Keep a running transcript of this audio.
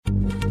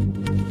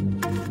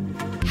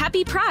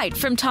Happy Pride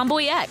from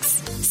Tomboy X,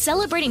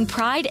 celebrating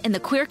pride and the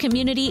queer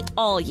community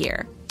all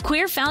year.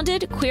 Queer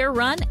founded, queer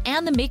run,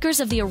 and the makers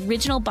of the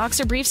original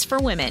boxer briefs for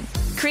women,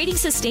 creating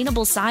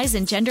sustainable size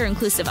and gender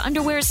inclusive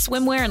underwear,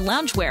 swimwear, and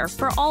loungewear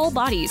for all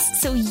bodies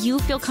so you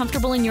feel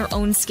comfortable in your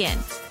own skin.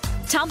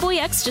 Tomboy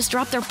X just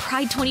dropped their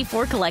Pride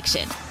 24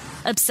 collection.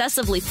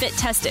 Obsessively fit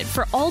tested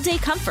for all day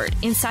comfort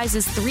in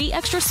sizes 3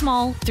 extra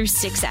small through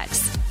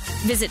 6X.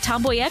 Visit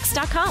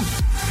tomboyx.com.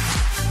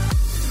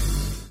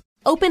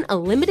 Open a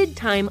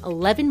limited-time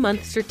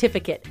 11-month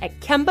certificate at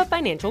Kemba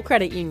Financial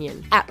Credit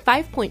Union. At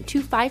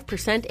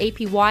 5.25%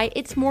 APY,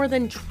 it's more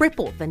than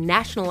triple the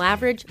national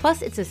average,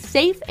 plus it's a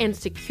safe and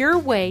secure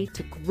way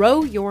to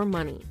grow your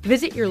money.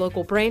 Visit your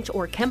local branch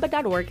or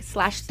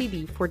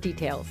kemba.org/cb for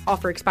details.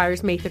 Offer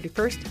expires May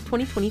 31st,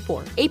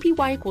 2024.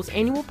 APY equals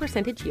annual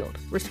percentage yield.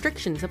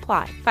 Restrictions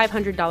apply.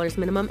 $500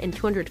 minimum and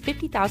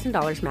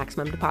 $250,000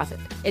 maximum deposit.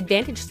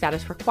 Advantage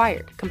status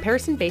required.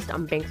 Comparison based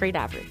on bank rate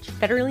average.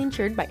 Federally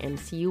insured by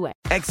NCUA.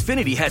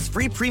 Xfinity has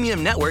free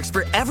premium networks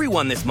for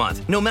everyone this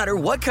month, no matter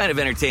what kind of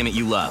entertainment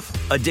you love.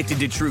 Addicted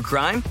to true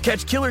crime?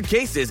 Catch killer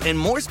cases and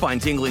more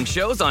spine-tingling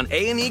shows on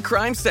A&E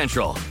Crime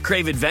Central.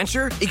 Crave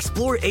adventure?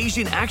 Explore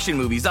Asian action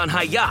movies on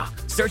Hi-YAH.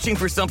 Searching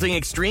for something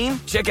extreme?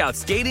 Check out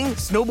skating,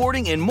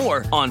 snowboarding, and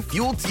more on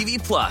Fuel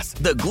TV Plus,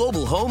 the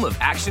global home of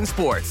action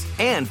sports.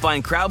 And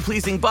find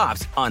crowd-pleasing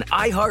bops on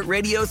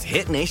iHeartRadio's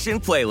Hit Nation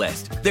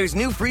playlist. There's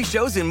new free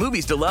shows and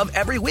movies to love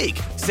every week.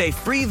 Say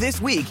free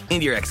this week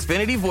in your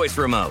Xfinity voice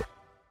remote.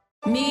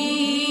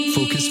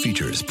 Focus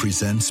Features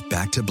presents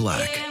Back to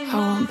Black. I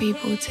want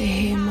people to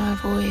hear my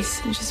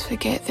voice and just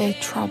forget their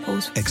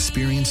troubles.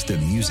 Experience the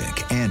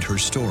music and her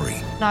story.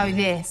 Know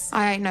this.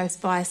 I ain't no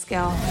Spice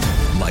Girl.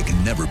 Like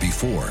never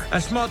before.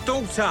 That's my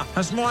daughter.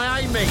 That's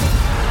my Amy.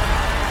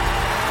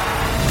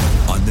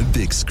 On the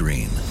big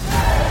screen.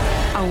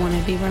 I want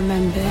to be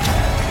remembered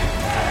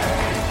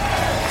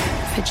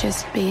for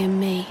just being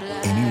me.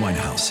 Amy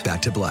Winehouse,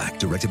 Back to Black,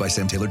 directed by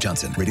Sam Taylor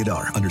Johnson. Rated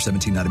R, under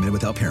 17, not a minute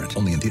without parent.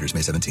 Only in theaters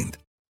May 17th.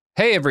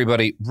 Hey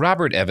everybody,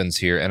 Robert Evans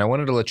here, and I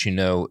wanted to let you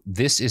know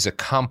this is a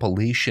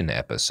compilation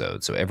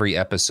episode. So every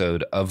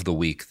episode of the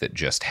week that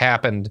just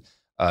happened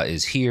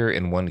is here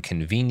in one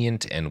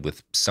convenient and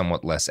with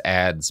somewhat less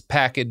ads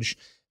package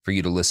for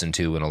you to listen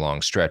to in a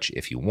long stretch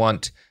if you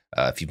want.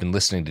 If you've been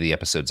listening to the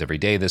episodes every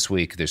day this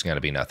week, there's going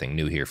to be nothing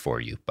new here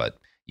for you, but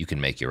you can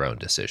make your own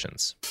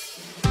decisions.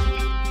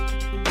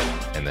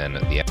 And then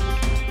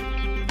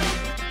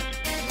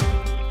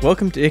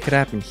Welcome to It Could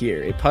Happen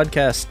Here, a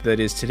podcast that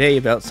is today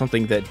about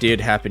something that did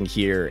happen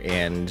here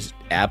and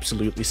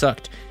absolutely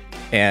sucked.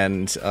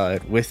 And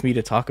with me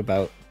to talk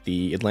about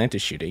the Atlanta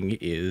shooting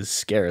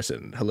is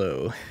Garrison.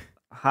 Hello.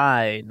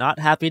 Hi, not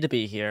happy to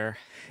be here.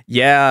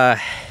 Yeah.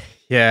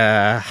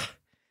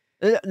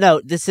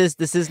 No, this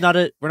is not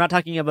we're not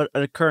talking about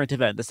a current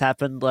event. This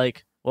happened what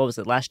was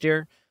it, last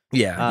year?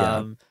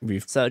 Yeah.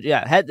 So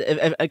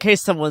in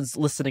case someone's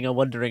listening and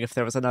wondering if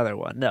there was another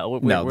one.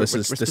 We're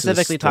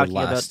specifically talking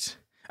about.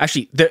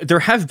 Actually, there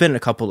have been a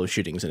couple of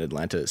shootings in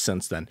Atlanta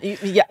since then.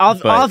 Yeah,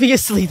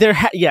 obviously there.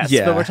 Yes,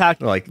 yeah, but we're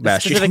talking the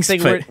specific shootings,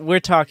 thing we're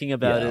talking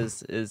about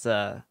is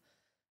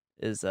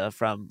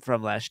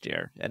from last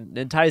year, and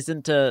it ties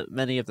into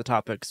many of the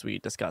topics we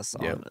discuss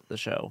on the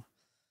show.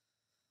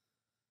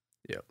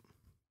 Yep.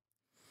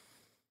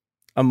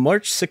 On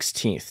March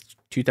 16th,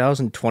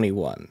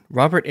 2021,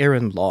 Robert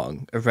Aaron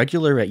Long, a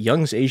regular at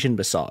Young's Asian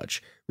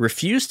Massage,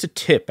 refused to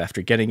tip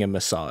after getting a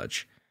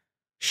massage.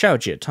 Xiao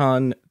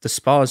Jietan, the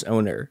spa's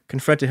owner,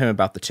 confronted him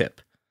about the tip.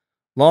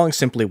 Long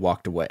simply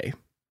walked away.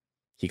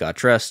 He got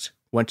dressed,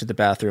 went to the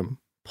bathroom,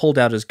 pulled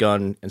out his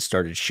gun, and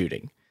started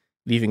shooting,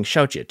 leaving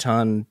Xiao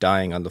Jietan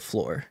dying on the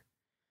floor.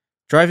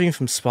 Driving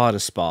from spa to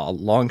spa,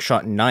 Long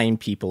shot 9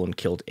 people and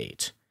killed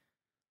 8.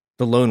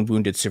 The lone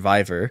wounded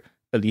survivor,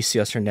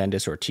 Alicias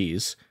Hernandez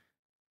Ortiz,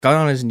 got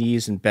on his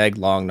knees and begged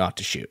Long not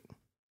to shoot.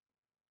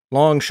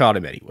 Long shot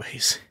him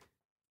anyways.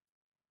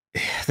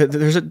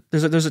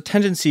 There's a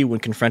tendency when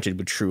confronted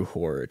with true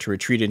horror to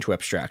retreat into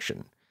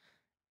abstraction,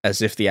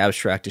 as if the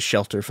abstract is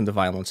shelter from the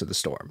violence of the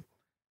storm.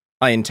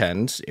 I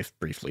intend, if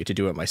briefly, to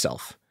do it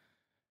myself.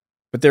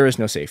 But there is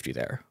no safety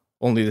there,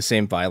 only the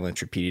same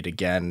violence repeated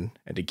again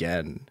and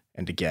again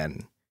and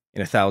again,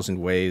 in 1,000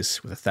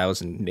 ways, with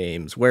 1,000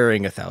 names,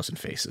 wearing 1,000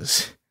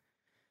 faces.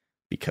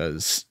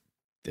 Because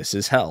this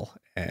is hell,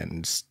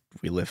 and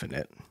we live in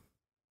it.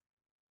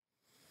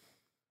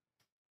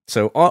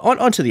 So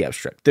on to the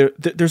abstract.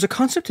 There's a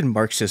concept in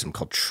Marxism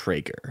called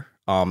Träger.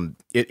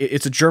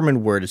 It's a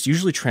German word. It's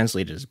usually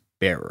translated as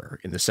bearer,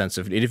 in the sense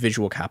of an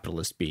individual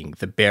capitalist being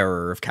the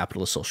bearer of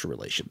capitalist social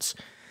relations.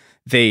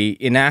 They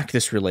enact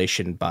this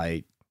relation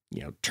by,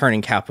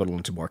 turning capital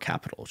into more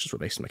capital, which is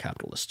what makes them a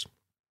capitalist.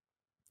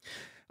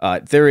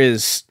 There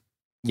is,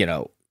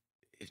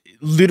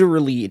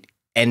 literally an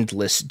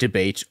endless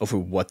debate over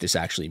what this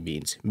actually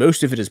means.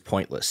 Most of it is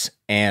pointless,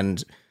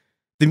 and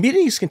the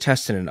meaning is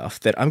contested enough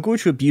that I'm going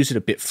to abuse it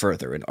a bit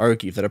further and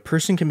argue that a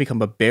person can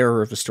become a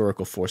bearer of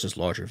historical forces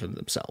larger than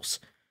themselves.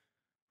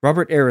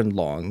 Robert Aaron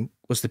Long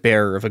was the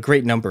bearer of a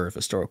great number of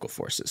historical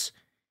forces.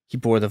 He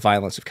bore the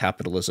violence of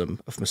capitalism,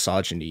 of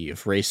misogyny,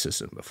 of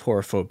racism, of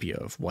whorephobia,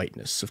 of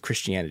whiteness, of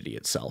Christianity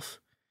itself.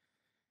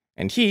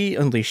 And he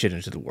unleashed it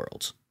into the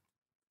world.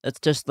 It's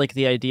just like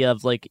the idea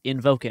of like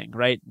invoking,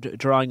 right?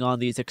 Drawing on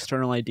these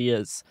external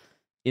ideas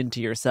into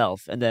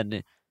yourself and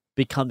then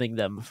becoming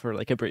them for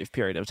like a brief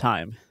period of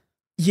time.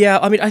 Yeah,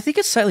 I mean, I think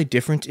it's slightly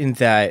different in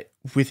that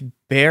with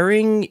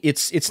bearing,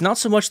 it's not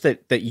so much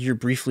that you're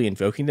briefly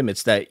invoking them;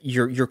 it's that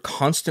you're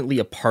constantly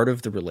a part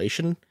of the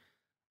relation.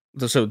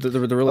 So the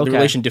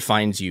relation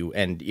defines you,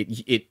 and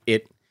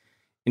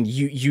and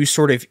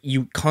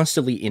you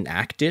constantly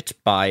enact it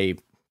by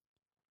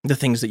the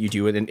things that you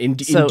do, and in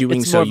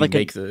doing so, you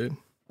make the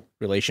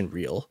relation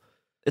real.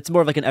 It's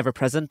more of like an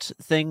ever-present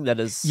thing that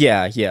is.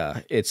 Yeah.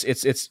 It's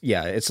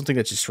something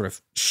that just sort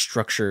of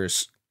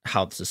structures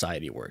how the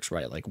society works,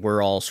 right? Like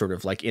we're all sort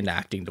of like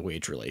enacting the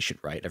wage relation,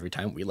 right? Every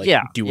time we like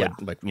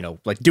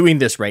doing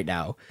this right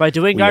now by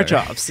doing our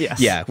jobs. Yes.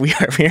 Yeah, we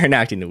are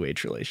enacting the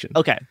wage relation.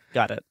 Okay,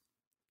 got it.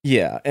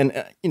 Yeah, and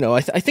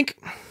I think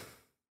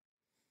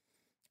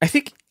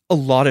a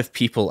lot of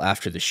people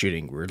after the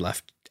shooting were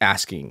left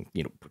asking,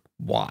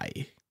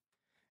 why,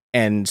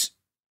 and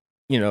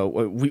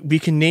we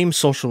can name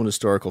social and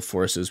historical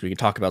forces. We can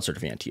talk about sort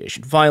of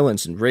anti-Asian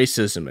violence and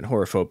racism and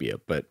whorephobia,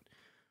 but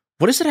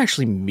what does it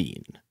actually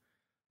mean?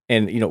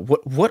 And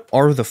what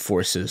are the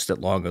forces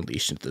that Long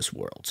unleashed into this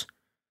world?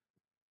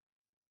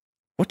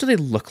 What do they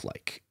look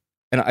like?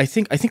 And I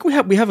think we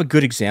have a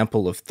good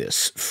example of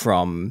this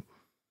from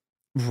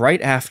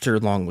right after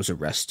Long was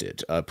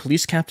arrested.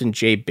 Police Captain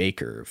Jay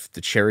Baker of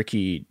the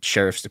Cherokee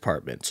Sheriff's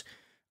Department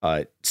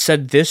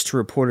said this to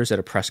reporters at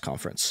a press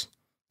conference.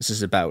 This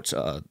is about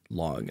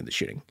Long and the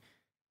shooting.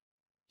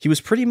 He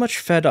was pretty much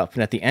fed up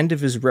and at the end of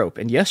his rope,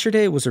 and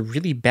yesterday was a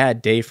really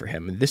bad day for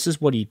him, and this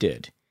is what he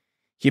did.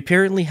 He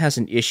apparently has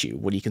an issue,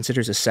 what he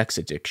considers a sex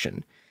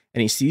addiction,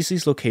 and he sees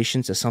these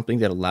locations as something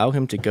that allow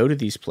him to go to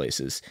these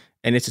places,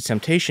 and it's a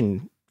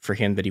temptation for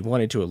him that he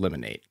wanted to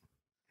eliminate.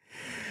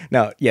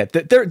 Now, yeah,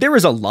 there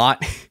was a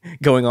lot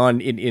going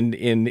on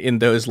in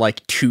those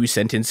like two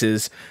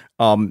sentences.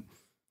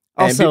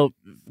 Also,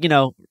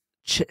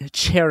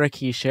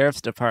 Cherokee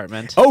Sheriff's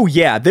Department. Oh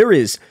yeah, there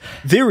is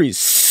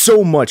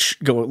so much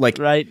going, like,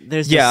 right.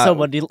 There's just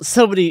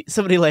so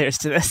many layers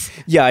to this.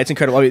 Yeah, it's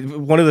incredible. I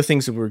mean, one of the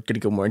things that we're going to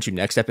go more into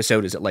next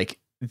episode is that like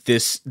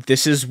this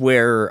is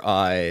where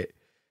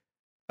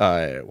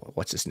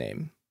what's his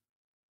name?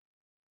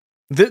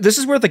 This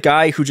is where the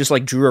guy who just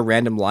like drew a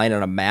random line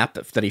on a map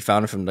that he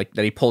found from like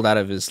that he pulled out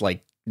of his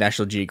like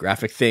National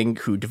Geographic thing,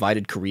 who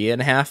divided Korea in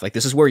half. Like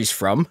this is where he's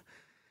from.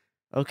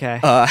 Okay.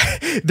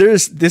 There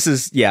is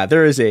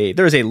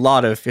a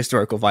lot of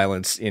historical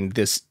violence in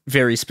this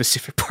very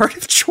specific part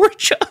of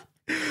Georgia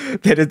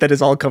that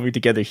is all coming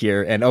together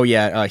here. And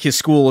his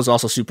school was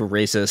also super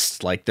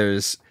racist. Like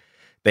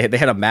they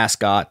had a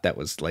mascot that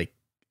was like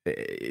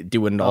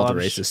doing all the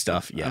racist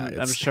stuff. Yeah,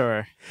 I'm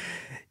sure.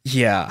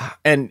 Yeah,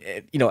 and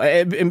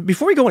and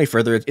before we go any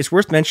further, it's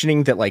worth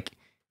mentioning that like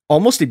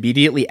almost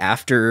immediately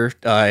after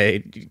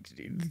the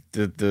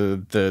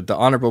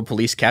honorable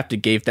police captain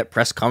gave that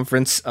press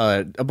conference,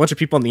 a bunch of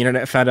people on the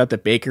internet found out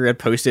that Baker had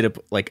posted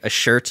a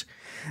shirt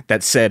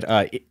that said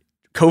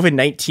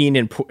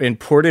COVID-19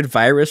 imported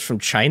virus from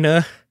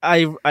China.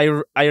 I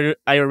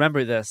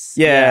remember this.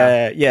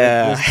 Yeah.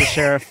 The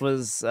sheriff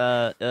was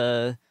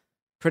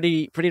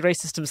pretty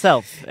racist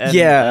himself, and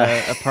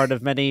a part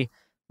of many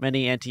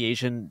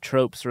anti-Asian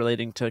tropes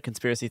relating to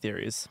conspiracy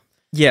theories.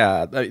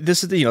 Yeah,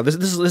 this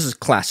is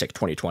classic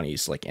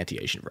 2020s like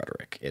anti-Asian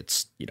rhetoric.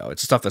 It's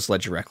it's stuff that's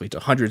led directly to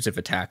hundreds of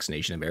attacks on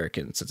Asian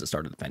Americans since the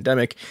start of the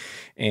pandemic,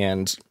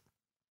 and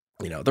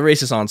the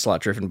racist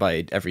onslaught driven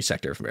by every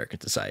sector of American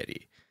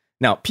society.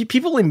 Now,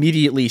 people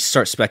immediately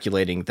start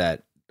speculating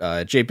that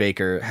Jay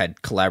Baker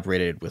had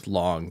collaborated with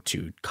Long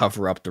to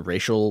cover up the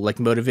racial like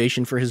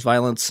motivation for his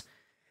violence,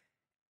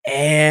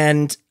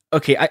 and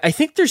okay, I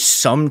think there's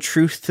some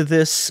truth to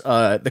this.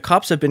 The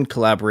cops have been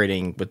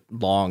collaborating with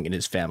Long and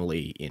his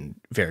family in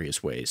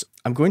various ways.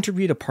 I'm going to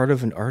read a part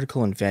of an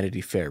article in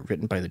Vanity Fair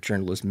written by the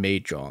journalist Mei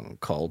Zhong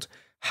called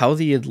 "How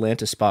the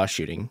Atlanta Spa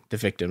Shooting, the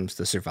Victims,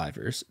 the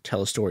Survivors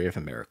Tell a Story of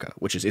America,"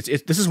 which is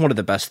this is one of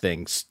the best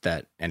things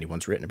that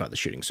anyone's written about the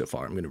shooting so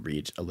far. I'm going to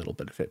read a little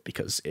bit of it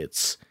because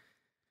it's,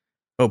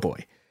 oh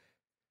boy.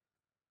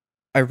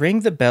 I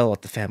rang the bell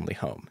at the family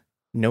home.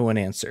 No one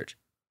answered.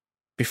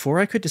 Before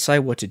I could decide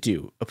what to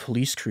do, a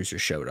police cruiser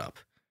showed up.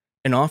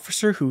 An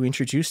officer who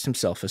introduced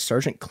himself as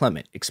Sergeant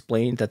Clement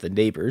explained that the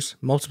neighbors,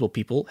 multiple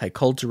people, had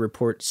called to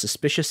report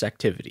suspicious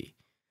activity.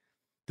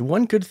 The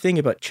one good thing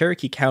about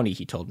Cherokee County,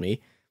 he told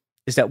me,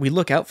 is that we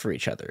look out for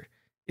each other.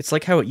 It's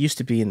like how it used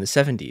to be in the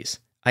 70s.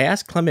 I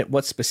asked Clement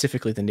what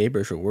specifically the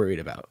neighbors were worried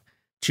about.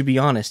 To be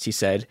honest, he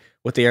said,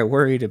 what they are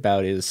worried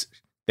about is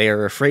they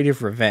are afraid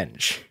of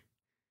revenge.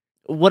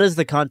 What is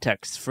the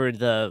context for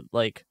the,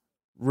 like,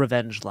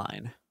 revenge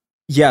line?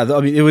 Yeah,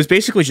 I mean, it was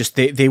basically just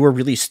they were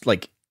really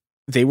like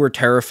they were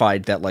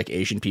terrified that like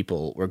Asian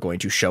people were going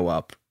to show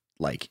up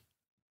like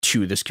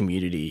to this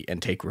community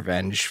and take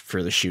revenge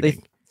for the shooting.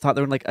 They thought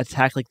they would like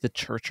attack like the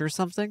church or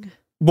something.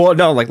 Well,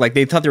 no, like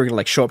they thought they were gonna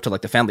like show up to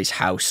like the family's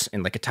house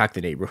and like attack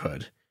the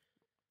neighborhood.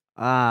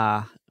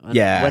 Yeah.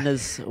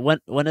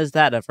 When has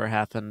that ever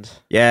happened?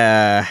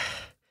 Yeah.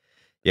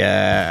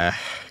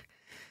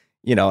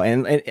 You know,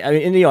 and I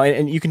mean, you know,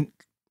 and you can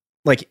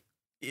like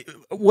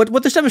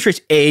what this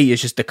demonstrates. A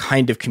is just the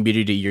kind of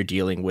community you're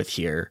dealing with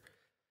here,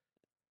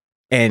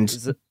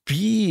 and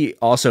B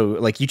also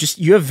like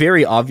you have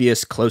very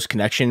obvious close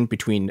connection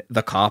between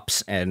the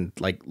cops and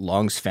like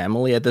Long's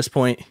family at this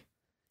point.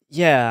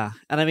 Yeah,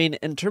 and I mean,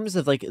 in terms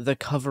of like the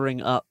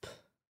covering up,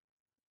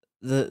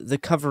 the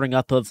covering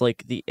up of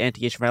like the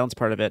anti-Asian violence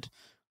part of it,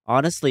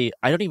 honestly,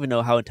 I don't even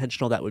know how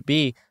intentional that would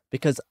be,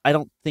 because I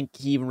don't think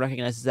he even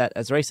recognizes that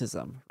as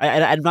racism.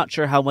 I'm not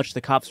sure how much the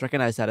cops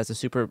recognize that as a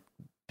super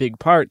big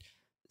part,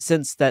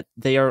 since that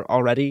they are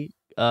already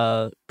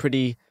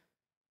pretty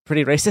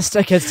racist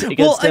against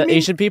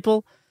Asian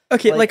people.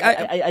 Okay, like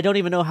I don't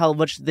even know how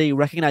much they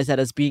recognize that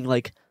as being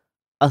like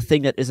a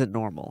thing that isn't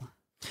normal.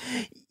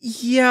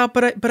 Yeah,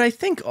 but I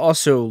think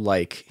also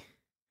like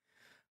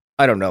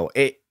I don't know,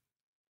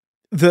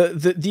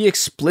 the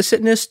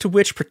explicitness to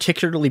which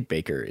particularly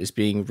Baker is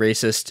being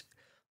racist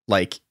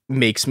like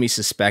makes me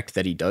suspect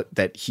that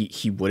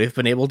he would have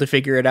been able to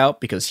figure it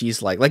out, because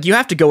he's like you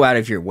have to go out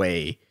of your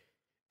way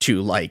to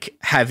like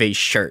have a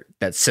shirt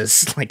that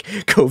says like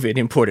COVID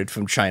imported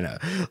from China.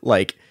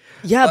 Like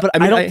yeah, but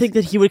I don't think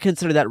that he would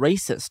consider that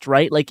racist,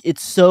 right? Like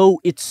it's so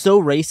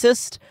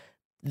racist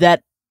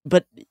that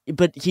but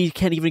he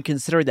can't even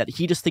consider that.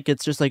 He just thinks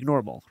it's just like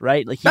normal,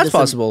 right? Like that's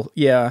possible.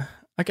 Yeah,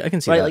 I can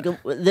see that.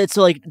 Like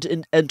so like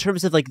in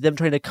terms of like them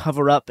trying to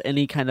cover up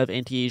any kind of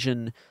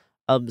anti-Asian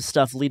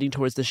stuff leading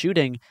towards the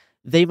shooting,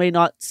 they may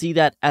not see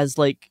that as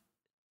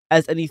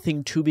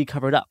anything to be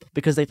covered up,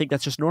 because they think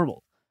that's just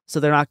normal. So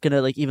they're not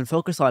gonna like even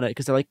focus on it,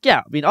 because they're like,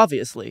 yeah, I mean,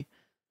 obviously,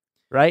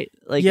 right?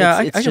 Like,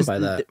 yeah, it's I just,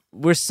 can buy that.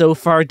 We're so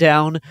far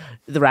down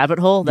the rabbit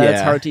hole that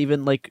it's hard to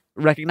even like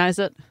recognize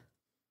it.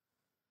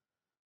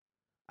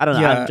 I don't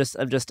know. Yeah. I'm just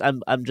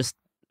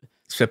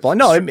spitballing.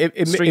 No,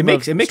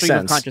 it makes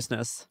sense. Of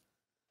consciousness.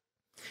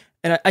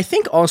 And I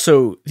think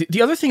also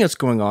the other thing that's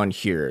going on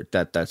here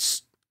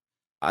that's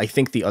I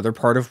think the other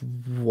part of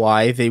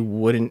why they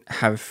wouldn't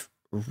have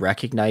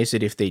recognized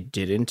it if they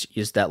didn't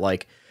is that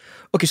like,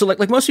 okay, so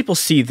like most people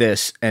see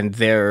this and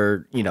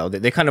they're, you know,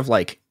 they kind of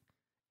like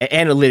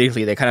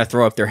analytically, they kind of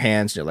throw up their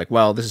hands and they're like,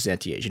 well, this is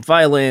anti-Asian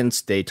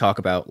violence. They talk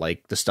about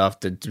like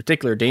the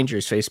particular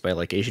dangers faced by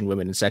like Asian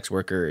women and sex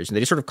workers, and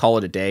they just sort of call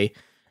it a day. And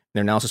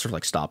their analysis sort of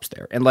like stops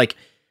there. And like,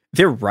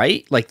 they're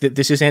right. Like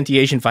this is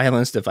anti-Asian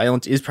violence. The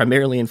violence is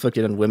primarily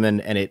inflicted on women,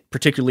 and it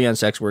particularly on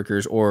sex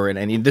workers,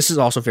 and this is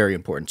also very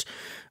important.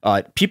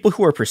 People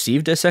who are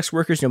perceived as sex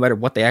workers, no matter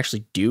what they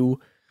actually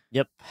do.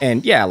 Yep.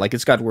 And yeah, like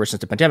it's gotten worse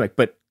since the pandemic,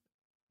 but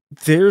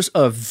there's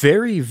a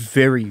very,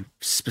 very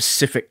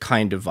specific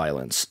kind of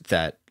violence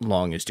that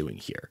Long is doing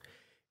here.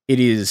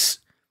 It's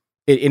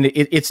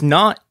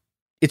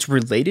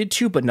related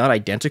to, but not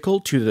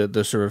identical to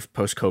the sort of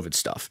post-COVID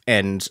stuff.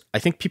 And I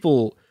think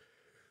people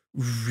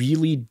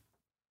really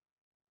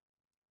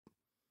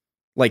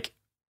like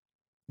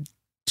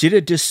did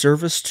a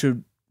disservice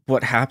to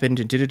what happened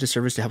and did a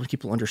disservice to helping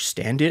people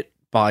understand it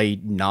by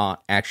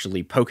not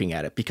actually poking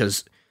at it,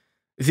 because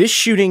this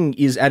shooting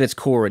is at its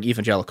core an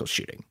evangelical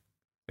shooting.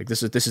 Like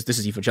this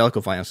is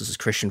evangelical violence, this is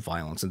Christian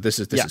violence, and this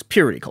is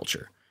purity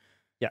culture.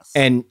 Yes.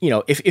 And you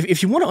know,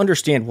 if you want to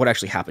understand what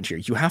actually happened here,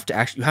 you have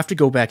to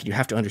go back and you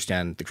have to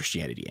understand the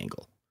Christianity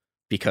angle,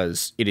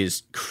 because it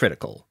is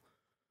critical.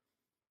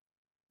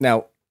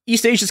 Now,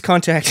 East Asia's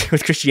contact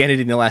with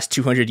Christianity in the last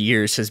 200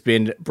 years has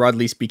been,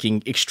 broadly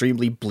speaking,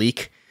 extremely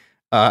bleak.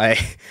 The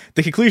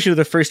conclusion of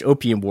the First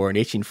Opium War in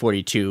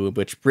 1842, in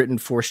which Britain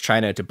forced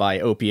China to buy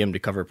opium to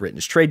cover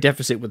Britain's trade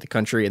deficit with the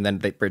country, and then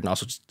Britain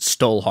also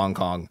stole Hong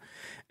Kong,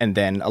 and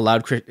then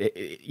allowed...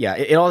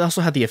 it also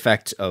had the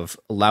effect of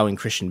allowing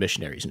Christian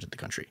missionaries into the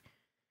country.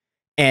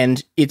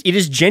 And it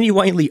is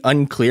genuinely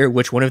unclear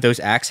which one of those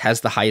acts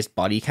has the highest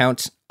body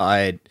count.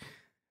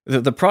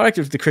 The product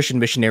of the Christian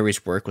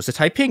missionaries' work was the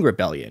Taiping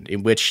Rebellion,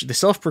 in which the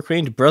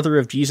self-proclaimed brother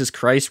of Jesus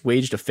Christ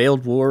waged a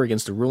failed war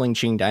against the ruling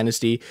Qing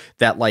dynasty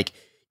that, like,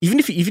 even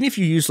if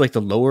you use, like, the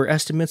lower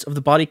estimates of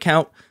the body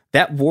count,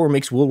 that war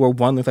makes World War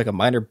I look like a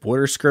minor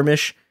border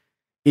skirmish.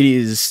 It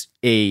is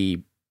a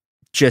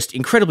just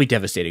incredibly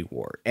devastating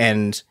war.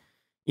 And,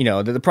 you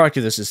know, the product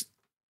of this is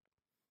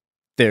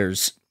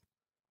there's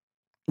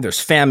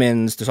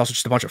famines, there's also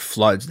just a bunch of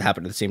floods that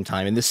happen at the same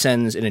time, and this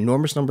sends an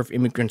enormous number of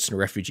immigrants and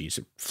refugees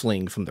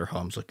fleeing from their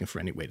homes looking for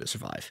any way to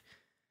survive.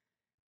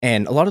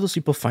 And a lot of those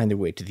people find their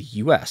way to the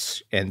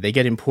US, and they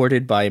get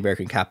imported by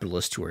American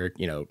capitalists who are,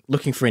 you know,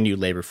 looking for a new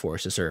labor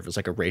force to serve as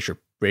like a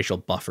racial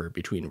buffer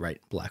between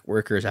white and black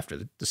workers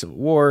after the Civil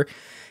War.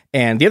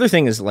 And the other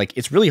thing is, like,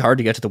 it's really hard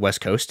to get to the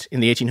West Coast in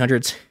the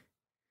 1800s.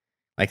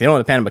 Like, they don't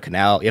have the Panama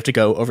Canal. You have to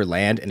go over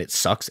land, and it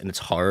sucks, and it's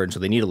hard. And so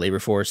they need a labor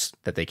force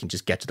that they can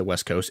just get to the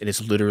West Coast. And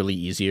it's literally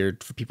easier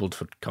for people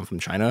to come from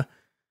China.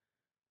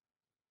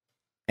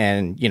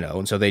 And,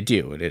 and so they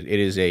do. It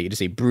is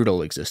a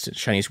brutal existence.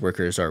 Chinese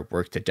workers are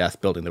worked to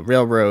death building the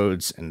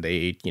railroads, and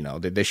they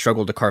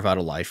struggle to carve out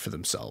a life for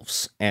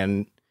themselves.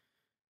 And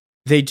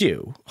they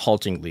do,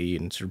 haltingly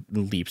and sort of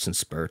leaps and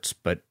spurts,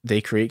 but they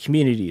create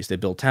communities. They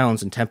build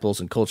towns and temples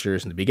and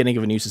cultures in the beginning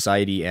of a new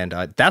society, and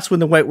that's when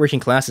the white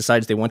working class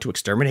decides they want to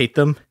exterminate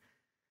them,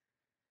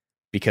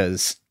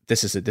 because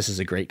this is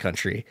a great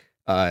country.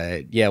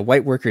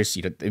 White workers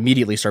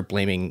immediately start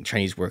blaming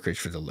Chinese workers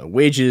for the low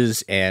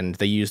wages, and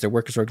they use their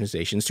workers'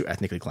 organizations to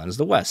ethnically cleanse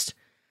the West.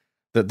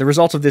 The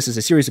result of this is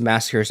a series of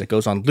massacres that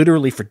goes on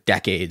literally for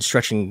decades,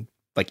 stretching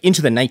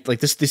into the night.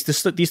 These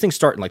things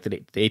start in the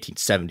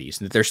 1870s,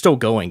 and they're still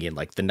going in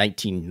the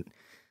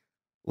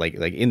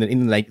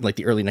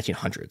early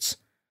 1900s.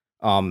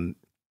 And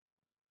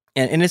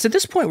it's at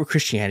this point where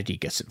Christianity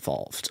gets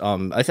involved.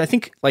 I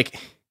think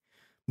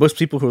most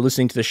people who are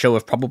listening to the show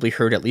have probably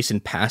heard, at least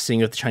in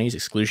passing, of the Chinese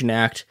Exclusion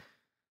Act,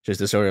 which is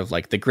the sort of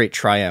the great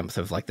triumph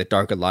of the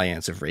dark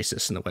alliance of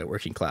racists and the white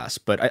working class.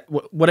 But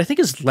what I think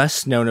is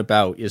less known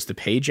about is the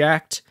Page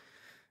Act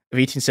of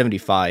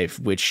 1875,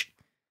 which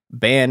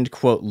banned,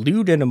 quote,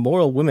 lewd and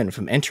immoral women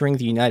from entering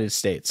the United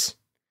States.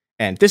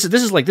 And this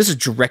is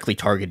directly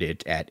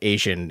targeted at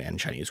Asian and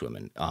Chinese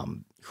women,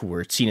 who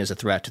were seen as a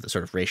threat to the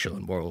sort of racial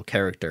and moral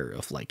character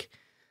of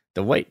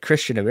the white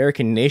Christian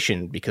American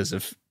nation, because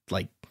of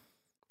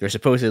their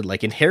supposed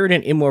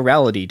inherent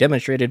immorality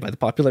demonstrated by the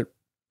popular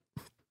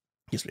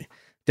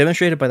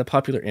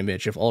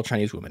image of all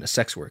Chinese women as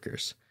sex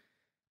workers.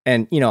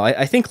 And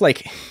I think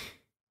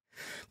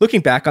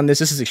looking back on this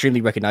is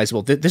extremely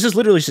recognizable. This is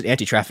literally just an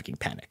anti-trafficking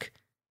panic.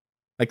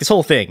 This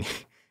whole thing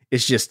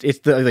is just this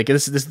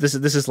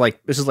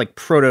is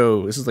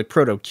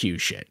proto Q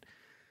shit.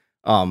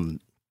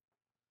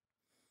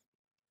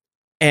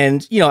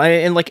 And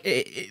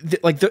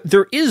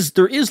there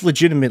is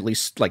legitimately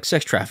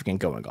sex trafficking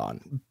going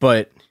on,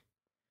 but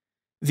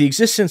the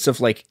existence of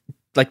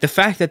the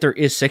fact that there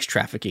is sex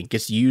trafficking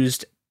gets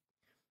used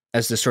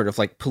as this sort of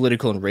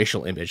political and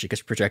racial image. It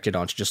gets projected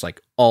onto just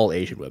all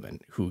Asian women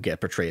who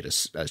get portrayed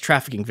as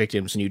trafficking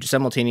victims, and you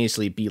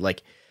simultaneously be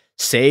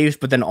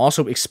saved, but then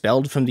also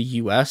expelled from the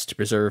U.S. to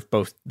preserve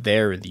both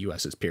their and the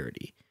U.S.'s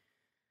purity.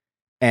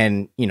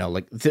 And,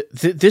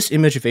 this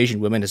image of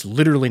Asian women has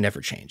literally never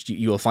changed.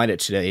 You will find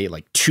it today,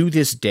 to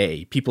this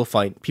day,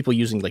 people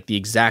using the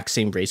exact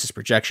same racist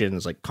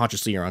projections,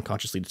 consciously or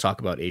unconsciously, to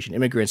talk about Asian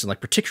immigrants and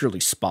particularly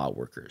spa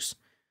workers.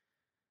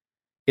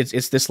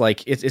 It's this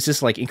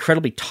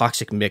incredibly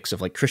toxic mix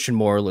of Christian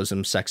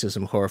moralism,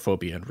 sexism,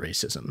 homophobia, and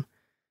racism.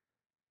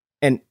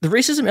 And the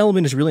racism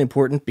element is really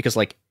important because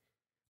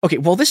okay,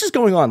 while this is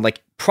going on,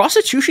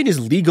 prostitution is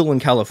legal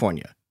in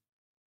California.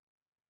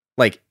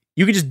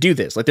 You could just do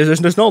this.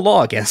 There's no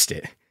law against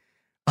it.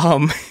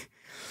 And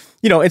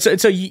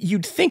so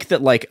you'd think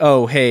that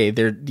oh, hey,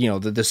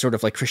 the sort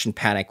of Christian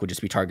panic would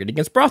just be targeted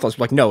against brothels.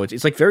 No,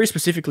 it's very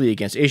specifically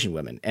against Asian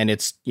women. And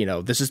it's,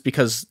 this is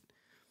because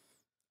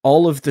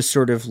all of the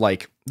sort of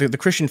the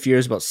Christian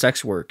fears about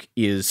sex work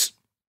is,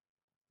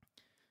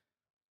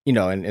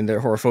 and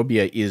their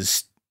horophobia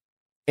is,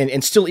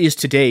 and still is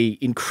today,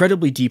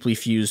 incredibly deeply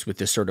fused with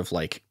this sort of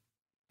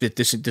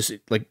this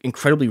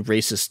incredibly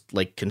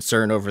racist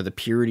concern over the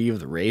purity of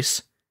the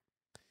race.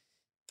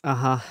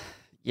 Yeah.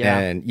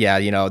 And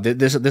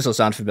this will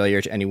sound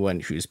familiar to anyone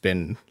who's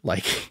been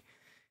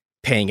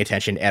paying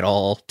attention at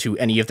all to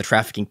any of the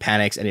trafficking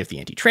panics, any of the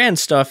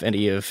anti-trans stuff,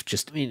 any of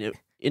just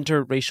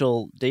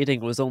interracial dating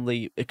was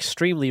only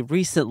extremely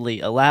recently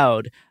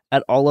allowed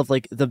at all of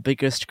the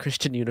biggest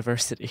Christian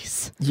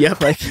universities. Yep.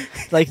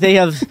 They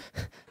have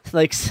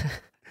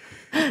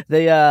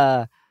they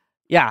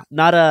yeah,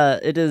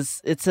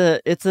 it's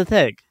a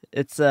thing.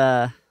 It's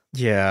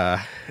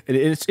yeah,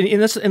 it's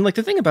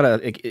the thing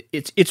about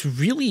it's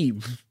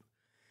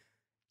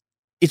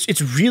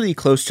really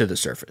close to the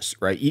surface,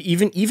 right?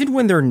 Even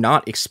when they're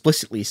not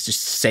explicitly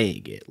just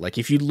saying it.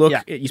 If you look,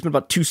 you spend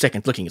about 2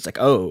 seconds looking, it's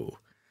oh,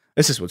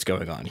 this is what's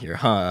going on here,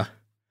 huh?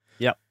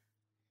 Yep.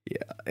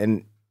 Yeah,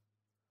 and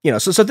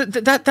so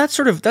that's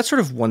sort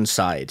of one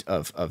side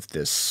of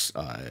this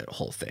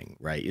whole thing,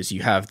 right? Is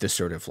you have this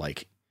sort of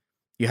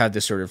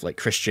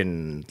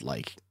Christian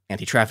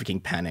anti-trafficking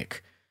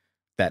panic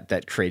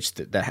that creates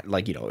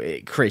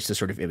it creates this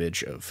sort of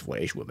image of what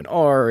Asian women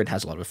are. It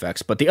has a lot of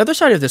effects, but the other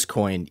side of this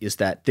coin is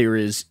that there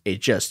is a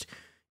just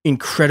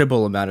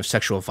incredible amount of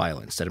sexual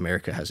violence that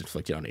America has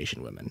inflicted on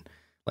Asian women,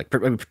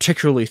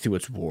 particularly through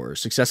its wars.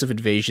 Successive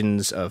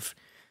invasions of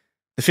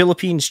the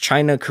Philippines,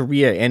 China,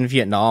 Korea, and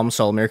Vietnam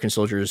saw American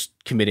soldiers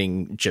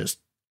committing just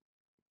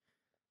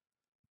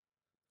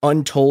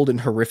untold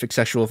and horrific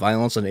sexual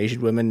violence on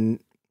Asian women.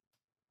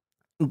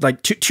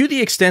 To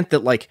the extent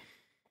that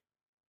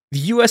the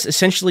U.S.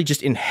 essentially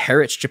just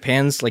inherits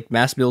Japan's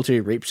mass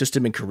military rape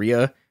system in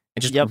Korea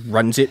and just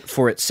runs it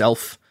for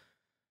itself.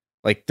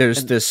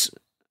 There's this,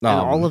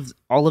 and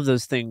all of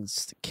those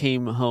things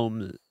came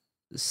home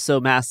so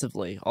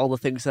massively. All the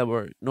things that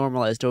were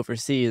normalized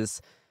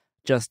overseas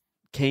just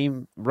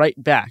came right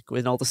back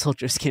when all the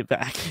soldiers came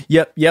back.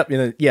 Yep.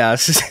 Yeah. I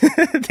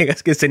think I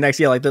was gonna say next.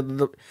 Yeah, like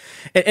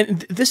and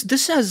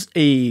this has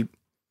a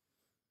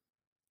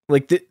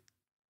like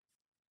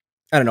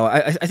I don't know.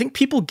 I think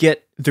people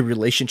get the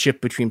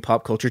relationship between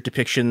pop culture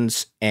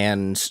depictions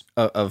and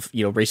of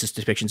racist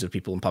depictions of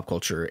people in pop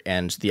culture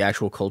and the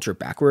actual culture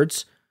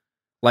backwards.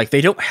 Like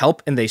they don't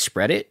help and they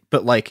spread it,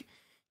 but like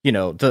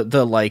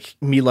the like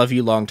me love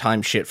you long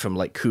time shit from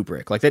like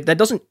Kubrick, like that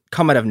doesn't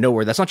come out of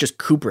nowhere. That's not just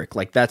Kubrick.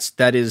 Like that's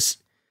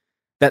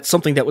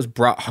something that was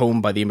brought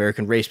home by the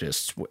American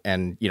racists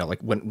and like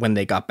when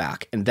they got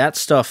back, and that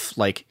stuff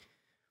like.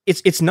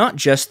 It's not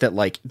just that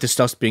like this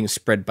stuff's being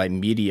spread by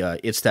media,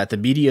 it's that the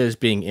media is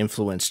being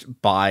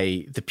influenced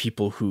by the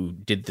people who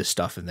did this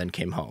stuff and then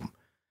came home.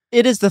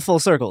 It is the full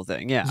circle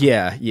thing, yeah.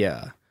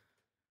 Yeah.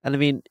 And I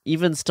mean,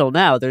 even still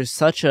now, there's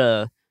such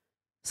a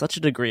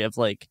degree of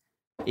like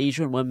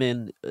Asian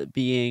women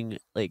being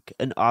like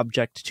an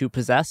object to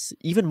possess,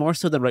 even more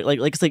so than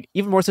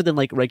even more so than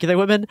like regular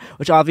women,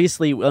 which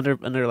obviously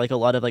under like a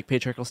lot of like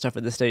patriarchal stuff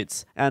in the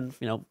States and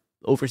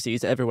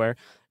overseas everywhere,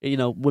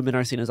 women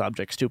are seen as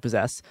objects to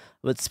possess,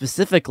 but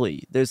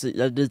specifically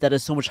that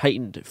is so much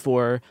heightened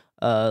for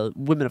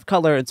women of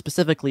color and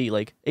specifically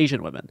like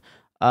Asian women.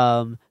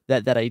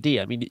 That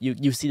idea, I mean,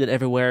 you see that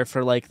everywhere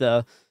for like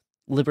the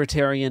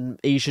libertarian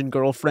Asian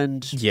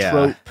girlfriend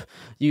trope.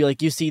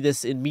 You see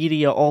this in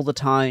media all the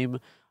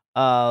time,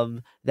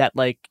 that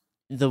like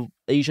the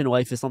Asian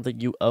wife is something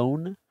you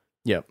own.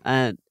 Yep.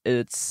 And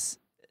it's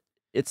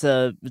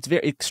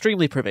very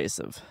extremely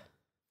pervasive.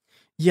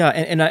 Yeah,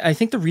 and I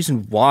think the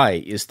reason why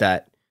is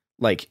that,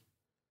 like,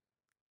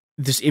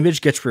 this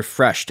image gets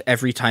refreshed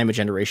every time a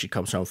generation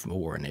comes home from a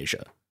war in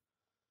Asia.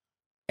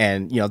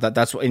 And,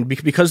 that's and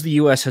because the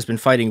U.S. has been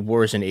fighting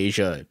wars in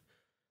Asia,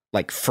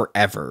 like,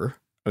 forever.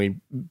 I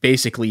mean,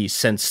 basically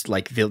since,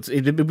 like,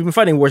 we've been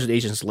fighting wars in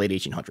Asia since the late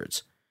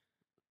 1800s.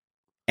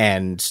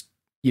 And,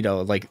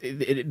 like,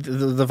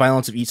 the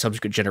violence of each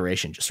subsequent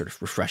generation just sort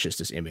of refreshes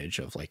this image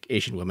of, like,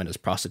 Asian women as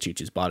prostitutes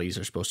whose bodies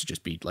are supposed to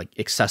just be, like,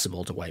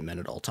 accessible to white men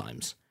at all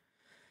times.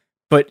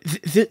 But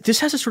this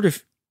has a sort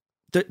of...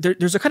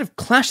 There's a kind of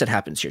clash that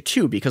happens here,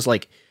 too, because,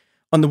 like,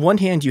 on the one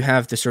hand, you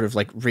have this sort of,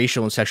 like,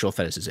 racial and sexual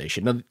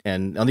fetishization,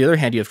 and on the other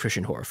hand, you have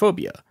Christian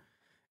horophobia.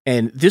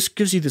 And this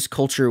gives you this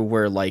culture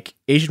where, like,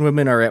 Asian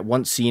women are at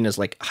once seen as,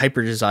 like,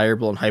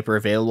 hyper-desirable and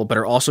hyper-available, but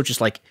are also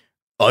just, like,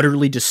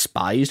 utterly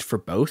despised for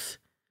both.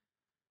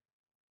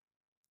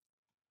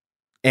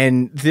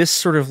 And this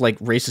sort of like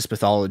racist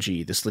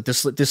pathology, this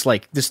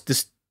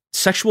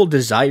sexual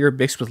desire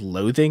mixed with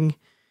loathing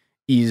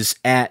is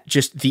at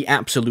just the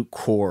absolute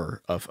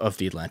core of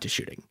the Atlanta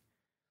shooting.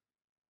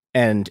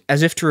 And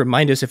as if to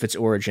remind us of its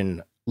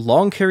origin,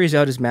 Long carries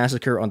out his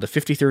massacre on the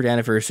 53rd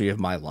anniversary of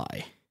My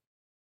Lai.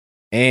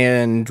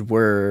 And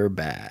we're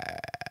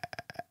back.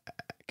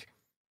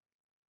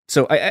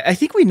 So I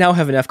think we now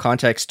have enough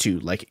context to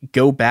like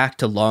go back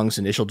to Long's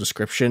initial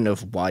description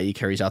of why he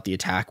carries out the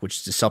attack, which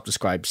is a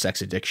self-described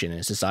sex addiction and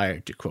his desire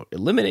to, quote,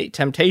 eliminate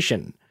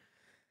temptation.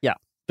 Yeah,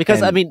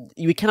 because, I mean,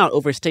 we cannot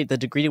overstate the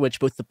degree to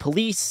which both the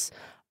police,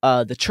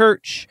 the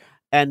church,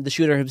 and the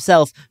shooter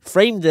himself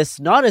framed this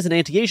not as an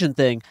anti-Asian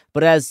thing,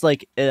 but as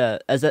like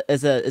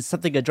as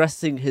something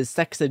addressing his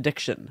sex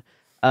addiction.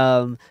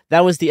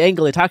 That was the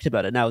angle they talked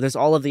about it. Now, there's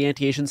all of the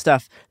anti-Asian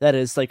stuff that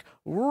is like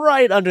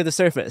right under the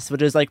surface,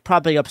 which is like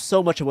propping up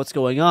so much of what's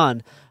going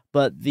on.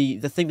 But the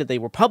thing that they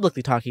were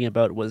publicly talking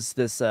about was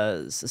this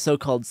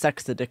so-called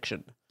sex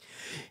addiction.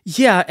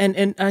 Yeah,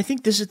 and I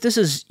think this is this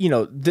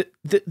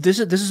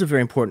is a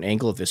very important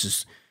angle of this.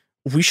 Is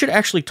we should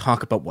actually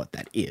talk about what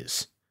that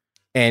is,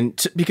 and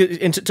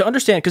to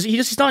understand, because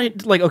he's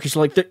not like, okay,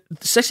 so like the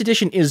sex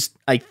addiction is,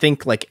 I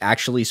think, like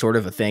actually sort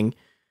of a thing.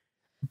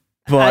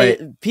 But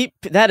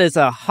that is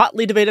a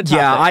hotly debated topic.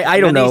 Yeah, I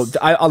don't know.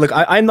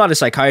 I'm not a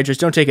psychiatrist.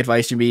 Don't take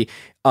advice from me.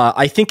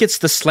 I think it's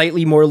the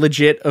slightly more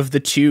legit of the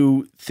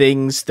two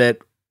things that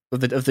of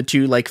the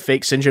two like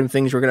fake syndrome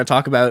things we're going to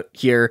talk about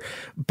here.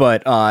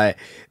 But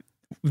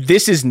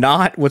this is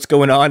not what's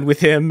going on with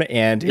him.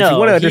 And if you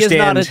want to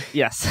understand,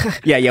 yes,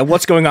 yeah,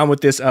 what's going on with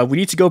this, we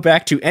need to go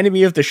back to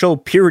enemy of the show,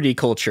 purity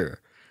culture.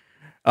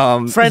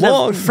 Friend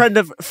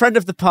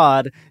of the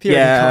pod.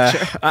 Yeah,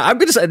 culture. I'm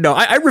gonna say no.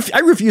 I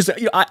refuse.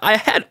 I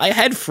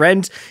had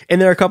friends in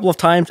there a couple of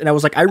times, and I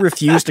was like, I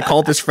refuse to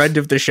call this friend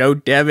of the show.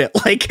 Damn it!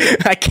 Like,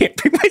 I can't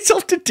bring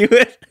myself to do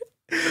it.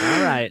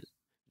 All right,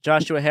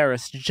 Joshua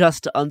Harris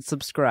just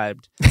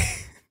unsubscribed.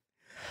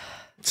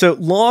 So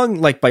Long,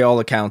 like by all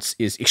accounts,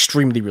 is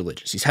extremely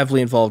religious. He's heavily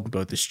involved in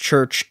both his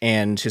church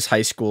and his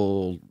high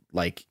school.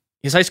 Like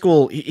his high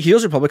school, he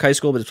goes to public high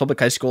school, but his public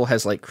high school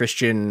has like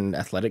Christian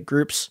athletic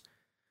groups.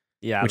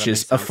 Yeah, which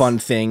is a fun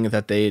thing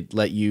that they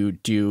let you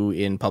do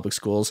in public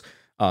schools.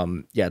 Yeah,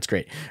 it's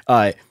great.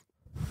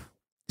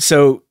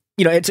 So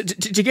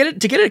to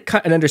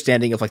get an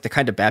understanding of like the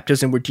kind of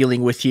baptism we're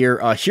dealing with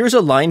here, here's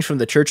a line from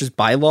the church's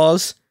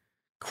bylaws.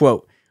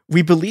 Quote,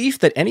 We believe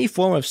that any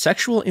form of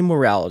sexual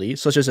immorality,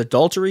 such as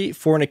adultery,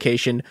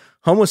 fornication,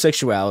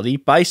 homosexuality,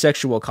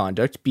 bisexual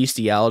conduct,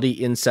 bestiality,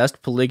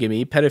 incest,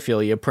 polygamy,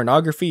 pedophilia,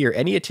 pornography, or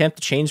any attempt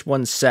to change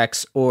one's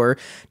sex or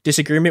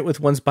disagreement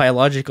with one's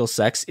biological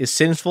sex is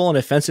sinful and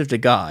offensive to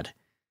God.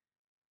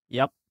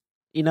 Yep.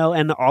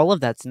 And all of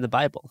that's in the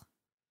Bible.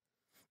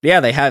 Yeah,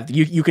 they have.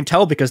 You can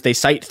tell because they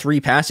cite 3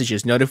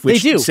 passages, none of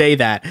which say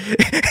that.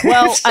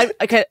 Well,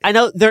 I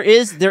know there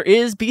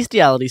is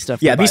bestiality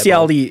stuff. Yeah, in the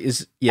bestiality Bible.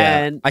 is. Yeah,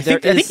 and I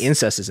think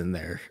incest is in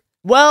there.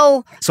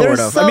 Well, sort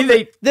of. I mean,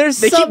 they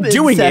some keep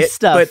doing incest it,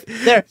 stuff. but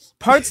There,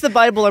 parts of the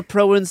Bible are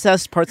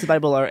pro-incest, parts of the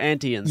Bible are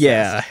anti-incest.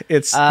 Yeah,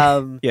 it's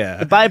yeah.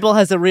 The Bible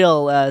has a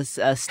real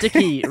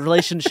sticky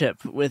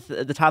relationship with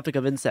the topic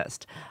of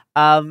incest.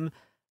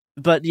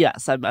 But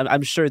yes,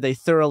 I'm sure they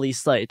thoroughly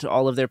cite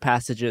all of their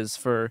passages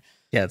for.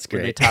 Yeah, it's great.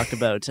 When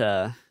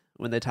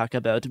they talk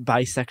about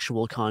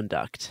bisexual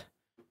conduct.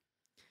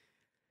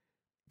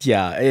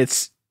 Yeah,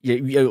 it's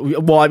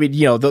well, I mean,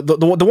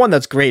 the one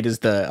that's great is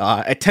the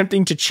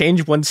attempting to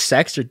change one's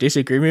sex or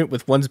disagreement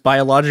with one's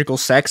biological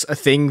sex, a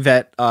thing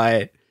that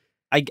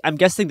I'm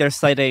guessing they're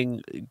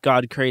citing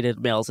God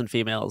created males and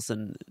females,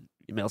 and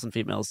males and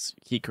females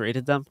He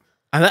created them.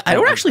 I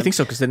don't actually think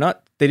so because they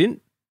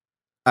didn't.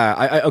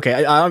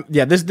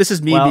 This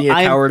is me being a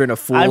coward and a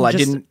fool.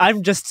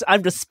 I'm just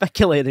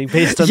speculating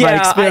based on my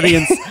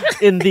experience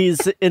in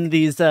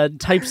these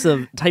types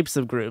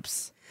of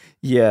groups.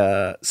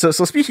 Yeah. So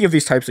speaking of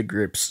these types of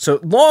groups, so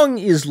Long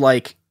is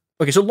like,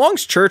 okay, so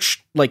Long's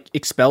church like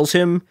expels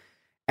him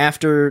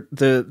after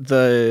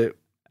the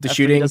after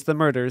shooting. He does the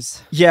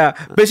murders. Yeah,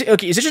 but it's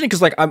interesting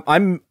because like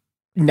I'm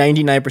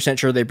 99%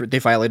 sure they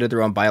violated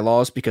their own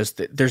bylaws because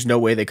there's no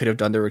way they could have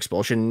done their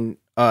expulsion,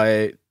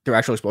 their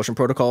actual expulsion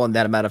protocol in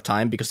that amount of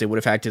time because they would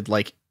have had to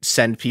like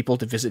send people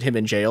to visit him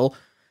in jail.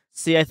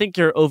 See, I think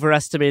you're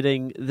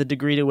overestimating the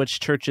degree to which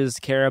churches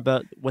care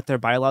about what their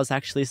bylaws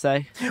actually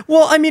say.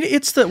 Well, I mean,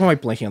 it's what am I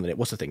blanking on the name?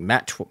 What's the thing?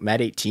 Matt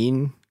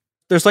 18?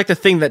 There's like the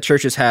thing that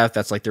churches have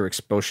that's like their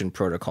expulsion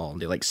protocol,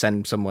 and they like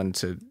send someone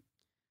to.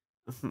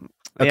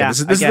 Okay, yeah,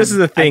 this is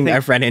the thing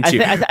I've ran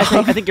into.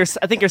 I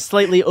think you're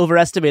slightly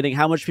overestimating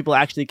how much people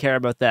actually care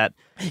about that.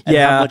 And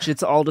how much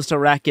it's all just a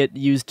racket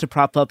used to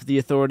prop up the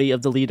authority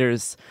of the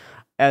leaders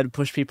and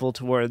push people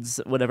towards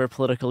whatever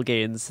political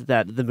gains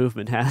that the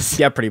movement has.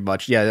 Yeah, pretty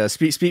much. Yeah.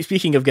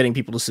 Speaking of getting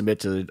people to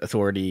submit to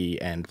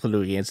authority and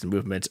political gains in the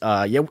movement,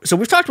 so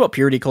we've talked about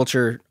purity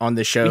culture on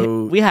the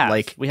show. We have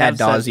ad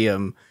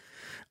nauseum.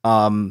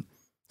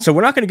 So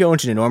we're not going to go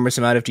into an enormous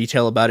amount of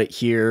detail about it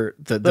here.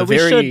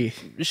 We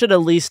should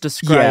at least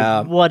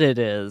describe what it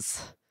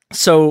is.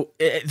 So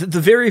the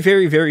very,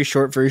 very, very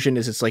short version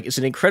is it's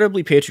an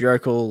incredibly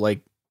patriarchal,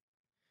 like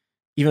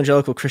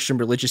evangelical Christian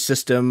religious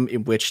system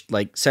in which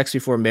like sex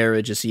before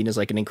marriage is seen as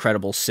like an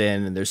incredible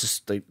sin, and there's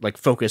this like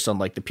focus on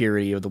like the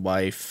purity of the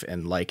wife,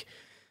 and like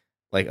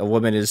a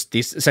woman is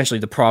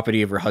essentially the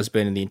property of her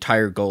husband, and the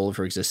entire goal of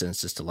her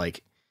existence is to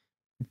like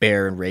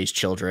bear and raise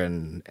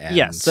children. And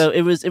yeah, so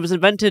it was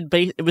invented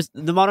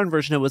the modern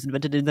version. It was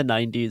invented in the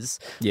 90s.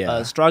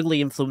 Yeah,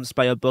 strongly influenced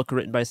by a book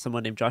written by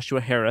someone named Joshua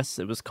Harris.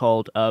 It was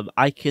called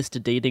I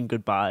Kissed Dating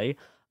Goodbye.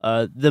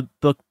 The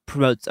book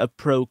promotes a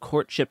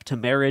pro-courtship to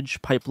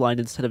marriage pipeline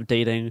instead of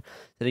dating.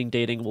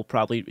 Dating will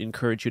probably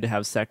encourage you to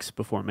have sex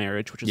before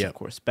marriage, which is of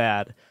course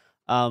bad.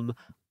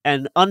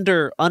 And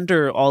under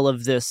all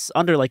of this,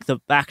 under like the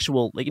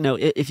actual, like, you know,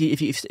 if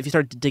you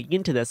start digging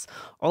into this,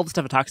 all the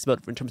stuff it talks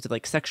about in terms of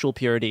like sexual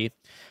purity,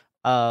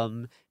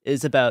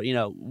 is about, you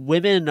know,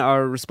 women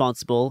are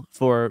responsible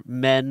for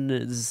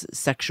men's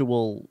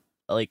sexual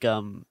like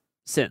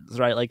sins,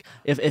 right? Like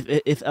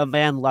if a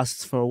man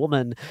lusts for a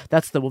woman,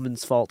 that's the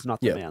woman's fault, not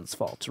the man's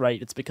fault,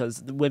 right? It's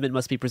because the women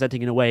must be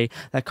presenting in a way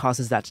that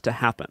causes that to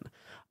happen.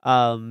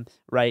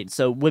 Right,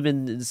 so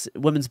women's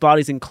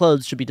bodies and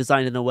clothes should be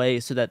designed in a way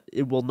so that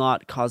it will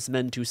not cause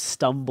men to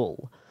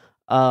stumble,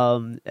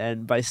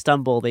 and by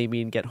stumble they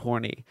mean get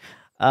horny.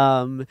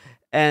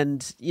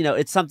 And you know,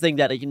 it's something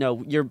that, you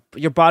know,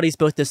 your body's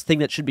both this thing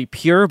that should be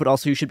pure, but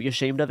also you should be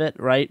ashamed of it,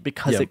 right?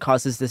 Because it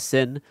causes this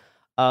sin.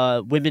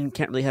 Women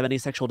can't really have any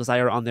sexual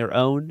desire on their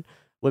own.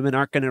 Women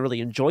aren't going to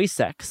really enjoy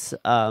sex.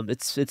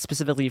 It's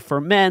specifically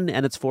for men,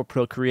 and it's for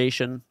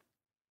procreation.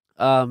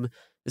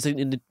 There's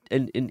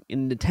an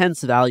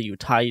intense value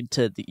tied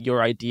to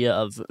your idea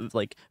of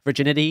like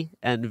virginity,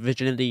 and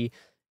virginity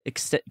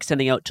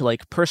extending out to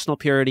like personal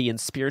purity and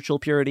spiritual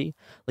purity.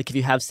 Like if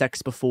you have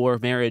sex before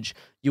marriage,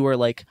 you are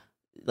like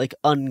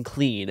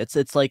unclean.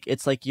 It's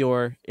like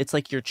your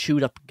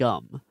chewed up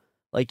gum.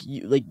 Like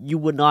you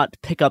would not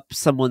pick up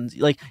someone's,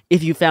 like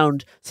if you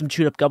found some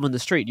chewed up gum on the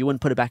street, you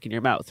wouldn't put it back in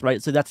your mouth,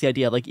 right? So that's the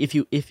idea. Like if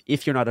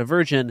you're not a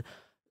virgin,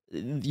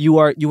 you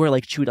are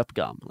like chewed up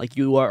gum. Like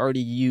you are already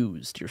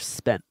used. You're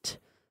spent.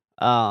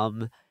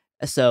 So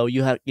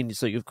you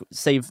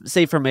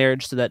save for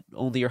marriage so that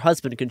only your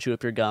husband can chew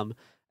up your gum,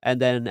 and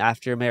then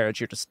after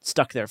marriage you're just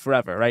stuck there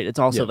forever, right? It's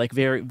also like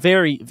very,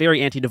 very,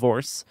 very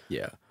anti-divorce.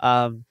 Yeah.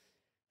 And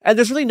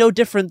there's really no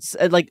difference.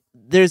 Like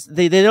they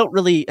don't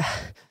really.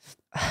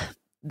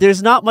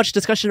 there's not much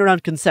discussion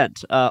around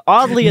consent.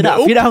 Oddly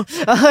enough,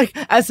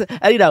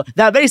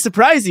 that may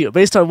surprise you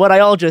based on what I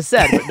all just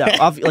said. But no,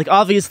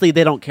 obviously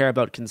they don't care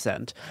about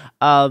consent.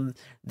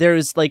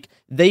 There's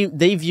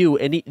they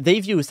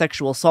view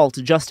sexual assault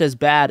just as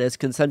bad as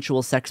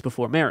consensual sex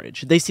before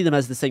marriage. They see them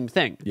as the same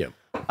thing. Yeah.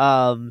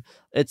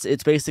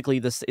 It's basically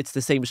this. It's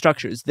the same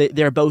structures.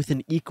 They're both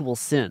an equal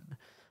sin.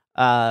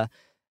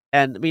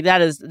 And I mean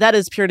that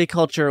is purity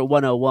culture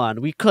 101.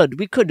 We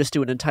could just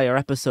do an entire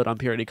episode on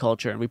purity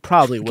culture, and we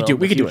probably will.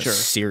 We could do a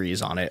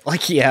series on it. I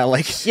think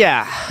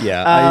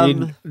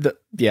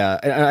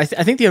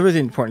the other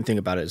important thing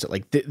about it is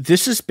that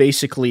this is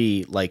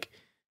basically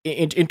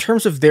in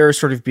terms of their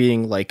sort of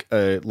being I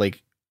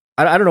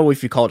don't know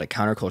if you call it a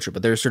counterculture,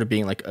 but they're sort of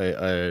being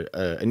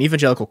an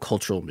evangelical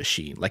cultural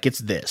machine. It's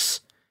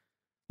this.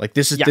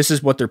 This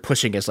is what they're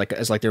pushing as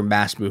their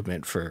mass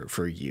movement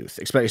for youth,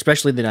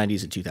 especially the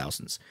 90s and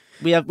 2000s.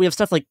 We have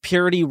stuff like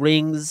purity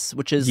rings,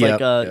 which is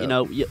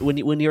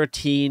when you're a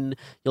teen,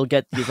 you'll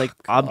get these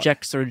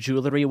objects or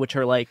jewelry which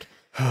are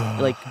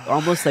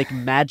almost like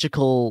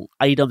magical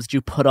items you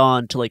put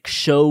on to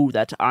show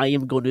that I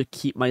am going to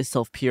keep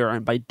myself pure,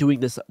 and by doing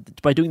this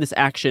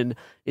action,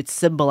 it's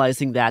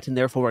symbolizing that and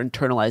therefore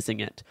internalizing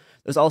it.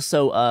 There's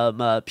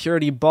also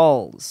purity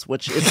balls,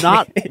 which is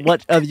not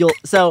what you'll.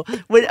 So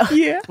when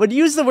you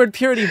use the word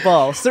purity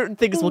ball, certain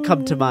things will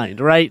come to mind,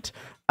 right?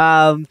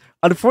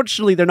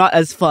 Unfortunately, they're not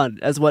as fun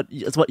as what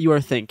you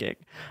are thinking.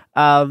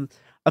 A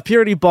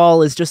purity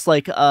ball is just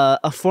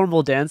a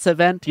formal dance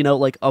event,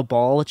 a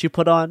ball that you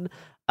put on,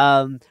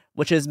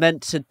 which is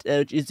meant to.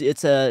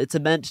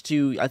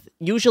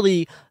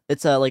 Usually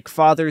it's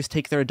fathers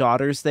take their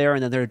daughters there,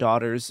 and then their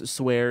daughters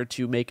swear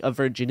to make a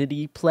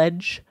virginity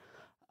pledge.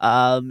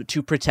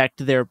 To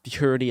protect their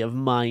purity of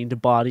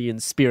mind, body,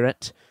 and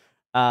spirit,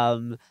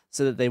 so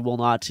that they will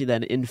not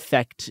then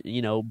infect,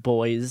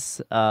 boys,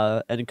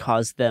 and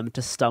cause them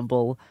to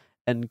stumble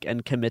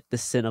and commit the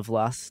sin of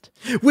lust.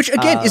 Which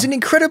again is an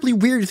incredibly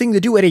weird thing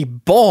to do at a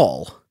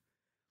ball.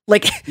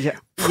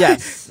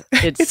 Yes,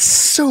 it's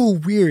so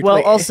weird.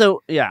 Well,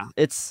 also,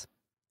 it's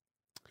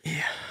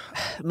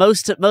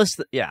most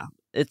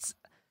it's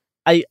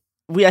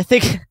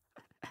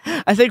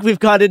I think we've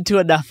got into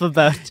enough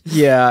about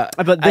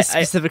this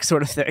specific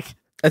sort of thing.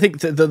 I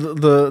think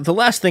the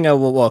last thing I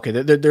will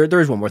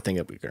there is one more thing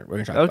that we're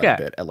going to talk about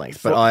a bit at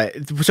length. But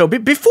so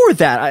before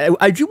that,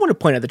 I do want to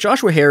point out that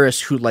Joshua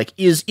Harris, who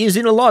is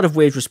in a lot of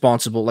ways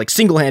responsible,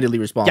 single-handedly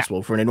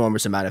responsible for an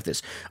enormous amount of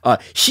this.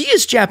 He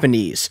is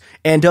Japanese,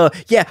 and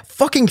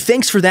fucking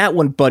thanks for that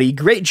one, buddy.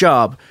 Great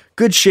job,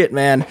 good shit,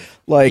 man.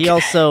 He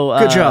also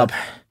good job.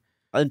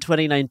 In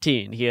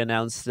 2019, he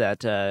announced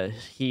that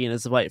he and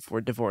his wife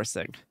were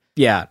divorcing.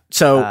 Yeah,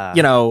 so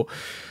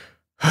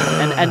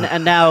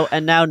and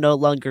now no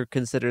longer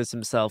considers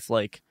himself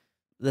the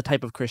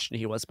type of Christian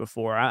he was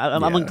before.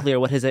 I'm unclear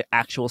what his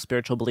actual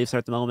spiritual beliefs are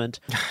at the moment.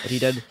 But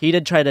he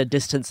did try to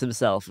distance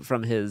himself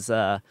from his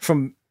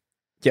from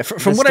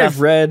what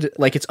I've read.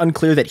 It's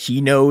unclear that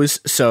he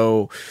knows.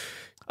 So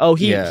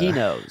he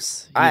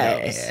knows.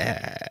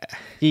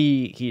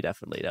 He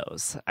definitely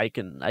knows. I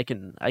can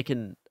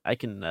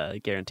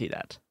guarantee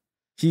that.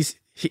 He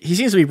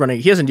seems to be running.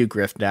 He has a new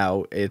grift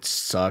now. It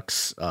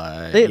sucks.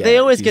 They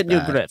always get new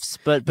grifts,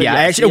 but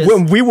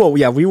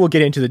we will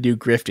get into the new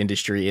grift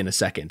industry in a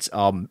second.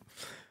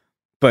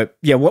 But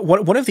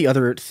one of the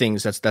other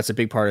things that's a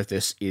big part of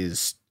this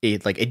is a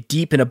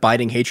deep and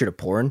abiding hatred of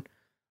porn.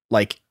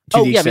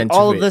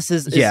 All of this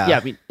is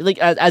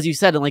as you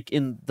said,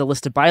 in the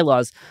list of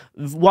bylaws,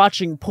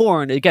 watching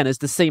porn again is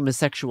the same as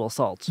sexual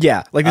assault.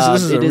 Yeah,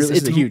 this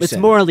is a huge it's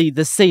sin. Morally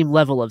the same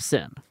level of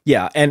sin.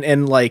 Yeah,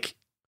 and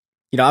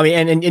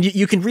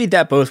you can read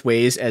that both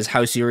ways as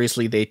how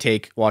seriously they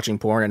take watching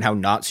porn and how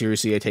not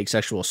seriously they take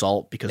sexual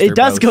assault, because it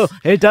does go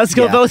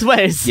both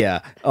ways.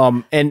 Yeah.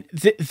 And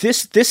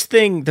this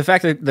thing, the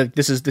fact that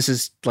this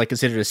is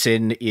considered a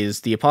sin,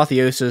 is the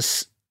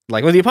apotheosis.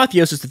 The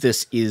apotheosis of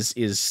this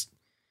is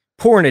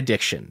porn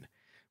addiction,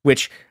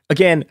 which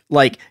again,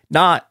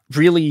 not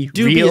really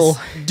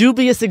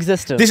dubious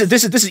existence.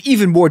 This is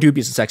even more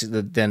dubious than sex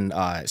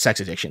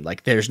addiction.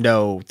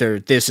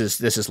 This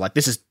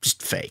is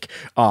just fake.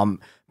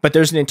 But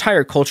there's an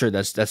entire culture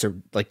that's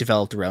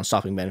developed around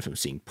stopping men from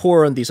seeing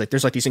porn.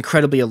 There's these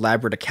incredibly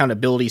elaborate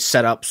accountability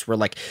setups where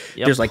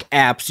there's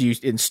apps you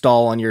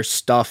install on your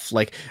stuff.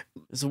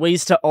 There's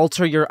ways to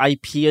alter your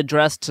IP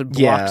address to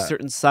block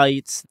certain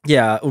sites.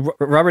 Yeah,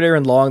 Robert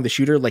Aaron Long, the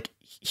shooter,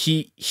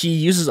 he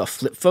uses a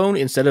flip phone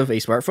instead of a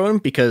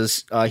smartphone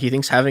because he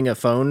thinks having a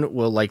phone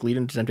will lead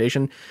him to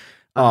temptation.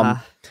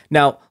 Now,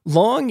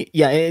 Long,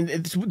 and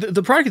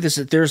the product of this,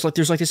 there's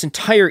this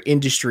entire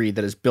industry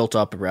that is built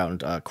up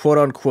around quote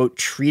unquote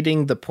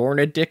treating the porn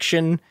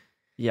addiction.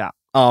 Yeah.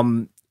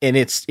 And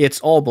it's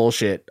all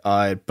bullshit.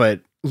 But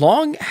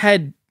Long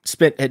had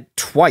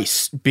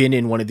twice been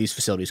in one of these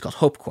facilities called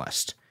Hope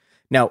Quest.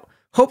 Now,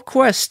 Hope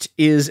Quest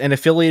is an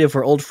affiliate of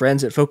our old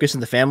friends at Focus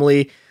on the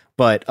Family,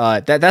 But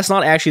that's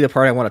not actually the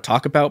part I want to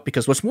talk about,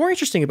 because what's more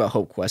interesting about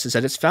Hope Quest is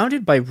that it's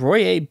founded by Roy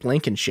A.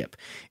 Blankenship,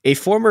 a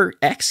former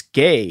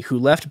ex-gay who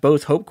left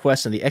both Hope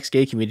Quest and the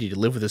ex-gay community to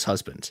live with his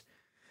husband.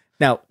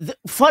 Now,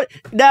 what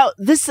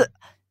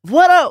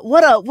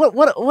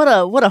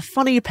a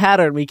funny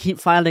pattern we keep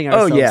finding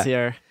ourselves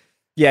here.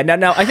 Yeah.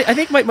 Now I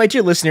think my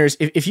dear listeners,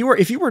 if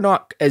you were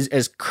not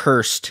as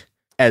cursed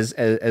as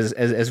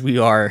we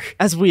are,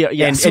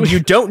 yes, and you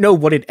don't know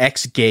what an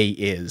ex-gay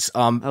is.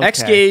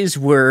 Ex-gays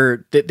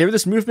were they were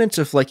this movement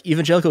of like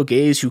evangelical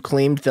gays who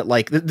claimed that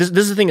like this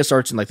is the thing that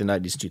starts in like the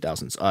 90s and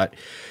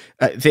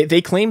 2000s.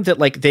 They claimed that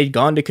like they'd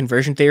gone to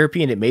conversion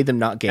therapy and it made them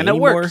not gay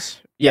anymore.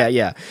 Works.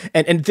 Yeah.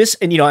 And this,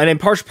 and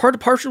part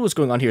of what's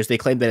going on here is they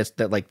claim that it's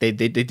that like they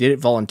did it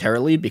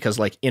voluntarily, because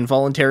like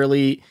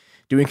involuntarily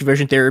doing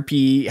conversion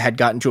therapy had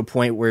gotten to a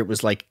point where it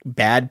was like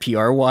bad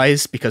PR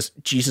wise, because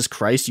Jesus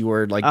Christ, you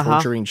were like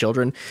torturing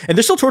children, and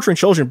they're still torturing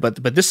children, but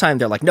this time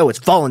they're like, no, it's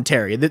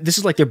voluntary. This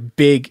is like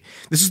this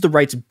is the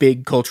right's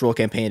big cultural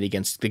campaign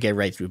against the gay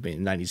rights movement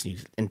in the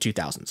 90s and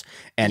 2000s.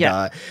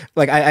 And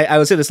like I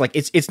would say this, like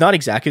it's not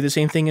exactly the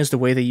same thing as the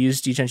way they use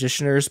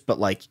detransitioners, but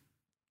like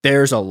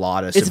there's a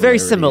lot of it's very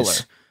similar.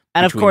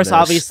 And of course, those.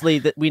 Obviously,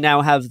 that we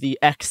now have the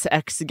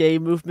ex-gay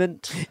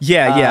movement.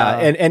 Yeah,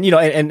 and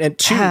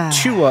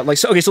like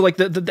so. Okay, so like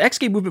the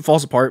ex-gay movement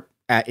falls apart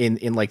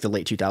in like the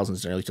late 2000s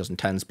and early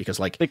 2010s because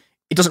like it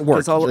doesn't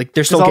work. Like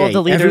they're still gay.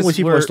 Everyone with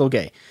people are still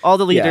gay. All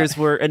the leaders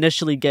were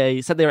initially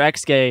gay, said they were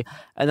ex-gay,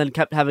 and then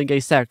kept having gay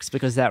sex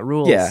because that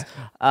rules.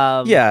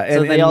 So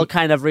they all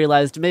kind of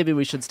realized maybe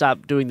we should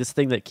stop doing this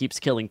thing that keeps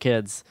killing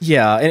kids.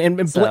 Yeah,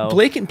 and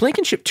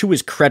Blankenship, to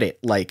his credit,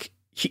 like.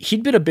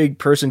 He'd been a big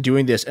person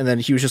doing this, and then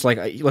he was just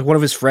like one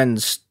of his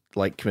friends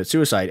like commit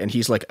suicide, and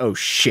he's like, oh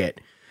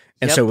shit.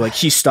 And so like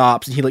he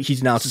stops, and he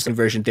denounces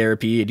conversion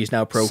therapy, and he's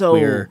now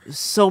pro-queer.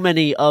 So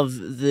many of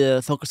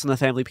the Focus on the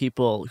Family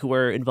people who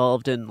were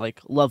involved in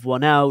like Love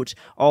One Out,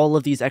 all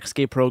of these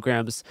ex-gay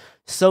programs,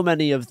 so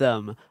many of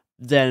them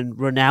then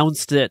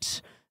renounced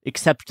it,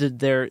 accepted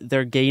their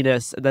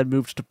gayness, and then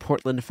moved to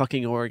Portland,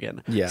 fucking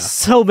Oregon. Yeah,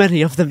 so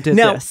many of them did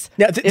this.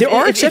 Now there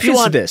are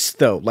exceptions to this,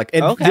 though. Like,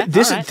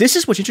 this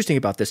is what's interesting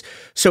about this.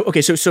 So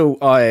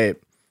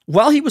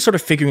while he was sort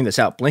of figuring this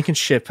out,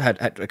 Blankenship had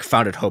like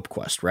founded Hope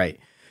Quest, right?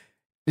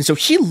 And so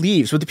he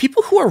leaves, but the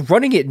people who are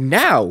running it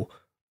now,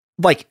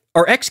 like,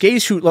 are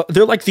ex-gays who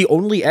they're like the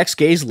only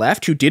ex-gays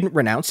left who didn't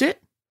renounce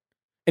it,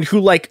 and who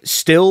like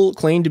still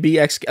claim to be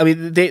ex. I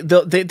mean,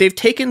 they've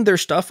taken their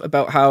stuff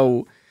about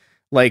how.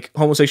 Like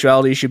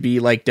homosexuality should be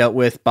like dealt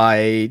with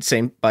by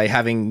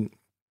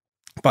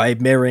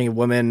marrying a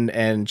woman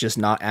and just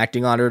not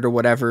acting on it or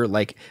whatever.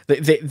 Like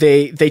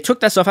they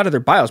took that stuff out of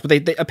their bios, but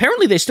they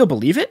apparently they still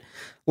believe it.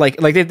 Like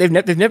they've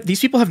never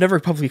these people have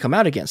never publicly come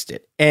out against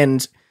it.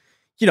 And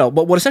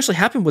but what essentially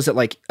happened was that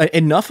like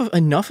enough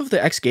of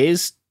the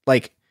ex-gays,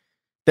 like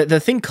the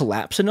thing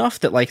collapsed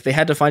enough that like they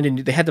had to find a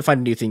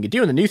new thing to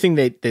do. And the new thing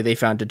they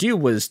found to do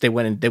was they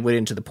went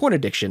into the porn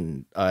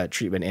addiction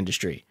treatment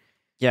industry.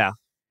 Yeah.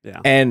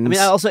 And I mean,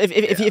 also,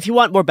 if you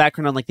want more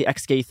background on like the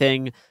ex-gay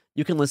thing,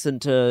 you can listen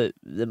to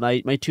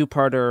my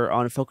two-parter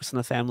on Focus on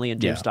the Family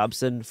and James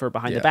Dobson for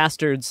Behind the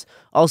Bastards.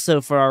 Also,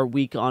 for our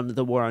week on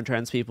the war on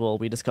trans people,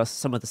 we discussed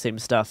some of the same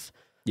stuff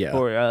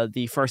for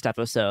the first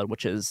episode,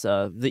 which is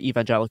the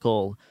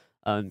evangelical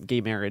gay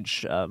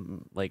marriage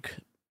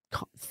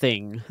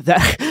thing.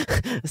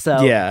 That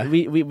so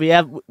we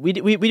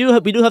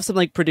do have some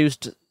like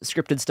produced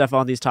scripted stuff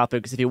on these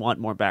topics if you want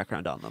more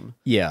background on them.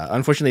 Yeah,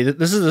 unfortunately,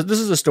 this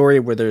is a story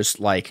where there's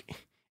like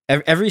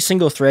every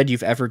single thread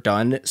you've ever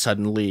done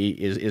suddenly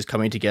is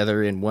coming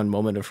together in one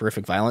moment of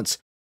horrific violence.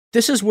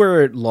 This is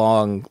where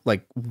Long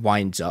like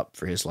winds up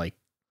for his like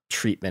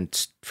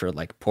treatment for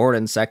like porn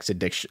and sex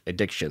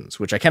addictions,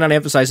 which I cannot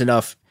emphasize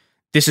enough.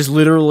 This is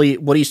literally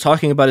what he's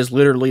talking about. Is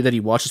literally that he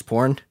watches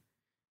porn.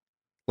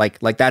 Like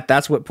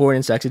that's what porn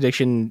and sex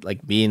addiction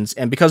like means.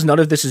 And because none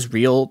of this is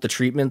real, the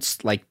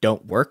treatments like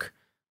don't work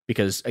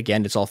because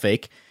again, it's all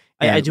fake.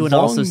 And I do want to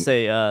also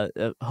say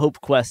Hope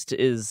Quest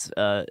is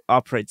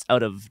operates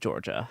out of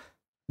Georgia.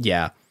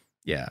 Yeah.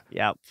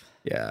 Yep.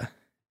 Yeah.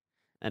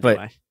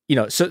 Anyway.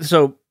 But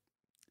so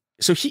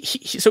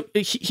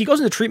he goes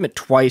into treatment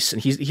twice,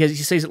 and he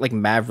stays at like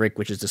Maverick,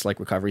 which is this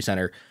like recovery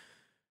center.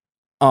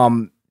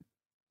 And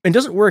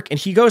doesn't work, and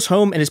he goes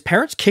home and his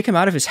parents kick him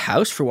out of his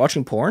house for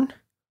watching porn.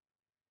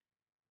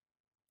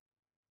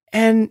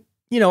 And,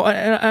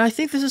 I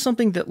think this is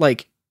something that,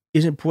 like,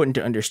 is important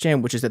to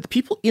understand, which is that the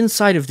people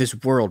inside of this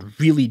world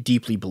really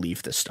deeply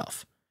believe this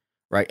stuff,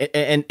 right?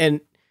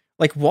 And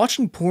like,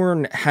 watching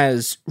porn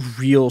has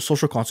real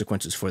social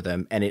consequences for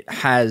them, and it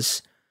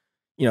has,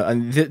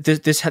 and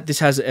this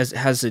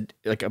has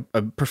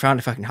a profound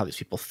effect on how these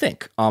people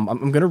think. I'm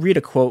going to read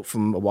a quote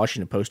from a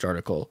Washington Post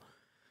article.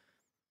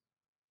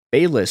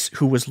 Bayless,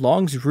 who was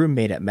Long's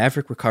roommate at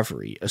Maverick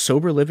Recovery, a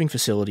sober living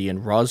facility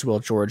in Roswell,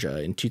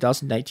 Georgia, in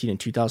 2019 and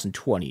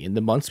 2020, in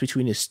the months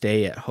between his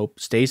stays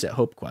at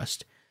Hope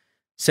Quest,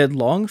 said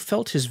Long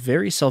felt his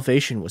very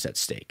salvation was at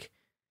stake,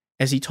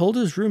 as he told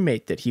his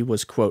roommate that he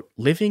was, quote,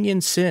 living in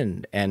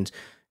sin and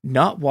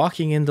not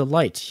walking in the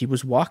light. He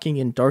was walking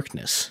in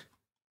darkness.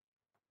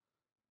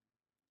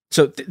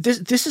 So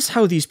this is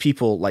how these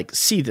people like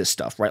see this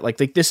stuff, right?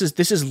 Like this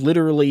is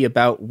literally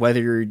about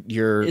whether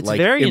you're It's like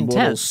very immortal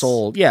intense.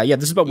 soul. Yeah,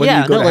 this is about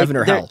whether you go to heaven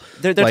or hell.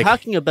 They're Like-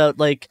 talking about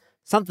like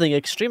something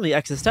extremely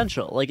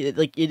existential. It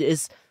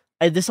is.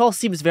 This all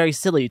seems very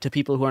silly to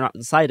people who are not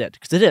inside it,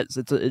 because it is.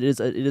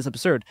 It is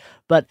absurd.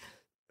 But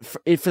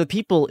for the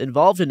people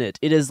involved in it,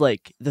 it is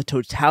like the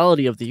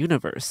totality of the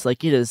universe.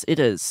 Like it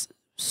is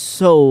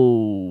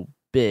so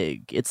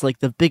big. It's like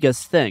the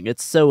biggest thing.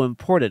 It's so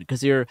important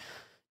because you're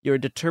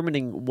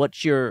determining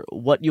what your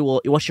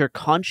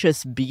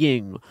conscious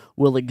being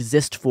will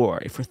exist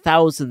for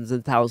thousands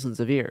and thousands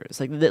of years.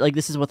 Like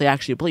this is what they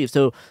actually believe.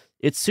 So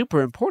it's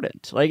super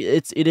important. Like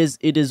it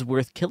is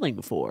worth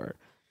killing for,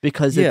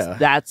 because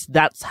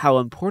that's how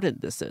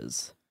important this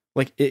is.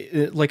 Like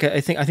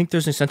I think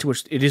there's an extent to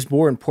which it is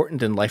more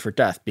important than life or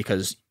death,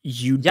 because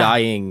you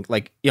dying,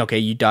 like, okay,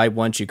 you die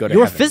once, you go to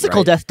your heaven, physical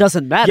right? death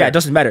doesn't matter. Yeah, it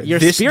doesn't matter. Your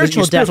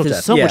spiritual death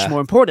is so much more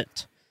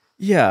important.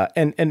 Yeah,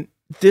 and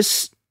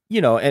this,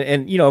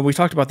 and we've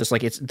talked about this.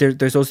 Like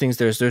there's those things.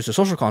 There's the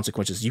social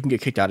consequences. You can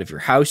get kicked out of your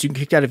house. You can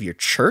get kicked out of your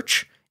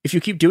church if you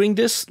keep doing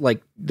this.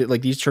 Like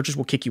these churches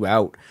will kick you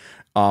out.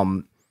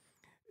 And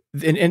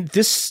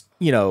this,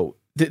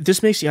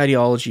 this makes the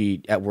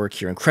ideology at work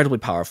here incredibly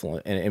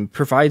powerful, and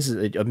provides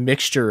a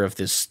mixture of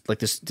this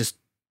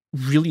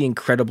really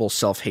incredible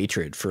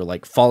self-hatred for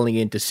like falling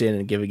into sin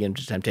and giving in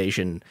to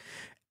temptation.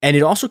 And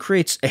it also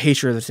creates a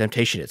hatred of the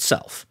temptation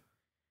itself.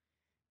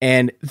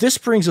 And this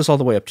brings us all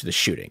the way up to the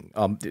shooting.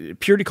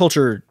 Purity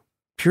culture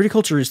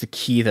is the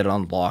key that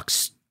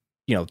unlocks,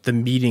 the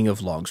meaning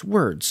of Long's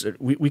words.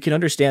 We can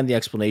understand the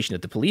explanation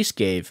that the police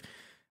gave,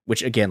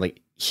 which again,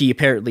 like, he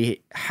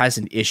apparently has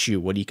an issue,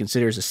 what he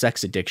considers a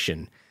sex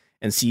addiction,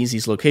 and sees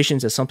these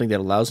locations as something that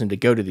allows him to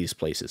go to these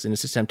places. And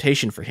it's a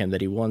temptation for him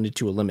that he wanted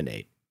to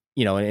eliminate,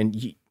 there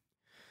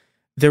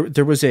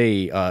was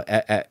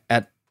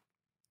at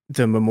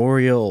the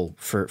memorial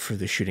for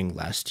the shooting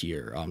last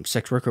year,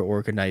 sex worker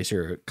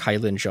organizer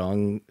Kailin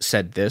Zhang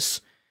said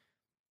this: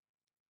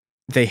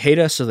 "They hate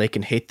us so they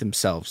can hate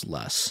themselves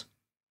less."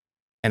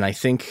 And I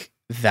think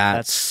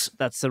that's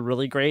a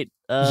really great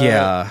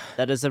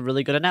that is a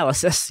really good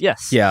analysis.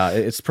 Yes. Yeah,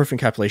 it's a perfect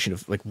encapsulation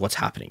of like what's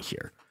happening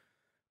here.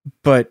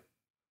 But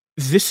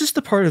this is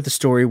the part of the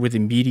story where the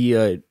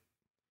media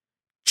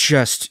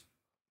just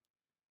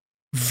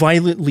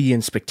violently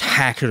and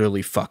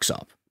spectacularly fucks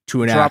up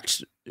to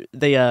enact.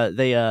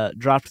 They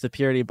dropped the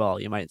purity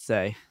ball, you might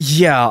say.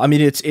 Yeah, I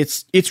mean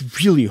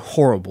it's really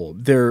horrible.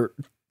 They're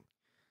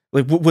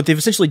like, what they've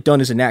essentially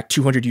done is enact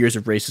 200 years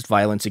of racist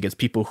violence against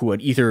people who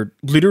had either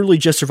literally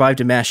just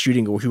survived a mass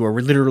shooting or who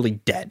are literally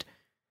dead.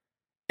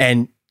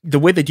 And the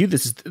way they do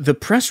this is the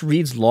press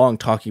reads Long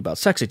talking about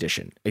sex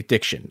addiction,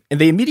 and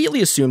they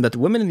immediately assume that the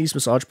women in these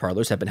massage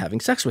parlors have been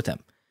having sex with him.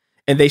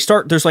 And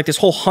there's like this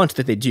whole hunt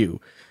that they do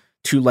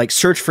to like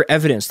search for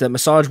evidence that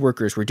massage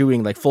workers were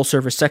doing like full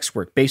service sex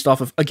work based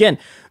off of, again,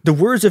 the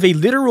words of a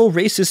literal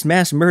racist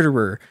mass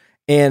murderer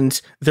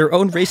and their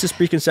own racist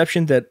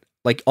preconception that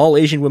like all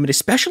Asian women,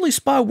 especially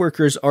spa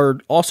workers, are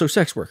also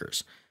sex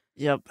workers.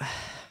 Yep.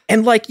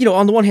 And like,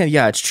 on the one hand,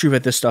 yeah, it's true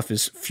that this stuff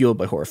is fueled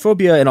by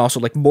whorephobia, and also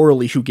like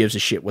morally, who gives a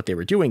shit what they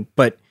were doing.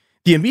 But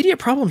the immediate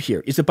problem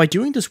here is that by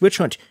doing this witch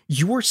hunt,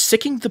 you are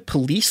sicking the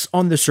police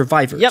on the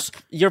survivors. Yep,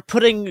 you're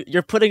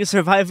putting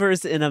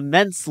survivors in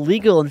immense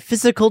legal and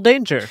physical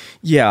danger.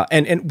 Yeah,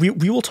 and we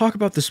will talk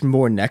about this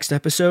more next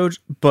episode,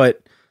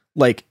 but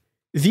like,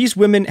 these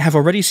women have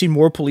already seen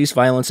more police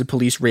violence and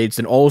police raids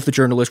than all of the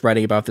journalists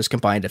writing about this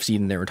combined have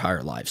seen in their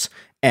entire lives.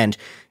 And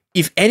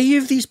if any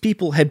of these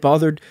people had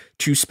bothered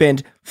to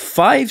spend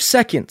 5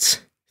 seconds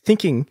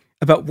thinking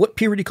about what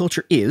purity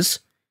culture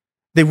is,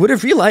 they would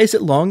have realized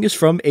that Long is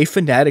from a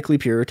fanatically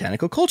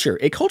puritanical culture.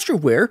 A culture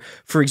where,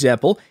 for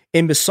example,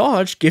 a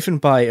massage given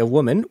by a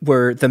woman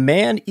where the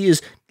man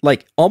is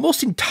like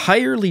almost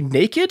entirely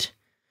naked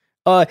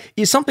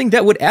is something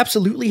that would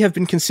absolutely have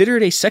been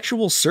considered a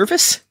sexual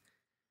service.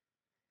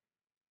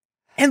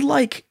 And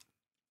like,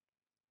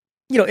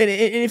 and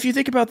if you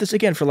think about this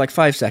again for like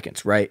 5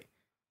 seconds, right?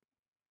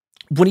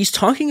 When he's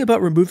talking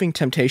about removing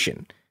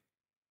temptation,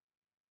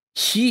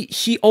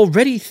 he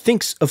already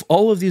thinks of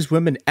all of these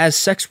women as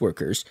sex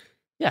workers.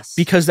 Yes.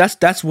 Because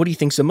that's what he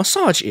thinks a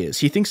massage is.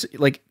 He thinks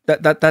like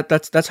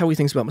that's how he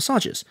thinks about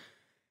massages.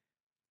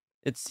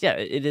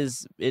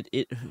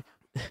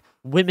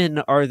 Women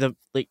are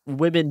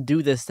women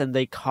do this and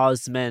they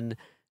cause men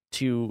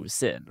to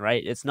sin,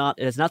 right? It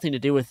has nothing to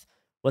do with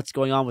what's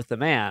going on with the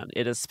man.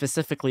 It is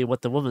specifically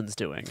what the woman's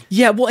doing.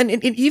 Yeah, well, and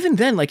even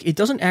then, like, it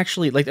doesn't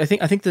actually, like, I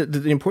think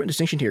the important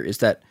distinction here is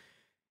that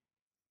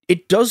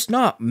it does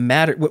not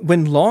matter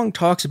when Long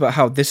talks about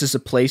how this is a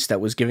place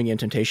that was giving him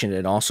temptation,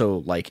 and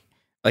also like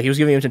he was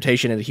giving him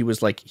temptation, and he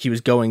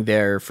was going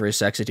there for his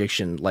sex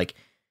addiction. Like,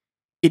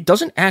 it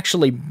doesn't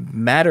actually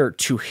matter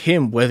to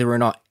him whether or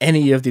not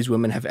any of these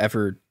women have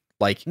ever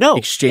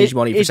exchanged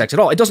money for sex at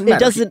all. It doesn't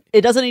matter.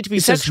 It doesn't need to be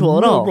sexual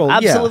at all.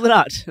 Absolutely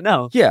not.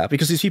 No. Yeah,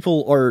 because these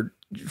people are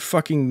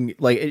fucking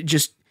like, it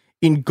just,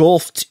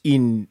 engulfed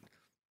in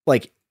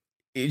like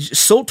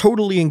so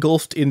totally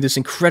engulfed in this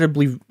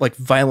incredibly like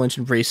violent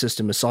and racist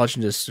and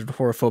misogynist and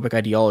horophobic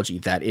ideology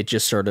that it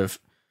just sort of,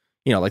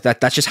 you know, like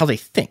that's just how they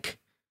think.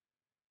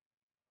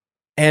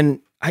 And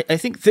I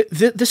think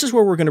this is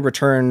where we're going to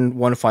return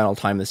one final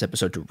time in this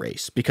episode to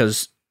race,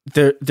 because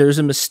there's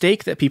a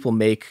mistake that people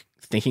make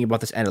thinking about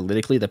this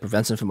analytically that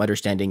prevents them from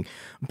understanding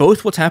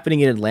both what's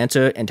happening in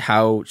Atlanta and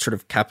how sort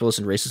of capitalist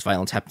and racist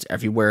violence happens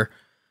everywhere,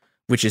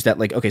 which is that,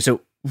 like, okay,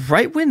 so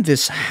right when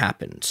this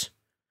happened,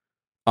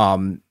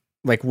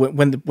 like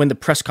when the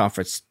press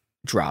conference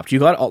dropped,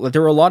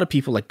 there were a lot of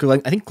people like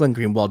I think Glenn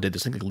Greenwald did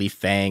this, like Lee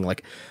Fang,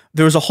 like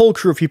there was a whole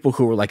crew of people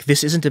who were like,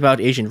 this isn't about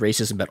Asian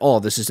racism at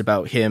all. This is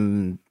about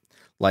him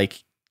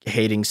like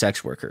hating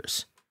sex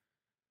workers.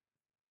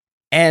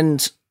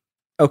 And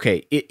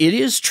okay, it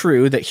is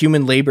true that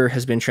human labor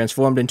has been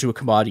transformed into a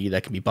commodity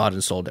that can be bought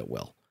and sold at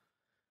will.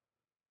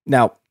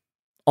 Now,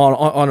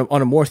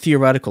 on a more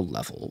theoretical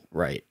level,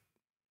 right?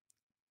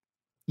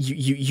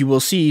 You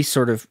will see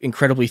sort of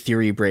incredibly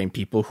theory-brained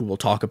people who will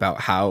talk about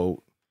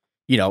how,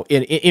 you know,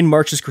 in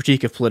Marx's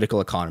critique of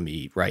political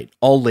economy, right,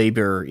 all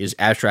labor is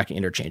abstract and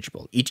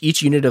interchangeable.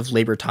 Each unit of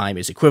labor time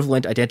is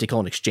equivalent, identical,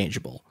 and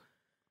exchangeable.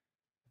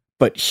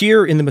 But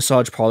here in the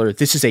massage parlor,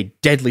 this is a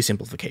deadly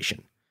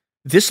simplification.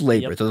 This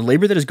labor, the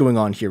labor that is going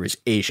on here, is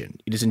Asian.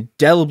 It is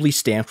indelibly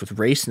stamped with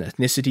race and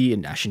ethnicity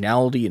and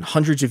nationality and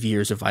hundreds of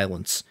years of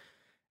violence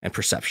and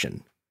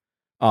perception.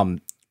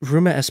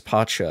 Ruma S.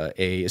 Pacha,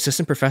 a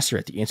assistant professor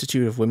at the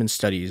Institute of Women's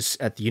Studies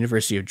at the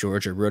University of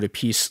Georgia, wrote a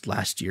piece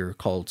last year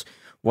called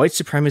 "White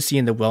Supremacy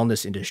in the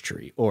Wellness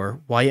Industry,"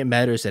 or "Why It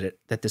Matters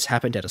that This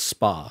Happened at a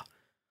Spa."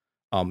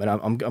 And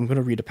I'm going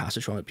to read a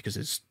passage from it because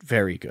it's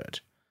very good.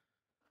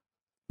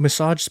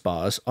 Massage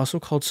spas, also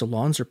called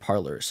salons or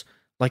parlors,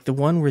 like the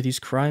one where these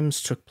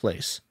crimes took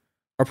place,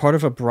 are part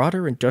of a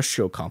broader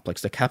industrial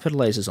complex that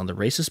capitalizes on the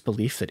racist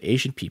belief that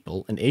Asian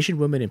people, and Asian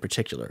women in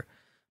particular,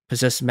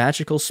 possess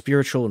magical,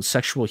 spiritual, and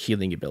sexual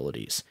healing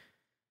abilities.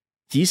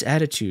 These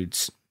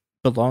attitudes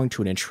belong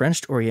to an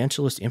entrenched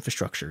Orientalist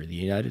infrastructure in the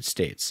United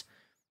States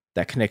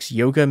that connects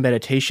yoga,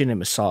 meditation, and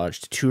massage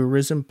to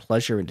tourism,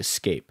 pleasure, and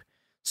escape,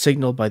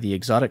 signaled by the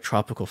exotic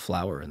tropical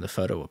flower in the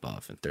photo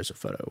above. And there's a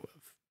photo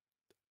of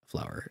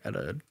flower at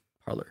a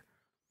parlor.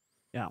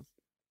 Yeah.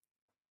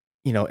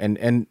 You know,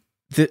 and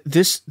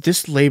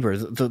this labor,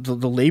 the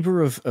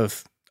labor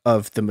of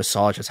the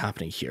massage that's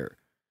happening here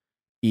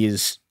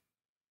is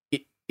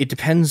it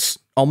depends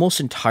almost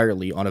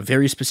entirely on a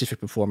very specific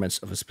performance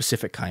of a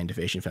specific kind of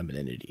Asian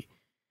femininity.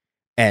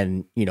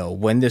 And, you know,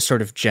 when this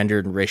sort of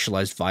gendered and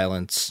racialized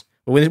violence,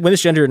 when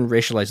this gendered and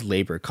racialized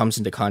labor comes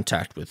into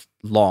contact with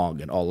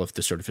Long and all of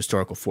the sort of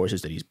historical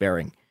forces that he's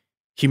bearing,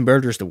 he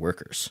murders the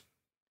workers.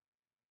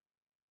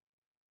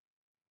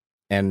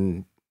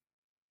 And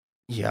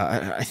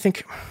yeah, I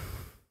think,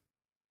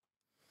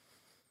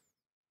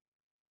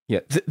 yeah,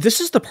 this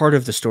is the part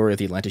of the story of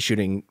the Atlanta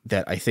shooting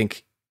that I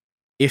think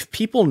if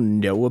people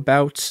know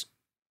about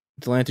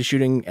the Atlanta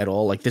shooting at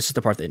all, like this is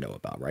the part they know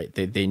about, right?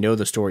 They know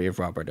the story of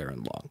Robert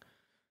Aaron Long.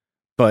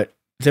 But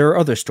there are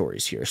other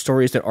stories here,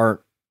 stories that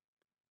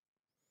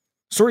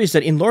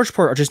in large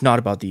part are just not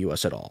about the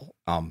U.S. at all.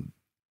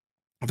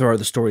 There are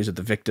the stories of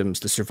the victims,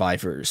 the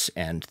survivors,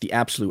 and the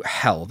absolute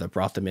hell that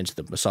brought them into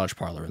the massage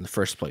parlor in the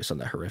first place on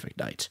that horrific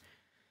night.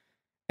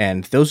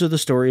 And those are the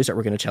stories that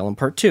we're going to tell in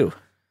part 2.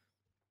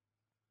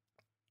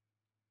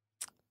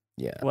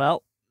 Yeah.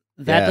 Well,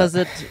 that does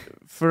it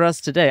for us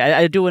today.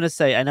 I do want to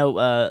say, I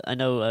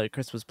know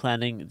Chris was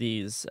planning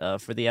these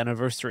for the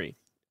anniversary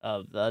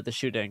of the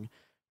shooting,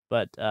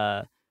 but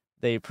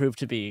they proved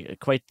to be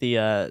quite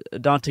the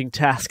daunting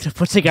task to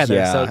put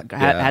together.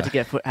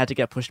 Had to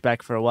get pushed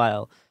back for a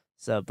while.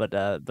 So, but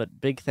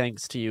big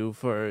thanks to you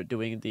for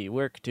doing the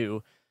work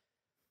to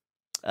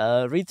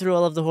read through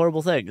all of the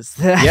horrible things.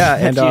 Yeah,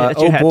 and the other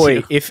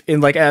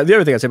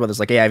thing I'd say about this,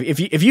 like, yeah,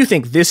 if you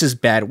think this is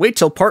bad, wait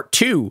till part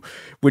 2,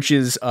 which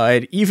is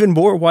even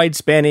more wide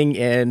spanning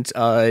and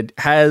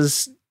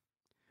has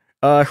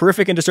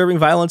horrific and disturbing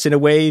violence in a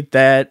way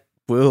that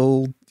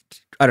will,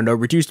 I don't know,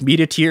 reduce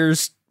media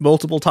tears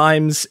multiple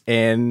times,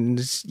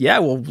 and yeah,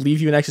 will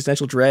leave you in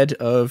existential dread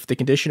of the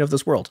condition of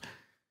this world.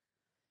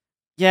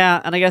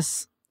 Yeah, and I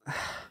guess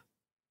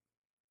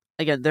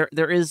again,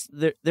 there is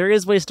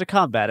ways to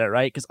combat it,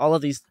 right? Because a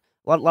lot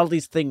of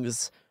these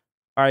things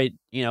are,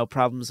 you know,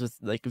 problems with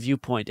like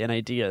viewpoint and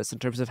ideas in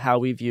terms of how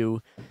we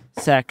view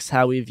sex,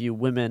 how we view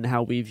women,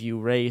 how we view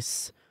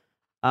race,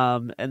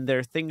 and there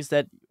are things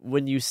that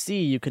when you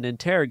see, you can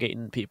interrogate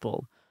in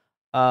people,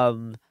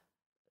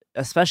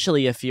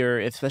 especially if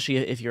you're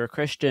a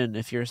Christian,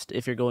 if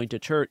you're going to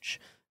church.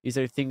 These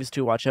are things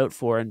to watch out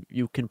for, and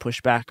you can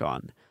push back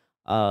on.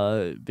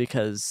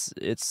 Because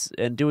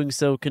doing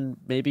so can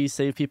maybe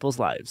save people's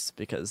lives,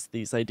 because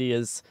these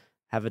ideas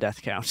have a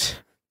death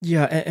count.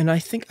 Yeah, and I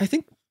think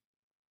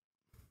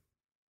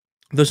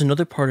there's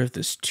another part of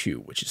this too,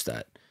 which is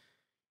that,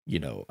 you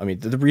know, I mean,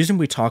 the reason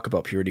we talk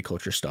about purity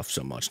culture stuff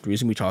so much, the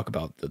reason we talk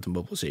about the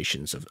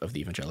mobilizations of the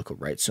evangelical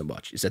right so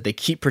much, is that they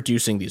keep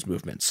producing these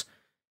movements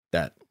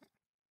that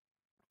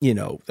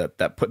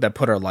that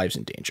put our lives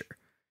in danger.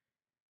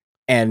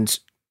 And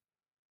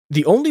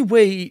the only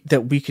way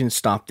that we can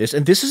stop this,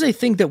 and this is a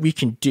thing that we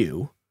can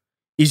do,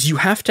 is you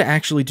have to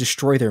actually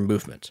destroy their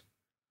movement,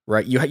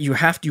 right? You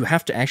have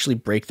to actually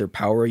break their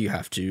power. You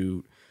have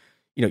to,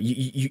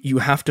 you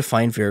have to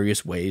find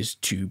various ways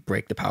to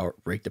break the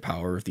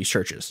power of these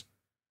churches,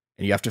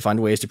 and you have to find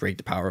ways to break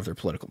the power of their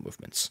political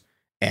movements.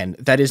 And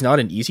that is not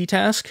an easy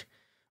task.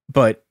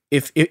 But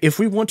if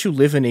we want to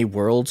live in a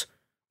world,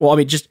 well, I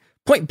mean, just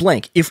point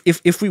blank,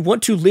 if we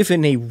want to live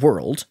in a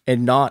world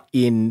and not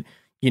in,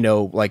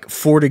 like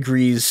 4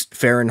 degrees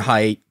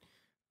Fahrenheit,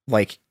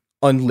 like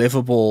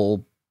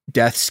unlivable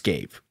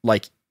deathscape,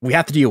 like we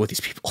have to deal with these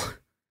people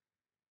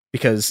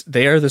because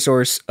they are the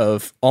source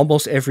of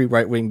almost every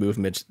right-wing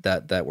movement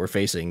that we're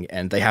facing,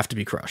 and they have to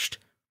be crushed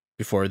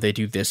before they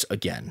do this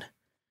again.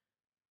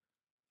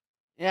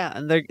 Yeah,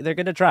 and they're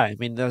gonna try. I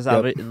mean, there's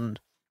I think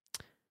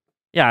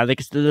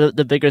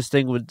the biggest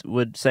thing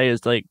would say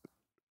is like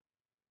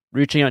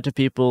reaching out to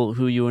people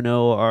who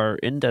are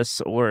in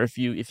this, or if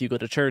you go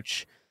to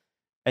church,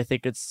 I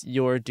think it's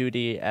your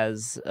duty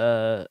as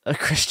a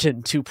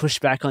Christian to push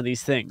back on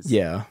these things.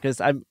 Yeah, because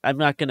I'm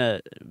not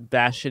gonna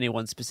bash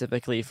anyone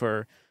specifically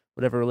for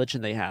whatever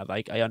religion they have.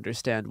 I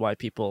understand why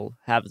people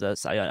have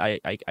this. I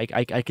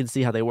can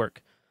see how they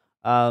work.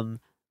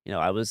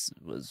 I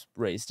was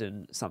raised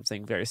in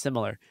something very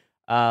similar.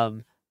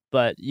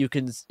 But you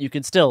can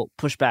still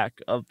push back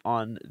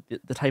on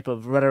the type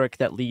of rhetoric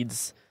that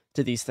leads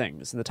to these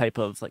things, and the type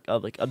of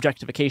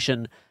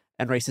objectification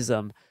and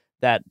racism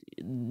that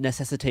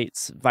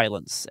necessitates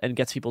violence and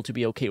gets people to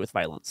be okay with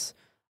violence,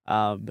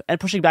 and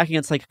pushing back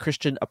against like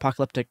Christian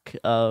apocalyptic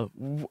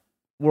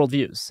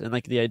worldviews, and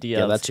like the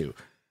idea of that too.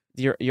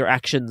 Your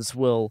actions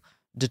will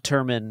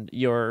determine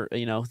your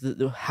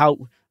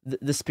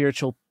the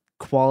spiritual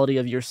quality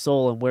of your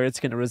soul and where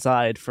it's going to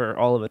reside for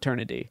all of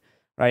eternity.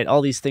 Right,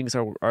 all these things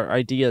are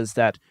ideas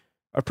that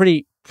are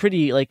pretty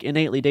like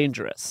innately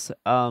dangerous.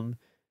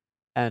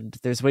 And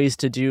there's ways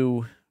to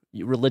do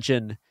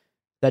religion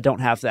that don't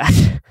have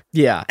that.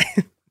 Yeah.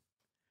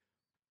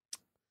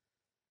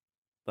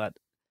 But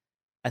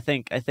I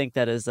think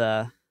that is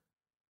a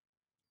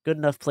good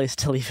enough place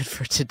to leave it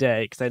for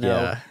today, because I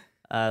know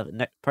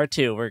part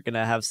 2 we're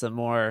gonna have some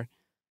more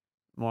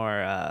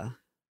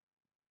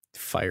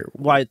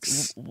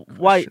fireworks,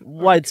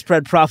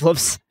 widespread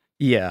problems.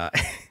 Yeah.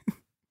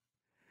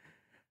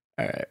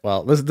 All right.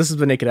 Well, this has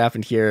been Naked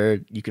Happened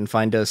Here. You can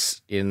find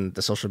us in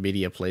the social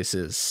media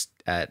places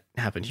at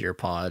Happened Here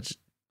Pod.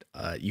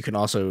 You can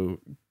also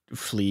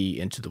flee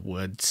into the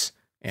woods.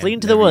 Flee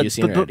into the woods,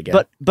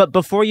 but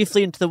before you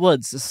flee into the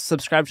woods,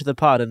 subscribe to the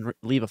pod and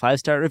leave a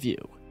 5-star review.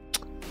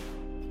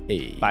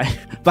 Hey.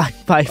 Bye,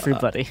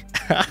 everybody.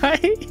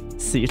 Bye.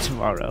 See you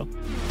tomorrow.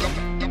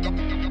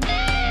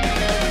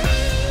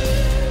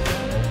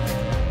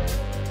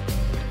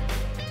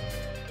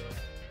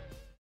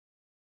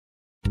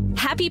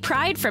 Happy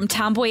Pride from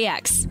Tomboy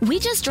X. We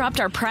just dropped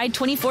our Pride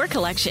 24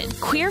 collection.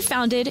 Queer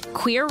founded,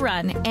 queer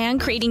run,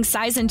 and creating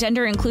size and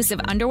gender inclusive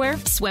underwear,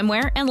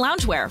 swimwear, and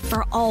loungewear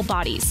for all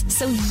bodies,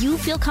 so you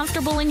feel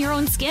comfortable in your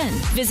own skin.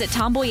 Visit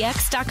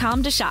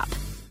tomboyx.com to shop.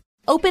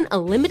 Open a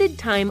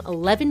limited-time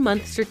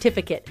 11-month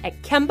certificate at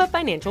Kemba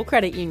Financial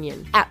Credit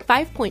Union. At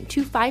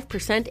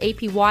 5.25%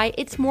 APY,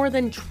 it's more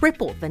than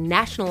triple the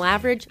national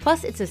average,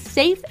 plus it's a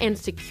safe and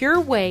secure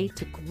way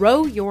to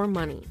grow your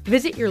money.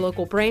 Visit your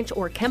local branch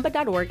or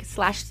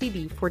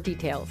kemba.org/cb for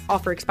details.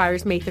 Offer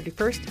expires May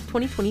 31st,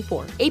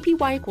 2024.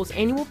 APY equals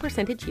annual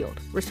percentage yield.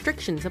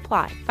 Restrictions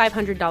apply.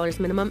 $500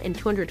 minimum and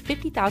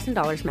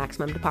 $250,000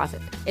 maximum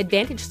deposit.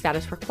 Advantage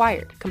status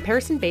required.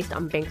 Comparison based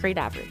on bank rate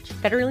average.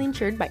 Federally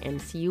insured by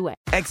NCUA.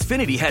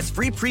 Xfinity has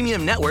free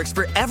premium networks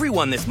for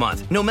everyone this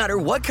month, no matter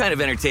what kind of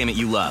entertainment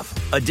you love.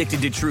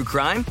 Addicted to true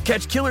crime?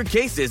 Catch killer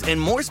cases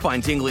and more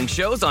spine-tingling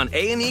shows on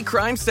A&E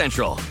Crime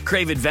Central.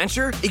 Crave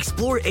adventure?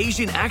 Explore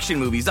Asian action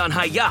movies on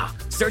Hi-YAH.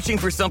 Searching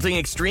for something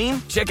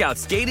extreme? Check out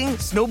skating,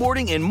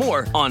 snowboarding, and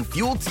more on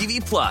Fuel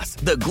TV Plus,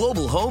 the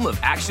global home of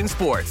action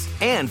sports.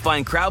 And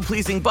find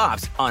crowd-pleasing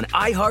bops on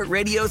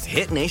iHeartRadio's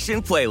Hit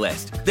Nation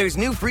playlist. There's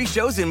new free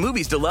shows and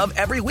movies to love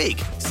every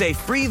week. Say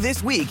free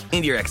this week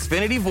in your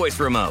Xfinity voice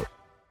remote.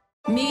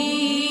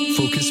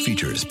 Focus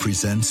Features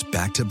presents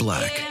Back to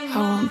Black. I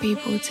want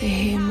people to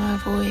hear my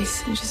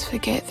voice and just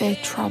forget their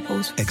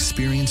troubles.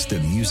 Experience the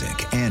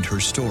music and her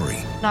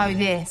story. Know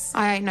this,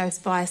 I ain't no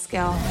Spice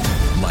Girl.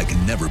 Like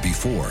never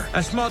before.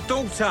 That's my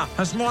daughter.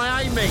 That's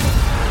my Amy.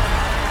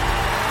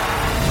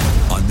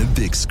 On the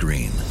big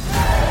screen.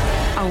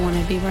 I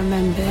want to be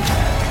remembered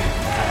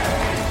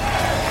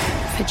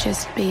for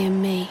just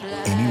being me.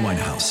 Amy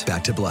Winehouse,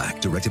 Back to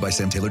Black, directed by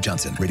Sam Taylor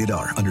Johnson. Rated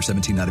R, under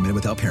 17, not a minute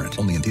without parent.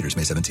 Only in theaters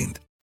May 17th.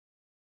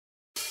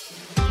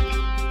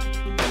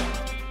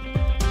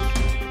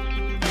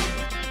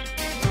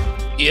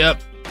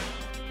 Yep.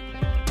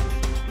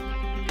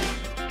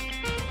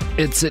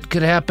 It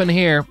could happen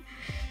here.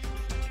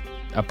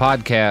 A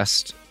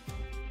podcast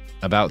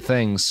about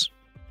things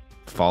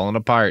falling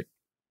apart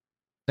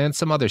and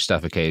some other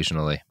stuff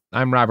occasionally.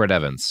 I'm Robert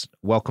Evans.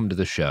 Welcome to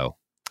the show.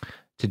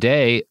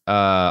 Today,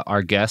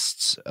 our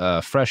guests,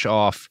 fresh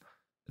off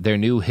their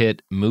new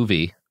hit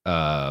movie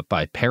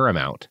by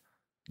Paramount,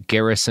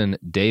 Garrison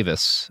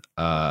Davis.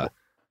 What?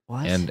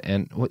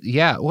 And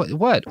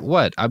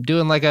what? I'm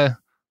doing like a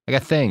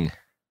thing.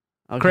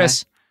 Okay.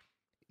 Chris,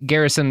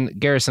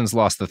 Garrison's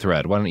lost the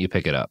thread. Why don't you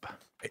pick it up?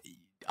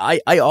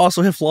 I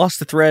also have lost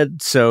the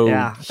thread,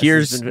 so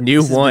here's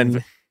new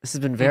one. This has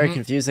been very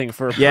confusing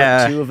for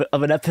part 2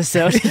 of an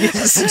episode.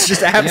 It's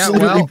just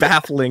absolutely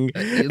baffling.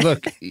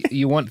 Look,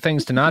 you want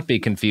things to not be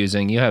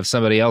confusing, you have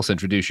somebody else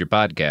introduce your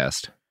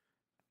podcast.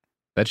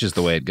 That's just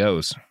the way it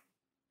goes.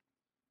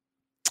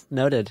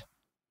 Noted.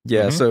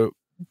 Yeah, so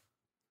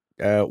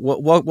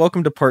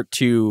welcome to part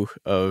 2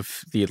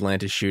 of the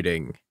Atlanta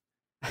shooting.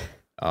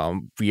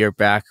 We are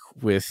back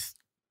with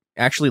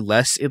actually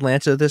less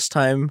Atlanta this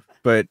time,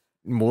 but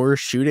more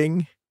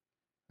shooting.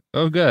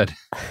 Oh, good.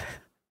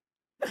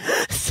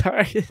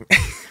 Sorry.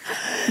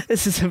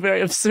 This is a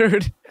very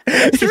absurd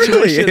It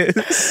really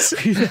is.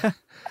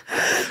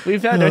 We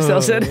found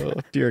ourselves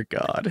in. Dear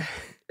God.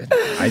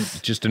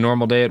 Just a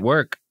normal day at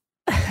work.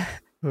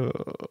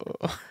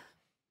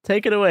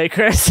 Take it away,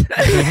 Chris.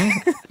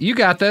 You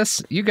got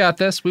this.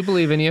 We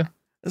believe in you.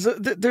 So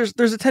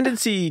there's a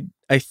tendency,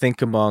 I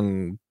think,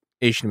 among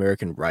Asian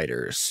American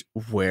writers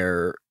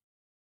where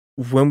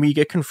when we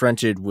get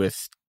confronted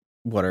with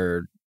what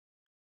are,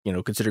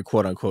 considered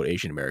quote unquote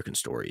Asian American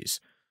stories,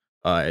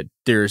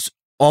 there's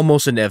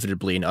almost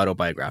inevitably an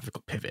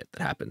autobiographical pivot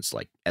that happens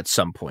like at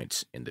some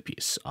point in the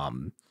piece.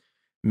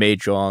 Mei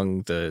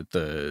Zhong,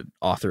 the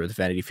author of the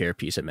Vanity Fair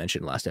piece I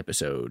mentioned last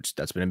episode,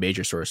 that's been a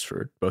major source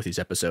for both these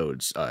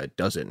episodes,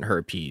 does it in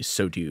her piece.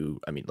 So do,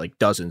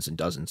 dozens and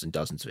dozens and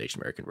dozens of Asian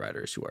American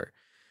writers who are,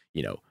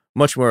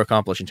 much more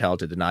accomplished and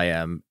talented than I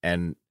am.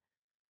 And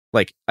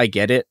I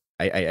get it.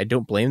 I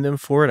don't blame them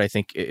for it. I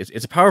think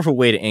it's a powerful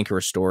way to anchor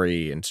a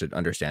story and to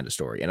understand a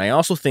story. And I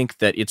also think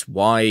that it's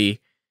why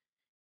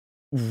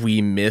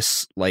we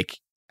miss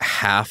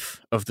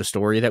half of the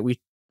story that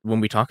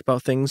when we talk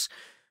about things,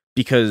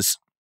 because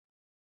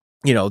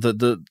the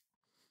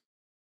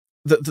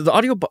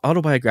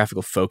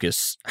autobiographical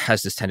focus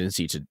has this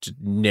tendency to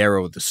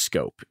narrow the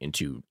scope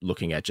into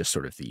looking at just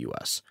sort of the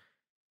US.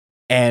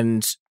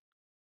 And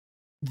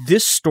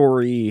this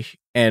story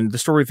and the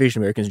story of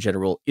Asian Americans in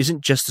general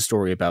isn't just a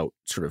story about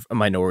sort of a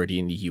minority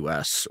in the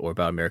US or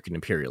about American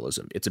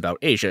imperialism. It's about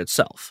Asia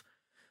itself.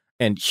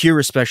 And here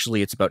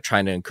especially, it's about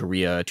China and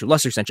Korea, to a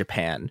lesser extent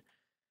Japan.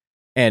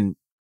 And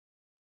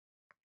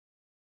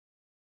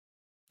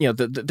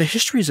the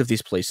histories of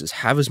these places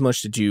have as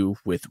much to do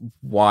with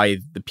why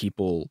the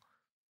people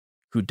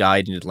who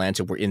died in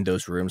Atlanta were in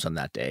those rooms on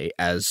that day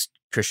as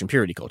Christian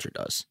purity culture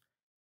does.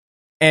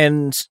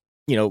 And,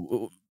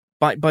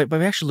 by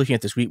actually looking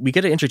at this, we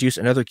get to introduce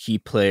another key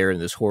player in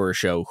this horror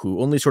show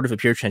who only sort of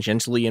appeared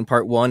tangentially in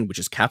part 1, which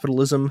is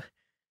capitalism,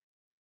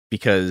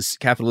 because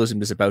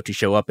capitalism is about to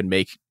show up and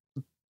make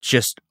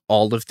just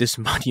all of this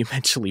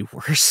monumentally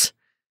worse.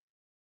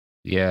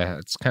 Yeah,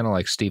 it's kind of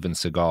like Steven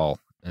Seagal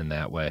in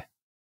that way.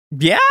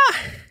 Yeah.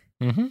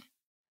 Mm-hmm.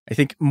 I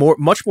think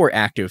much more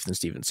active than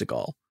Steven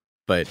Seagal,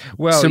 but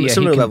similar he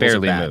can levels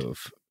barely of bad.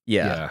 move.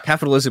 Yeah,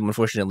 capitalism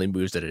unfortunately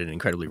moves at an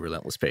incredibly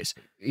relentless pace.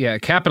 Yeah,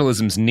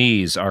 capitalism's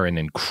knees are in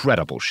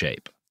incredible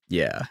shape.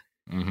 Yeah.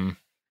 Mm-hmm.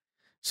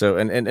 So,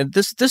 and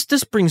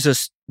this brings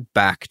us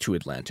back to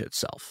Atlanta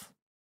itself.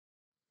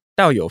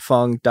 Dao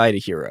Youfeng died a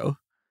hero.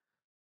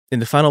 In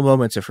the final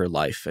moments of her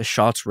life, as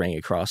shots rang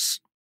across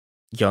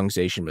Young's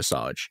Asian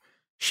massage,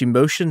 she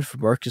motioned for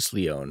Marcus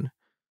Leone,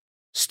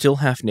 still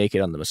half naked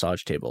on the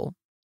massage table,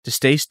 to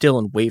stay still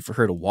and wait for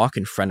her to walk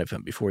in front of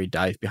him before he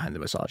dived behind the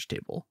massage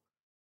table.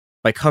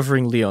 By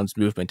covering Leone's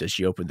movement as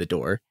she opened the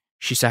door,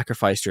 she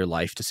sacrificed her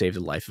life to save the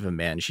life of a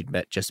man she'd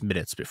met just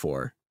minutes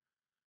before.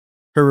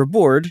 Her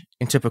reward,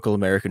 in typical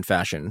American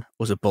fashion,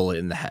 was a bullet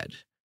in the head.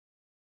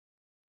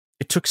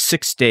 It took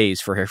 6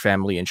 days for her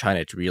family in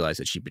China to realize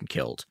that she'd been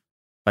killed.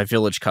 By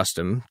village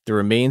custom, the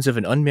remains of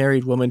an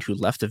unmarried woman who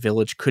left the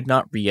village could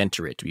not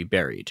re-enter it to be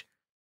buried.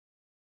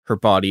 Her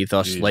body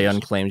thus lay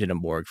unclaimed in a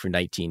morgue for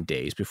 19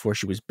 days before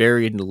she was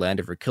buried in the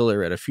land of her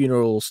killer at a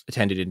funeral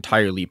attended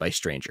entirely by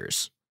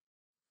strangers.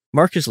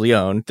 Marcus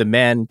Leone, the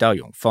man Dao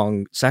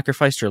Youfeng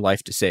sacrificed her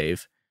life to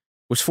save,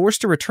 was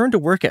forced to return to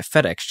work at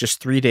FedEx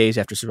just 3 days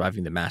after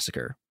surviving the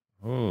massacre.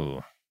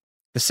 Ooh.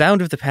 The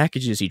sound of the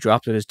packages he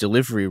dropped on his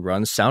delivery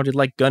runs sounded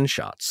like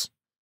gunshots.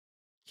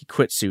 He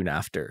quit soon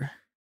after.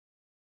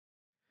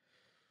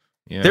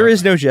 Yeah. There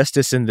is no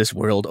justice in this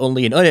world,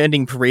 only an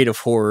unending parade of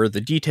horror,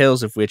 the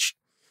details of which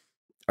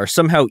are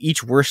somehow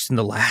each worse than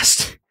the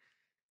last.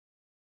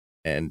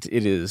 And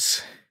it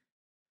is...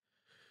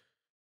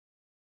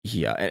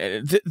 Yeah,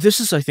 and this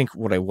is, I think,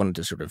 what I wanted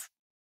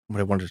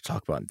to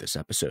talk about in this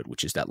episode,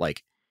 which is that,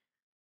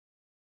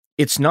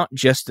 it's not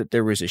just that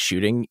there was a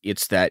shooting,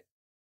 it's that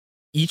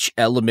each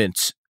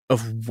element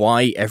of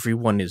why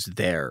everyone is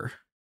there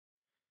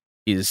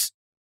is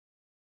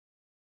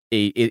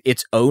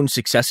its own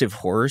successive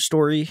horror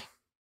story.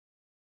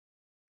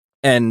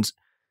 And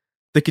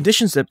the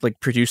conditions that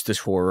produce this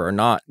horror are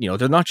not,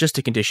 they're not just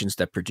the conditions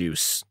that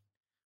produce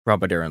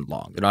Robert Aaron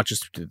Long. They're not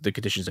just the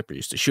conditions that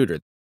produced the shooter.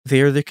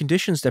 They are the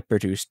conditions that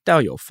produced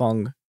Dao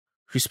Youfeng,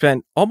 who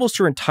spent almost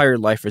her entire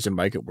life as a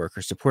migrant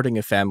worker supporting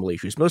a family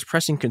whose most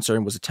pressing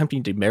concern was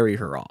attempting to marry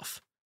her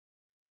off.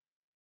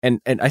 And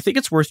I think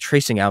it's worth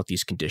tracing out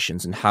these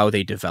conditions and how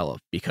they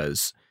develop,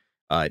 because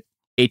a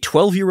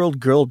 12-year-old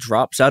girl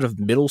drops out of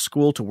middle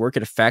school to work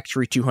at a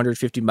factory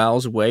 250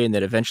 miles away and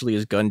then eventually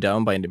is gunned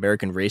down by an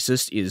American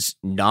racist is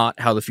not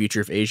how the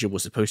future of Asia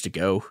was supposed to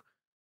go.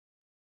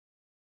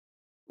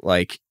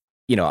 Like,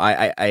 you know,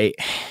 I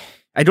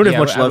don't have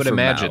much love for Mao. I would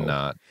imagine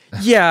not.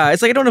 Yeah,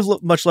 it's like I don't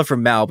have much love for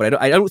Mao,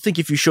 but I don't think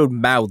if you showed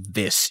Mao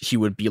this, he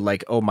would be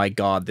like, oh my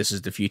god, this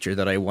is the future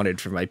that I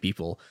wanted for my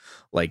people.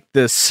 Like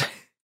this...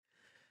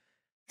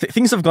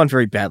 Things have gone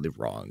very badly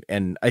wrong,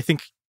 and I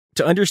think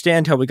to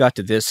understand how we got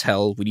to this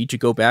hell, we need to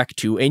go back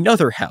to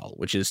another hell,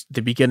 which is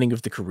the beginning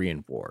of the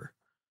Korean War.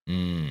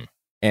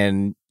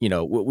 And, you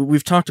know,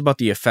 we've talked about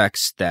the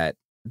effects that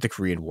the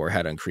Korean War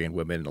had on Korean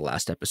women in the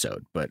last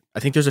episode, but I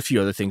think there's a few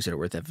other things that are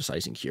worth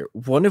emphasizing here.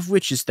 One of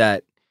which is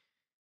that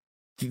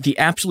the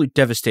absolute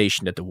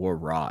devastation that the war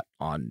wrought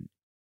on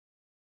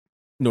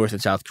North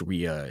and South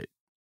Korea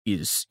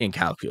is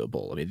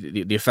incalculable. I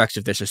mean, the effects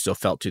of this are still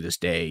felt to this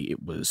day.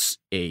 It was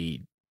a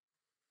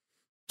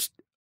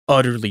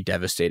utterly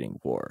devastating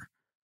war.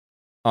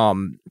 But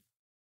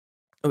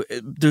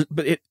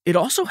it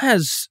also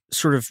has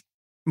sort of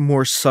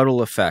more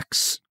subtle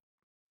effects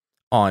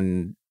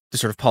on the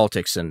sort of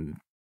politics and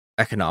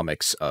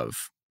economics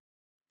of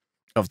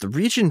the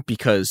region,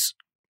 because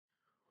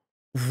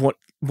one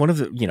of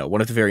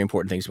the very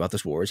important things about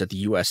this war is that the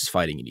U.S. is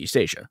fighting in East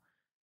Asia,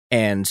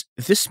 and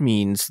this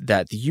means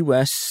that the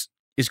U.S.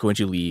 is going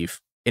to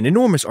leave an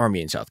enormous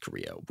army in South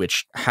Korea,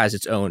 which has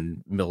its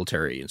own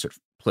military and sort of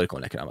political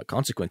and economic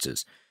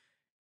consequences.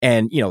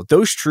 And, you know,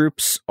 those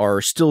troops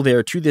are still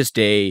there to this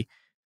day,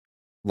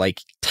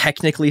 like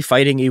technically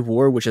fighting a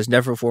war which has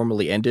never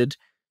formally ended.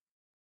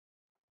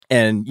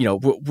 And, you know,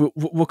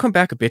 we'll come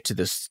back a bit to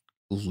this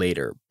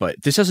later, but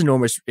this has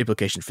enormous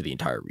implication for the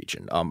entire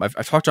region.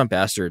 I've talked on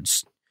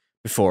Bastards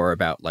before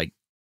about, like,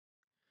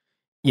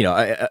 you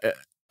know,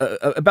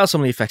 about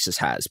some of the effects this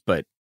has,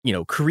 but, you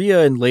know,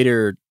 Korea and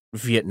later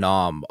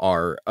Vietnam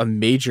are a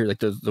major, like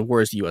the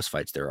wars the U.S.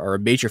 fights there are a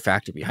major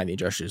factor behind the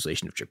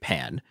industrialization of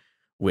Japan,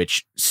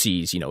 which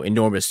sees, you know,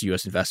 enormous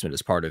U.S. investment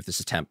as part of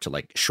this attempt to,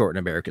 like, shorten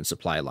American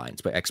supply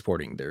lines by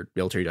exporting their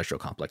military industrial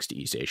complex to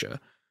East Asia.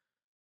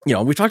 You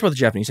know, we've talked about the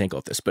Japanese angle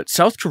of this, but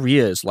South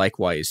Korea is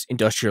likewise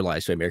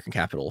industrialized by American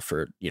capital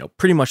for, you know,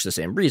 pretty much the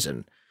same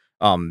reason.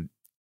 You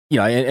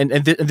know, and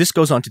this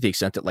goes on to the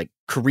extent that, like,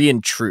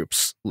 Korean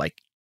troops,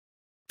 like,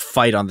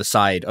 fight on the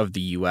side of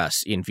the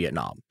U.S. in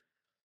Vietnam.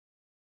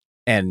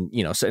 And,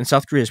 you know, so in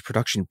South Korea's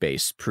production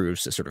base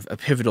proves a sort of a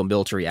pivotal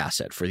military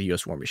asset for the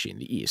U.S. war machine in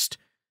the East.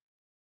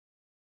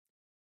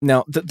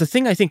 Now, the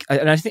thing I think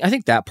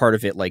that part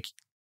of it, like,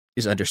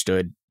 is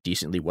understood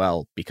decently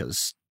well,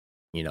 because,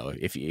 you know,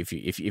 if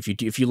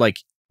you like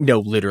know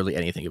literally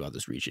anything about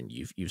this region,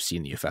 you've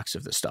seen the effects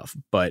of this stuff.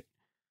 But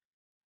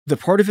the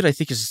part of it I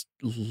think is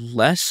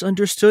less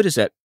understood is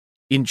that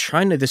in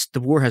China, the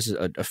war has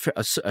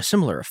a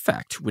similar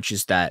effect, which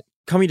is that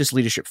communist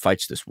leadership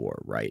fights this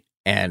war, right?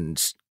 And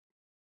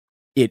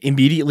it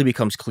immediately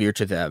becomes clear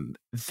to them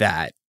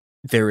that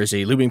there is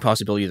a looming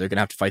possibility they're going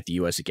to have to fight the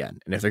U.S. again.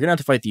 And if they're going to have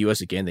to fight the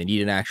U.S. again, they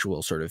need an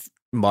actual sort of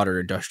modern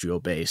industrial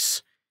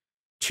base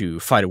to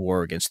fight a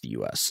war against the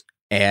U.S.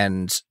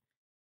 And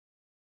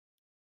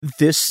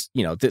this,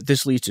 you know,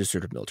 this leads to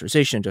sort of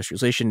militarization,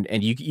 industrialization,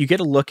 and you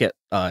get a look at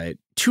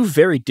two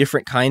very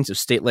different kinds of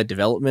state-led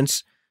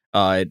developments,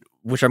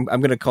 which I'm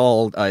going to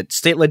call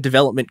state-led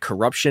development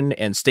corruption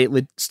and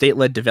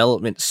state-led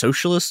development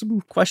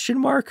socialism ?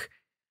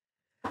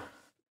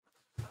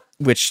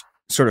 Which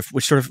sort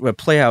of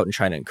play out in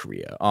China and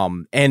Korea.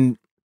 And,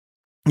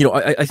 you know,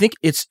 I think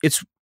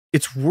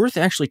it's worth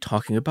actually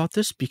talking about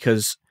this,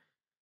 because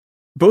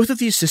both of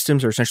these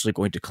systems are essentially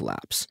going to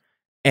collapse.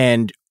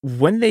 And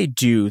when they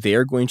do, they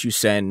are going to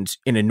send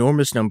an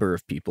enormous number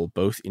of people,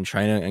 both in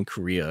China and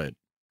Korea,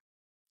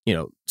 you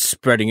know,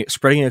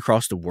 spreading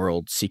across the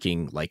world,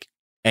 seeking, like,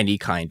 any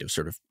kind of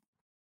sort of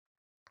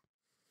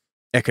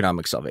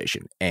economic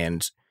salvation.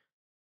 And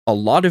a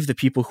lot of the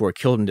people who are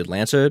killed in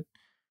Atlanta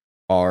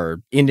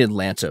are in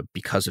Atlanta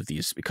because of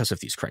these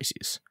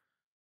crises.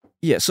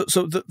 Yeah, so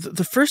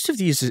the first of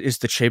these is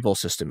the chaebol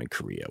system in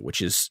Korea,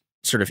 which is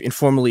sort of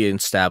informally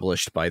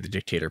established by the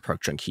dictator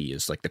Park Chung-hee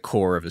as, like, the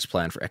core of his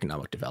plan for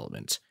economic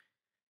development.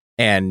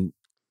 And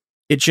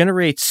it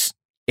generates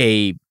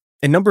a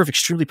number of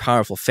extremely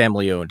powerful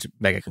family-owned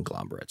mega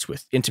conglomerates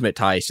with intimate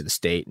ties to the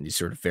state and these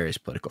sort of various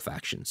political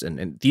factions.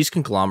 And these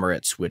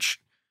conglomerates, which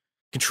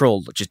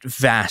control just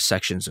vast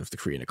sections of the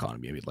Korean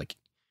economy. I mean, like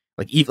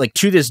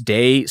to this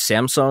day,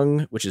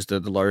 Samsung, which is the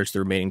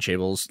remaining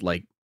chaebols,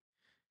 like,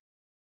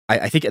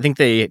 I think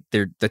their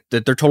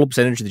total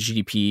percentage of the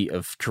GDP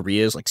of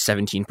Korea is like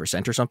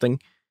 17% or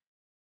something.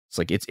 It's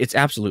like it's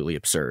absolutely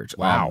absurd.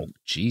 Wow,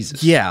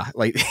 Jesus. Yeah,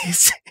 like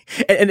it's,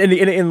 and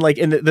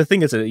the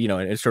thing is, you know,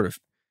 it's sort of,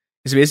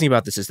 it's amazing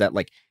about this is that,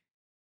 like,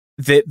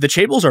 the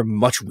chaebols are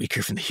much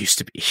weaker than they used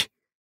to be.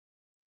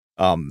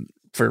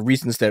 For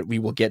reasons that we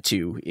will get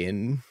to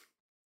in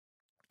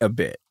a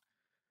bit.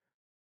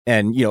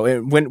 And, you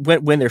know,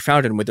 when they're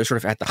founded and when they're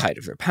sort of at the height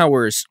of their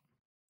powers,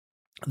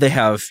 they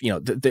have, you know,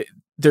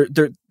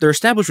 they're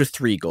established with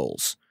three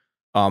goals.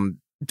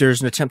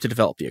 There's an attempt to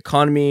develop the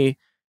economy.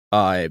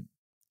 You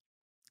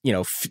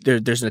know,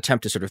 there's an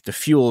attempt to sort of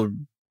fuel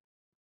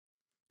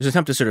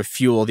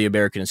the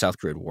American and South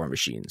Korean war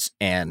machines.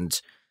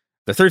 And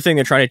the third thing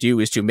they're trying to do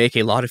is to make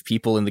a lot of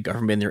people in the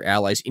government and their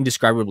allies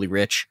indescribably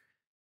rich.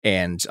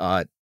 And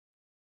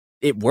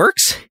it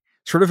works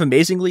sort of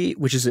amazingly,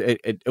 which is a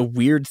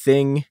weird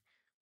thing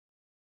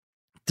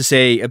to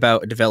say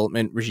about a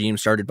development regime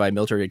started by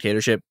military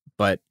dictatorship,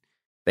 but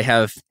they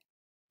have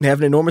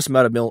an enormous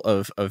amount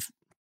of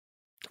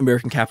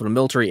American capital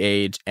military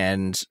aid,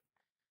 and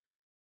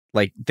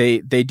like they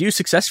do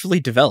successfully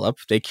develop.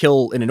 They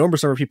kill an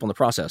enormous number of people in the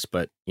process,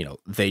 but you know,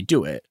 they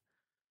do it.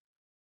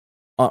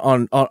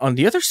 On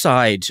the other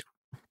side,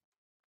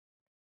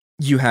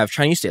 you have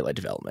Chinese state-led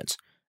development.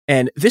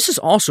 And this is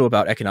also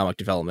about economic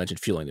development and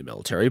fueling the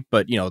military,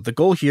 but you know, the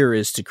goal here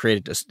is to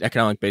create an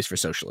economic base for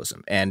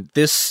socialism, and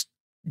this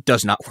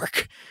does not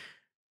work.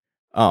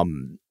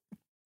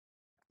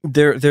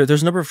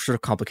 There's a number of sort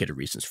of complicated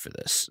reasons for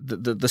this.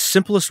 The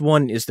simplest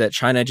one is that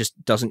China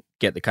just doesn't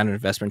get the kind of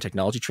investment and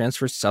technology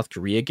transfers South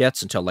Korea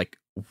gets until like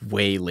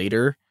way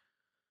later.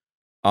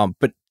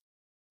 But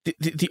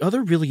the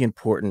other really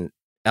important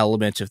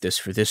element of this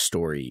for this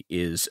story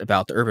is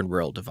about the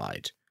urban-rural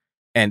divide.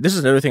 And this is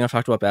another thing I've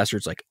talked about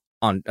Bastards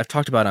I've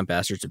talked about on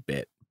Bastards a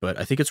bit, but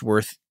I think it's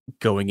worth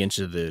going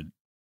into the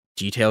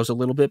details a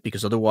little bit,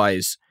 because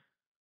otherwise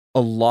a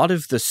lot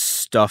of the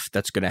stuff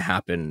that's going to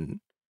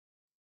happen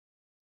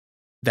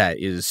that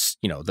is,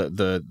 you know,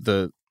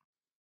 the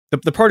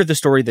part of the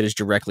story that is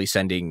directly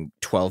sending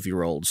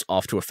 12-year-olds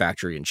off to a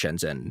factory in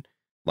Shenzhen,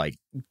 like,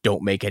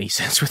 don't make any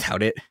sense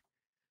without it.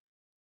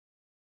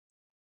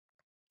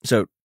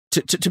 So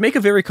to make a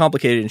very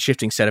complicated and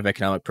shifting set of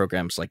economic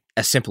programs like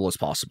as simple as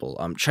possible,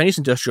 Chinese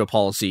industrial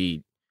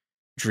policy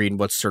during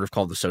what's sort of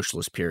called the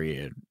socialist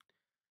period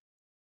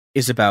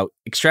is about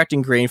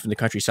extracting grain from the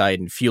countryside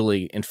and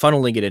fueling and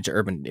funneling it into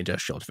urban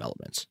industrial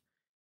developments.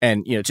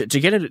 And you know, to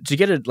get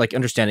a like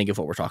understanding of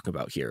what we're talking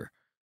about here.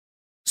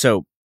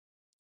 So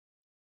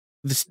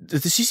the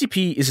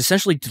CCP is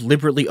essentially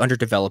deliberately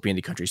underdeveloping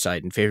the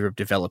countryside in favor of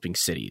developing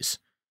cities.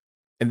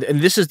 And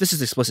this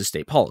is explicit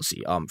state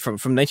policy. From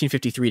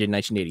 1953 to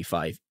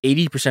 1985,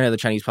 80% of the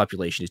Chinese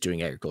population is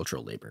doing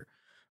agricultural labor.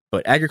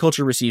 But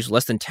agriculture receives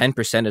less than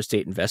 10% of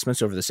state investments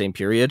over the same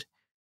period.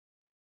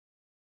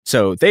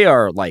 So they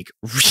are like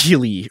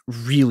really,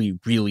 really,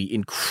 really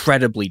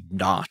incredibly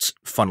not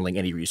funneling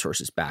any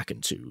resources back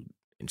into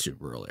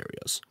rural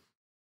areas.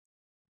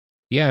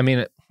 Yeah, I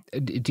mean,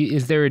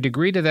 is there a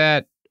degree to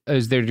that?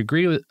 Is there a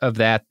degree of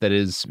that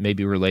is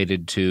maybe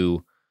related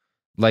to,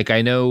 like,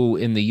 I know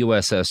in the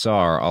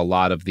USSR, a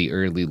lot of the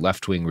early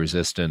left-wing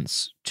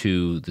resistance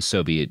to the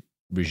Soviet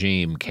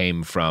regime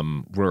came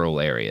from rural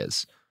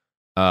areas.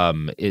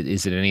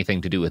 Is it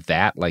anything to do with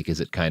that? Like,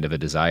 is it kind of a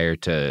desire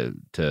to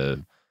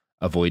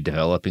avoid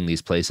developing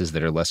these places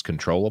that are less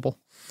controllable?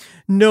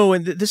 No,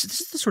 and this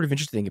is the sort of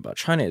interesting thing about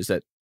China is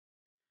that,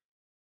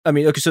 I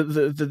mean, okay, so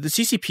the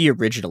CCP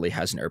originally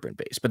has an urban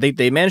base, but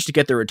they managed to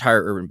get their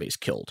entire urban base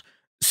killed.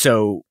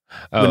 So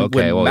when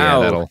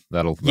Mao,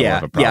 that'll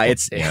have a problem.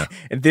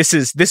 And this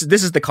is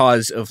the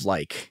cause of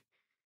like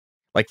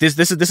this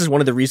is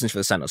one of the reasons for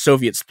the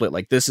Sino-Soviet split.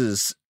 Like, this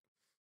is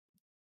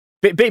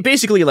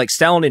basically like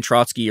Stalin and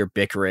Trotsky are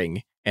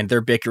bickering, and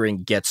their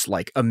bickering gets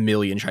like 1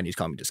 million Chinese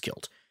communists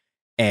killed.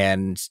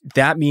 And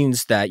that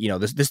means that, you know,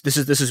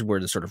 this is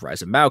where the sort of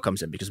rise of Mao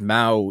comes in, because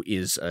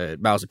Mao's a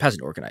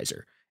peasant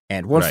organizer.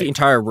 And once the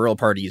entire rural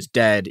party is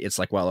dead, it's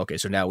like, well, okay,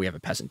 so now we have a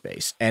peasant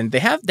base. And they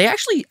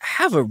actually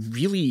have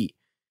they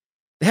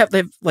have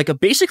like a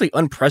basically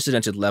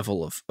unprecedented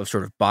level of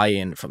sort of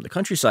buy-in from the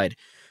countryside.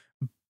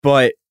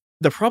 But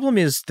the problem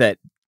is that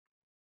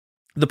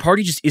the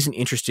party just isn't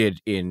interested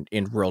in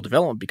rural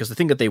development, because the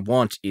thing that they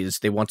want is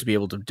they want to be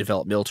able to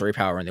develop military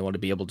power, and they want to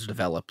be able to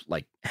develop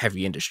like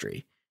heavy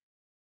industry.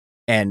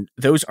 And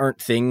those aren't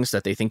things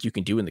that they think you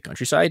can do in the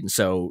countryside. And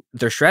so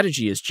their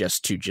strategy is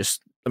just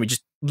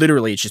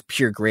literally it's just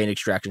pure grain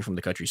extraction from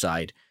the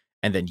countryside,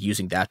 and then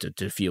using that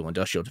to fuel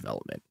industrial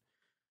development,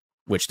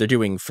 which they're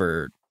doing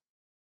for,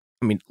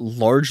 I mean,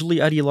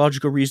 largely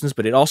ideological reasons,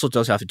 but it also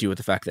does have to do with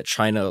the fact that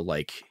China,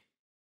 like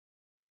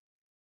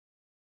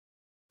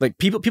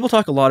people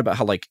talk a lot about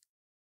how, like,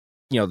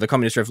 you know, the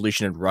communist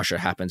revolution in Russia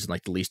happens in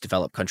like the least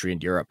developed country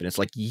in Europe. And it's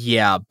like,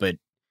 yeah, but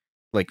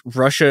like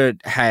Russia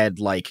had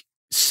like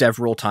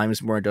several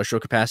times more industrial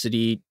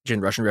capacity during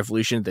the Russian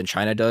Revolution than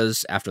China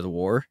does after the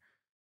war.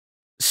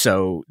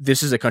 So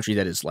this is a country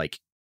that is like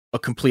a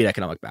complete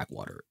economic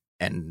backwater.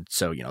 And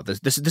so, you know,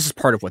 this is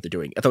part of what they're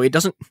doing, although it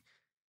doesn't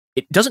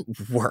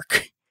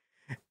work.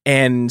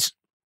 And,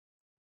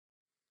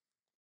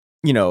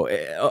 you know,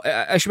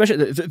 I should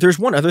mention there's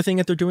one other thing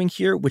that they're doing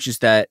here, which is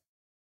that,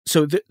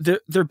 so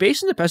their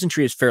base in the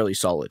peasantry is fairly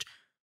solid,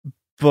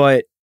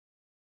 But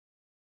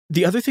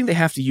the other thing they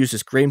have to use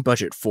this grain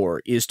budget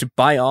for is to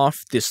buy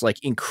off this like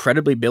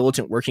incredibly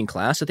militant working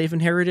class that they've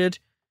inherited,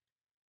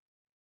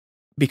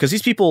 because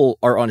these people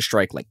are on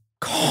strike like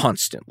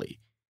constantly,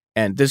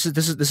 and this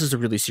is a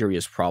really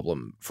serious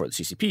problem for the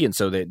CCP. And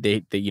so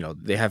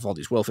they have all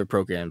these welfare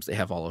programs, they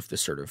have all of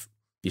this sort of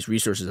these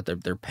resources that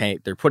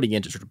they're putting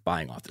into sort of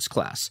buying off this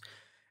class,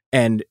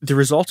 and the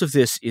result of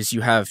this is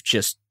you have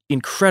just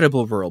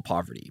incredible rural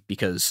poverty,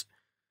 because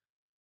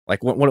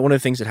like one of the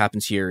things that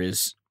happens here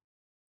is,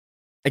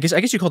 I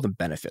guess you call them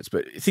benefits,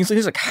 but things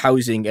like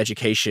housing,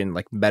 education,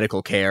 like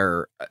medical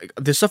care,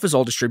 this stuff is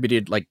all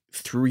distributed like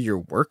through your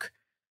work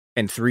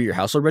and through your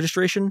household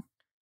registration.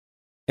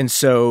 And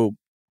so,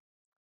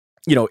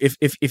 you know,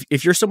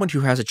 if you're someone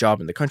who has a job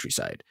in the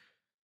countryside,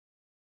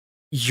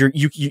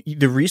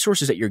 the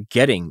resources that you're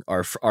getting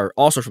are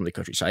also from the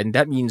countryside, and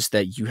that means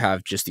that you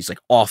have just these like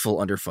awful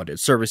underfunded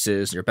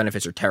services, and your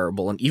benefits are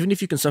terrible. And even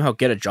if you can somehow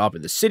get a job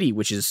in the city,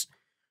 which is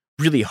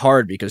really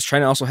hard because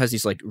China also has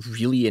these like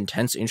really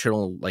intense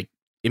internal like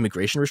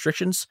immigration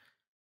restrictions.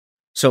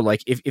 So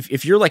like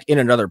if you're like in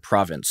another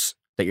province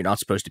that you're not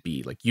supposed to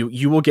be, like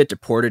you will get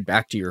deported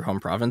back to your home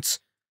province.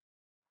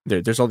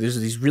 There's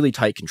these really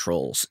tight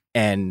controls,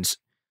 and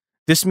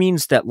this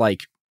means that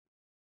like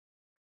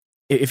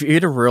if you're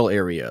in a rural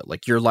area,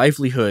 like your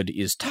livelihood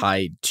is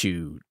tied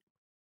to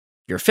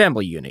your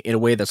family unit in a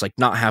way that's like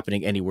not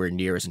happening anywhere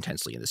near as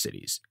intensely in the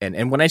cities.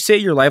 And when I say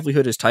your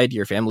livelihood is tied to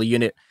your family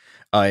unit,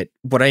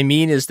 what I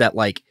mean is that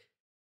like,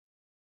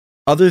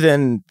 other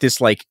than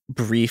this like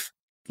brief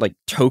like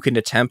token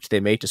attempt they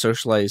make to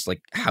socialize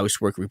like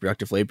housework,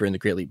 reproductive labor, and the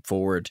Great Leap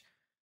Forward,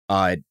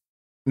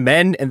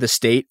 men and the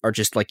state are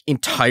just like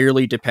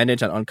entirely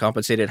dependent on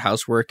uncompensated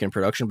housework and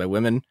production by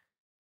women.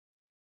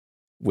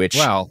 Which,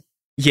 well,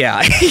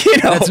 yeah, you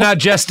know, that's not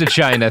just a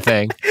China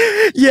thing.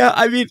 Yeah,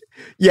 I mean,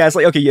 yeah, it's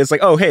like, okay, yeah, it's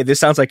like, oh, hey, this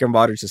sounds like a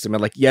modern system,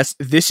 and like, yes,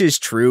 this is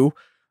true.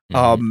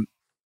 Mm-hmm.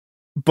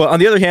 But on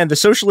the other hand, the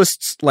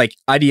socialists, like,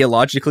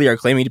 ideologically are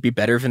claiming to be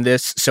better than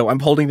this, so I'm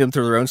holding them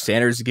to their own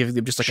standards and giving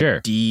them just like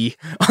a D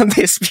on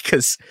this,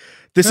 because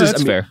this is,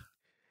 that's fair.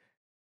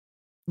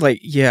 Like,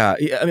 yeah,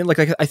 I mean, like,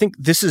 I think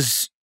this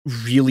is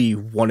really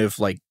one of,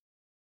 like,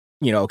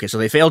 you know, okay, so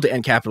they failed to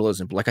end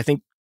capitalism, but like, I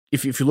think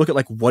if you look at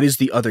like what is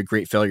the other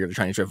great failure of the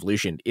Chinese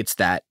Revolution, it's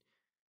that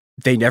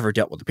they never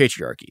dealt with the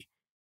patriarchy.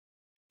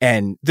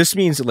 And this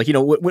means that, like, you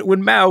know,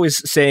 when Mao is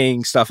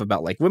saying stuff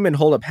about like women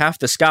hold up half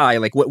the sky,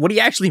 like what he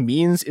actually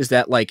means is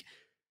that like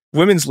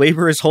women's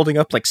labor is holding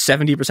up like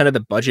 70% of the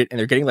budget and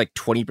they're getting like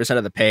 20%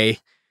 of the pay.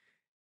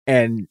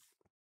 And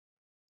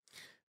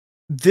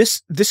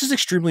this is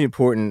extremely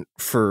important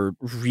for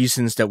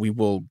reasons that we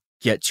will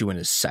get to in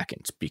a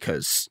second,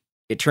 because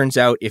it turns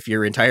out if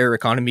your entire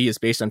economy is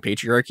based on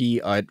patriarchy,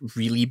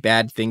 really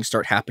bad things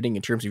start happening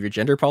in terms of your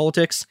gender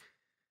politics,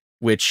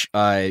 which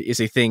is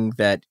a thing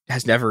that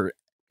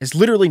has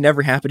literally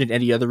never happened in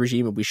any other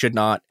regime, and we should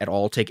not at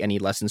all take any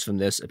lessons from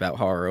this about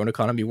how our own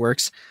economy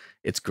works.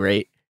 It's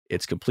great.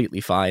 It's completely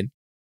fine.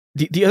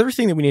 The other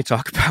thing that we need to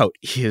talk about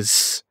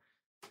is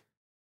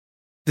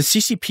the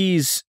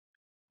CCP's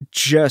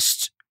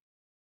just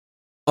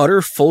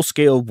utter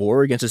full-scale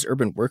war against its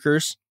urban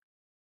workers.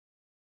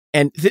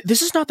 And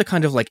this is not the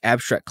kind of like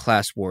abstract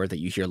class war that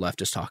you hear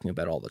leftists talking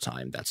about all the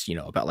time. That's, you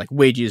know, about like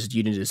wages,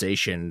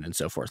 unionization, and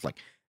so forth. Like,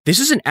 this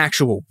is an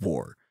actual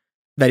war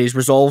that is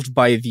resolved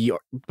by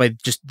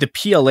just the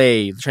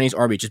PLA, the Chinese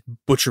army, just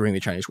butchering the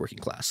Chinese working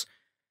class.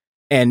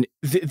 And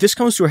this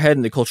comes to a head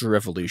in the Cultural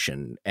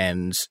Revolution.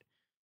 And,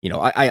 you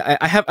know, I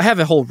have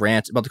a whole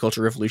rant about the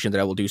Cultural Revolution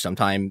that I will do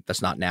sometime.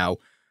 That's not now.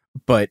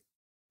 But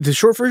the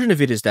short version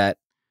of it is that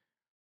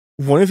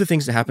one of the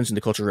things that happens in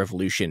the Cultural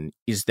Revolution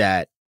is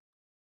that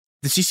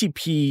the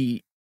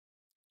CCP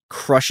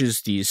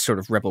crushes these sort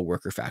of rebel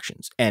worker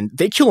factions, and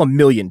they kill 1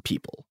 million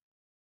people.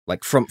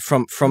 Like from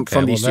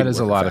these. That is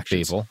a lot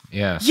factions. of people.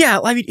 Yeah.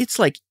 Yeah. I mean, it's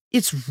like,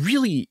 it's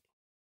really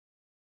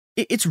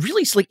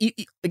like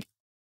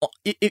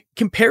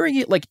comparing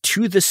it like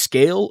to the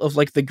scale of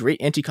like the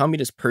great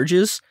anti-communist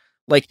purges.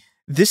 Like,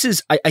 this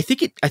is, I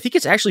think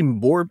it's actually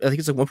more, I think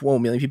it's like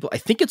 1.1 million people. I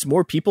think it's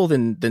more people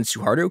than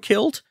Suharto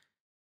killed.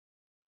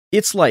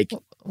 It's like,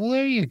 well,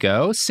 there you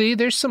go. See,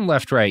 there's some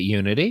left-right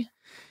unity.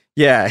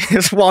 Yeah.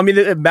 Well, I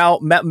mean,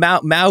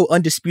 Mao,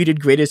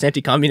 undisputed greatest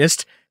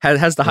anti-communist,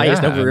 has the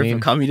highest number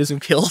of communism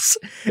kills.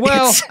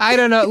 Well, I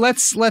don't know.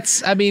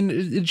 Let's. I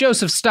mean,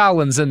 Joseph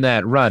Stalin's in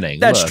that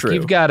running. That's Look, true.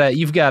 You've got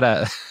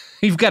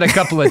a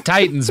couple of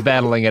titans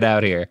battling it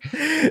out here.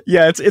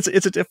 Yeah, it's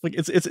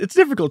a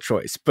difficult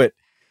choice, but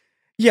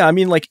yeah, I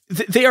mean, like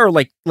they are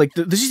like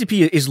the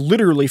CCP is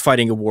literally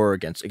fighting a war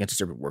against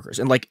its urban workers,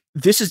 and like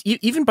this is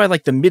even by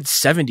like the mid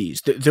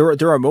 70s.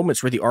 There are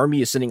moments where the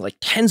army is sending like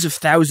tens of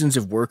thousands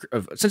of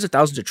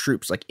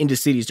troops like into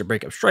cities to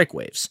break up strike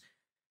waves,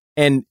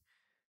 and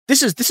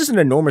this is an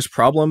enormous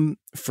problem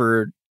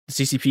for the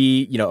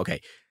CCP. You know,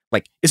 okay,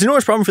 like it's an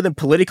enormous problem for them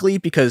politically,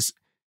 because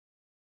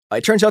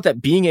it turns out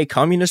that being a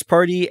communist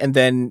party and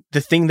then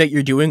the thing that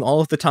you're doing all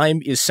of the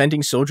time is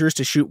sending soldiers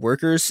to shoot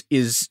workers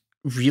is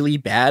really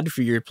bad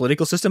for your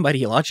political system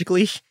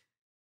ideologically.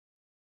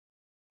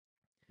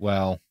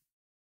 Well,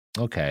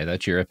 okay,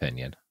 that's your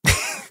opinion.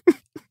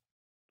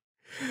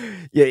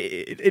 Yeah,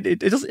 it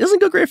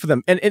doesn't go great for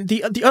them. And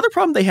the other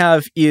problem they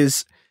have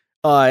is,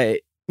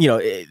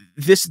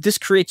 this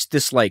creates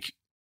this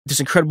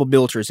incredible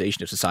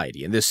militarization of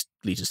society, and this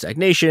leads to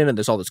stagnation, and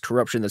there's all this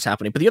corruption that's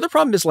happening. But the other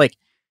problem is like,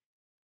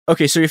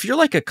 okay, so if you're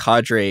like a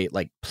cadre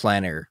like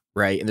planner,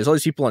 right, and there's all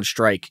these people on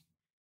strike,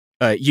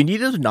 you need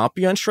them to not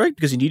be on strike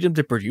because you need them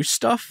to produce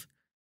stuff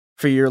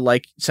for your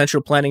like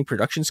central planning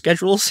production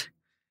schedules.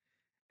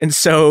 And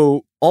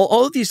so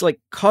all of these like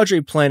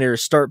cadre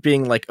planners start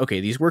being like, okay,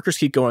 these workers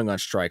keep going on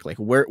strike. Like,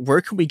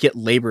 where can we get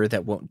labor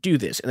that won't do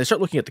this? And they start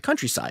looking at the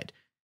countryside,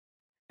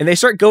 and they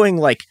start going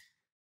like,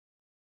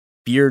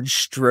 beard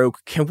stroke,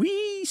 can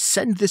we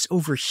send this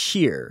over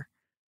here?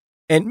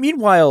 And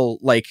meanwhile,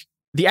 like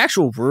the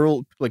actual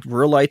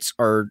ruralites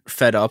are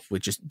fed up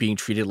with just being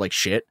treated like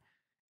shit,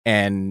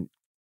 and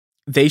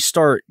they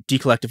start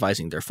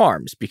decollectivizing their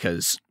farms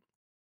because,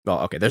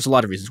 well, okay, there's a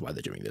lot of reasons why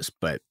they're doing this,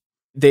 but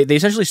they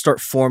essentially start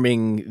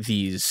forming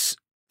these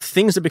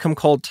things that become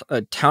called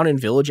town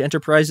and village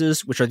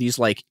enterprises, which are these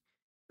like,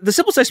 the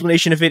simplest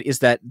explanation of it is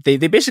that they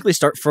basically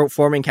start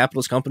forming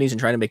capitalist companies and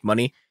trying to make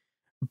money,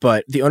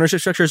 but the ownership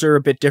structures are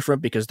a bit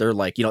different because they're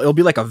like, it'll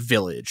be like a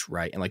village,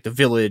 right? And like the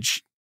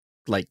village,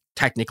 like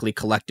technically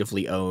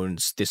collectively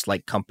owns this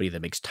like company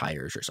that makes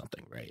tires or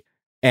something, right?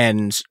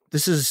 And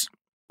this is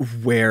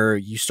where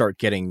you start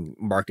getting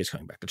markets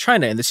coming back to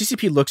China. And the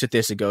CCP looks at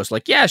this and goes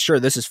like, yeah, sure,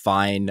 this is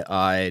fine.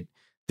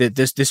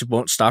 This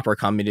won't stop our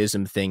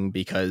communism thing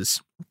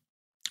because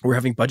we're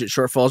having budget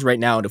shortfalls right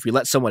now. And if we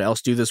let someone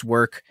else do this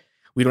work,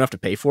 we don't have to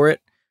pay for it.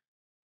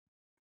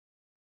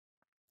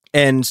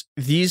 And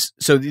these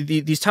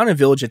town and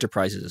village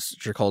enterprises,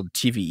 which are called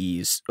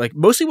TVEs, like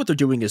mostly what they're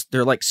doing is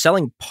they're like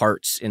selling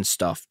parts and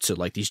stuff to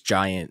like these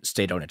giant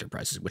state-owned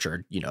enterprises, which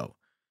are, your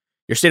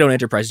state-owned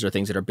enterprises are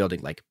things that are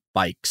building like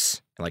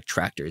bikes and like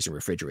tractors and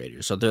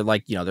refrigerators. So they're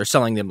like, they're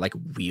selling them like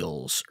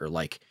wheels or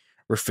like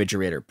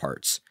refrigerator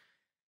parts.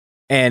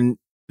 And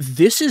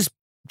this is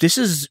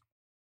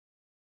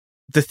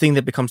the thing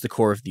that becomes the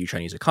core of the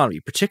Chinese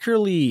economy,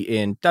 particularly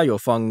in Dao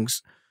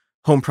Youfeng's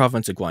home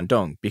province of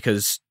Guangdong,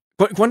 because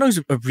Guangdong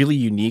is a really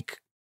unique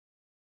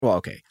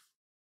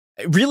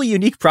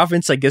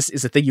province, I guess,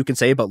 is a thing you can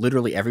say about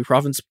literally every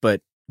province, but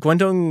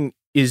Guangdong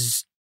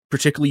is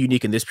particularly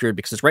unique in this period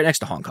because it's right next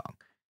to Hong Kong.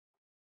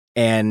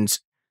 And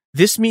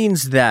this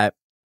means that,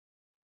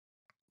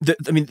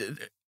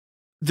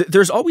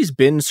 there's always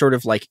been sort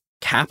of like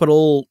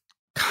capital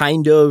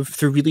kind of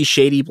through really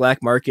shady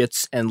black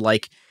markets and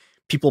like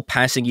people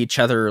passing each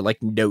other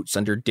like notes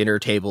under dinner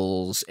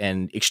tables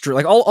and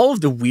like all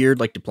of the weird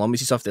like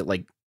diplomacy stuff that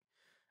like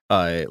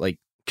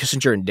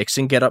Kissinger and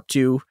Nixon get up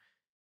to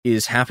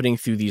is happening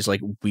through these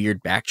like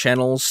weird back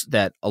channels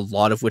that a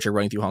lot of which are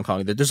running through Hong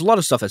Kong. There's a lot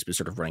of stuff that's been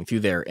sort of running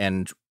through there.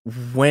 And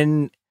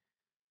when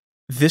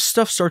this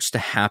stuff starts to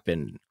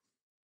happen,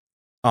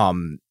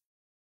 Guangdong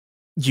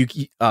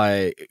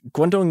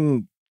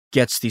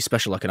gets these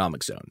special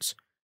economic zones.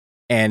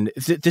 And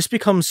this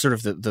becomes sort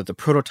of the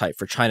prototype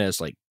for China's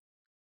like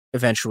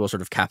eventual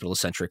sort of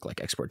capitalist-centric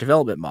like export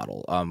development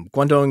model.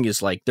 Guangdong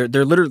is like they're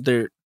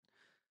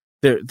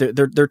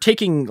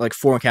taking like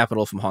foreign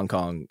capital from Hong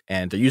Kong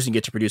and they're using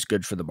it to produce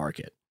goods for the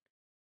market.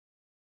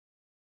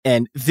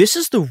 And this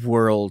is the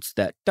world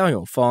that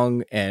Dao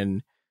Youfeng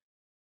and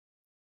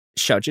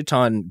Xiao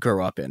Jitan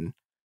grew up in.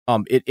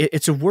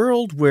 It's a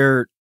world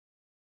where,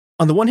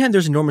 on the one hand,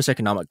 there's enormous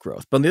economic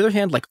growth, but on the other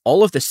hand, like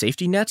all of the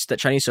safety nets that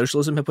Chinese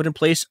socialism had put in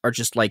place are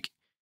just like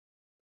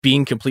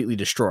being completely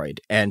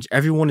destroyed, and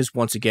everyone is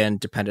once again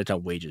dependent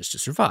on wages to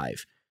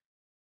survive.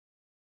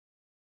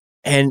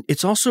 And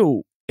it's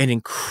also an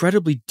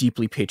incredibly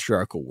deeply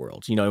patriarchal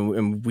world,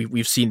 and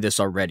we've seen this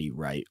already,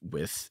 right?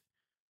 With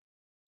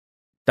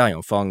Dao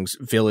Youfeng's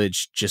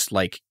village just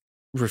like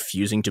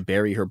refusing to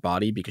bury her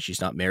body because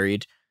she's not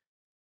married.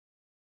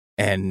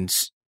 And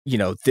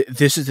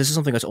this is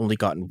something that's only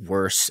gotten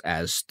worse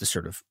as the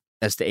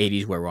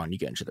 80s wear on. You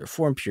get into the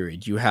reform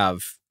period. You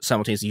have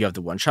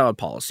the one-child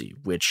policy,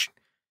 which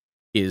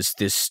is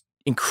this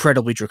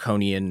incredibly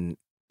draconian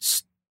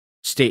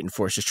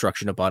state-enforced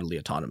destruction of bodily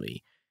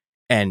autonomy.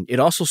 And it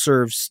also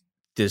serves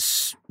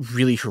this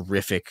really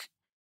horrific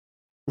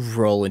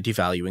role in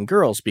devaluing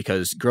girls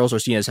because girls are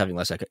seen as having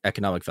less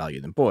economic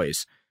value than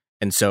boys.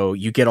 And so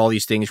you get all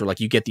these things where like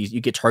you get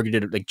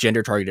targeted, like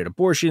gender targeted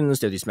abortions.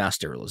 There are these mass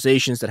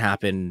sterilizations that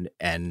happen.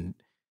 And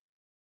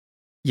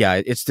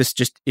yeah, it's this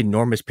just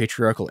enormous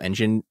patriarchal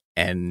engine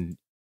and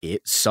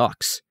it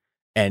sucks.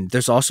 And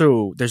there's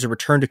a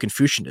return to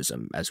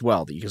Confucianism as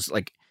well, because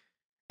like,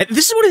 and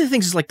this is one of the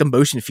things is like the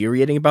most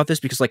infuriating about this,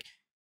 because like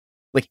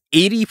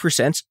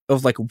 80%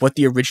 of like what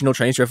the original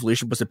Chinese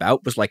Revolution was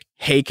about was like,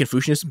 hey,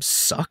 Confucianism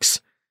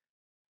sucks.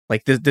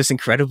 Like this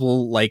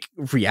incredible like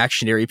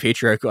reactionary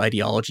patriarchal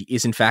ideology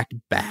is in fact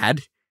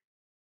bad.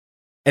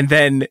 And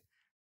then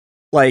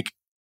like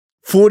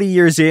 40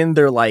 years in,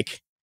 they're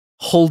like,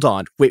 hold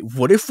on, wait,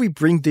 what if we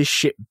bring this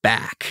shit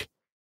back?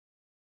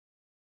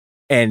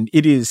 And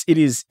it is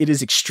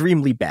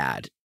extremely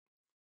bad.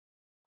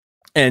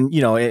 And,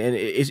 you know, and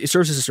it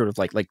serves as a sort of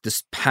like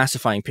this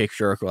pacifying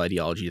patriarchal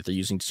ideology that they're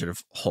using to sort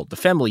of hold the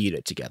family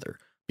unit together,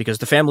 because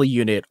the family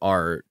unit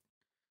are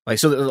like,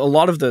 so a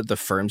lot of the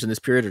firms in this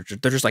period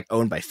they're just like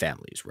owned by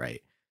families,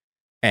 right?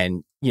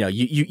 And, you know,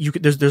 you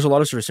there's a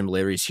lot of sort of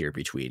similarities here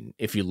between,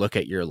 if you look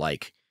at your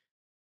like,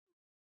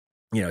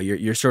 you know,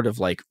 your sort of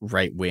like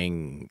right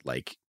wing,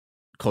 like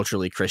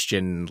culturally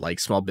Christian, like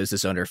small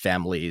business owner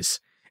families,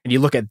 and you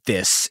look at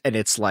this and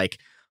it's like,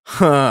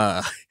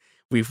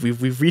 we've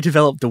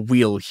redeveloped the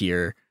wheel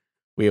here.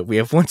 We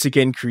have once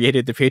again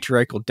created the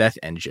patriarchal death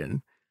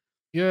engine.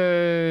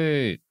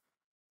 Yay!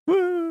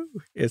 Woo!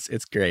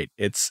 It's great.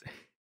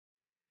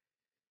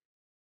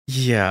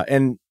 Yeah,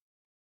 and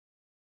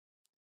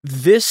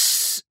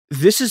this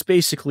is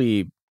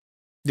basically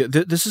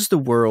this is the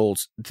world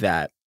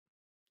that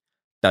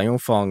Da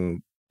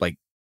Yongfang like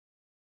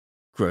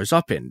grows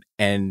up in,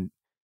 and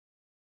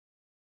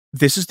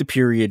this is the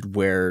period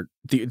where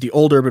the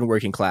old urban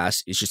working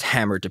class is just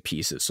hammered to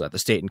pieces so that the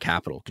state and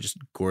capital can just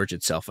gorge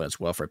itself on its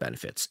welfare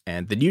benefits,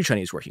 and the new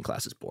Chinese working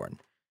class is born.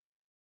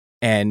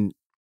 And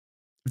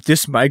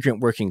this migrant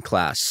working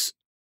class,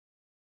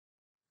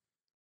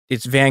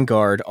 its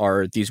vanguard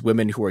are these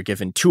women who are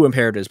given 2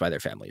 imperatives by their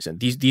families, and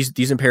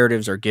these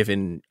imperatives are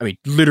given, I mean,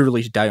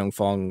 literally to Da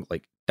Yongfang,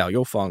 like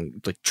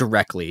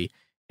directly,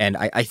 and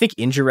I think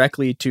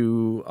indirectly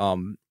to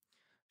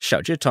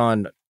Xiao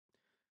Zhitan.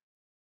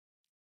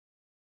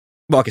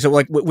 Well, okay, so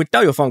like with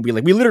Da Yongfang,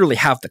 we literally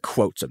have the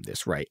quotes of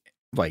this, right?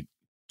 Like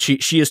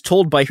she is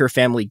told by her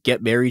family,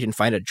 get married and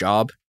find a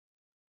job,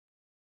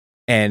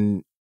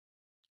 and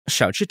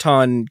Xiao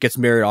Zhitan gets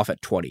married off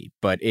at 20,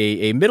 but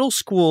a middle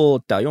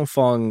school Da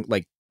Yongfang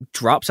like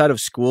drops out of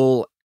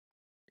school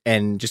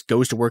and just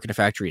goes to work in a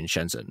factory in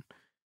Shenzhen.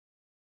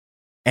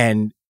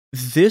 And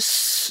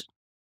this,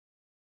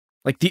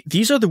 like,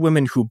 these are the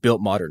women who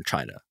built modern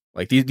China.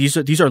 Like these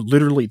are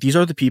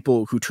the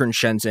people who turned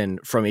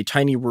Shenzhen from a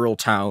tiny rural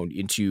town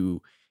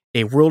into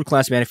a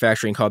world-class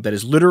manufacturing hub that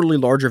is literally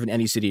larger than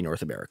any city in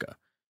North America.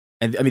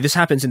 And I mean, this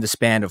happens in the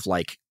span of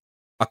like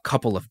a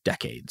couple of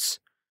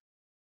decades.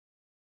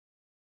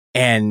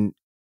 And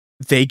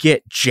they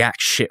get jack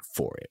shit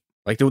for it.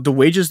 Like the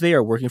wages they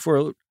are working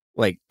for,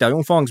 like Da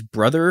Yongfang's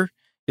brother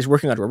is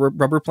working on a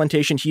rubber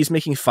plantation. He's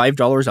making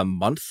 $5 a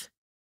month.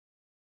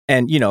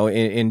 And, you know,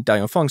 in Da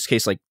Yongfang's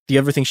case, like the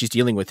other thing she's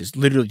dealing with is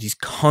literally these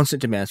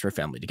constant demands from her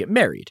family to get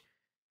married.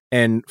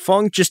 And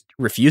Fang just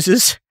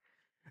refuses.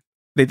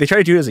 They try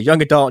to do it as a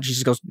young adult, and she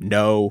just goes,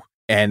 no.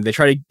 And they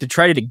try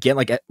it again,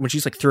 like when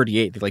she's like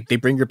 38, they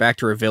bring her back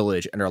to her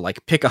village and are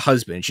like, pick a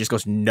husband. And she just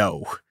goes,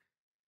 no.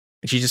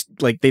 And she just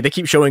like, they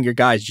keep showing her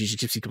guys. And she just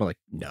keeps going like,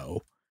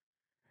 no.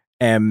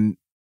 And,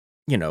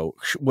 you know,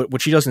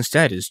 what she does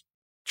instead is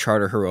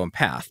charter her own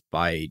path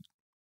by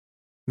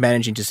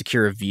managing to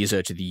secure a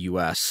visa to the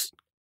U.S.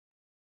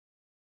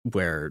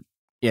 where,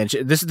 yeah,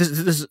 this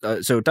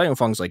so Da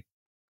Yongfang's like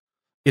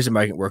is a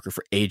migrant worker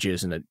for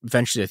ages, and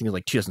eventually, I think in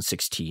like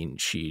 2016,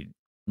 she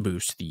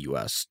moves to the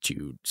U.S.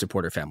 to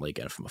support her family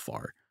again from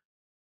afar.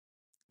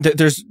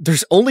 There's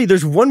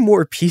one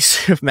more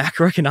piece of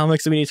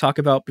macroeconomics that we need to talk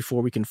about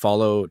before we can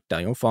follow Da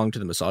Yongfang to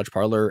the massage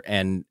parlor,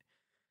 and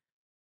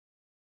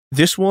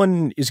this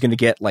one is going to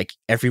get like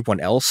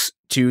everyone else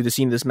to the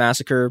scene of this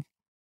massacre.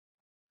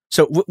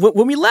 So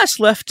when we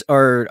last left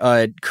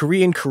our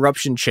Korean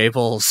corruption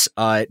chaebols,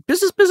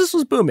 business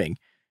was booming,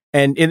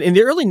 and in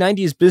the early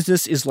 90s,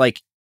 business is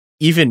like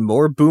even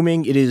more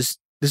booming. This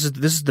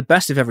is the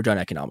best they've ever done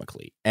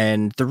economically,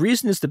 and the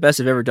reason it's the best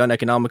they've ever done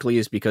economically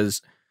is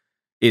because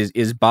is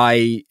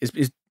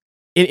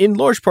in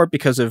large part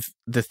because of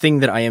the thing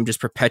that I am just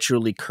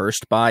perpetually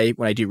cursed by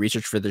when I do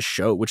research for this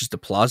show, which is the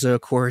Plaza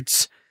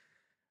Accords.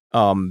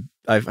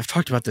 I've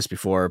talked about this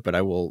before, but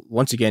I will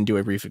once again do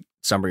a brief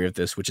summary of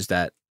this, which is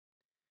that.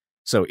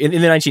 So in the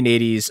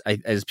 1980s,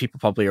 as people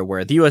probably are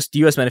aware, the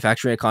U.S.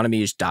 manufacturing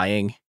economy is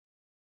dying.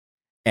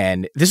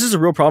 And this is a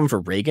real problem for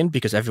Reagan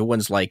because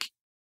everyone's like,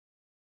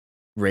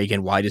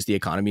 Reagan, why does the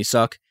economy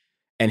suck?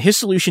 And his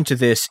solution to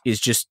this is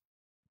just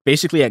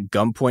basically at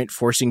gunpoint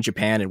forcing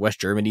Japan and West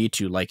Germany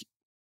to like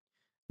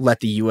let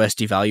the U.S.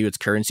 devalue its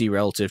currency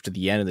relative to the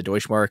yen and the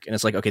Deutschmark. And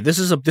it's like, okay, this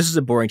is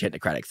a boring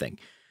technocratic thing.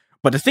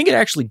 But the thing it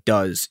actually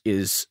does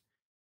is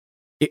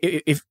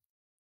if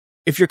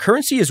your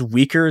currency is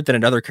weaker than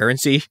another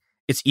currency,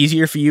 it's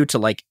easier for you to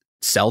like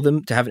sell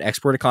them, to have an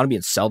export economy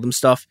and sell them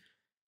stuff.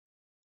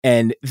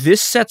 And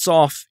this sets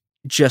off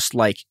just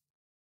like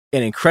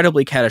an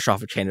incredibly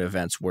catastrophic chain of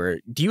events where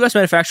the U.S.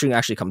 manufacturing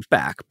actually comes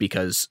back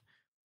because,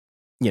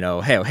 you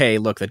know, hey,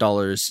 look, the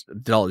dollar's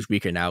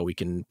weaker now. We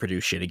can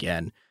produce shit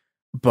again.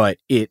 But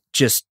it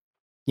just,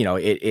 you know,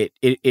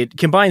 it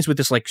combines with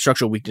this like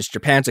structural weakness.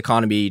 Japan's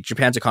economy just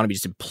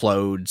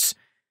implodes.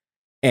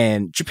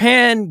 And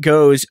Japan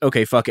goes,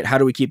 okay, fuck it. How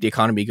do we keep the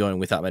economy going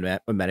without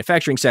a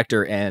manufacturing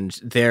sector? And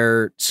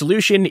their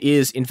solution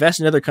is invest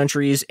in other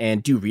countries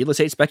and do real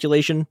estate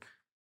speculation.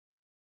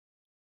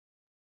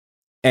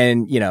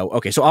 And,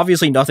 okay, so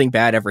obviously nothing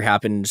bad ever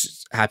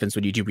happens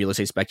when you do real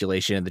estate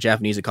speculation. The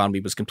Japanese economy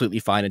was completely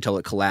fine until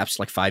it collapsed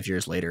like 5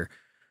 years later.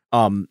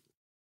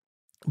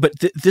 But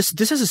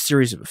this has a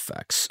series of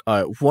effects.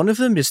 One of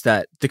them is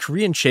that the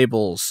Korean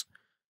chaebols,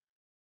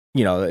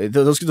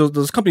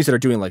 those companies that are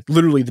doing like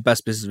literally the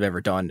best business they've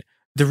ever done,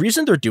 the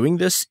reason they're doing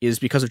this is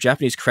because of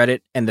Japanese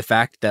credit and the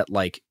fact that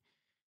like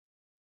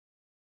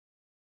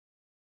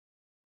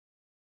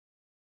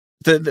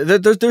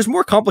there's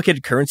more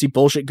complicated currency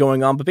bullshit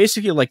going on, but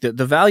basically like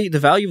the value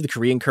of the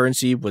Korean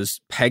currency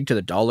was pegged to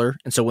the dollar,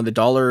 and so when the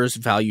dollar's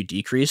value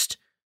decreased,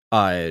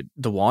 the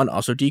won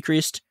also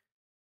decreased.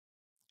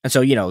 And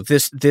so,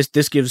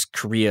 this gives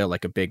Korea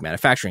like a big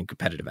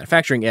competitive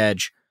manufacturing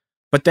edge.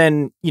 But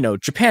then,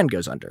 Japan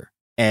goes under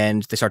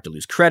and they start to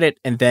lose credit.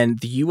 And then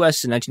the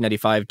US in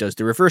 1995 does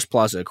the reverse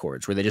Plaza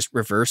Accords, where they just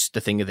reverse the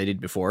thing that they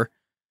did before.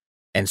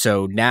 And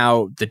so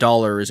now the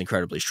dollar is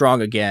incredibly strong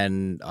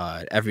again.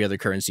 Every other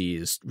currency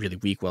is really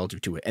weak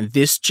relative to it. And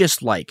this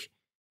just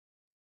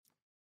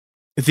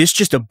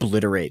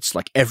obliterates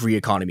like every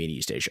economy in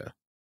East Asia.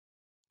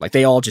 Like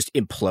they all just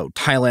implode.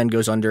 Thailand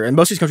goes under, and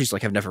most of these countries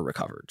like have never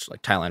recovered.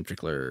 Like Thailand in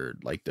particular,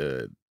 like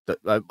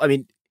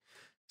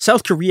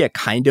South Korea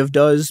kind of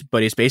does,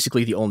 but it's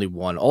basically the only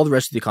one. All the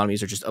rest of the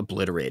economies are just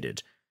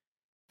obliterated.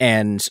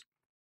 And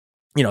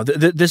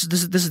this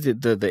is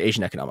the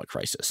Asian economic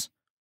crisis.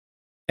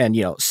 And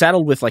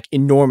saddled with like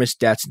enormous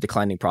debts and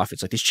declining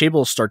profits, like these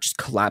chaebols start just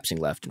collapsing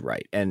left and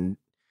right. And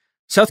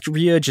South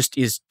Korea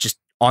is just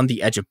on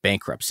the edge of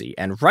bankruptcy.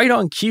 And right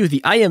on cue,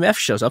 the IMF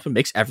shows up and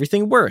makes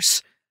everything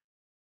worse.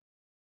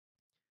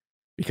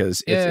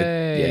 Because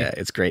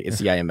it's great. It's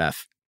the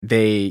IMF.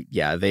 They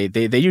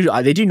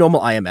do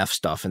normal IMF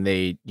stuff, and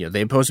they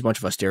impose a bunch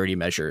of austerity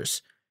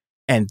measures,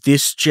 and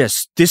this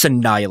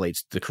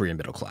annihilates the Korean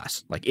middle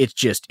class. Like it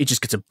just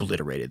gets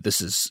obliterated. This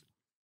is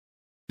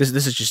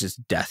just its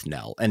death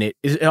knell, and it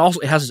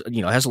has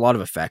a lot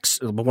of effects.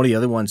 But one of the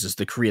other ones is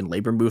the Korean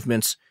labor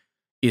movement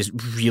is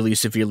really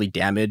severely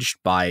damaged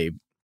by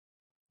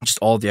just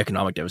all the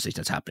economic devastation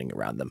that's happening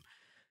around them,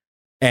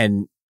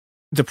 and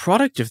the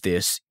product of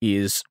this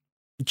is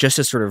just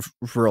as sort of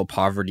rural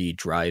poverty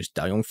drives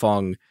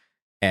Daeongfang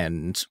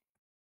and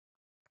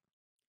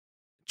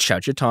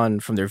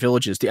Chaojitan from their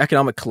villages, the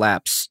economic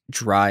collapse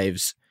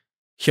drives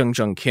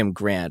Hyunjung Kim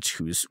Grant,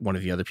 who's one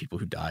of the other people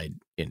who died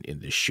in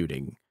this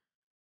shooting,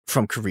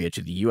 from Korea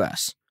to the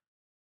US.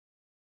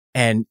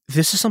 And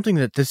this is something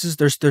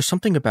there's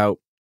something about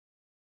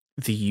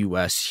the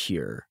US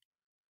here.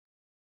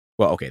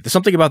 Well, okay, the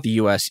something about the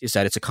US is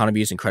that its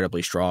economy is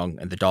incredibly strong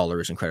and the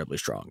dollar is incredibly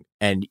strong.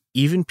 And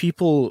even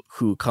people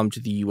who come to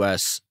the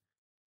US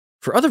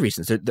for other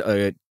reasons,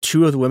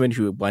 two of the women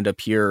who wind up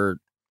here,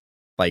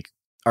 like,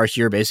 are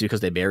here basically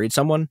because they married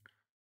someone.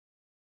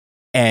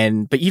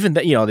 But even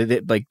that, they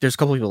like, there's a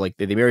couple of people like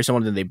they marry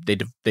someone and then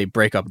they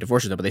break up and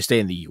divorce them, but they stay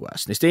in the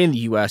US. And they stay in the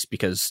US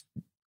because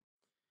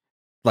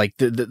like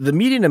the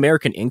median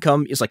American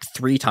income is like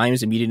 3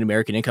 times the median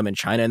American income in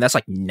China, and that's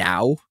like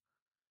now.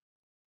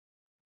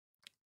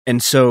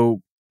 And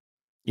so,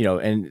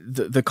 and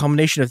the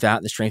combination of that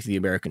and the strength of the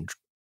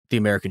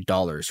American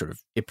dollar sort of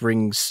it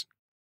brings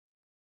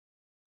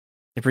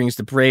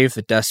the brave,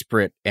 the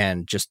desperate,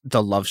 and just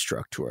the love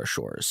struck to our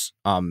shores.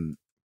 Now,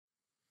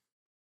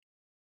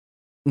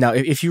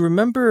 if you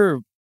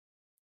remember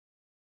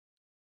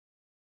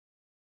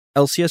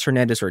LCS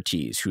Hernandez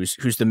Ortiz,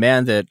 who's the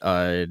man that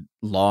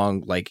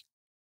Long like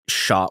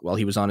shot while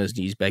he was on his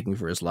knees begging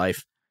for his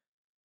life,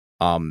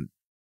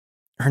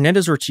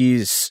 Hernandez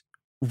Ortiz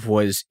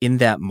was in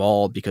that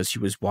mall because he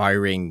was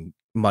wiring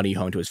money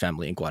home to his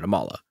family in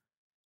Guatemala.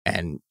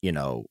 And,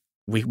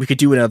 we could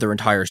do another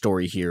entire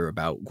story here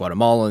about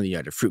Guatemala and the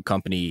United Fruit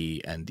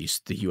Company and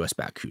the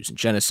US-backed coups and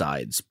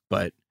genocides.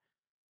 But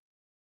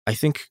I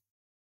think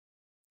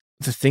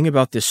the thing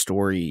about this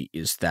story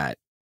is that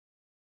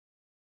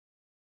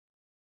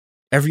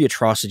every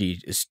atrocity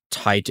is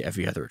tied to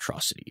every other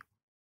atrocity.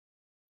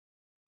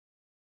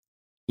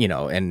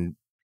 And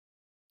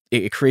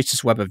it creates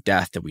this web of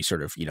death that we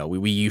sort of,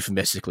 we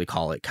euphemistically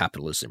call it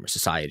capitalism or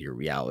society or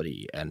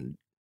reality. And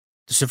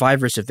the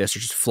survivors of this are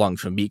just flung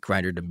from meat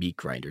grinder to meat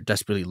grinder,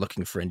 desperately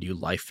looking for a new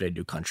life in a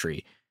new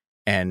country.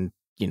 And,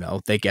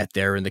 they get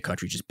there and the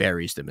country just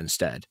buries them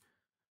instead.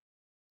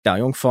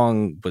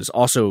 Daeongfang was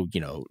also,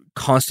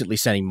 constantly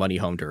sending money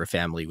home to her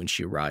family when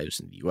she arrives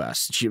in the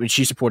US.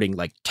 She's supporting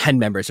like 10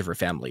 members of her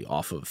family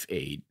off of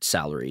a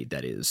salary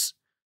that is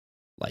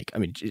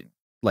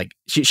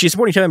she's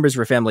supporting 10 members of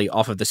her family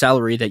off of the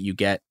salary that you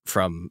get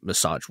from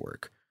massage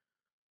work.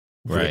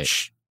 Right.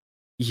 Which,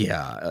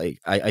 yeah,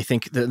 I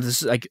think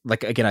this is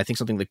again, I think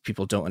something like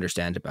people don't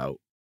understand about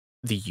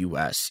the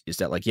US is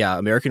that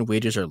American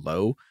wages are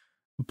low,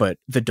 but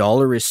the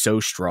dollar is so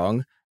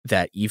strong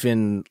that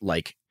even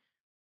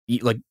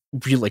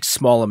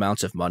small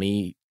amounts of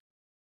money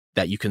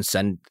that you can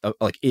send,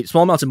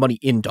 small amounts of money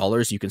in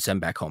dollars you can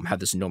send back home have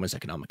this enormous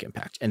economic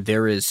impact. And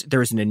there is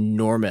an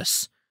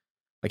enormous,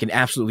 an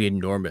absolutely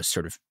enormous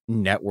sort of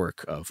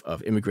network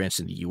of immigrants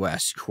in the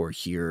US who are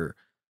here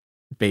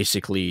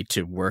basically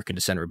to work and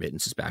to send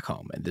remittances back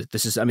home. And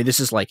this is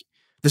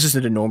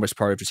an enormous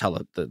part of just how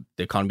the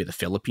economy of the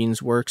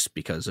Philippines works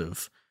because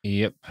of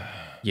a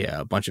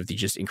bunch of the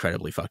just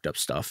incredibly fucked up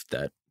stuff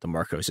that the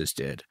Marcoses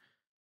did.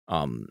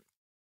 And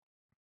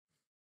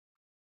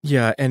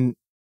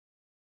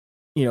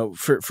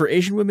for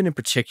Asian women in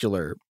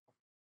particular,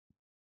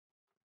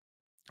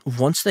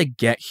 once they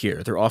get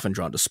here, they're often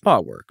drawn to spa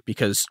work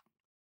because,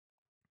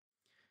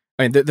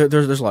 I mean,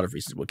 there's a lot of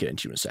reasons we'll get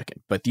into in a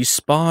second, but these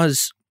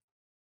spas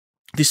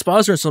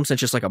are in some sense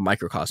just like a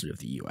microcosm of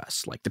the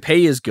U.S. Like, the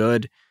pay is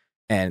good,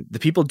 and the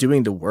people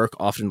doing the work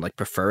often like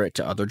prefer it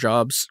to other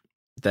jobs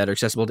that are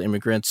accessible to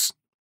immigrants.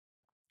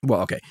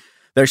 Well, okay,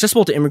 they're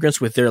accessible to immigrants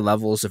with their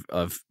levels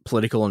of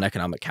political and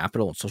economic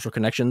capital and social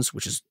connections,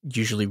 which is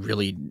usually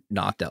really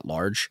not that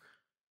large.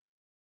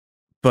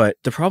 But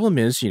the problem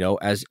is,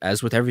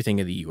 as with everything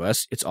in the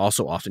U.S., it's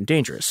also often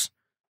dangerous.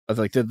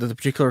 Like the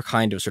particular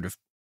kind of sort of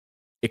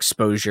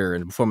exposure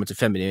and performance of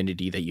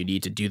femininity that you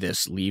need to do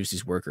this leaves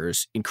these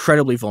workers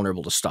incredibly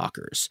vulnerable to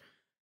stalkers.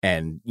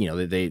 And,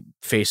 they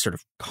face sort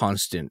of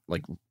constant,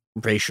 like,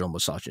 racial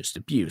misogynist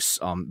abuse.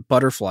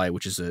 Butterfly,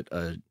 which is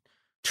a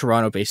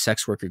Toronto-based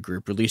sex worker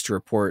group, released a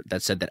report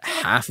that said that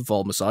half of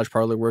all massage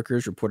parlor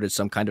workers reported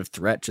some kind of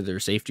threat to their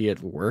safety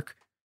at work.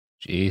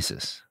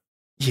 Jesus.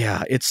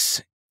 Yeah,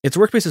 it's a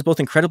workplace that's both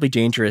incredibly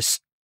dangerous,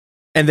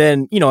 and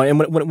then, and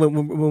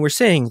when we're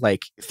saying,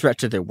 like, threat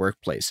to their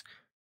workplace,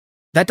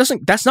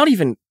 that's not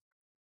even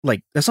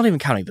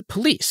counting the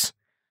police.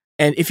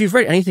 And if you've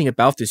read anything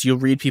about this, you'll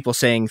read people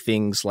saying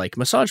things like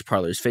massage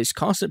parlors face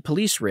constant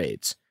police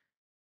raids.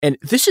 And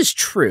this is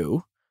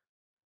true,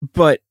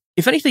 but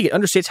if anything, it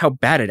understates how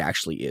bad it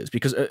actually is,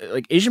 because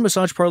Asian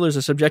massage parlors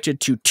are subjected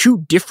to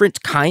 2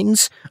 different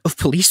kinds of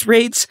police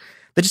raids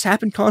that just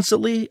happen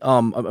constantly.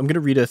 I'm going to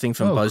read a thing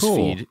from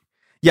BuzzFeed. Cool.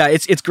 Yeah,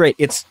 it's great.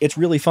 It's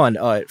really fun.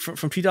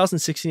 From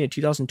 2016 to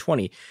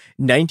 2020,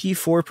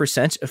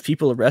 94% of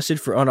people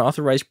arrested for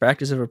unauthorized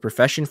practice of a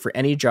profession for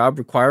any job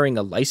requiring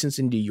a license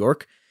in New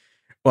York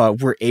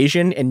were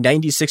Asian, and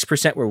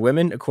 96% were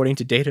women, according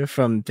to data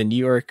from the New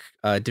York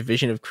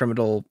Division of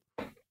Criminal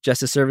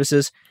Justice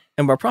Services.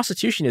 And while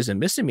prostitution is a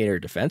misdemeanor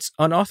defense,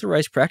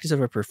 unauthorized practice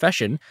of a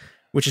profession,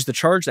 which is the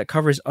charge that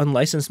covers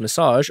unlicensed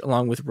massage,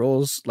 along with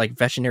roles like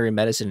veterinary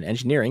medicine and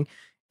engineering,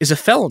 is a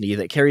felony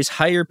that carries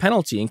higher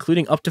penalty,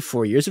 including up to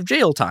 4 years of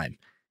jail time.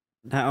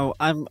 Now,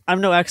 I'm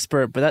no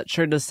expert, but that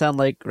sure does sound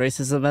like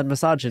racism and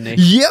misogyny.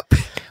 Yep.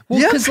 Well,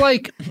 because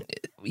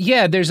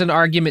there's an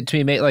argument to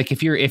be made. Like,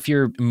 if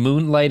you're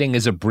moonlighting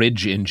as a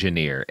bridge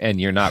engineer and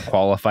you're not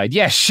qualified,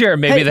 yeah, sure,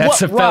 maybe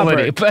that's a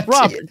felony. But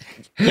Robert,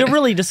 you're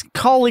really just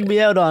calling me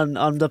out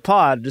on the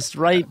pod, just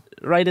right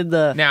in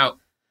the. Now,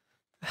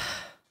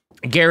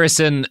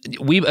 Garrison,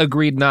 we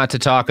agreed not to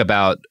talk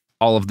about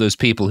all of those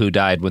people who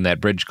died when that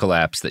bridge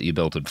collapsed that you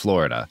built in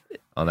Florida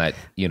on that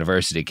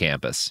university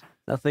campus.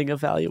 Nothing of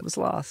value was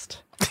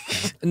lost.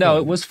 No,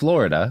 it was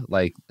Florida.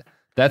 Like,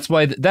 that's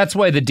why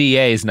the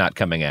DA is not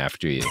coming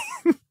after you.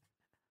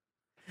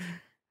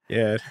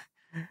 Yeah.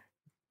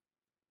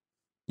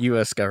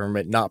 U.S.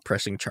 government not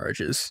pressing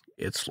charges.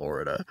 It's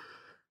Florida.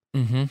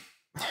 Mm-hmm.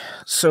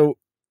 So,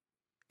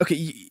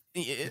 okay.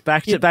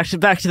 Back to the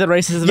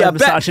racism and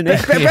misogyny.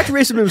 Back to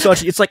racism and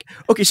misogyny. It's like,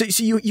 okay, so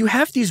you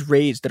have these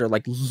raids that are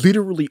like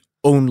literally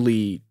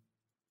only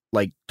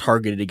like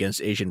targeted against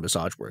Asian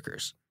massage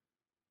workers.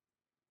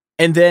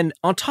 And then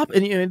on top,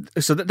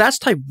 so that's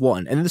type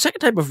 1. And then the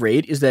second type of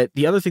raid is that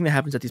the other thing that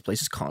happens at these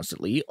places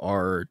constantly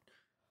are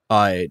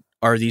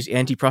these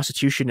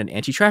anti-prostitution and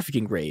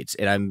anti-trafficking raids.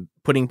 And I'm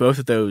putting both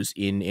of those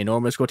in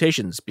enormous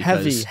quotations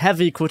because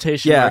heavy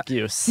quotation mark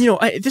use.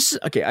 This is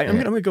okay.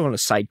 I'm gonna go on a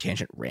side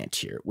tangent rant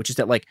here, which is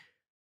that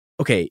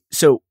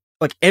so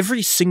like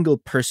every single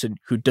person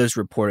who does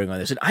reporting on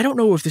this, and I don't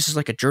know if this is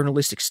like a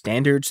journalistic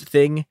standards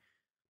thing,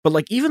 but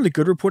like even the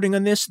good reporting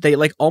on this, they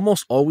like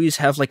almost always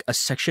have like a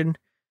section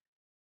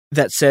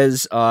that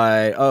says,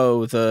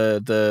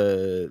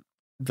 the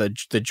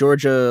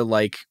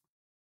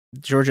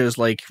Georgia's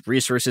like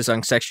resources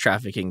on sex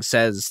trafficking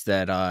says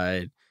that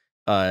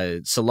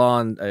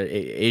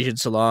Asian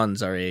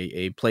salons are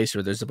a place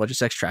where there's a bunch of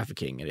sex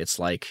trafficking, and it's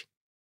like,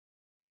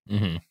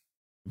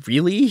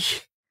 really,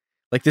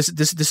 like this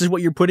is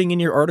what you're putting in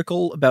your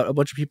article about a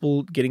bunch of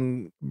people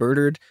getting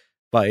murdered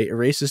by a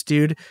racist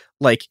dude.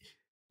 Like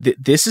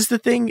this is the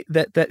thing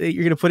that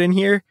you're gonna put in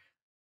here.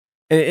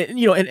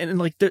 And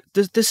like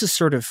this is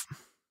sort of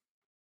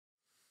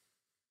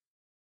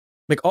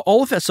like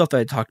all of that stuff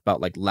that I talked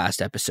about like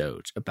last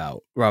episode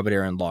about Robert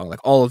Aaron Long, like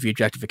all of the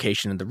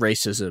objectification and the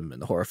racism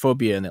and the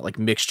horophobia and that like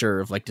mixture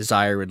of like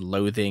desire and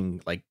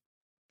loathing. Like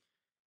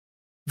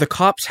the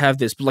cops have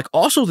this, but like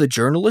also the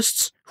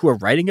journalists who are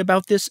writing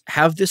about this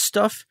have this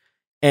stuff,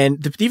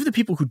 and even the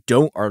people who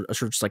don't are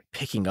sort of just like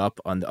picking up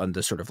on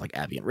the sort of like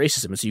ambient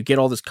racism, and so you get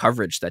all this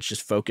coverage that's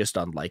just focused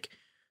on like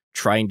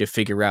trying to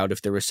figure out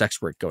if there was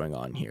sex work going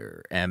on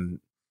here.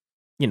 And,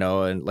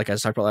 and like I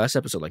talked about last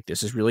episode, like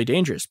this is really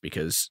dangerous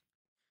because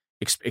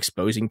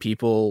exposing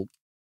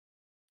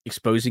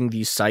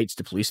these sites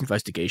to police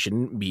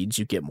investigation means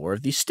you get more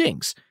of these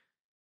stings.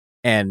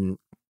 And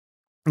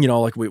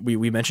like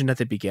we mentioned at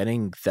the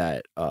beginning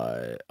that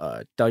Da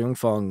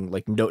Yongfeng,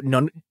 like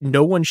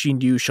no one she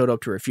knew showed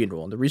up to her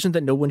funeral, and the reason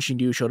that no one she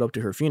knew showed up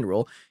to her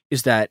funeral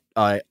is that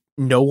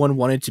no one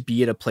wanted to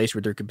be at a place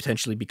where there could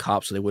potentially be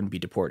cops, so they wouldn't be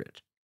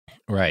deported.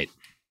 Right.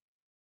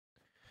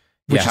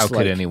 Which yeah. How is could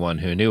like, anyone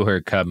who knew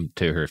her come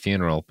to her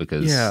funeral?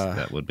 Because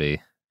that would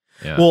be.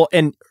 Yeah. Well,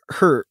 and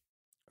her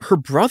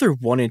brother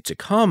wanted to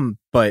come,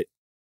 but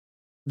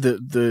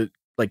the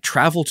like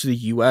travel to the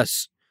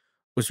U.S.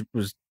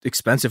 was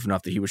expensive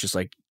enough that he was just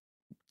like,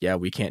 yeah,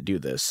 we can't do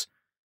this.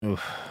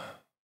 Oof.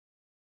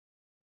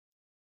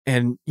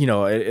 And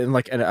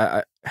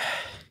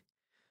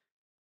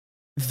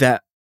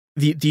that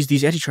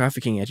these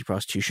anti-trafficking,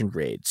 anti-prostitution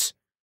raids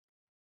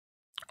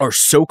are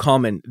so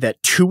common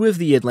that 2 of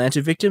the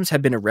Atlanta victims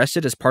have been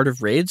arrested as part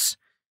of raids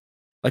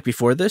like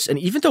before this, and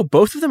even though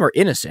both of them are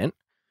innocent,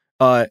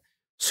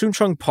 Soon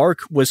Chung Park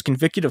was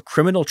convicted of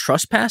criminal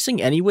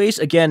trespassing anyways,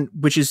 again,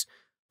 which is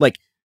like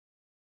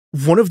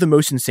one of the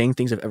most insane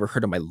things I've ever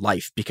heard in my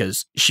life,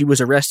 because she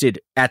was arrested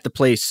at the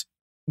place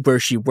where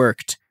she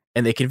worked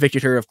and they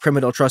convicted her of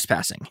criminal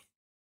trespassing,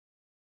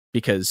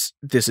 because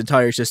this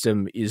entire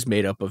system is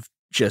made up of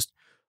just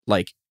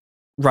like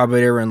Robert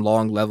Aaron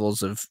Long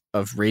levels of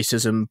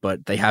racism,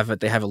 but they have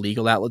a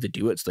legal outlet to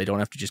do it, so they don't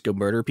have to just go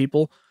murder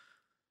people.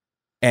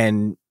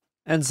 And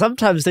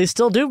sometimes they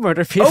still do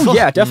murder people. Oh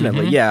yeah,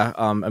 definitely. Mm-hmm. Yeah.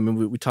 I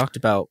mean, we talked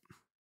about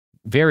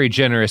very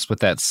generous with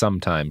that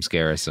sometimes,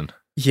 Garrison.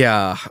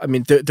 Yeah, I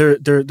mean,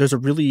 there's a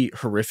really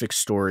horrific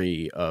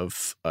story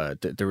of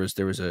there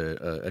was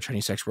a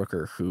Chinese sex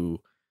worker who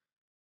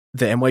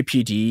the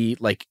NYPD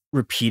like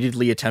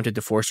repeatedly attempted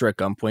to force her at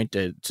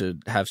gunpoint to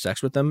have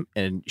sex with them,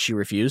 and she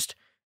refused.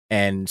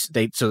 And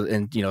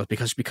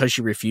because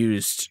she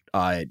refused,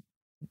 the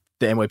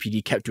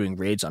NYPD kept doing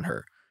raids on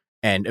her,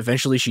 and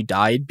eventually she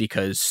died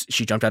because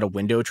she jumped out a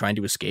window trying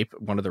to escape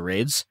one of the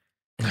raids.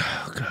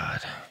 Oh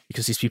God!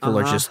 Because these people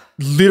are just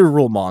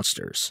literal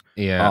monsters.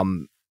 Yeah.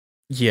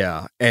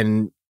 Yeah,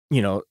 and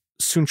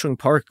Soon Chung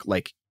Park,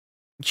 like,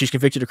 she's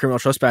convicted of criminal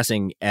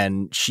trespassing,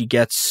 and she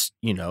gets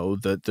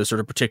the sort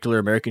of particular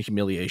American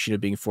humiliation of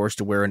being forced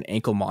to wear an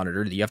ankle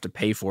monitor that you have to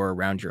pay for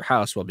around your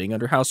house while being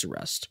under house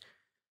arrest.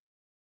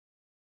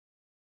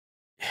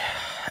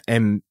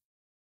 And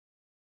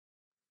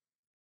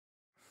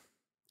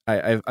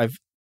I've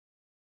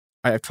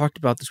talked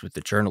about this with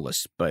the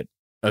journalists, but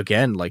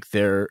again, like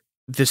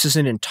this is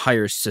an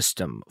entire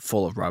system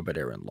full of Robert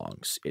Aaron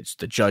Longs. It's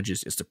the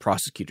judges, it's the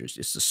prosecutors,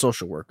 it's the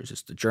social workers,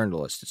 it's the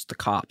journalists, it's the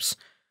cops.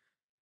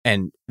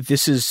 And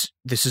this is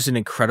an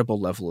incredible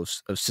level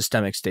of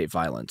systemic state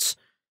violence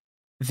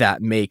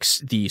that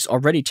makes these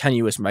already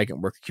tenuous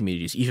migrant worker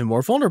communities even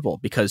more vulnerable,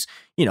 because,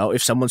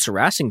 if someone's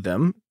harassing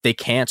them, they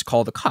can't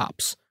call the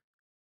cops.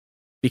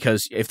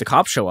 Because if the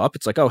cops show up,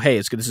 it's like, oh, hey,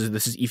 this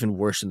is even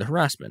worse than the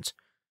harassment.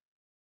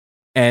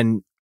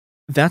 And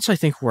that's, I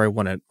think, where I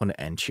want to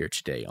end here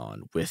today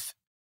on, with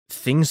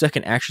things that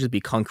can actually be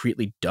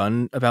concretely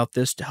done about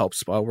this to help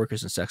spa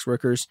workers and sex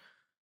workers.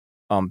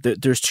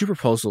 There's 2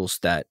 proposals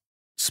that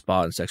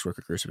spa and sex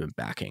workers have been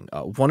backing.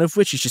 One of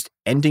which is just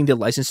ending the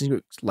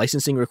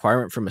licensing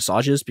requirement for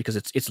massages, because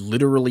it's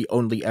literally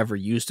only ever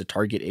used to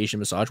target Asian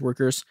massage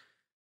workers.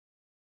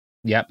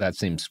 Yep, that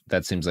seems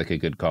like a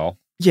good call.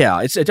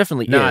 Yeah, it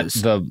definitely not is.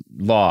 The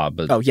law,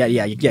 but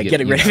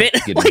getting rid of it.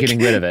 Getting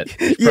rid of it.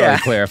 Probably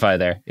clarify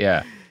there.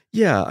 Yeah.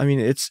 Yeah, I mean,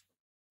 it's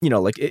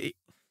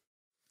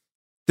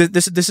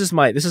this is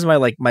my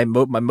like my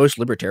most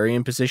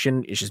libertarian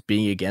position is just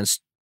being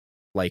against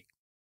like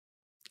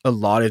a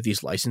lot of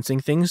these licensing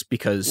things,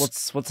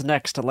 because what's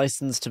next? A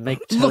license to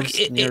make toast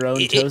in your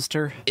own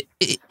toaster?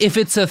 If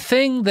it's a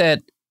thing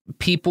that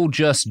people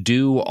just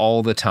do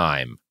all the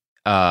time,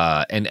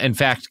 and in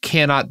fact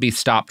cannot be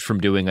stopped from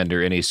doing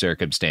under any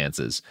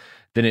circumstances,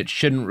 then it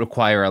shouldn't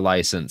require a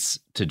license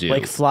to do.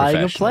 Like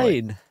flying a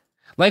plane.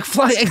 Like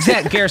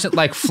Garrison,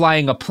 like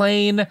flying a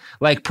plane,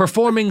 like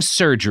performing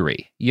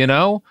surgery,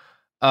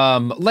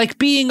 like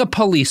being a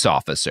police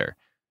officer.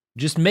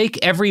 Just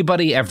make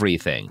everybody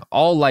everything.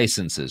 All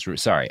licenses.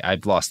 Sorry,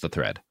 I've lost the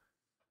thread.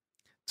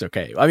 It's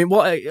okay. I mean,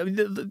 well,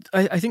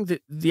 I think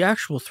that the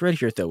actual thread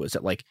here, though, is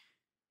that, like,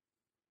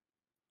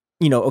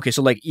 okay,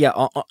 so, like, yeah,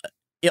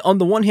 on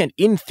the one hand,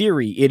 in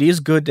theory, it is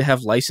good to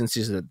have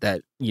licenses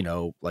that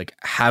like,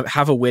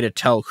 have a way to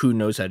tell who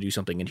knows how to do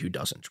something and who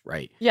doesn't,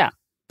 right? Yeah.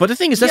 But the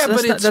thing is, that's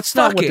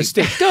not what the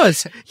state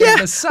does. Yeah,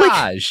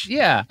 massage.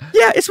 Yeah,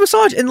 it's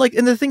massage, and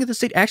the thing that the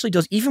state actually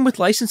does, even with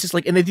licenses,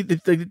 like, and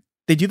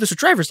they do this with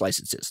driver's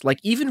licenses, like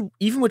even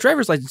with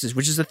driver's licenses,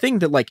 which is the thing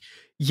that, like,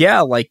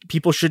 yeah, like,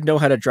 people should know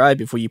how to drive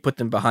before you put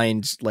them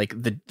behind,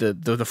 like, the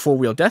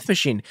 4-wheel death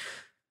machine.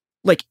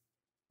 Like,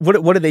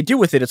 what do they do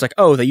with it? It's like,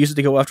 oh, they use it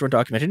to go after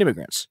undocumented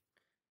immigrants,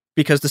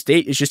 because the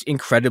state is just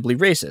incredibly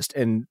racist,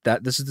 and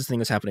this is the thing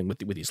that's happening with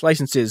these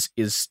licenses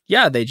is,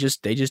 yeah, they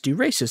just do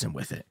racism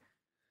with it.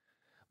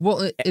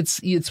 Well,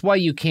 it's why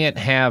you can't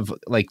have,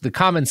 like, the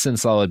common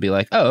sense law would be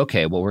like, oh,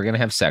 okay, well, we're going to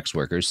have sex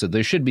workers, so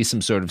there should be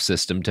some sort of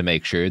system to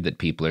make sure that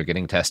people are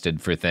getting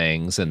tested for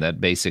things and that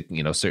basic,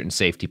 certain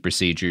safety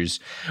procedures,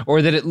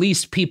 or that at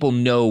least people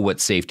know what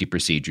safety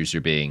procedures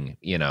are being,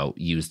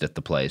 used at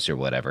the place or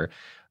whatever.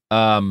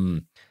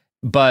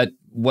 But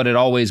what it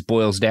always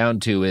boils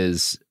down to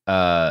is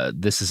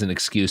this is an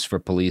excuse for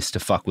police to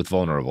fuck with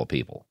vulnerable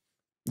people.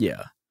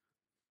 Yeah.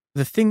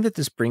 The thing that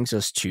this brings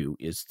us to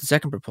is the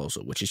second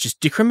proposal, which is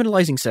just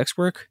decriminalizing sex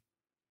work.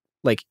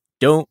 Like,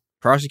 don't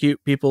prosecute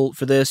people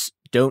for this.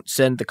 Don't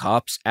send the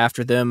cops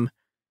after them.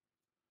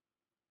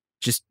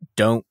 Just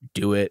don't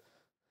do it.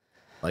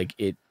 Like,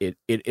 it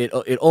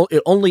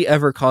only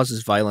ever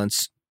causes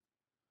violence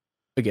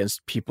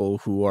against people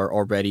who are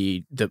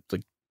already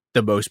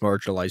the most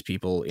marginalized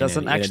people.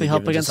 Doesn't in actually any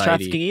help given against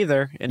society. trafficking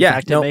either. In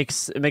fact,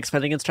 it makes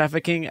fighting against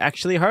trafficking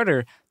actually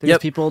harder because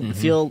people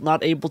feel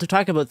not able to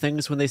talk about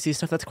things when they see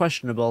stuff that's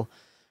questionable.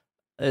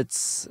 I'm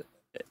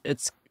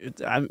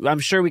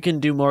sure we can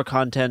do more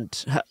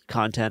content.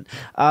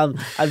 I'm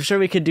sure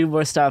we can do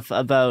more stuff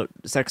about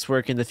sex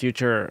work in the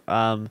future.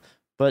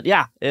 But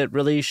yeah, it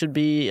really should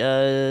be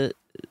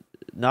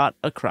not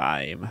a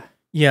crime.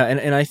 Yeah,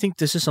 and I think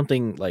this is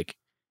something like,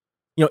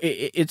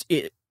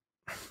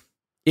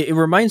 it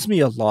reminds me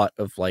a lot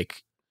of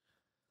like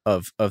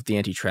of the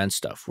anti-trans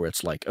stuff, where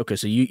it's like, okay,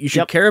 so you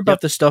should care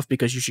about this stuff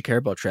because you should care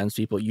about trans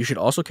people. You should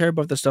also care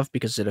about this stuff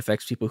because it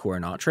affects people who are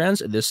not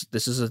trans. And this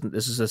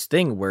is this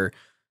thing where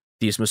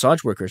these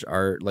massage workers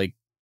are like,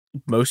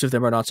 most of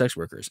them are not sex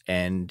workers,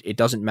 and it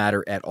doesn't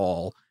matter at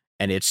all.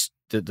 And it's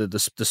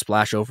the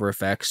splash over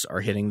effects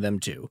are hitting them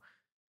too.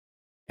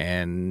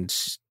 And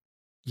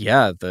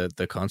yeah,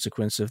 the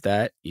consequence of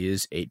that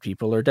is 8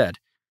 people are dead.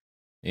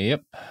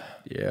 Yep.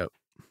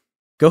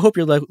 Go help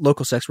your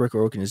local sex worker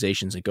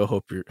organizations, and go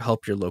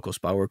help your local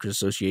spa workers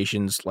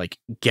associations, like,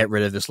 get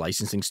rid of this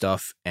licensing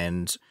stuff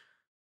and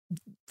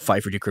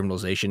fight for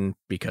decriminalization,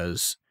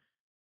 because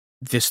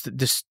this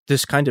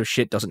kind of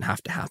shit doesn't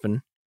have to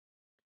happen.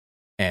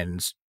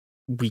 And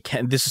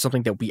this is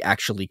something that we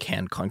actually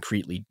can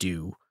concretely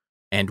do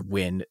and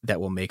win, that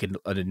will make an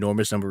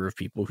enormous number of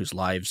people whose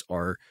lives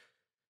are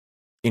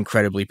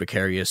incredibly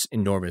precarious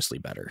enormously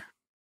better.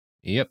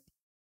 Yep.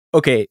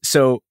 Okay,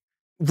 so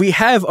we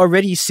have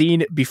already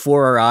seen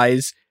before our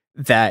eyes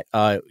that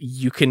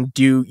you can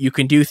do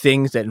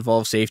things that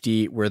involve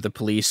safety where the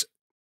police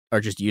are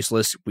just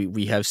useless.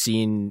 We have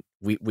seen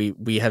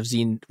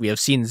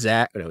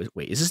Zach.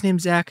 Wait, is his name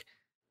Zach?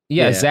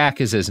 Yeah,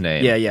 Zach is his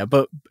name. Yeah.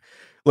 But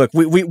look,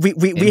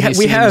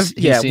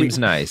 he seems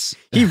nice.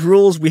 He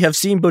rules. We have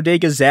seen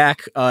Bodega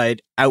Zach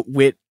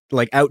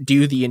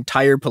outdo the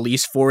entire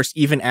police force,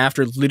 even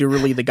after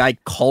literally the guy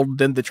called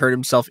them to turn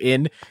himself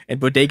in, and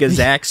Bodega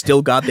Zach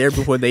still got there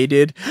before they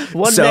did.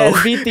 One man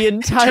beat the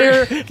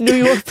entire New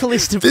York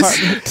Police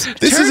Department.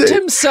 Turned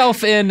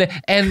himself in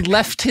and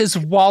left his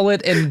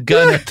wallet and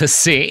gun at the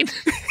scene.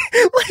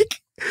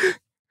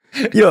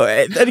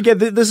 And again,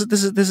 this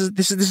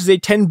is a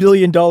 $10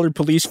 billion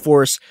police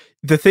force.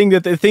 The thing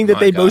that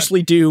they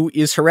mostly do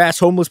is harass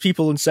homeless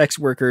people and sex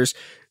workers.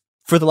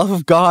 For the love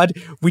of God,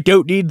 we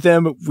don't need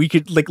them. We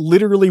could,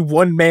 literally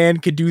one man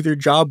could do their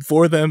job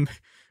for them.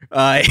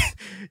 Get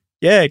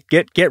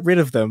rid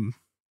of them.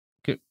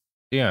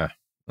 Yeah,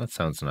 that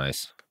sounds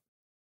nice.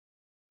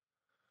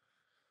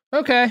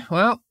 Okay,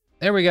 well,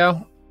 there we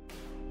go.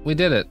 We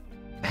did it.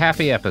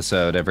 Happy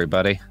episode,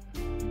 everybody.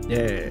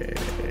 Yeah.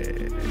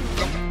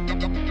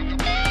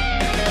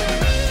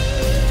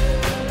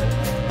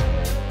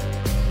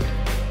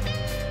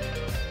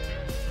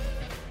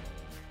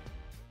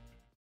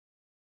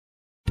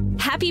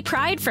 Happy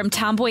Pride from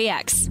Tomboy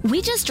X.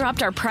 We just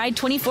dropped our Pride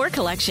 24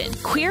 collection.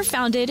 Queer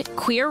founded,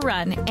 queer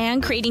run,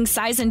 and creating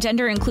size and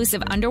gender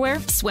inclusive underwear,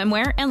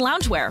 swimwear, and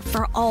loungewear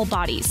for all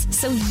bodies,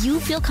 so you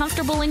feel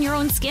comfortable in your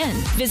own skin.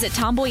 Visit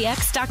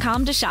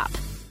tomboyx.com to shop.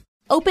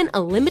 Open a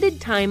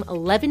limited-time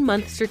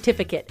 11-month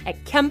certificate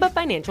at Kemba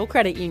Financial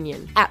Credit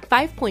Union. At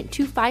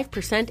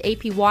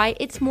 5.25% APY,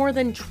 it's more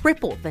than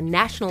triple the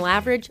national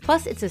average,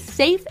 plus it's a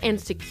safe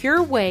and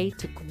secure way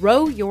to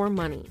grow your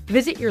money.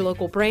 Visit your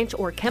local branch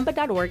or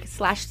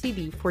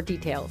kemba.org/cb for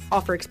details.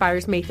 Offer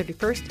expires May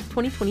 31st,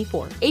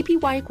 2024.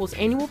 APY equals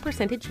annual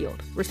percentage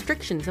yield.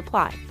 Restrictions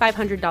apply.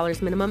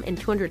 $500 minimum and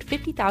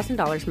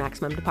 $250,000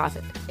 maximum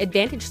deposit.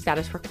 Advantage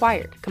status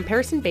required.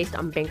 Comparison based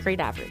on bank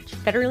rate average.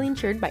 Federally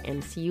insured by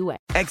NCUA.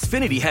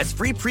 Xfinity has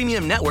free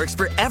premium networks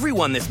for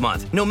everyone this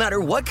month, no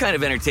matter what kind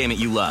of entertainment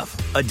you love.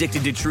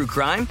 Addicted to true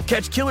crime?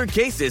 Catch killer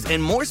cases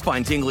and more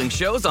spine-tingling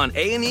shows on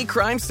A&E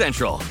Crime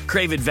Central.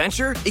 Crave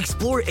adventure?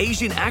 Explore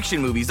Asian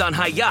action movies on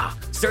Hi-Ya.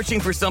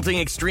 Searching for something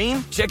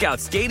extreme? Check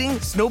out skating,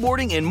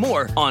 snowboarding, and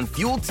more on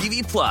Fuel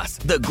TV Plus,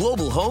 the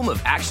global home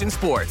of action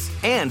sports.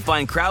 And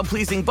find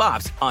crowd-pleasing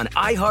bops on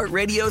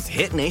iHeartRadio's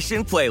Hit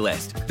Nation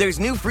playlist. There's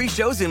new free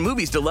shows and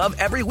movies to love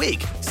every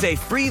week. Say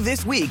free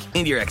this week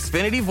in your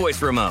Xfinity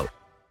voice remote.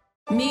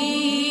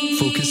 Me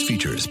Focus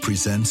Features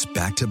presents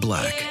Back to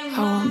Black. I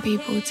want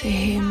people to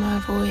hear my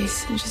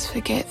voice and just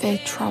forget their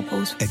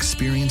troubles.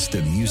 Experience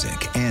the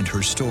music and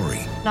her story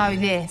Know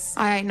this.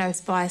 I ain't no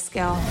Spice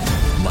Girl.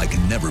 like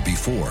never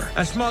before.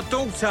 That's my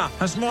daughter.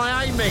 That's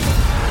my Amy.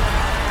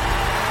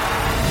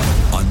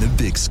 On the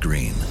big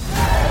screen.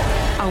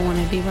 I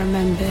want to be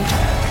remembered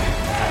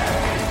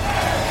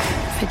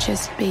for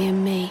just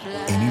being me.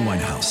 Amy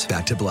Winehouse,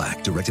 Back to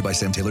Black, directed by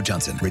Sam Taylor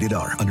Johnson. Rated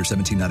R, under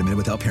 17, not a minute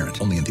without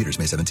parent. Only in theaters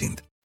May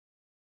 17th.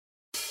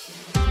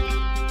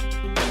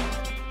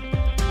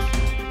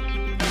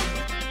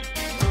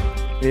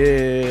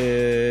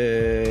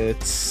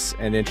 It's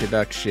an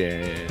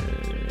introduction.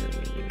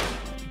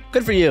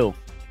 Good for you.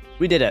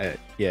 We did it.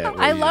 Yeah,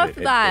 I love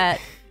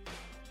that.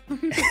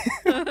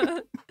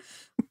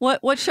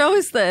 What show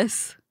is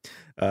this?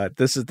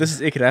 This is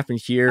It Could Happen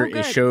Here, Oh,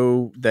 a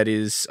show that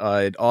is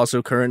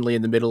also currently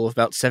in the middle of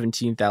about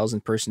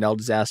 17,000 personnel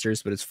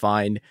disasters, but it's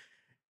fine.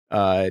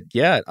 I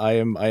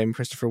am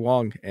Christopher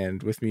Wong,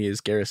 and with me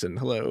is Garrison.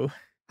 Hello.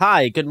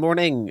 Hi, good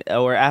morning,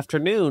 or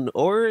afternoon,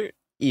 or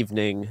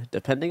evening,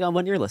 depending on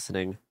when you're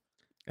listening.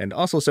 And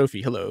also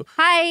Sophie. Hello.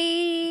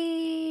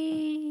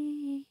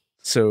 Hi.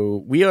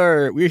 So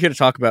we're here to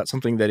talk about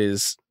something that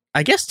is,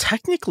 I guess,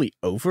 technically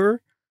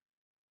over,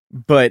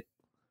 but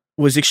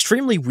was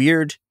extremely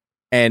weird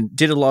and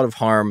did a lot of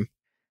harm.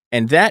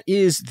 And that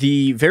is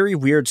the very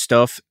weird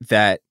stuff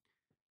that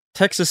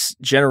Texas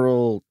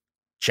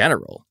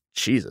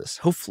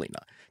hopefully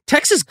not.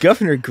 Texas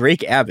Governor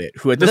Greg Abbott,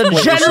 who at this point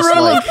was just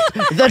like,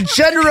 the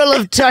General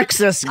of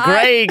Texas,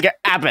 Greg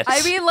Abbott.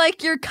 I mean,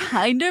 like, you're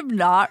kind of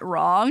not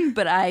wrong,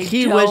 but I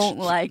don't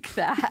like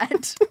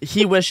that.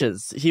 He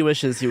wishes he was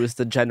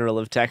the General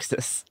of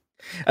Texas.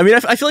 I mean,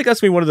 I feel like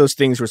that's been one of those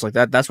things where it's like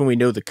that's when we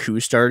know the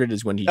coup started,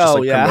 is when he just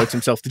promotes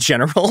himself to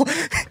general,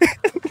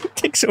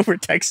 takes over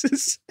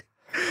Texas.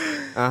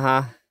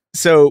 Uh-huh.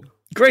 So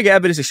Greg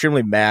Abbott is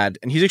extremely mad,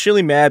 and he's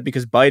extremely mad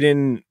because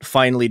Biden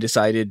finally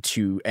decided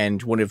to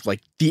end one of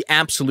like the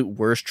absolute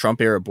worst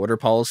Trump-era border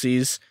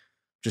policies,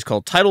 which is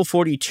called Title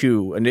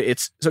 42. And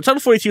Title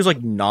 42 is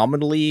like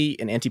nominally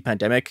an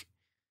anti-pandemic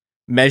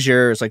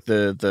measure. It's like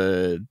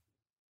the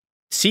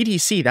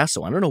CDC. That's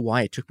the one. I don't know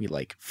why it took me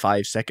like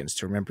 5 seconds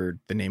to remember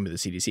the name of the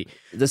CDC.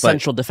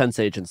 Central Defense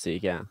Agency.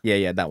 Yeah.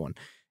 Yeah, that one.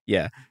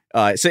 Yeah.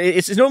 So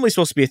it's normally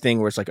supposed to be a thing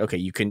where it's like, okay,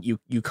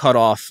 you cut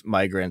off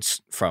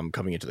migrants from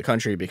coming into the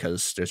country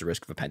because there's a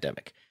risk of a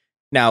pandemic.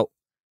 Now,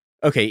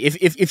 okay,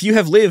 if you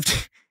have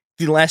lived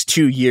the last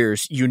 2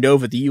 years, you know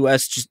that the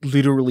U.S. just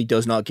literally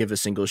does not give a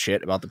single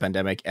shit about the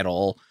pandemic at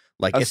all.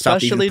 Like, it's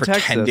not even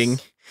pretending.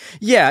 Texas.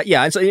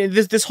 Yeah. And so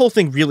this whole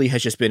thing really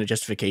has just been a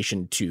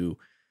justification to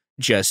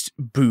just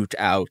boot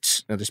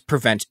out, just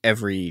prevent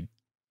every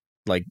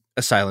like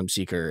asylum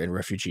seeker and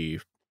refugee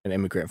an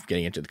immigrant from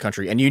getting into the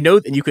country. And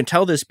you can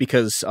tell this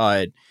because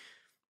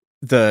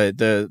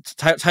the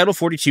Title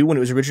 42, when it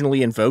was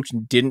originally invoked,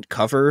 didn't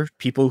cover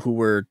people who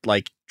were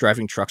like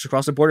driving trucks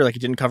across the border. Like,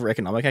 it didn't cover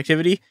economic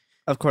activity.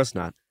 Of course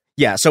not.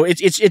 Yeah, so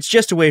it's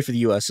just a way for the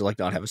U.S. to like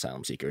not have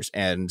asylum seekers.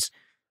 And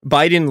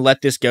Biden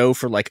let this go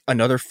for like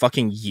another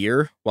fucking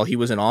year while he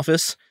was in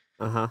office.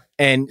 Uh-huh.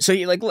 And so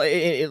he like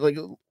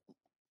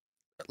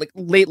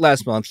late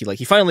last month,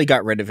 he finally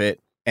got rid of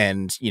it.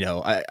 And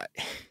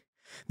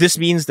this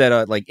means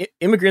that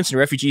immigrants and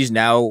refugees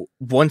now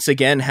once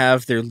again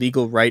have their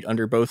legal right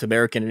under both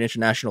American and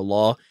international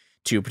law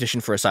to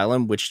petition for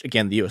asylum, which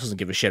again the U.S. doesn't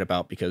give a shit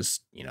about because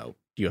the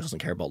U.S. doesn't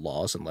care about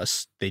laws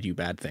unless they do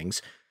bad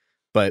things.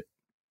 But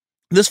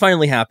this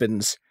finally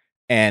happens,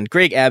 and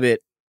Greg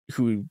Abbott,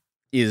 who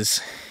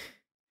is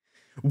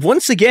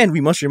once again,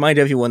 we must remind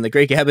everyone that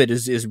Greg Abbott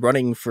is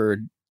running for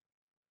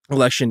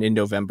election in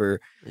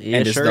November,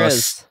 and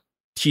is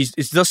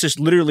thus just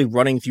literally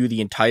running through the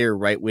entire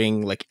right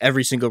wing, like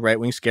every single right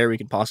wing scare we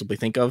can possibly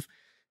think of.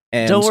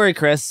 And Don't worry,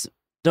 Chris.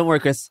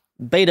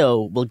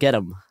 Beto will get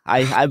him.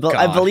 I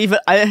believe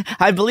it.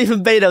 I believe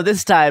in Beto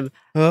this time.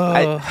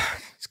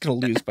 He's gonna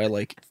lose by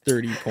like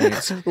 30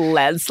 points.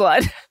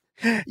 Landslide.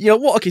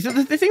 Okay. So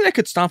the thing that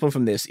could stop him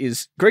from this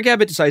is Greg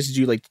Abbott decides to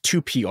do like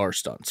 2 PR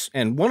stunts,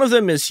 and one of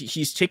them is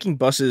he's taking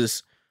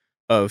buses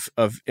of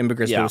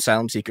immigrants and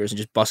asylum seekers and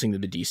just busing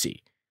them to DC.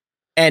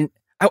 And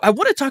I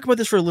want to talk about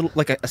this for a little,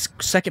 like a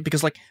second,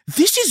 because like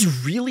this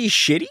is really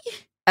shitty,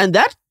 and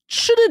that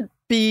shouldn't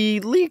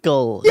be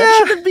legal. Yeah.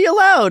 That shouldn't be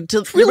allowed.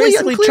 Really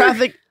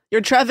basically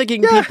you're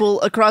trafficking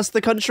people across the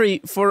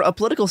country for a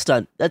political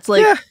stunt. That's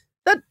like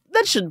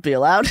that shouldn't be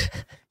allowed.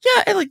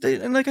 Yeah,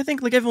 and I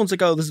think like everyone's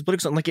like, oh, this is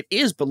political stunt. Like, it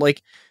is, but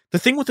like the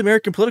thing with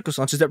American political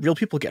stunts is that real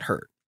people get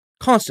hurt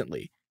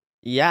constantly.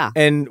 Yeah,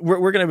 and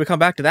we're gonna come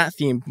back to that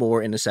theme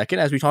more in a second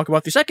as we talk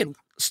about the second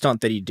stunt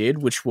that he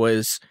did, which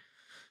was.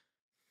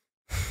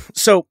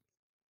 So,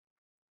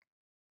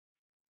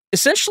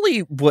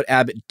 essentially what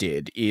Abbott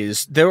did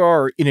is there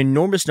are an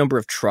enormous number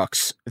of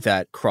trucks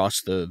that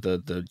cross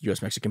the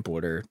U.S.-Mexican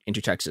border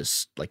into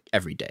Texas, like,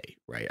 every day,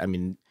 right? I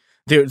mean,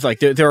 there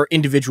are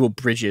individual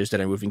bridges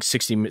that are moving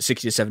 $60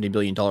 to $70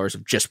 billion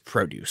of just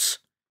produce,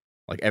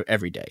 like,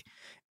 every day.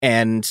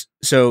 And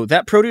so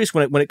that produce,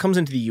 when it comes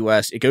into the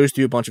U.S., it goes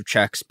through a bunch of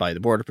checks by the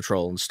Border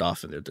Patrol and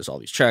stuff, and there's all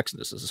these checks, and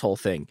this whole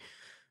thing.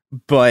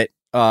 But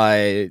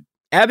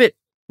Abbott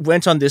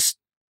went on this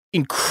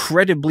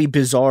incredibly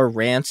bizarre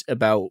rant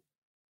about,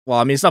 well,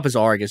 I mean, it's not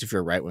bizarre, I guess, if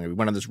you're a right-winger. We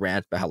went on this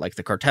rant about how, like,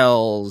 the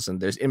cartels, and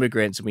there's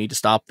immigrants, and we need to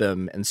stop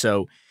them, and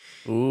so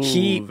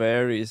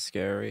very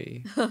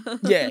scary.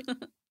 Yeah.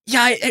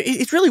 Yeah,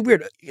 it's really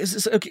weird.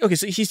 Okay,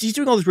 so he's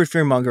doing all this weird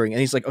fear-mongering, and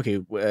he's like, okay,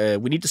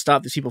 we need to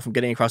stop these people from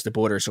getting across the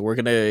border, so we're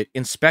going to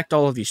inspect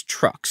all of these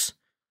trucks.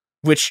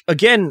 Which,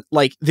 again,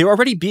 like, they're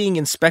already being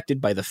inspected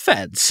by the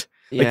feds.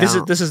 Like, this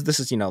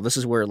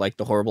is where, like,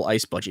 the horrible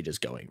ICE budget is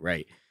going,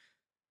 right?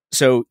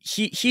 So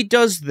he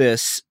does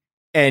this,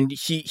 and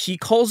he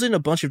calls in a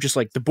bunch of just,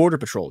 like, the Border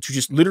Patrol to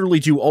just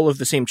literally do all of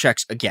the same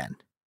checks again.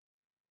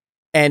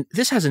 And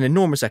this has an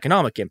enormous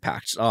economic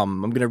impact.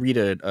 I'm going to read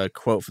a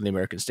quote from the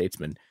American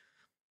Statesman.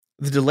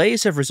 The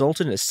delays have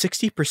resulted in a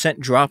 60%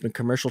 drop in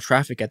commercial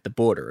traffic at the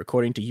border,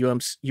 according to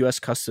U.S.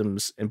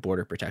 Customs and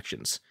Border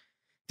Protections.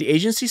 The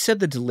agency said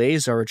the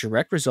delays are a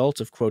direct result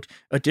of, quote,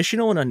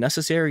 additional and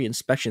unnecessary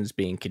inspections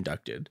being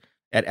conducted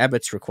at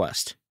Abbott's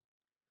request.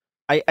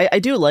 I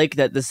do like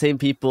that the same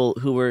people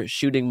who were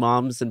shooting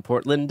moms in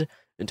Portland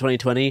in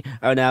 2020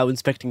 are now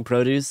inspecting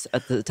produce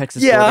at the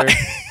Texas border.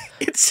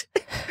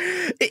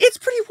 It's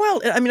pretty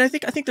wild. I mean, I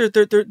think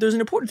there's an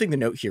important thing to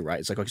note here, right?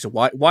 It's like, okay, so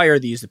why are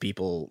these the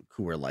people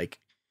who are like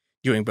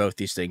doing both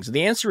these things? And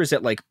the answer is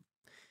that, like,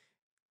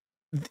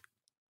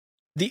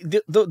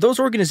 those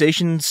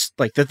organizations,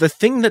 like, the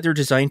thing that they're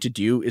designed to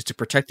do is to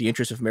protect the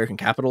interests of American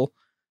capital.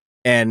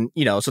 And,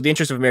 you know, so the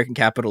interests of American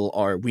capital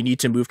are, we need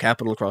to move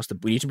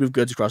we need to move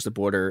goods across the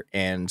border,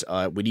 and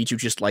we need to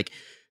just, like,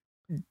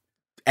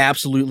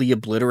 absolutely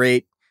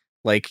obliterate,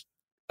 like,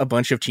 a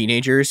bunch of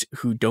teenagers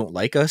who don't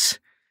like us.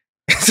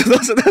 So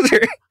those are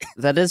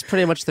that is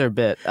pretty much their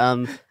bit.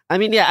 I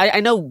mean, yeah,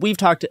 I know we've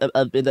talked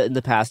in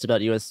the past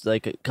about U.S.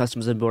 like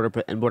customs and border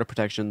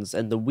protections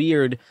and the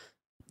weird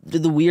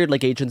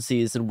like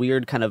agencies and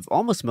weird kind of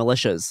almost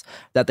militias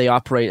that they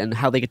operate and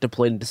how they get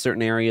deployed into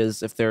certain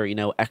areas if they're, you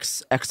know,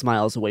 X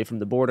miles away from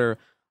the border.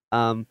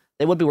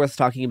 It would be worth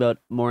talking about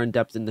more in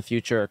depth in the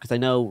future, because I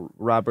know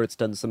Robert's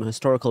done some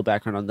historical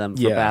background on them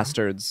for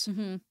Bastards.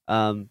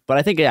 Mm-hmm. But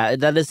I think, yeah,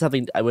 that is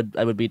something I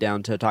would be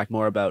down to talk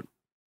more about.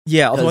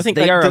 Yeah, although I think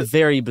they are a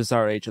very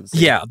bizarre agency.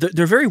 Yeah,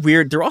 they're very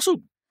weird. They're also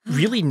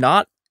really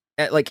not,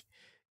 like,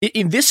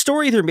 in this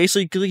story, they're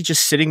basically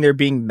just sitting there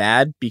being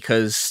mad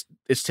because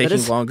it's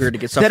taking longer to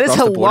get stuff across the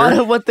border. That is a lot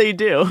of what they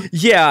do.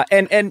 Yeah,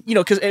 and you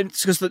know,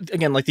 because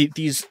again, like,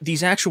 these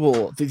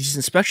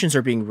inspections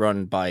are being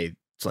run by,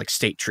 like,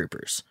 state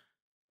troopers.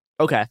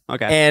 Okay.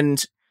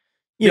 And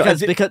you know,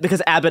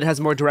 because Abbott has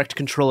more direct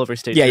control over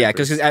state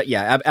troopers.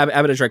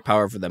 Abbott has direct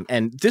power over them,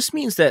 and this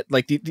means that,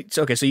 like,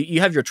 so you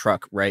have your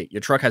truck, right?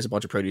 Your truck has a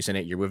bunch of produce in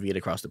it. You're moving it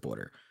across the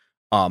border.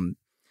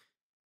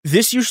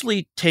 This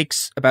usually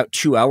takes about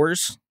 2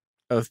 hours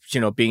of,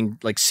 you know, being,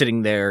 like,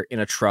 sitting there in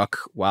a truck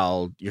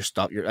while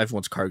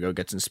everyone's cargo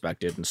gets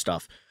inspected and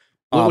stuff.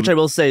 Which I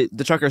will say,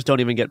 the truckers don't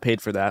even get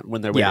paid for that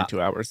when they're waiting 2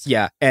 hours.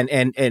 Yeah,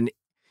 and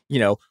you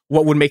know,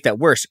 what would make that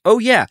worse? Oh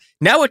yeah,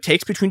 now it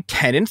takes between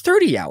 10 and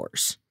 30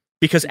 hours.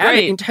 Because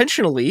Abbott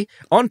intentionally,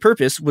 on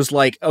purpose, was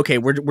like, okay,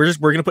 we're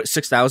gonna put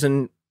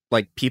 6,000,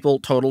 like, people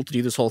total to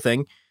do this whole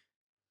thing.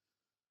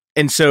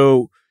 And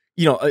so,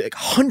 you know, like,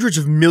 hundreds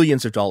of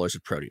millions of dollars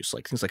of produce,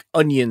 like things like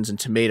onions and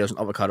tomatoes and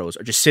avocados,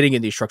 are just sitting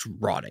in these trucks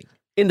rotting.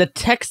 In the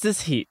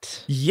Texas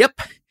heat. Yep.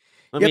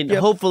 I mean,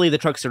 hopefully the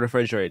trucks are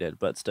refrigerated,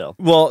 but still.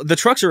 Well, the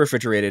trucks are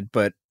refrigerated,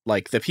 but,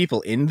 like, the people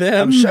in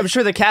them, I'm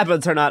sure the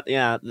cabins are not.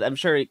 Yeah, I'm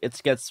sure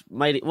it gets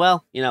mighty.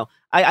 Well, you know,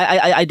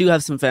 I do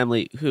have some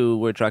family who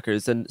were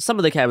truckers, and some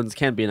of the cabins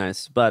can be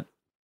nice, but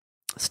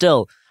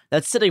still,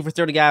 that's sitting for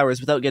 30 hours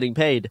without getting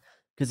paid,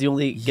 because you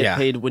only get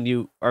paid when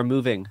you are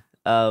moving,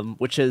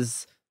 which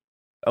is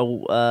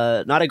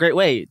not a great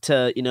way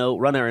to, you know,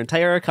 run our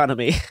entire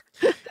economy.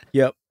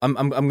 Yep.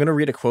 I'm going to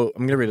read a quote.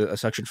 I'm going to read a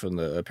section from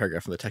the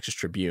paragraph from the Texas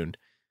Tribune.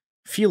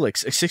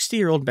 Felix, a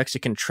 60-year-old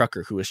Mexican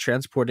trucker who was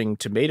transporting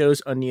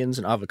tomatoes, onions,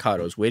 and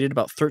avocados, waited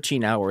about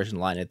 13 hours in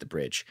line at the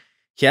bridge.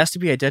 He asked to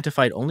be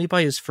identified only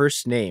by his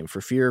first name for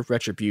fear of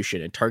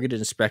retribution and targeted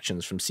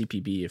inspections from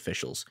CPB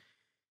officials.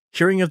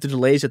 Hearing of the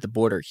delays at the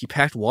border, he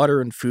packed water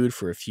and food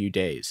for a few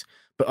days.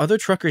 But other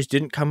truckers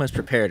didn't come as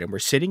prepared and were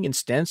sitting in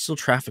standstill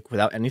traffic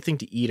without anything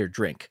to eat or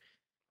drink.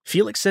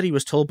 Felix said he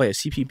was told by a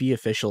CPB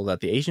official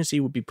that the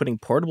agency would be putting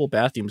portable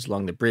bathrooms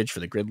along the bridge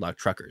for the gridlocked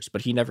truckers,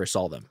 but he never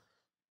saw them.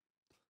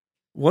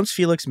 Once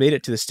Felix made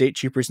it to the state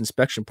trooper's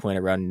inspection point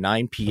around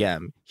 9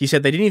 p.m., he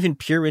said they didn't even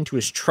peer into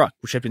his truck,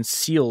 which had been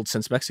sealed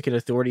since Mexican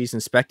authorities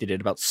inspected it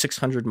about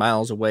 600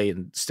 miles away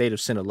in the state of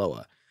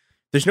Sinaloa.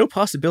 There's no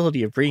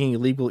possibility of bringing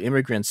illegal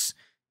immigrants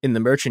in the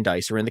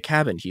merchandise or in the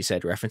cabin, he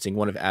said, referencing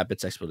one of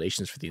Abbott's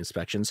explanations for the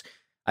inspections.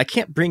 I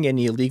can't bring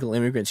any illegal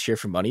immigrants here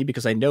for money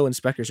because I know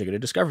inspectors are going to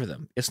discover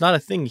them. It's not a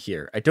thing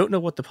here. I don't know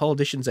what the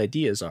politicians'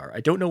 ideas are. I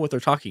don't know what they're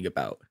talking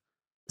about.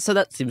 So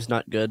that seems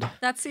not good.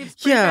 That seems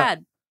pretty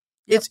bad.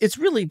 it's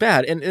really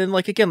bad. And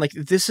like, again, like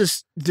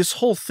this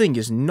whole thing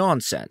is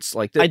nonsense.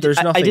 Like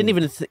there's nothing. I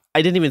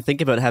didn't even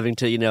think about having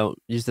to,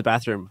 use the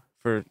bathroom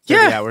for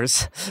 30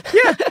 hours.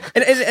 Yeah.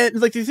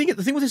 And like the thing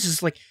with this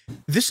is like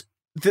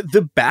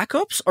the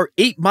backups are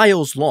 8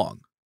 miles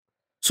long.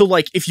 So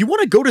like if you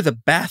want to go to the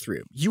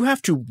bathroom, you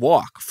have to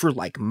walk for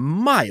like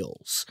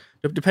miles,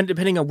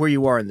 depending on where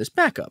you are in this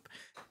backup.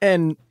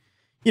 And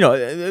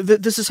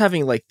this is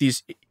having like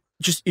these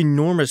just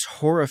enormous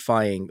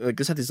horrifying, like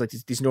this had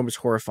these enormous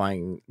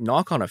horrifying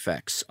knock-on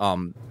effects.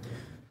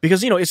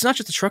 Because it's not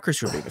just the truckers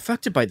who are being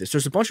affected by this.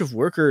 There's a bunch of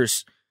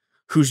workers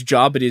whose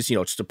job it is,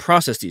 just to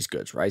process these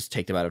goods, right? To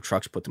take them out of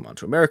trucks, put them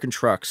onto American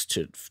trucks,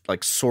 to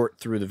like sort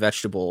through the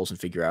vegetables and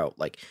figure out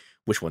like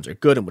which ones are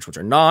good and which ones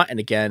are not. And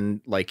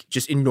again, like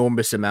just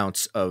enormous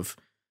amounts of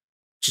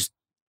just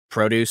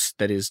produce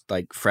that is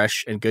like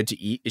fresh and good to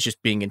eat is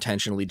just being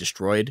intentionally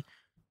destroyed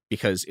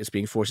because it's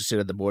being forced to sit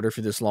at the border for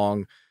this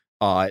long.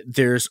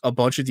 There's a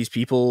bunch of these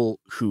people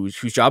whose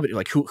job it,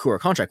 like who are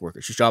contract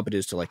workers, whose job it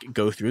is to like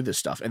go through this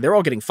stuff, and they're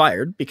all getting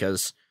fired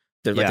because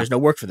there's no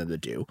work for them to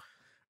do.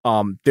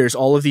 There's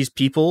all of these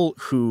people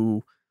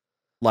who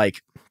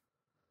like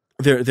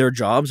their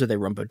jobs, or they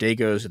run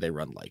bodegas, or they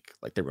run like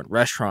they run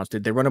restaurants.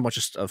 They run a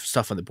bunch of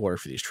stuff on the border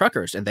for these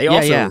truckers, and they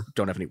also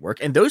don't have any work.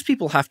 And those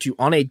people have to,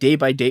 on a day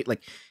by day,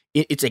 like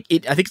I think it's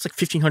like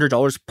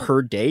 $1,500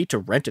 per day to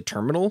rent a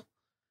terminal.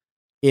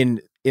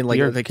 In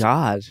like,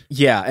 God,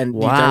 yeah, and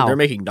wow. they're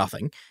making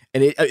nothing,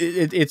 and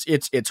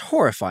it's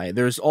horrifying.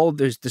 There's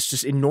this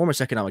just enormous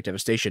economic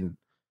devastation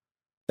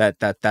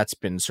that's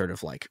been sort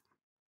of like,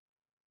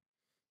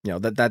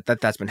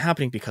 that's been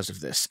happening because of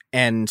this.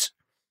 And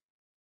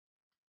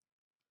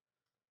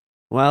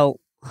well,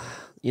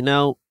 you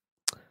know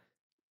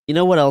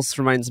what else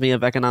reminds me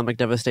of economic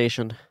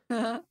devastation?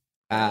 Oh,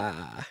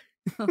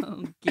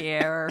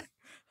 Gare.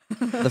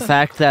 The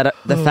fact that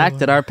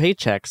our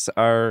paychecks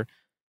are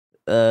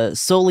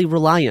solely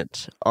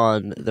reliant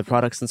on the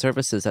products and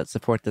services that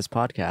support this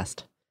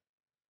podcast.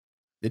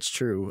 It's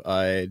true.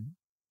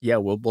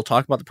 We'll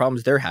talk about the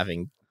problems they're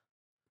having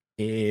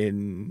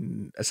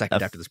in a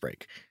second after this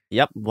break.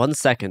 Yep, 1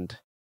 second.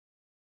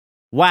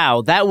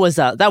 Wow, that was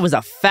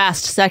a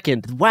fast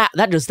second. Wow,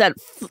 that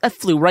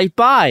flew right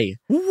by.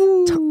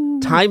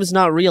 Time is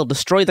not real.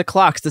 Destroy the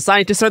clocks. The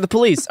scientists are the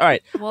police. All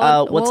right.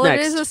 What's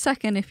next? It is a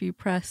second if you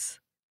press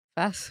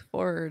fast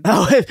forward.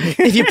 Oh,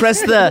 if you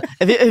press the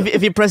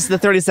if you press the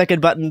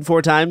 30-second button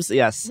 4 times,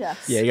 yes.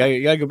 Yeah,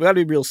 you gotta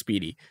be real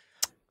speedy.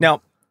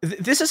 Now,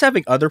 this is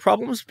having other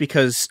problems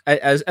because,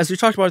 as we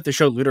talked about at the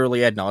show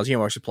literally ad nauseum,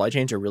 our supply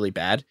chains are really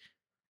bad.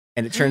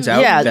 And it turns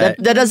out that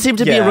does seem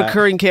to be a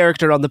recurring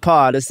character on the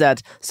pod, is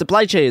that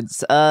supply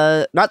chains,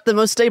 not the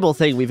most stable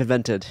thing we've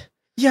invented.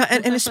 Yeah,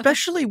 and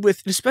especially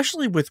with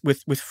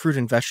fruit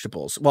and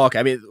vegetables. Well, okay,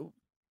 I mean,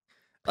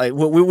 like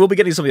we'll be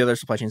getting some of the other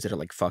supply chains that are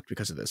like fucked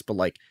because of this, but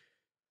like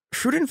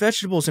fruit and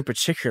vegetables in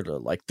particular,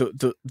 like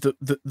the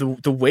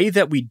way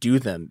that we do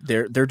them,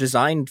 they're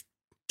designed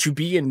to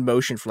be in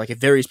motion for like a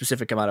very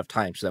specific amount of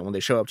time, so that when they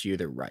show up to you,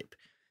 they're ripe.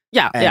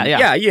 Yeah.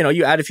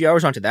 You add a few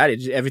hours onto that,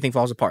 everything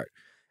falls apart.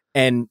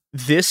 And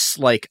this,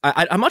 like,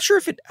 I'm not sure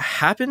if it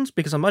happens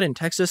because I'm not in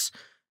Texas,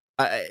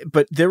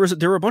 but there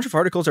were a bunch of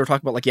articles that were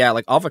talking about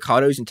like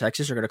avocados in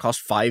Texas are going to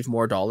cost $5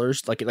 more.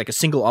 Like a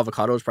single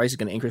avocado's price is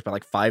going to increase by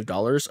like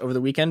 $5 over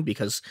the weekend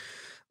because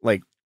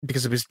it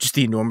was just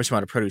the enormous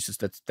amount of produce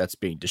that's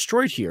being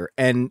destroyed here.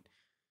 And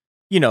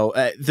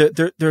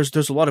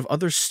there's a lot of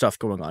other stuff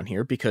going on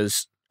here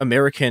because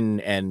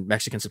American and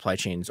Mexican supply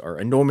chains are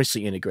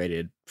enormously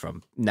integrated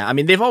from now. I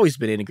mean, they've always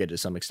been integrated to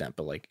some extent,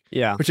 but like,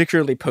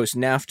 particularly post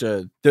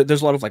NAFTA,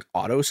 there's a lot of like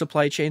auto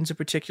supply chains in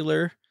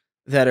particular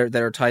that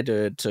are tied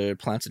to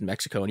plants in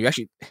Mexico. And you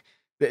actually,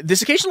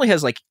 this occasionally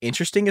has like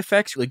interesting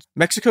effects. Like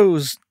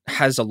Mexico's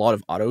has a lot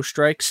of auto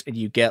strikes, and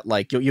you get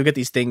like, you'll get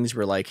these things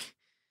where like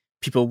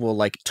people will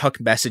like tuck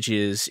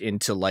messages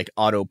into like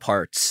auto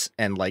parts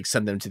and like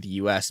send them to the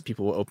US.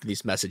 People will open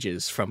these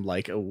messages from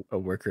like a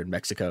worker in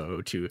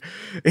Mexico to,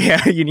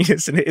 you need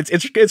it.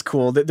 It's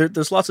cool.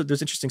 There's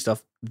interesting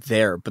stuff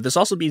there, but this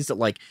also means that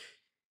like,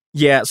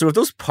 so if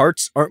those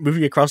parts aren't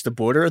moving across the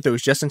border,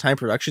 those just-in-time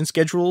production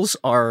schedules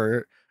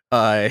are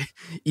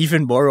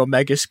even more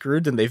omega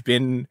screwed than they've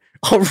been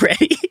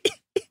already.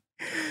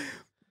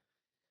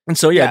 And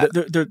so,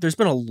 there's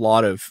been a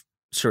lot of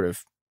sort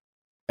of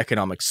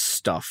economic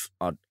stuff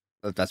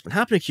that's been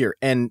happening here,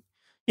 and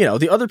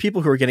the other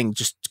people who are getting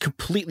just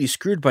completely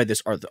screwed by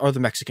this are the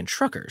Mexican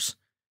truckers.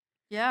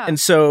 Yeah, and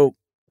so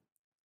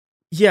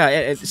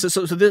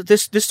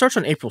this starts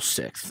on April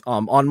 6th.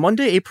 On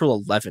Monday,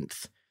 April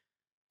 11th,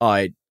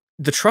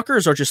 the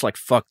truckers are just like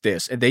fuck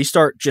this, and they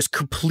start just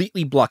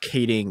completely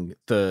blockading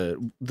the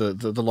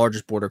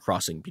largest border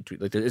crossing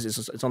between like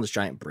it's on this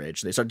giant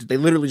bridge. They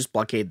literally just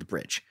blockade the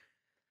bridge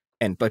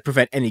and like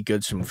prevent any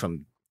goods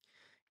from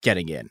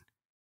getting in.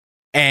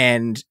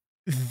 And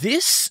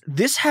this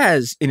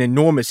has an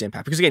enormous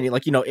impact because again,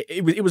 like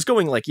it was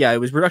going like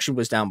production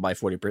was down by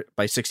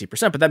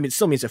 60%, but that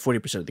still means that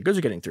 40% of the goods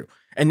are getting through.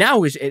 And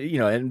now is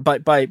and by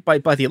the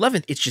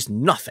 11th, it's just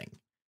nothing.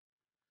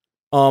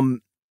 I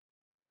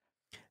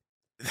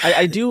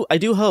do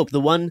hope the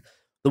one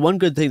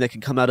good thing that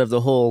can come out of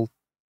the whole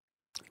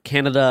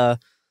Canada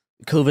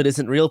COVID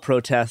isn't real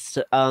protest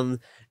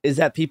is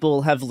that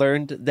people have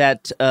learned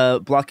that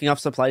blocking off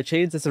supply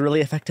chains is a really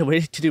effective way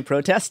to do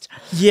protest.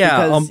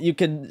 Yeah, because you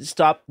can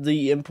stop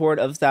the import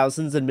of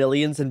thousands and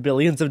millions and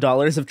billions of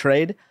dollars of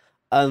trade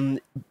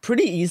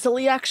pretty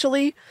easily,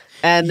 actually.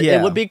 And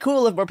it would be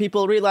cool if more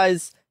people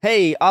realize,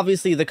 hey,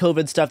 obviously the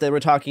COVID stuff that we're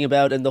talking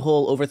about and the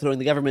whole overthrowing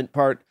the government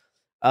part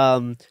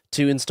to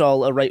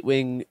install a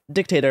right-wing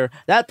dictator,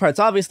 that part's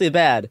obviously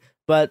bad.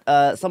 But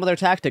some of their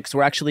tactics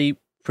were actually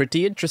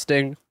pretty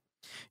interesting.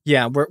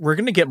 Yeah, we're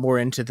gonna get more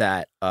into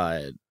that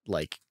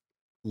like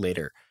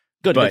later.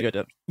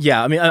 Good.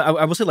 Yeah, I mean,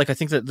 I will say, like, I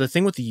think that the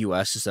thing with the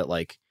U.S. is that,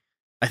 like,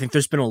 I think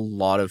there's been a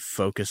lot of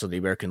focus on the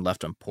American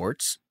left on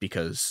ports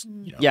because,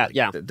 you know,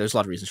 there's a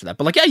lot of reasons for that.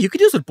 But, like, yeah, you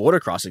could use with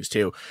border crossings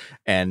too,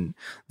 and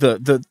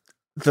the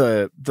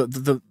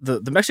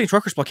Mexican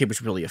truckers blockade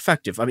was really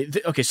effective. I mean,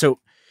 okay, so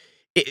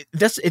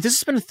this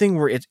has been a thing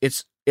where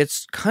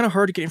it's kind of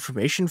hard to get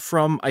information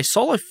from. I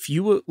saw a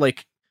few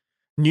like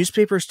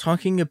newspapers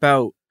talking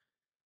about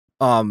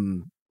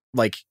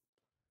like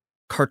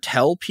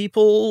cartel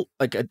people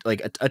like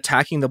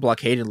attacking the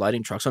blockade and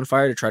lighting trucks on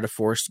fire to try to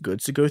force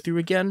goods to go through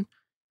again,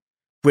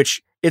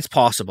 which it's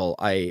possible.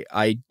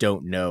 I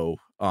don't know.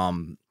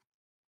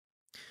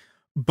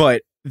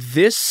 But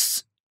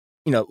this,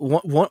 you know,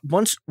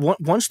 once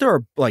there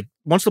are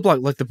once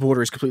the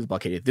border is completely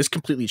blockaded, this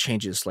completely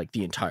changes like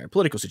the entire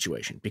political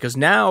situation, because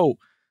now,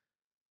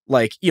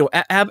 like, you know,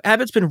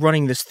 Abbott's been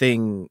running this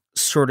thing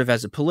sort of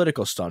as a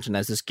political stunt and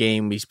as this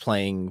game he's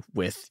playing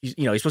with,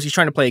 you know, he's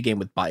trying to play a game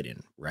with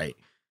Biden, right?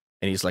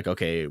 And he's like,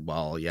 okay,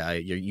 well, yeah,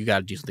 you got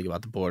to do something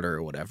about the border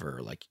or whatever.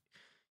 Like,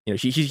 you know,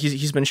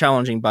 he's been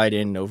challenging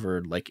Biden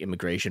over like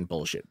immigration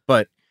bullshit.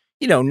 But,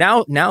 you know,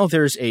 now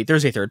there's a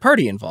third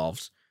party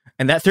involved,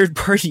 and that third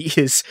party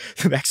is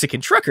the Mexican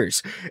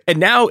truckers. And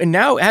now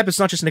Abbott's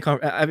not just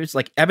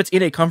Abbott's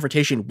in a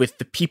confrontation with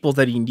the people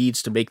that he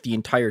needs to make the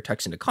entire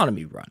Texan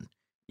economy run.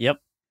 Yep.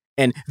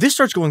 And this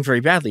starts going very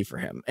badly for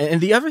him.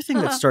 And the other thing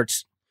that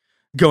starts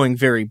going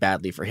very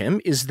badly for him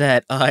is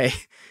that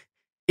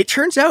it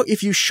turns out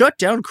if you shut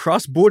down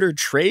cross-border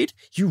trade,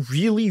 you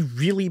really,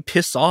 really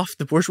piss off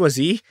the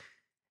bourgeoisie.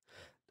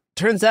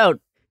 Turns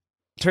out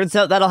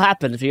that'll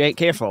happen if you ain't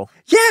careful.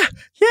 Yeah,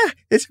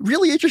 it's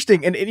really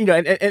interesting. And you know,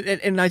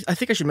 and I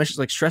think I should mention,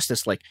 like, stress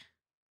this, like,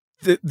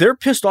 they're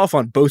pissed off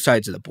on both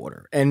sides of the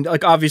border. And,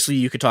 like, obviously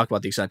you could talk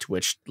about the extent to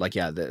which, like,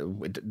 yeah,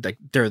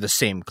 they're the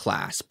same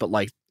class, but,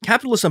 like,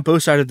 capitalists on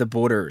both sides of the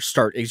border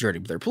start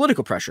exerting their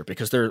political pressure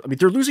because they're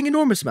losing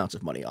enormous amounts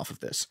of money off of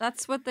this.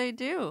 That's what they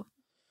do.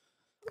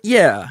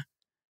 Yeah.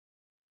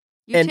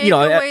 You take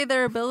away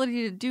their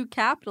ability to do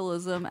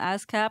capitalism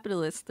as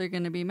capitalists, they're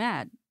going to be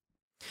mad.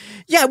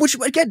 Yeah, which,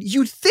 again,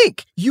 you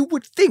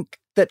would think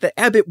that the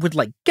Abbott would,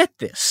 like, get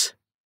this.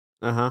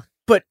 Uh-huh.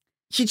 But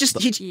it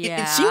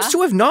seems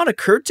to have not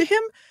occurred to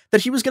him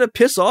that he was going to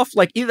piss off,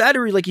 like, either that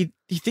or, like, he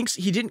thinks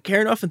he didn't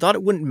care enough and thought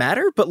it wouldn't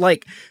matter. But,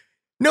 like,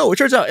 no, it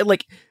turns out,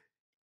 like,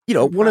 you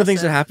know, one of the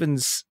things that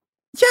happens.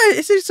 Yeah,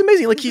 it's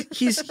amazing. Like,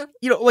 he's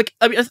you know, like,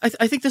 I mean,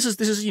 I think this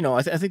is you know,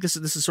 I think this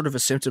is sort of a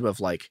symptom of,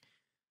 like,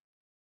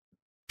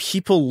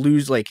 people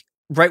lose, like,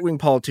 right-wing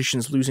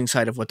politicians losing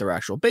sight of what their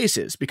actual base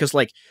is, because,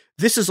 like,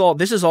 this is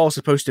all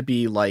supposed to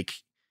be, like,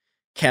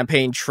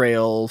 campaign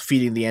trail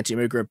feeding the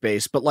anti-immigrant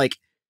base, but, like,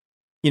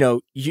 you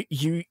know,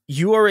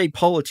 you are a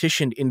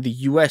politician in the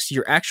U.S.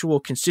 Your actual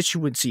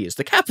constituency is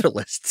the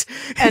capitalists,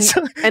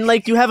 and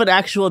like, you have an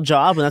actual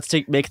job, and that's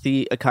to make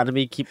the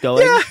economy keep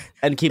going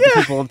and keep the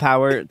people in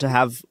power to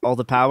have all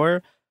the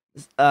power.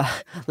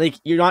 Like,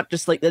 you're not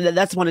just like,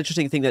 that's one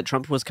interesting thing that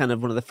Trump was kind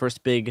of one of the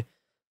first big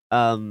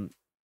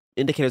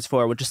indicators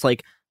for, which is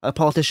like, a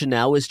politician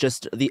now is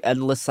just the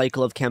endless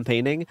cycle of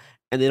campaigning,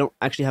 and they don't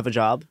actually have a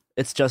job.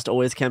 It's just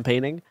always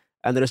campaigning,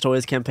 and they're just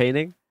always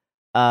campaigning.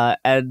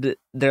 And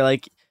they're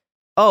like,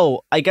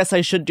 oh, I guess I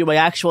should do my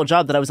actual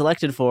job that I was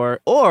elected for,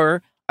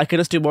 or I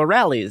could just do more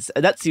rallies.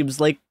 And that seems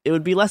like it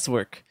would be less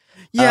work.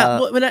 Yeah,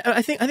 well, but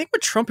I think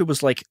with Trump, it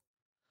was like,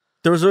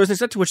 there was an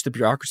extent to which the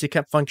bureaucracy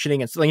kept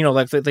functioning. And, you know,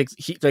 like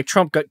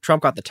Trump got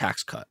the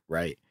tax cut,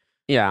 right?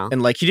 Yeah.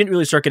 And, like, he didn't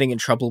really start getting in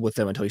trouble with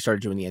them until he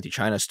started doing the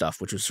anti-China stuff,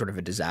 which was sort of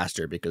a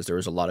disaster because there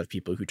was a lot of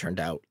people who turned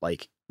out,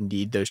 like,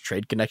 need those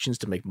trade connections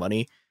to make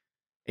money.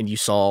 And you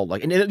saw,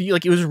 like, and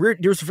it was weird.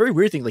 There was a very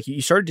weird thing. Like,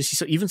 you started to see,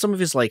 so even some of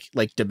his like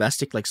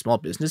domestic, like, small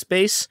business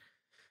base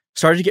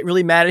started to get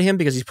really mad at him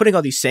because he's putting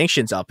all these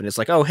sanctions up, and it's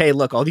like, oh, hey,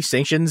 look, all these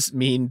sanctions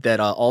mean that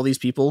all these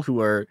people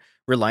who are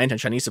reliant on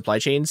Chinese supply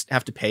chains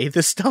have to pay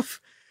this stuff.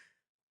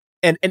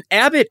 And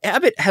Abbott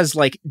has,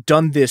 like,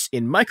 done this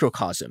in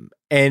microcosm,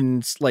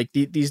 and, like,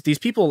 these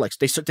people, like,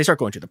 they start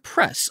going to the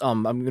press.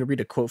 I'm going to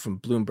read a quote from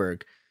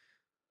Bloomberg.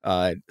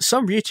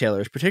 Some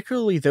retailers,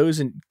 particularly those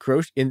in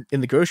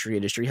the grocery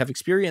industry, have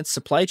experienced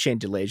supply chain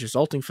delays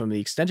resulting from the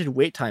extended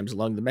wait times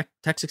along the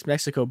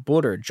Texas-Mexico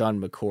border,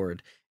 John McCord,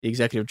 the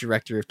executive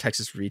director of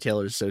Texas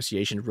Retailers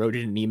Association, wrote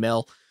in an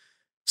email.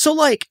 So,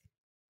 like,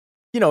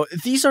 you know,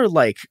 these are,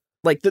 like,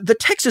 like the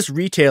Texas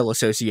Retail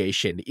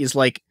Association is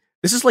like,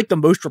 this is like the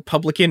most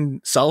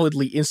Republican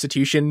solidly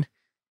institution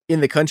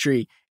in the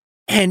country.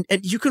 And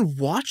you can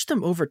watch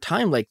them over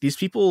time. Like, these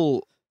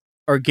people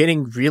are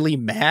getting really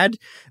mad.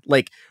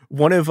 Like,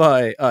 one of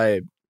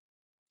was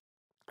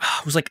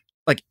like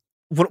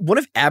one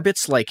of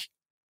Abbott's, like,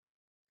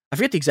 I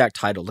forget the exact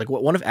title. Like,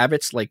 one of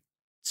Abbott's, like,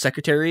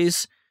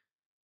 secretaries,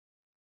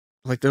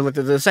 like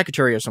the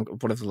secretary of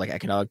one of the, like,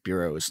 economic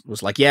bureaus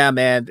was like, yeah,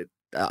 man,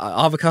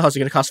 avocados are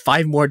going to cost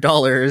 $5 more.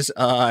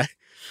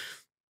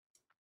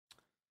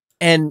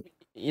 And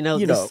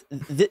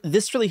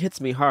this really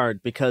hits me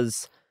hard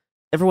because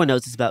everyone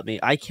knows this about me.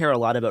 I care a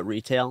lot about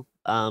retail.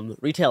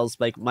 Retail is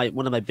like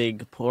one of my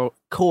big core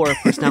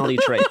personality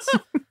traits.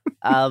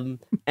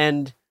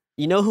 And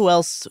you know who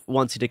else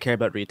wants you to care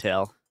about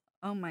retail?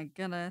 Oh my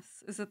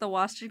goodness. Is it the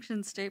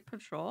Washington State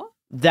Patrol?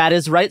 That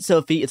is right,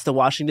 Sophie. It's the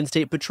Washington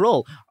State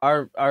Patrol.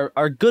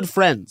 Our good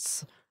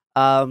friends.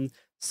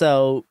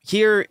 So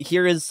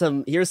here's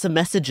some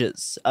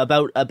messages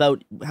about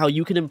how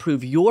you can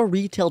improve your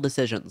retail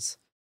decisions.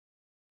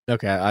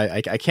 Okay,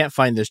 I can't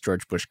find this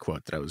George Bush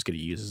quote that I was going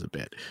to use as a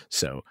bit,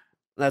 so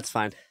that's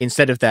fine.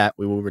 Instead of that,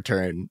 we will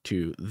return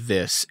to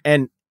this.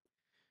 And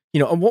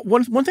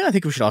one thing I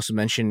think we should also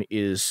mention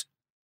is,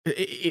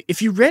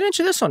 if you ran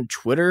into this on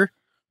Twitter,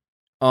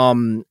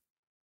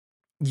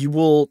 you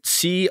will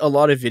see a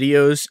lot of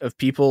videos of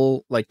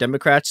people, like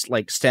Democrats,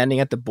 like standing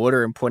at the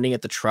border and pointing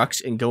at the trucks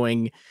and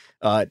going,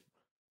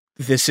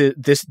 this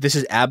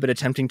is Abbott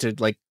attempting to,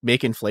 like,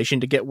 make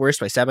inflation to get worse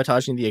by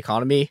sabotaging the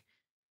economy.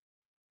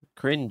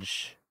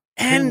 Cringe.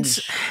 And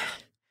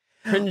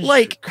cringe,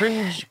 like,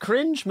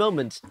 cringe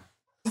moment.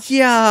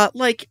 Yeah,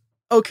 like,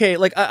 okay,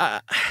 like,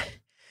 I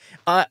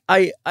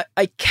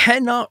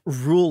cannot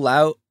rule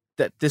out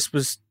that this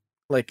was,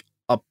 like,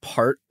 a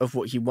part of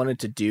what he wanted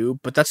to do,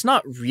 but that's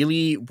not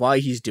really why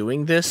he's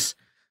doing this.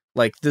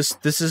 Like, this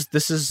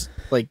is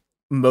like,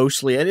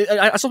 mostly, and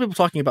I saw people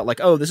talking about, like,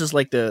 oh, this is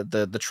like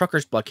the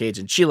truckers' blockades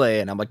in Chile,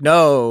 and I'm like,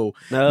 no,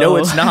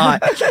 it's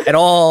not at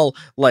all.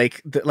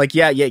 Like, like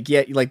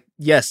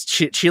yes,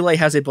 Chile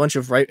has a bunch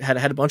of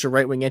had a bunch of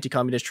right-wing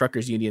anti-communist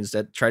truckers unions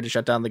that tried to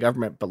shut down the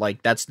government, but,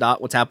 like, that's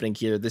not what's happening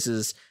here. This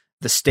is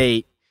the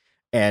state,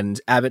 and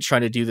Abbott's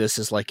trying to do this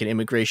as, like, an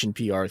immigration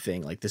PR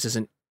thing. Like, this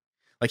isn't,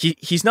 like,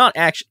 he's not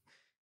actually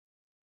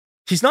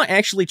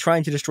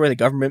trying to destroy the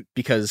government,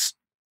 because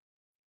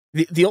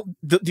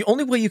the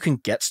only way you can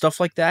get stuff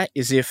like that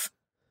is if,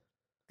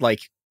 like,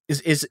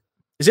 is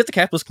if the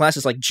capitalist class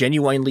is, like,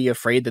 genuinely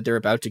afraid that they're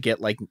about to get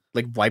like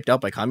wiped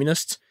out by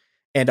communists.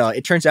 And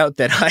it turns out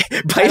that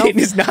Biden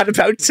is not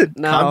about to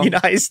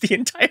communize the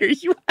entire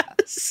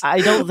U.S. I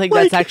don't think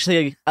that's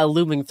actually a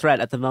looming threat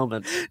at the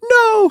moment.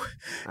 No,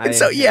 and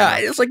so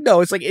it's like,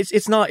 no, it's like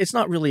it's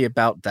not really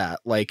about that.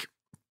 Like,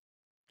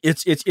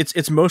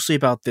 it's mostly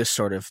about this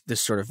sort of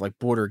like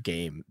border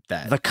game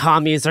that the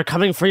commies are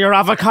coming for your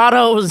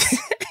avocados.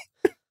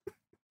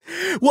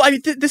 Well, I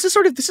mean, this is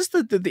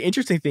the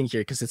interesting thing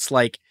here, because it's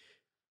like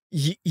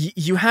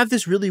you have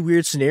this really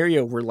weird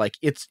scenario where, like,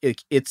 it's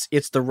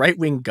the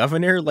right-wing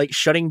governor, like,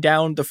 shutting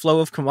down the flow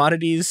of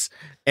commodities,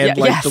 and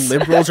the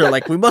liberals are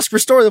like, we must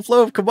restore the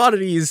flow of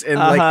commodities, and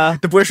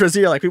like the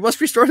bourgeoisie are like, we must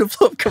restore the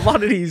flow of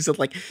commodities, and,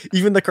 like,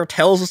 even the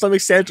cartels to some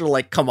extent are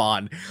like, come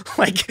on,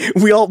 like,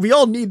 we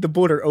all need the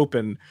border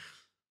open.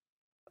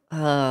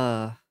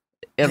 It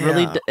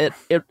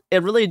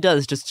really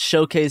does just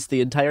showcase the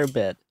entire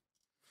bit.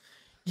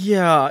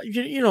 Yeah,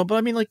 but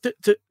I mean, like,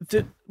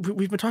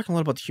 we've been talking a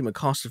lot about the human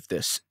cost of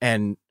this,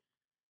 and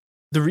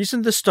the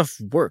reason this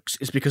stuff works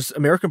is because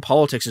American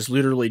politics is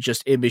literally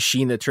just a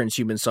machine that turns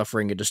human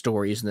suffering into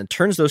stories, and then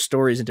turns those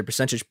stories into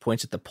percentage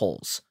points at the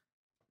polls.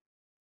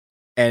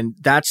 And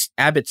that's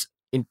Abbott's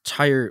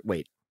entire...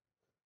 Wait,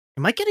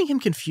 am I getting him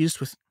confused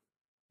with...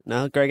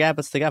 No, Greg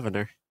Abbott's the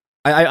governor.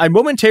 I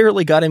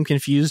momentarily got him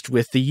confused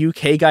with the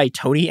UK guy,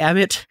 Tony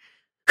Abbott,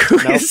 who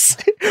is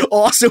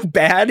also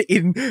bad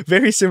in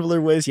very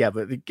similar ways.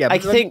 I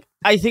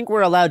think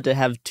we're allowed to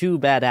have two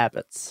bad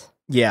Abbotts.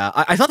 Yeah,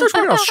 I thought there was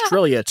one in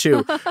Australia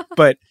too,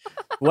 but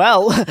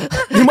well,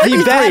 the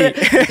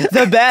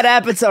bad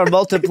Abbotts are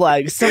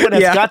multiplying. Someone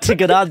has got to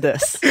get on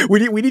this. We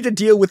need to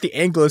deal with the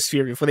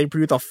Anglosphere before they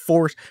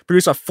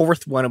produce a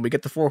fourth one, and we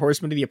get the four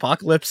horsemen of the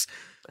apocalypse.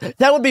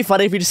 That would be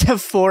funny if we just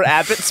have four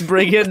Abbotts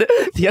bring in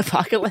the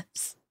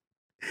apocalypse.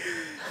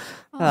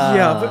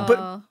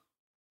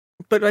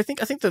 But I think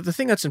that the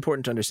thing that's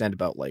important to understand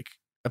about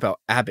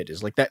Abbott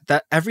is, like,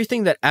 that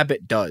everything that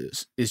Abbott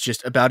does is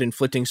just about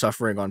inflicting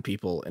suffering on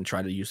people and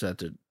trying to use that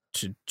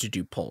to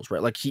do polls,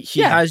 right? Like,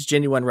 he has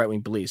genuine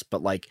right-wing beliefs,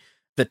 but, like,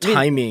 the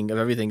timing of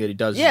everything that he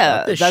does is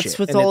about this that's shit.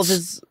 With all of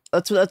his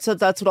that's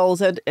what all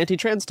his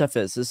anti-trans stuff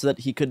is so that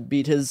he could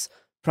beat his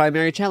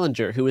primary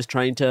challenger, who was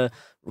trying to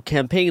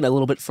campaign a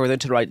little bit further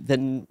to the right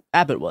than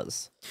Abbott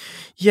was.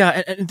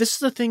 Yeah, and this is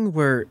the thing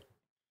where,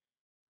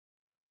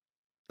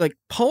 like,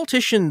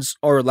 politicians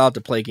are allowed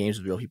to play games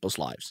with real people's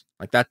lives.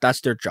 Like,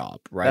 that's their job,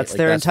 right? That's like,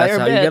 their entire that's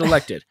how you get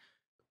elected.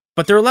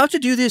 But they're allowed to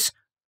do this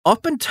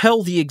up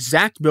until the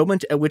exact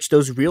moment at which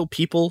those real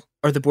people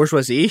are the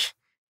bourgeoisie.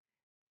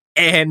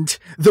 And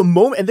the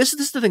moment, and this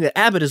is the thing that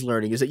Abbott is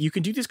learning, is that you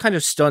can do these kind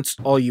of stunts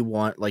all you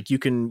want. Like you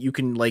can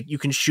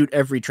shoot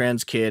every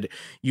trans kid.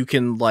 You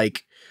can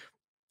like,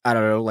 I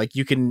don't know, like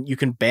you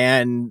can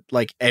ban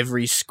like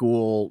every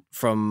school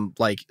from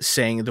like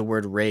saying the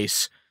word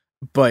race,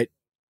 but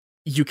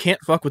you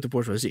can't fuck with the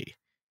bourgeoisie.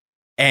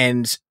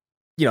 And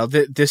you know,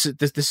 this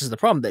is the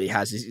problem that he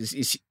has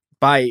is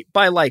by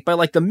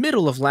the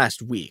middle of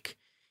last week,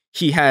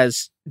 he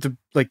has the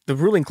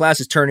ruling class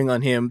is turning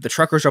on him. The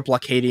truckers are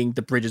blockading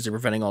the bridges and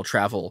preventing all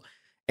travel.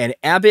 And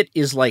Abbott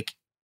is like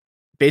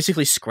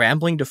basically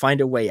scrambling to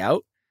find a way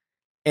out.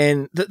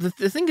 And the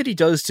thing that he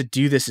does to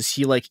do this is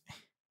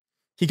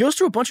he goes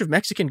to a bunch of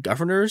Mexican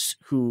governors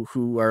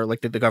who are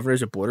like the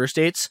governors of border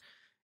states.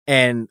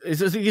 And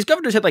these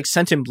governors had like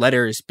sent him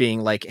letters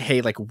being like,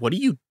 hey, like, what are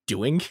you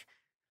doing?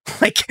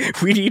 Like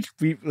we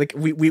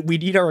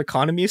need our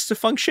economies to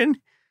function.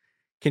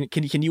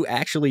 Can you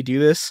actually do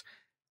this?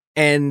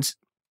 And,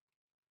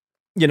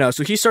 you know,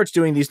 so he starts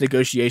doing these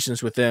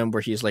negotiations with them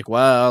where he's like,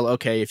 well,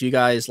 okay, if you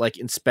guys like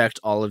inspect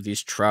all of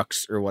these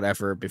trucks or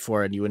whatever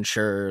before, and you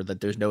ensure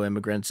that there's no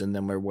immigrants in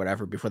them or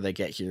whatever before they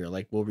get here,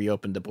 like we'll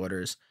reopen the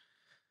borders.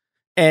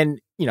 And,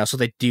 you know, so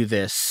they do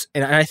this.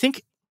 And I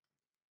think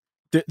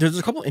there's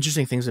a couple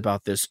interesting things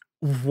about this.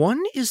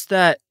 One is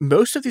that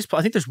most of these,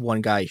 I think there's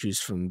one guy who's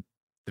from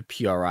the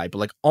PRI, but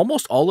like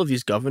almost all of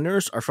these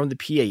governors are from the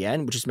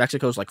PAN, which is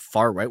Mexico's like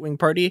far right-wing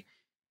party.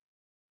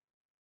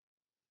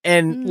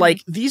 And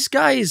like these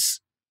guys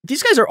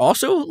are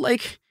also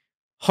like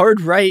hard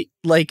right,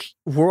 like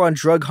war on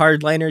drug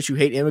hardliners who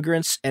hate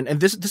immigrants. And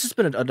this has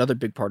been another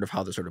big part of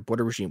how the sort of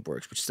border regime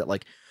works, which is that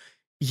like,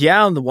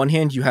 yeah, on the one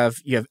hand you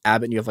have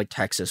Abbott and you have like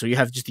Texas, so you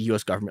have just the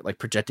US government like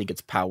projecting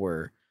its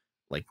power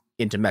like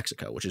into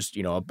Mexico, which is,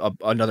 you know,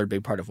 another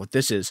big part of what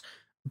this is.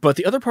 But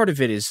the other part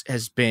of it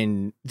has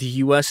been the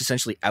US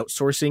essentially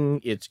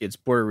outsourcing its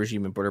border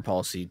regime and border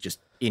policy just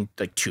in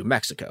like to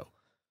Mexico.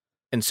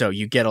 And so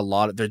you get a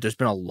lot of, there's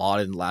been a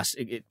lot in the last,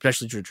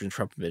 especially during the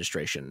Trump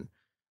administration.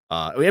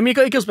 I mean,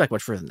 it goes back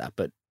much further than that,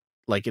 but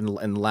like in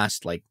the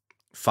last like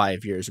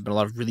 5 years, there've been a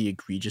lot of really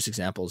egregious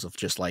examples of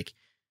just like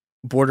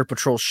border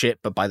patrol shit,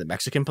 but by the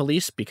Mexican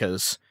police,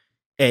 because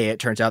A, it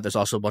turns out there's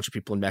also a bunch of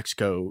people in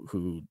Mexico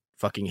who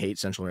fucking hate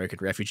Central American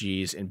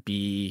refugees, and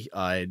B,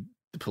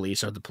 the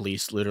police are the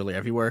police literally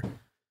everywhere.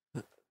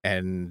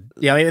 And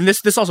yeah, and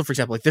this also, for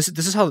example, like this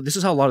is how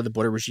a lot of the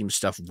border regime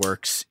stuff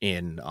works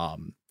in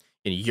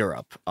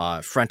Europe.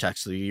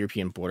 Frontex, the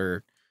European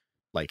border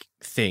like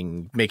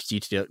thing,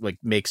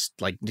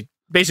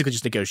 basically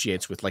just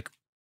negotiates with like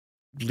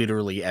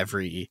literally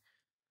every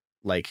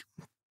like,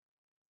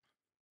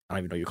 I don't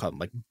even know what you call them,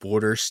 like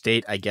border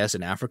state, I guess,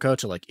 in Africa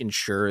to like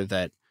ensure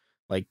that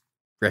like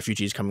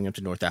refugees coming up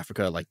to North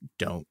Africa like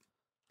don't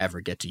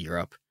ever get to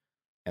Europe.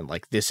 And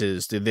like this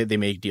is they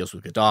made deals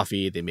with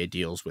Gaddafi, they made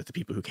deals with the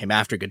people who came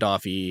after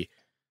Gaddafi.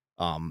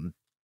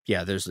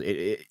 Yeah, there's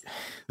the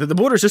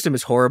border system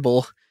is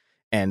horrible,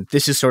 and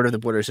this is sort of the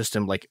border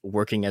system like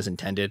working as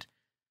intended.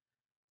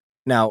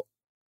 Now,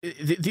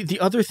 the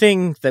other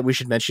thing that we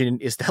should mention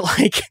is that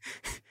like,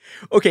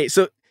 okay,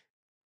 so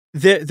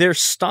they're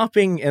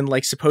stopping and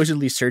like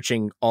supposedly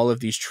searching all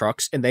of these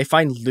trucks, and they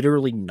find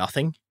literally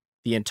nothing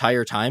the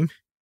entire time.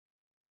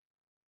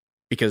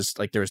 Because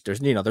like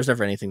there's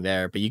never anything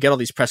there, but you get all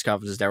these press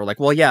conferences that were like,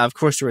 well, yeah, of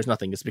course there was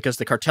nothing. It's because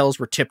the cartels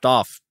were tipped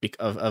off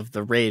of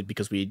the raid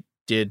because we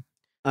did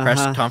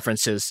press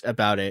conferences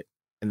about it,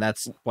 and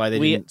that's why they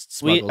didn't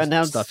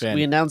smuggle stuff in.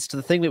 We announced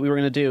the thing that we were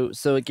going to do,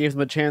 so it gave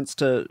them a chance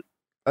to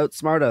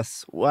outsmart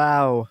us.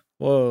 Wow.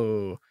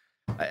 Whoa.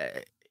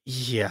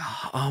 Yeah.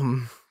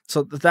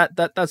 So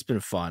that's been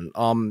fun.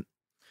 And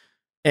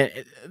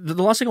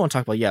the last thing I want to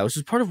talk about, yeah, which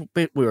is part of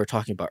what we were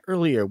talking about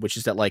earlier, which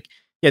is that like,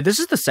 yeah, this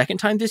is the second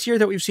time this year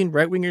that we've seen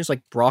right-wingers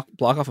like block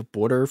off a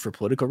border for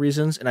political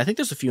reasons, and I think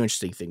there's a few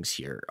interesting things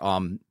here.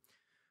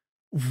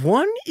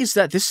 One is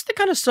that this is the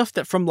kind of stuff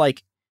that from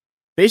like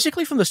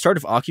basically from the start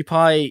of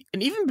Occupy,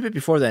 and even a bit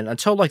before then,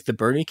 until like the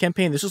Bernie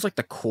campaign, this was like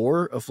the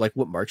core of like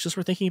what Marxists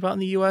were thinking about in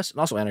the US, and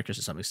also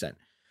anarchists to some extent.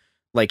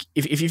 Like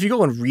if you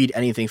go and read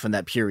anything from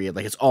that period,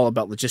 like it's all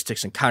about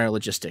logistics and counter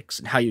logistics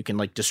and how you can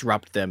like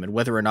disrupt them and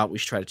whether or not we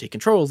should try to take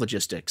control of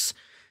logistics.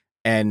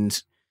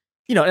 And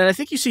you know, and I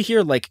think you see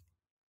here like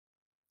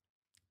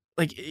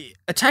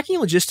attacking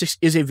logistics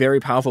is a very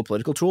powerful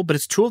political tool, but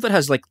it's a tool that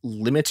has like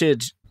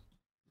limited,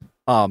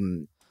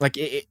 like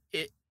it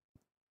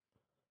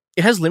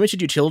has limited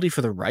utility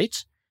for the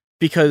right,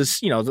 because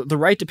you know the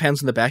right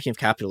depends on the backing of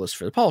capitalists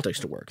for the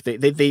politics to work.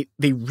 They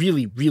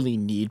really really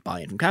need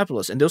buy-in from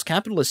capitalists, and those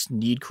capitalists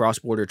need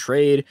cross-border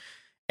trade,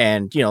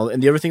 and you know,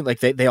 and the other thing, like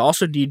they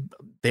also need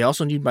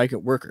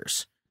migrant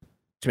workers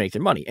to make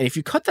their money. And if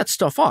you cut that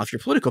stuff off, your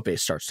political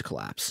base starts to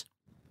collapse.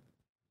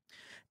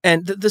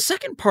 And the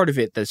second part of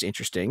it that's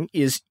interesting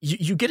is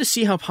you get to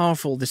see how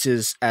powerful this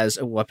is as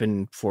a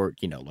weapon for,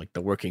 you know, like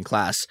the working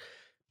class,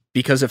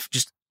 because of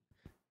just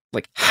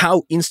like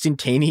how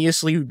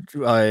instantaneously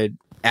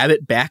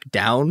Abbott backed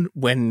down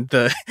when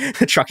the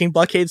trucking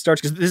blockade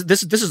starts, because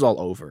this is all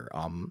over.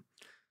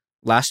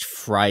 last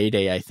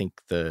Friday, I think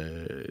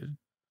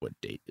what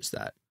date is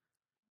that?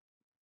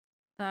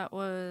 That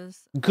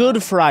was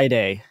Good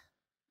Friday.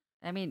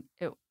 I mean,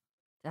 The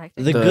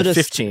goodest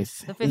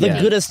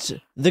 15th.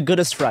 The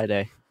goodest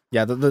Friday.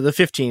 Yeah, the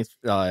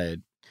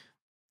 15th.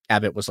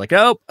 Abbott was like,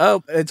 "Oh,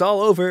 it's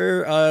all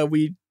over.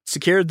 We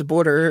secured the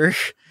border.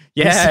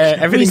 Yeah,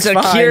 everything's fine.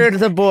 We secured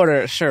the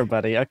border. Sure,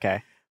 buddy.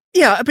 Okay.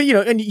 Yeah, but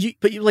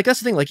like that's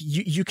the thing. Like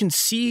you can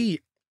see,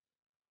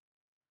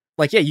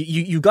 like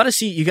you got to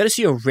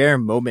see a rare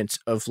moment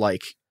of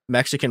like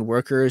Mexican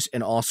workers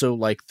and also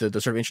like the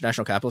sort of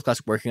international capitalist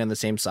class working on the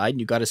same side, and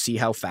you got to see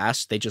how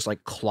fast they just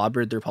like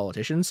clobbered their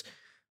politicians,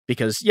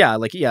 because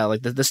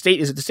the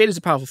state is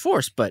a powerful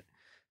force, but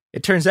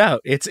it turns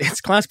out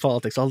it's class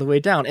politics all the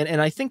way down,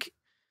 and I think,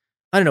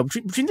 I don't know,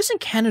 between this and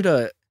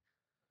Canada,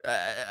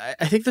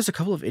 I think there's a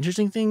couple of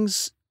interesting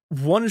things.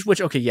 One is which,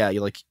 okay, yeah,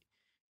 you like.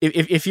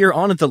 If you're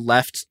on the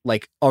left,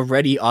 like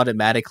already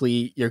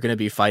automatically you're going to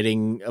be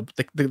fighting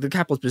the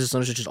capitalist business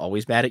owners are just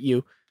always mad at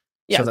you.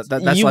 Yeah, so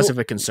that's less of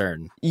a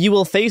concern. You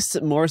will face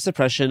more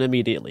suppression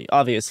immediately.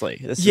 Obviously,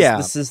 this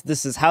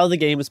is how the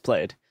game is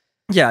played.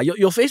 Yeah,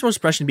 you'll face more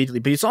suppression immediately,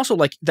 but it's also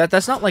like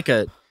that's not like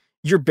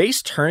your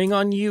base turning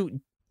on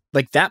you.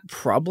 Like that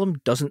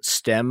problem doesn't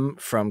stem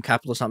from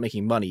capitalists not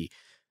making money.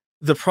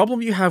 The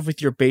problem you have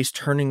with your base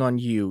turning on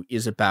you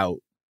is about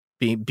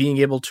being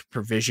able to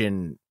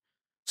provision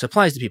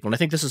supplies to people. And I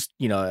think this is,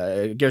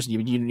 Garrison,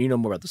 you know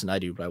more about this than I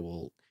do, but I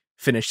will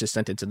finish this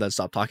sentence and then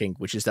stop talking,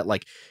 which is that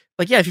like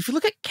yeah, if you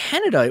look at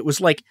Canada, it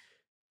was like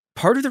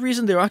part of the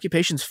reason their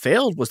occupations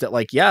failed was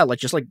that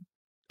just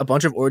a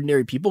bunch of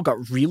ordinary people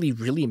got really,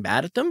 really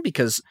mad at them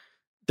because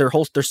their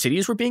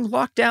cities were being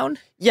locked down.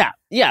 Yeah.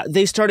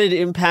 They started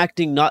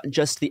impacting not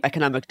just the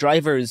economic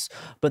drivers,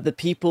 but the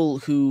people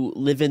who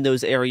live in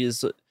those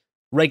areas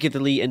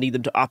regularly and need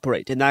them to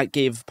operate. And that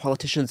gave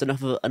politicians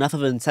enough of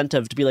an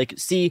incentive to be like,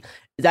 see,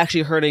 it's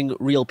actually hurting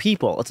real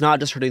people. It's not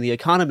just hurting the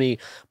economy,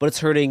 but it's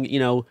hurting,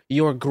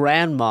 your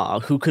grandma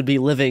who could be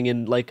living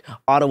in like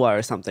Ottawa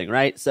or something,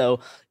 right?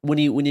 So when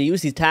you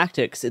use these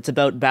tactics, it's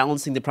about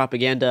balancing the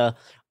propaganda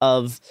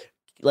of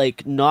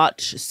like not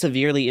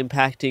severely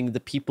impacting the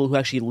people who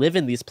actually live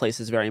in these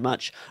places very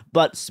much,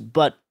 but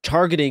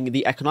targeting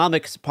the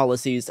economics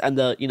policies and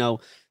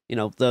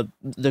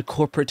the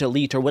corporate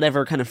elite or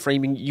whatever kind of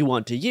framing you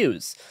want to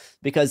use.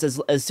 Because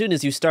as soon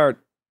as you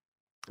start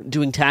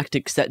doing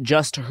tactics that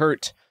just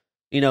hurt,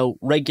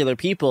 regular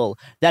people,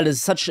 that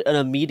is such an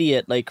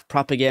immediate like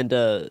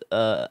propaganda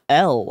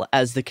L,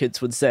 as the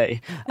kids would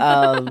say,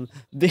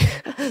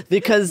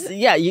 because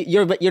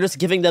you're just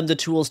giving them the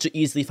tools to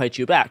easily fight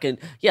you back. And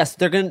yes,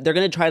 they're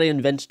gonna try to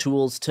invent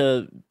tools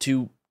to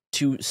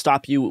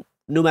stop you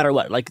no matter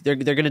what. Like they're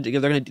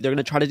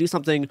gonna try to do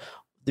something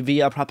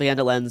via a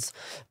propaganda lens,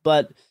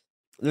 but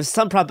there's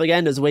some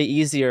propaganda is way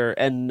easier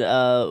and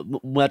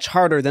much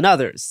harder than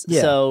others.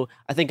 Yeah. So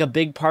I think a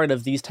big part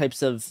of these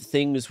types of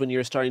things, when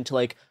you're starting to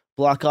like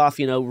block off,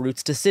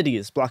 routes to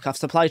cities, block off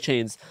supply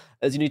chains,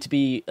 is you need to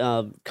be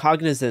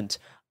cognizant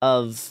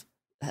of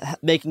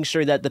making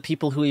sure that the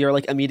people who you're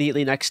like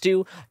immediately next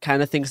to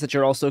kind of thinks that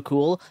you're also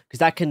cool, because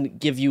that can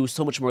give you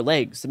so much more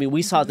legs. I mean,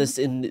 we saw this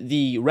in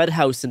the Red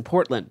House in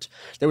Portland.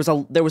 There was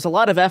a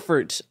lot of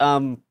effort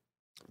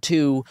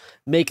to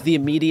make the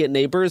immediate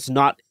neighbors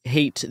not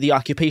hate the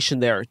occupation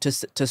there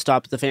to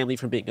stop the family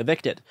from being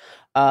evicted.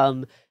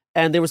 And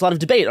there was a lot of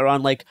debate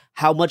around like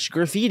how much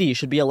graffiti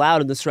should be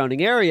allowed in the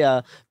surrounding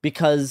area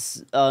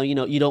because,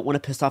 you don't want to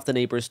piss off the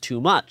neighbors too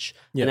much.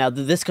 Yeah. Now,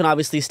 this can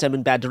obviously stem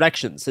in bad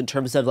directions in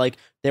terms of like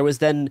there was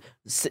then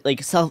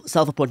like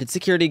self-appointed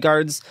security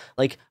guards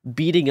like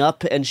beating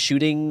up and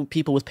shooting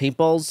people with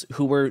paintballs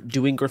who were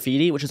doing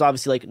graffiti, which is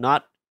obviously like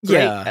not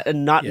great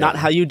and not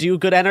how you do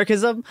good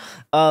anarchism.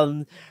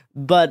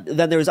 But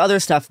then there was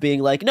other stuff being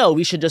like, no,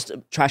 we should just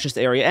trash this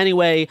area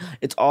anyway.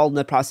 It's all in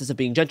the process of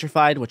being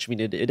gentrified, which I mean,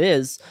 it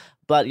is.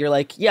 But you're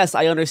like, yes,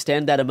 I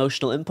understand that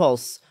emotional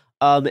impulse.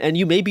 And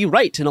you may be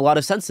right in a lot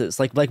of senses,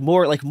 like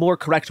more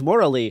correct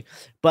morally.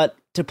 But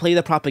to play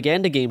the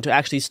propaganda game, to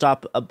actually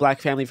stop a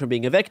black family from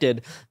being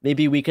evicted,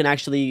 maybe we can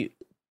actually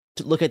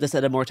look at this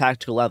at a more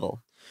tactical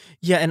level.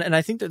 Yeah, and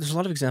I think that there's a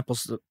lot of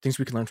examples of things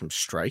we can learn from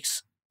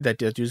strikes that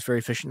do this very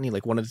efficiently.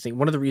 Like one of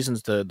the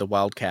reasons the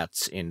Wildcat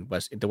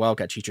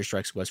teacher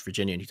strikes in West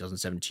Virginia in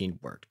 2017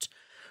 worked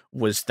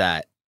was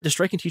that the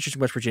striking teachers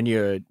in West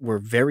Virginia were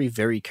very,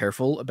 very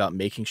careful about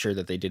making sure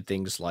that they did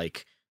things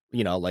like,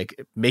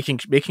 like making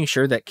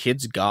sure that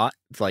kids got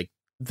like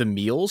the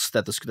meals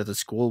that the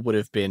school would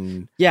have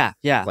been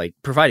like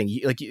providing.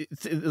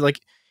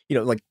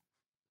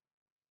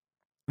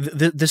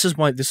 This is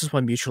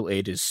why mutual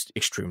aid is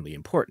extremely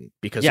important,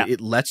 because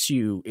it lets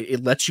you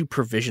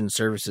provision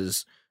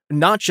services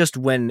not just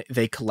when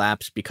they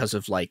collapse because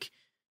of like,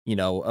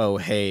 oh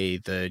hey,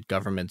 the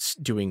government's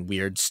doing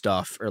weird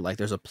stuff or like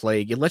there's a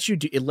plague. It lets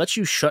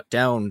you shut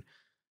down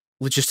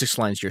logistics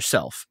lines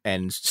yourself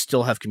and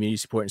still have community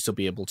support and still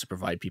be able to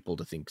provide people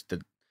things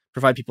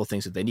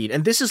that they need.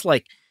 And this is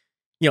like,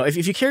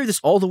 if you carry this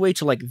all the way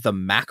to like the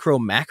macro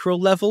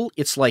level,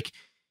 it's like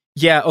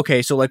yeah,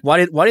 okay, so like why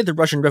did the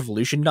Russian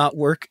Revolution not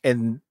work?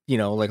 And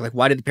like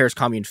why did the Paris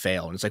Commune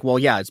fail? And it's like, well,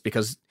 yeah, it's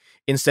because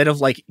instead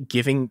of like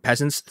giving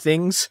peasants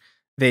things,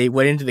 they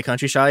went into the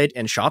countryside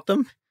and shot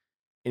them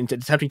into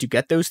attempting to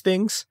get those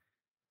things.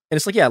 And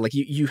it's like, yeah, like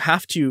you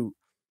have to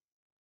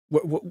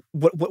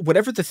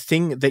whatever the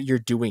thing that you're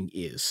doing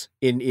is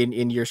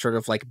in your sort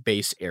of like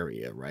base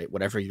area, right?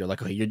 Whatever you're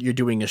like, okay, you're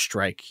doing a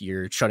strike,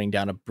 you're shutting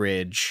down a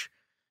bridge,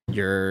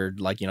 you're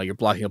like, you're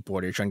blocking a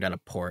border, you're shutting down a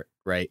port,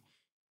 right?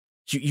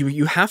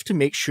 You have to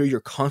make sure you're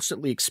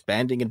constantly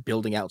expanding and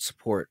building out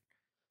support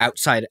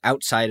outside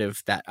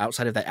of that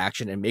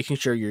action, and making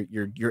sure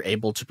you're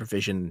able to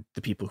provision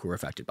the people who are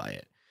affected by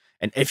it.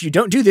 And if you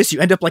don't do this, you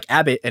end up like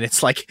Abbott, and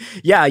it's like,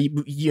 yeah,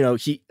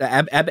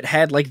 Abbott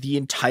had like the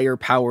entire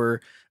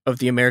power of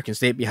the American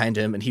state behind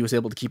him, and he was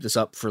able to keep this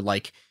up for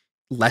like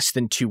less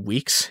than 2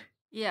 weeks.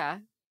 Yeah.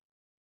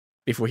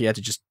 Before he had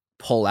to just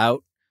pull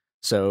out.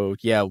 So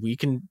yeah, we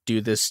can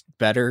do this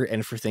better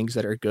and for things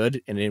that are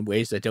good and in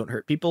ways that don't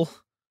hurt people,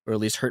 or at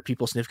least hurt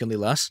people significantly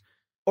less.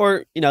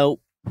 Or,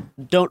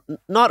 don't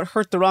not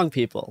hurt the wrong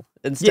people.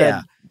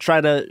 Instead, try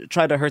to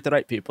hurt the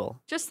right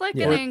people. Just like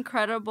an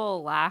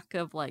incredible lack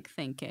of like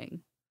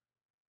thinking.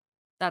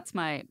 That's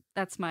my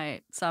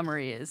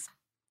summary is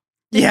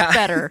think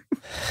better.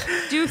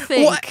 Do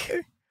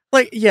think.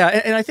 Well,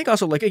 and I think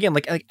also like again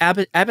like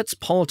Abbott's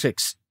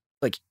politics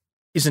like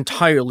is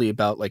entirely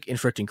about like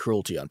inflicting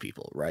cruelty on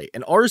people, right?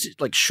 And ours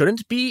like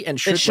shouldn't be, and it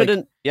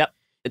shouldn't. It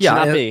should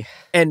not be.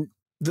 And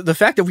the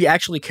fact that we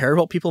actually care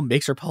about people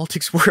makes our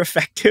politics more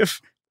effective.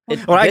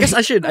 I guess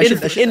I should.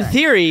 In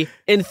theory,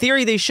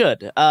 they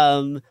should.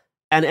 And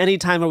any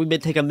time where we may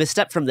take a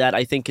misstep from that,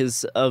 I think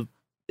is a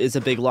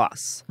big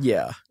loss.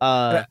 Yeah.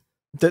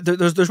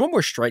 There's one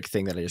more strike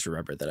thing that I just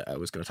remembered that I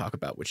was going to talk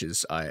about, which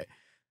is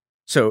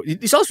so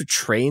these also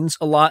trains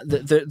a lot.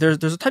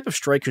 There's a type of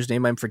strike whose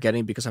name I'm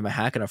forgetting because I'm a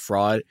hack and a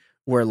fraud,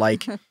 where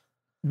like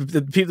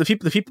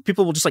the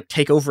people will just like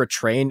take over a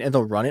train and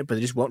they'll run it, but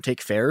they just won't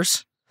take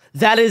fares.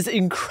 That is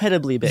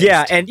incredibly big.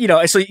 Yeah, and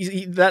so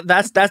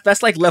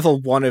that's like level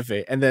 1 of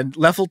it, and then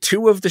level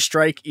 2 of the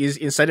strike is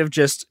instead of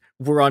just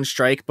we're on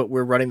strike but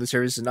we're running the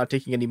service and not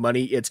taking any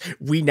money, it's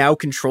we now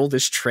control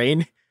this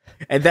train,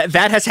 and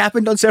that has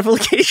happened on several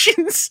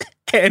occasions.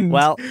 And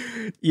well,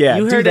 yeah,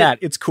 you heard that.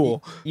 It's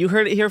cool. You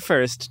heard it here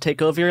first.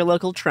 Take over your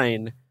local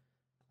train.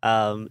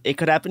 It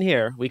could happen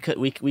here. We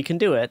can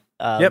do it.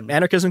 Yep,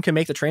 anarchism can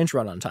make the trains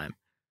run on time.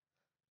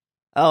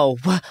 Oh,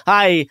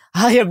 I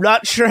am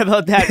not sure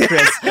about that,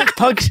 Chris.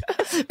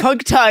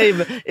 Punk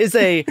time is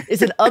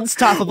an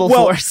unstoppable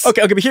force.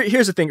 Okay, but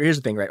here's the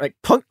thing, right? Like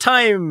punk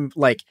time,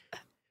 like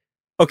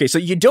okay, so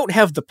you don't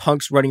have the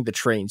punks running the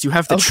trains. You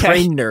have the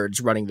train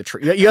nerds running the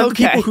train. You have the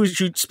people who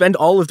spend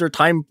all of their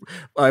time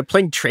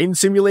playing Train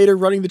Simulator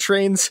running the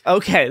trains.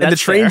 Okay, and the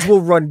trains will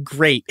run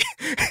great.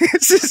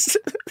 It's just.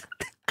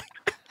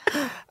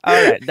 All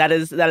right, that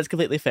is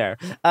completely fair.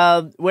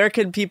 Where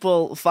can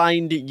people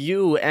find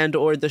you and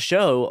or the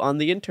show on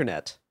the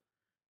internet?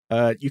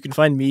 You can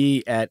find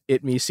me at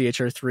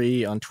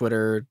itmechr3 on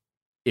Twitter.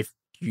 If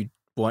you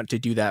want to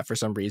do that for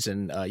some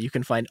reason, you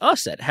can find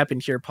us at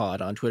Happened Here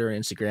Pod on Twitter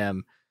and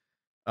Instagram.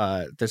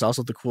 There's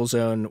also the Cool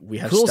Zone. We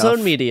have Cool stuff.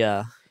 Zone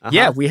Media.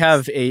 Yeah, we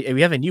have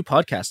a new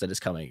podcast that is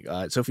coming.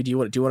 Sophie, do you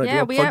want to plug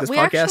this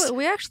podcast?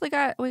 We actually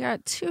got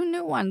 2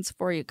 new ones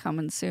for you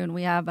coming soon.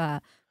 We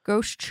have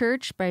Ghost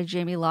Church by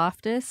Jamie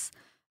Loftus.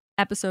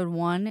 Episode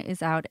 1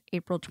 is out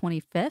April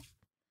 25th.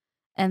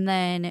 And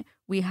then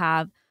we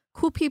have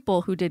Cool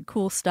People Who Did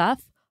Cool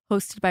Stuff,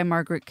 hosted by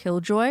Margaret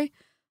Killjoy.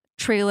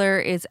 Trailer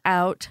is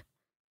out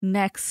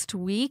next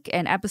week,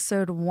 and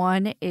episode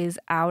 1 is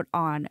out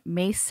on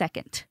May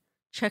 2nd.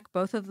 Check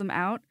both of them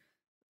out.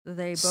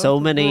 They both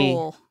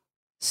rule.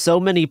 So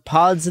many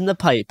pods in the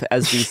pipe,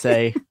 as we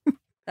say.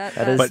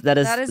 that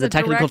is the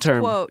technical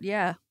term. Quote,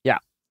 yeah. Yeah,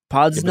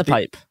 pods in the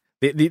pipe.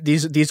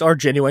 These are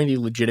genuinely,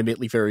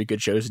 legitimately very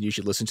good shows, and you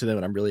should listen to them,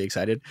 and I'm really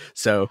excited.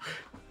 So,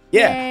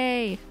 yeah.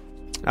 Yay.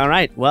 All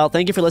right. Well,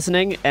 thank you for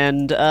listening,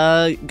 and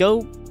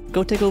go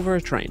take over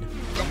a train.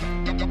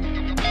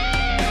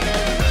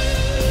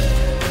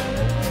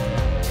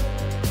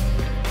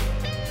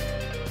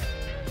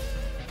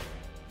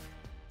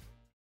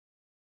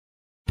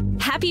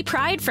 Happy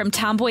Pride from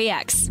Tomboy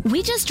X.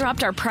 We just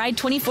dropped our Pride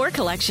 24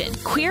 collection.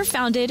 Queer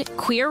founded,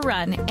 queer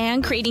run,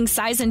 and creating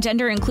size and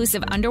gender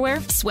inclusive underwear,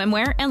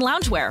 swimwear, and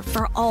loungewear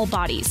for all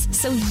bodies,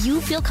 so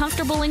you feel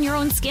comfortable in your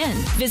own skin.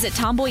 Visit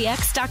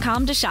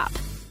tomboyx.com to shop.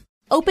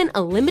 Open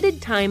a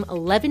limited-time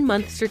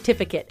 11-month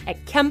certificate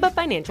at Kemba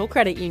Financial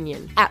Credit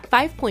Union. At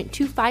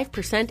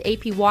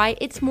 5.25% APY,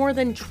 it's more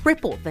than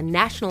triple the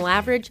national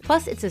average,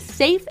 plus it's a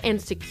safe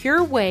and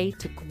secure way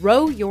to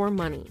grow your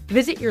money.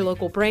 Visit your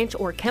local branch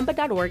or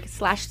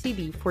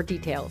kemba.org/cd for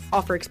details.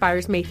 Offer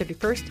expires May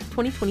 31st,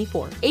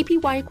 2024.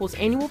 APY equals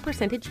annual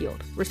percentage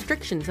yield.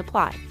 Restrictions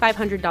apply.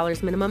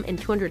 $500 minimum and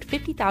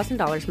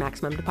 $250,000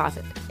 maximum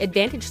deposit.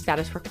 Advantage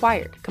status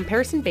required.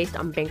 Comparison based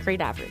on bank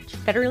rate average.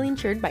 Federally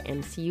insured by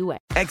NCUA.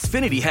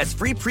 Xfinity has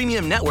free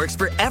premium networks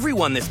for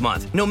everyone this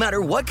month, no matter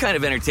what kind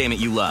of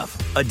entertainment you love.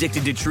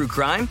 Addicted to true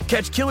crime?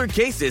 Catch killer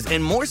cases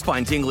and more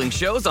spine-tingling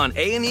shows on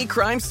A&E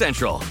Crime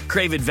Central.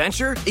 Crave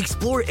adventure?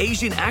 Explore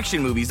Asian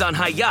action movies on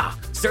Hi-Ya.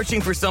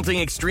 Searching for something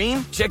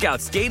extreme? Check out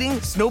skating,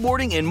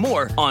 snowboarding, and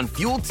more on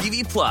Fuel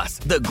TV Plus,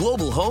 the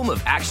global home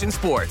of action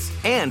sports.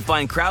 And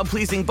find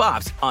crowd-pleasing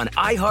bops on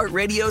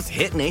iHeartRadio's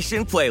Hit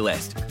Nation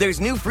playlist. There's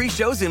new free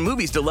shows and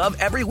movies to love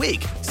every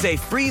week. Say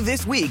free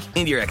this week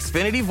in your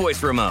Xfinity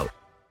voice remote.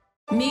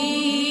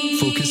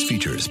 Focus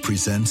Features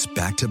presents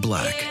Back to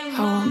Black. I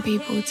want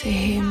people to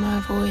hear my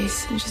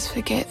voice and just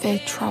forget their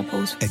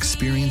troubles.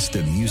 Experience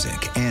the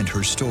music and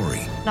her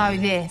story. Know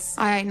this,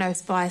 I ain't no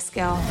Spice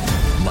Girl.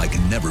 Like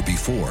never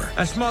before.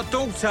 That's my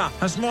daughter.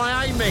 That's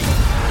my Amy.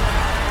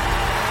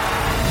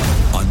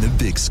 On the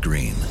big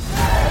screen.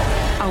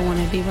 I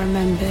want to be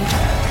remembered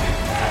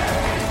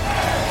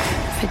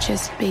for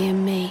just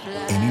being me.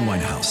 Amy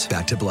Winehouse,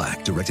 Back to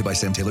Black, directed by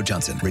Sam Taylor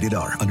Johnson. Rated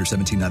R, under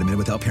 17, not admitted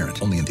without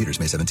parent. Only in theaters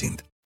May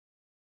 17th.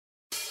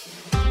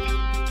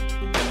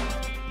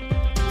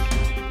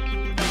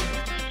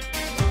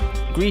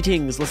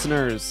 Greetings,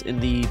 listeners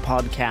in the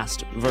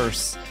podcast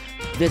verse.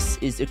 This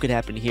is It Could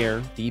Happen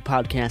Here, the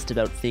podcast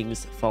about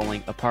things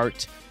falling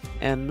apart,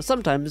 and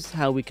sometimes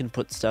how we can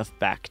put stuff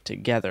back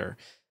together.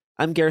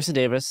 I'm Garrison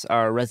Davis,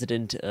 our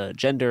resident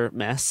gender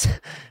mess.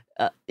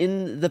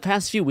 In the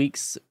past few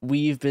weeks,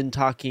 we've been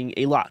talking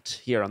a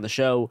lot here on the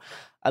show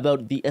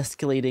about the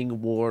escalating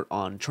war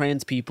on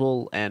trans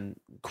people and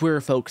queer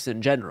folks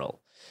in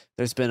general.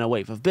 There's been a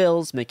wave of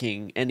bills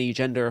making any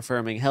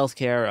gender-affirming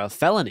healthcare a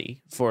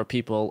felony for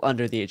people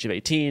under the age of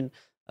 18,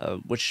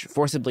 which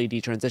forcibly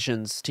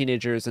detransitions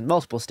teenagers in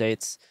multiple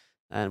states.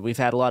 And we've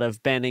had a lot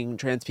of banning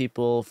trans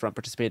people from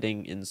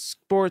participating in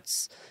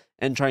sports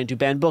and trying to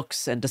ban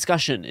books and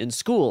discussion in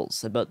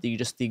schools about the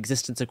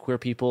existence of queer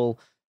people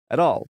at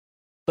all.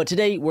 But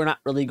today, we're not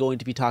really going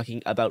to be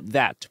talking about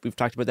that. We've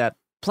talked about that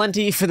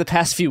plenty for the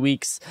past few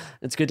weeks.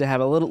 It's good to have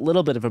a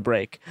little bit of a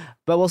break.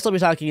 But we'll still be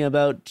talking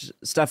about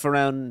stuff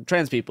around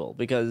trans people,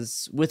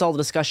 because with all the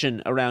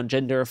discussion around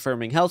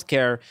gender-affirming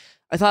healthcare,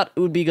 I thought it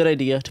would be a good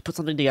idea to put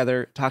something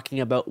together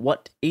talking about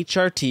what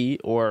HRT,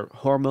 or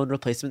hormone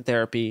replacement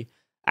therapy,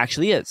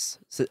 actually is,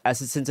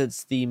 since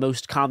it's the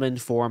most common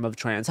form of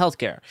trans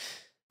healthcare.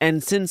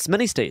 And since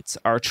many states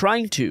are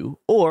trying to,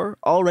 or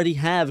already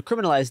have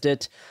criminalized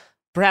it,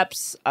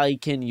 perhaps I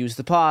can use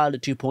the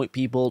pod to point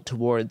people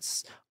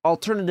towards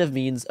alternative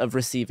means of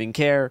receiving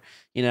care,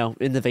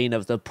 in the vein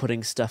of the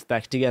putting stuff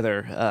back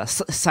together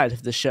side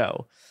of the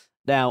show.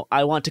 Now,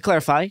 I want to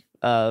clarify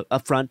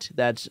up front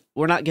that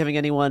we're not giving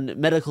anyone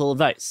medical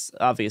advice,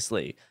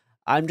 obviously.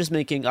 I'm just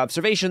making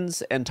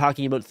observations and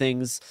talking about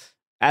things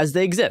as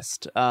they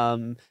exist,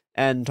 and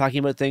talking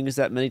about things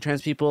that many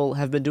trans people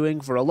have been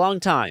doing for a long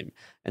time,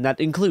 and that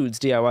includes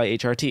DIY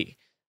HRT.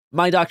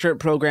 My doctorate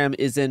program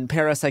is in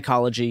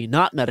parapsychology,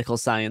 not medical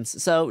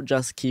science, so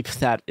just keep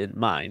that in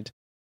mind.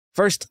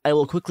 First, I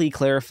will quickly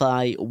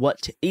clarify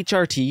what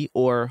HRT,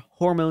 or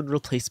hormone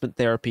replacement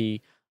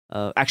therapy,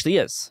 actually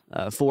is,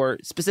 for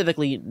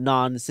specifically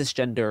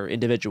non-cisgender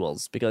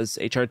individuals, because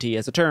HRT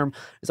as a term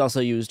is also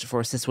used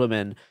for cis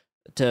women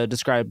to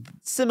describe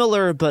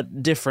similar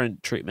but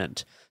different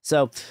treatment.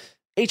 So,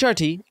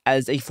 HRT,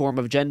 as a form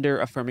of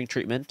gender-affirming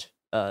treatment,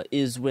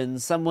 is when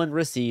someone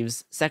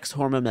receives sex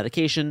hormone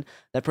medication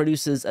that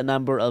produces a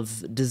number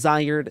of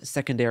desired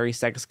secondary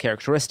sex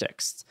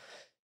characteristics.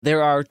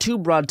 There are two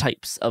broad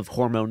types of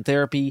hormone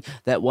therapy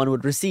that one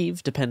would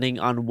receive depending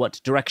on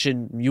what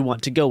direction you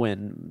want to go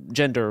in,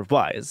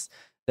 gender-wise.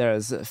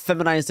 There's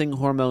feminizing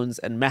hormones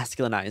and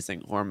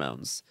masculinizing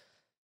hormones.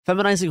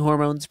 Feminizing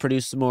hormones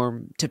produce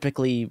more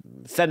typically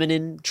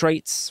feminine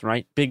traits,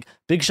 right? Big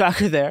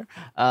shocker there.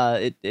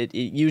 It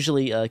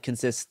usually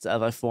consists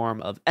of a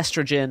form of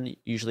estrogen,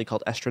 usually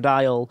called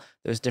estradiol.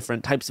 There's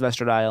different types of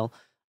estradiol.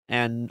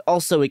 And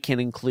also it can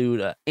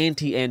include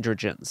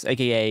anti-androgens,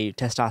 aka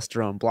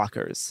testosterone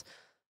blockers.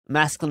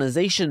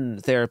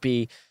 Masculinization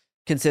therapy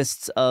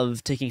consists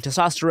of taking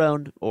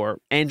testosterone, or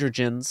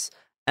androgens,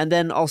 and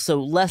then also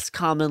less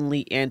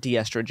commonly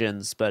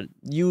anti-estrogens, but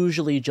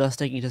usually just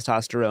taking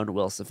testosterone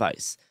will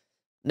suffice.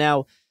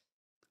 Now,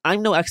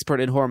 I'm no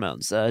expert in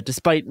hormones,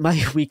 despite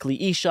my weekly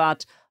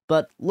e-shot,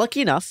 but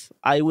lucky enough,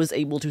 I was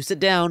able to sit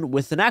down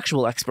with an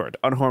actual expert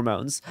on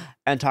hormones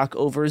and talk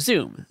over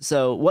Zoom.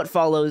 So what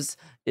follows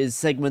is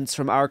segments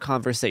from our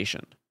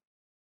conversation.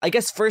 I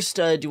guess first,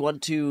 do you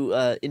want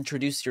to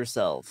introduce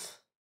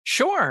yourself?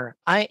 Sure.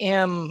 I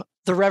am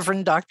the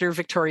Reverend Dr.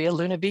 Victoria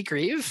Luna B.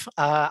 Grieve.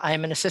 I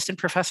am an assistant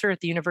professor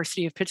at the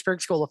University of Pittsburgh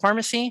School of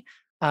Pharmacy.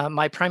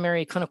 My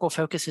primary clinical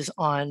focus is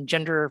on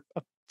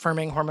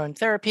gender-affirming hormone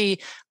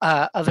therapy,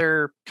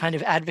 other kind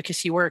of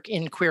advocacy work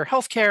in queer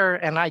healthcare,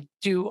 and I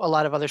do a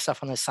lot of other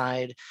stuff on the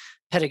side,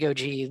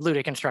 pedagogy,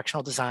 ludic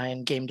instructional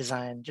design, game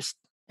design, just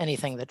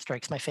anything that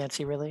strikes my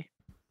fancy, really.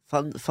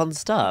 Fun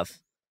stuff.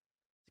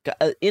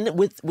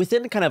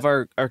 Within kind of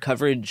our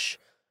coverage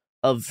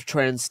of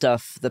trans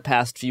stuff the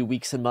past few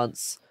weeks and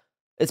months,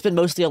 it's been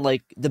mostly on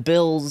like the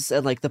bills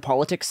and like the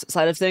politics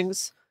side of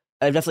things.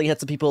 I've definitely had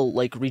some people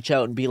like reach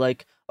out and be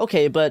like,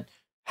 okay, but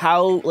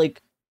how,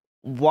 like,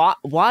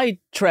 why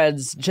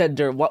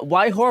transgender?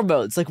 Why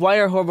hormones? Like, why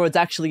are hormones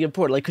actually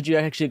important? Like, could you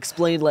actually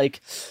explain,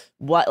 like,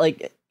 what,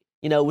 like,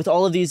 you know, with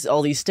all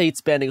these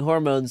states banning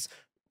hormones,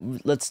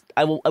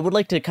 I would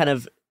like to kind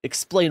of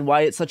explain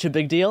why it's such a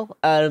big deal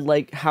and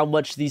like how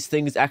much these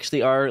things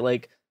actually are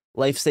like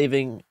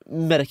life-saving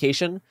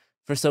medication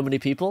for so many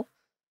people.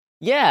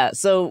 Yeah,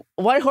 so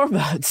why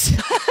hormones?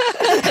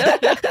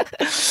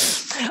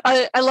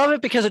 I love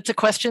it because it's a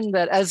question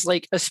that as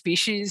like a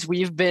species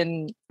we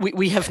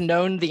have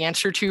known the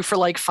answer to for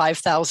like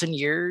 5,000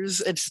 years.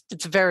 It's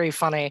very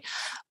funny.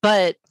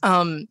 But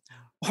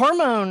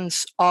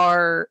hormones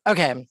are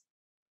okay.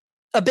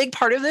 A big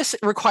part of this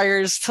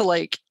requires to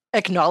like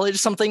acknowledge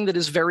something that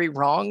is very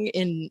wrong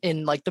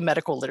in like the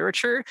medical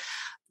literature.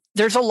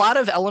 There's a lot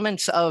of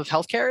elements of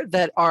healthcare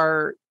that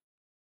are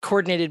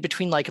coordinated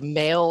between like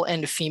male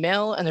and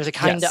female, and there's a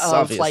kind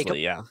of like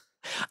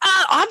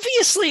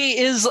obviously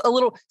is a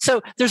little,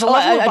 so there's a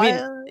level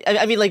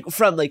I mean like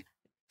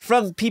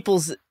from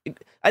people's,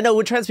 I know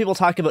when trans people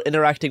talk about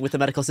interacting with the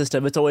medical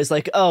system, it's always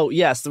like, oh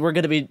yes, we're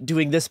going to be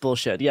doing this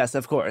bullshit. Yes,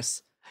 of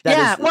course.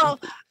 Well,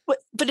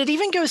 but it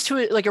even goes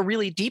to like a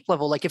really deep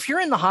level. Like if you're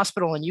in the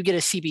hospital and you get a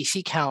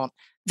CBC count,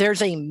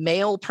 there's a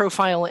male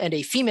profile and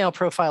a female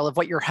profile of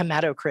what your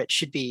hematocrit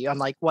should be on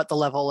like what the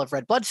level of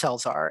red blood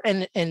cells are.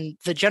 And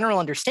the general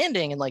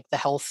understanding in like the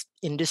health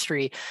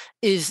industry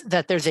is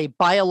that there's a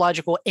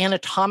biological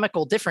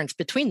anatomical difference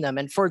between them.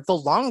 And for the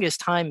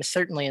longest time,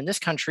 certainly in this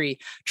country,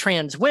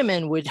 trans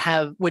women would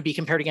be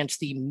compared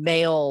against the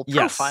male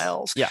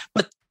profiles. Yeah.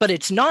 But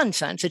it's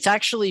nonsense. It's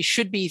actually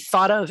should be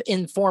thought of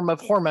in form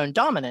of hormone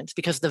dominance,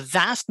 because the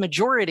vast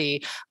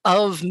majority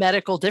of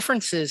medical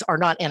differences are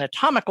not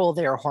anatomical,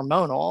 they are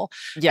hormonal.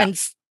 Yeah.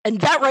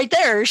 And that right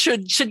there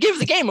should give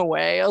the game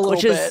away a little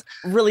bit. Which is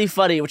really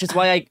funny, which is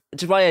why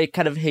I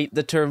kind of hate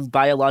the term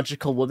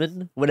biological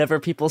woman whenever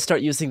people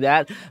start using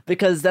that,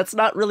 because that's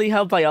not really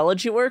how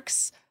biology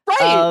works.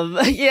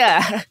 Right.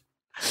 Yeah.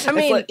 I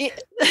mean,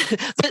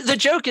 the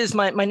joke is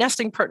my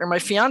nesting partner, my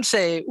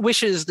fiance,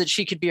 wishes that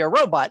she could be a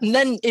robot. And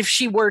then if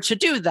she were to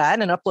do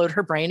that and upload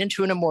her brain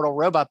into an immortal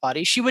robot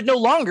body, she would no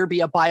longer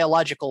be a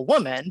biological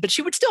woman, but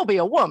she would still be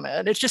a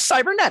woman. It's just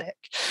cybernetic.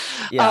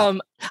 Yeah.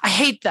 I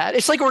hate that.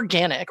 It's like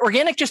organic.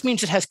 Organic just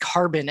means it has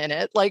carbon in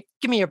it. Like,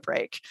 give me a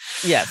break.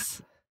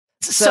 Yes.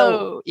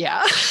 So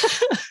yeah.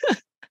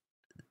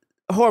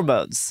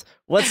 Hormones.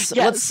 What's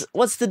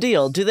the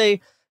deal? Do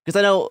they, because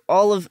I know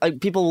all of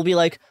people will be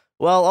like,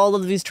 well, all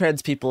of these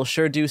trans people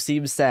sure do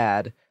seem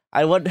sad.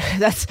 I wonder,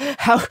 that's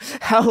how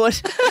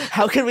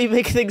can we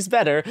make things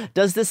better?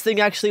 Does this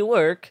thing actually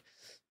work?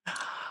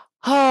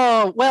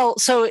 Oh, well,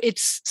 so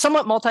it's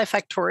somewhat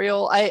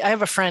multifactorial. I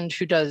have a friend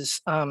who does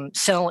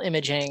cell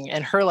imaging,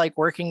 and her like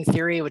working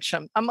theory, which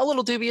I'm a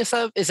little dubious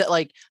of, is that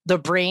like the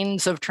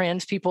brains of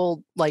trans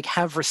people like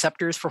have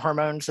receptors for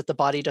hormones that the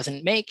body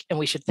doesn't make, and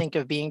we should think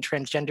of being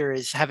transgender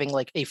as having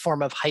like a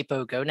form of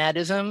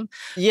hypogonadism.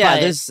 Yeah,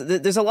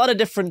 there's a lot of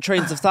different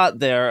trains of thought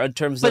there in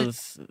terms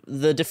of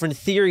the different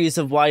theories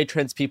of why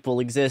trans people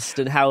exist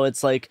and how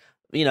it's like,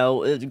 you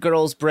know,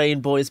 girl's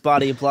brain, boy's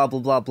body, blah, blah,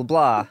 blah, blah,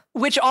 blah.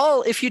 Which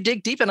all, if you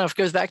dig deep enough,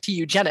 goes back to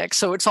eugenics.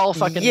 So it's all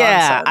fucking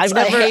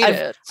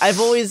nonsense. I've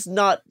always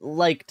not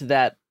liked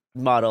that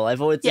model.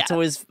 I've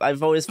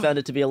always found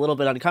it to be a little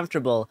bit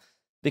uncomfortable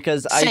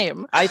because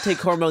I take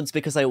hormones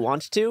because I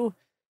want to,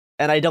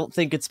 and I don't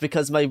think it's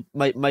because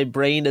my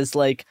brain is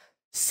like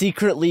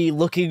secretly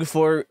looking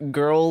for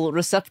girl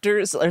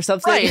receptors or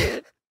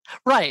something.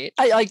 Right.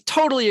 I like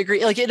totally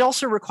agree. Like it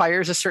also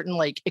requires a certain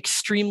like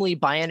extremely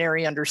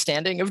binary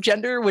understanding of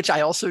gender, which I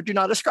also do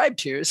not ascribe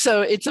to.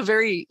 So it's a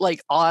very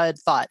like odd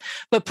thought.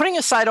 But putting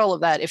aside all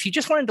of that, if you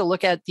just wanted to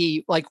look at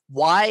the like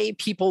why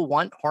people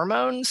want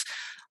hormones,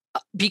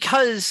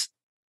 because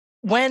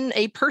when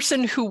a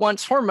person who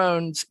wants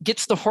hormones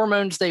gets the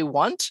hormones they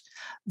want,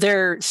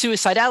 their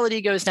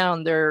suicidality goes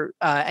down, their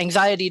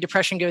anxiety,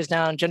 depression goes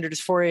down, gender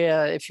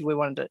dysphoria, if we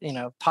wanted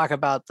to, talk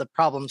about the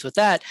problems with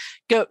that,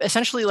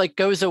 essentially like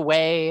goes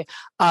away,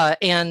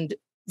 and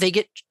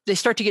they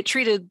start to get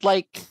treated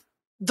like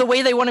the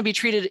way they want to be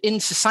treated in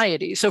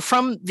society. So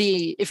from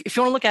if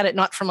you want to look at it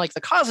not from like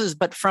the causes,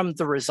 but from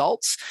the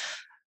results,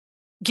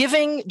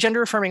 giving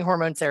gender affirming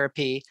hormone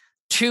therapy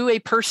to a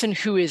person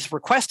who is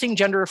requesting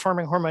gender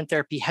affirming hormone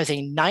therapy has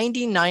a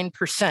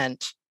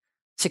 99%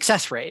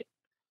 success rate.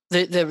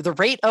 The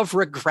rate of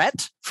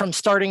regret from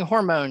starting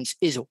hormones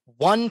is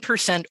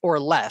 1% or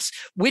less,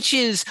 which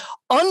is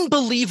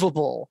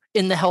unbelievable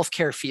in the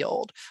healthcare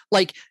field.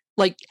 Like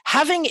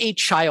having a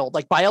child,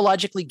 like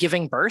biologically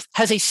giving birth,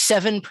 has a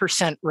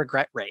 7%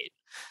 regret rate.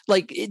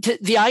 Like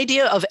the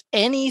idea of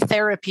any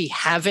therapy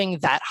having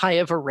that high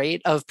of a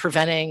rate of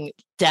preventing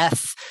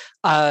death,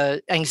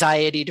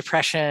 anxiety,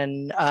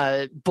 depression,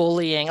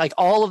 bullying, like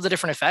all of the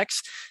different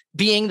effects,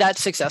 being that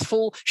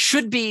successful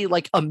should be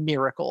like a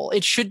miracle.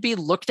 It should be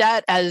looked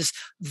at as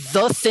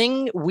the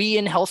thing we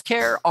in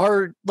healthcare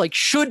are like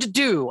should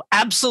do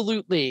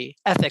absolutely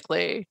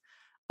ethically.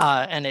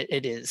 And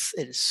it is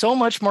so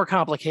much more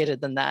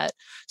complicated than that.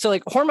 So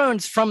like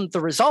hormones from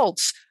the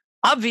results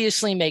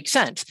obviously make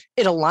sense.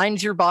 It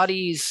aligns your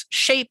body's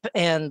shape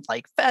and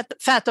like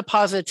fat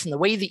deposits and the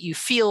way that you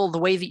feel, the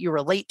way that you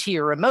relate to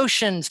your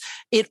emotions.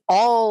 It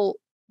all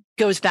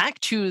goes back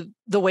to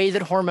the way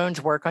that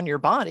hormones work on your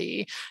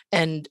body.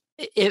 And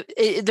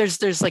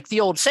there's like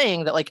the old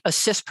saying that like a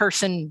cis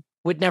person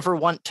would never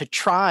want to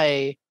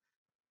try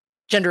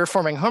gender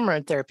affirming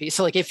hormone therapy.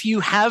 So like if you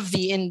have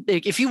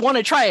if you want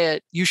to try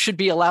it, you should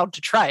be allowed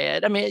to try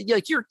it. I mean,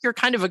 like you're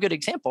kind of a good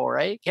example,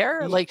 right,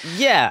 Kara? Like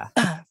yeah.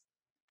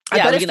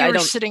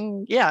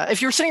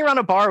 If you were sitting around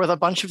a bar with a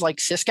bunch of like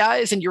cis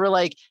guys and you were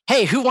like,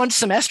 hey, who wants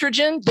some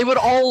estrogen? They would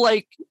all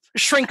like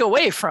shrink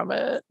away from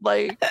it.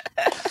 Like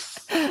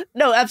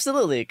no,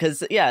 absolutely.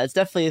 Cause yeah, it's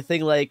definitely a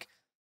thing. Like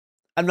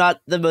I'm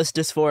not the most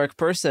dysphoric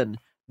person,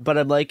 but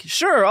I'm like,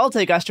 sure, I'll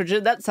take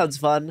estrogen. That sounds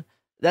fun.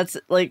 That's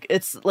like,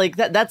 it's like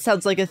that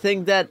sounds like a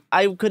thing that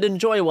I could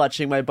enjoy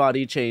watching my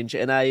body change.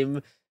 And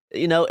I'm,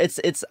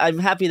 I'm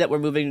happy that we're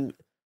moving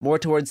more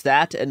towards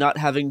that and not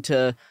having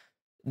to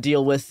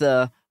deal with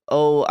I'm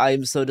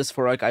so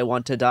dysphoric, I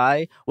want to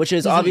die, which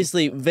is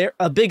obviously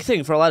a big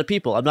thing for a lot of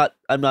people.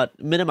 I'm not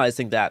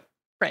minimizing that.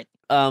 Right.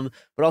 But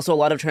also a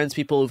lot of trans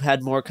people who've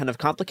had more kind of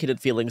complicated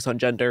feelings on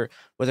gender,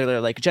 whether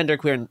they're like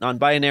genderqueer,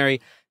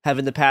 non-binary, have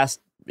in the past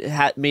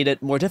made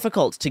it more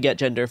difficult to get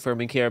gender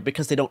affirming care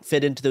because they don't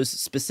fit into those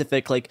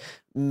specific like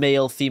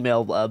male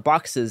female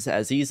boxes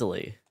as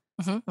easily.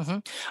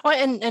 Well,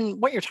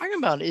 and what you're talking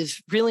about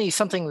is really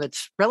something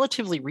that's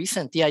relatively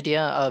recent, the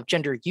idea of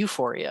gender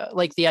euphoria,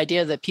 like the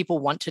idea that people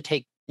want to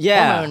take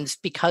hormones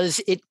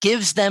because it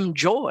gives them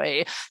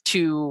joy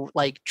to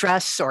like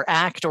dress or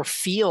act or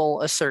feel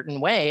a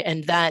certain way.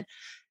 And that,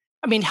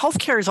 I mean,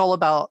 healthcare is all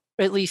about,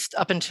 at least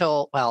up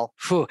until,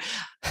 the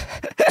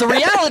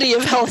reality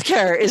of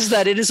healthcare is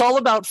that it is all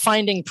about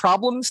finding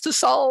problems to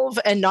solve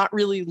and not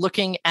really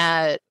looking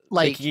at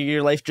like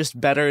your life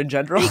just better in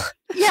general.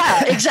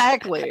 Yeah,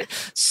 exactly.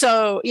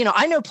 So,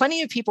 I know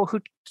plenty of people who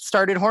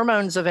started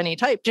hormones of any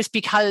type just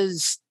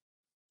because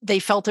they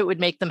felt it would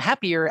make them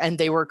happier and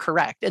they were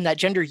correct. And that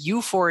gender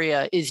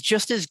euphoria is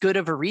just as good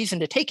of a reason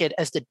to take it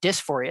as the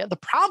dysphoria. The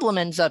problem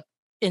ends up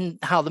in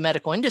how the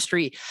medical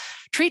industry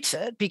treats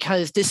it,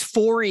 because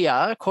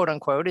dysphoria, quote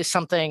unquote, is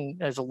something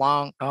there's a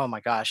long, oh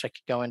my gosh, I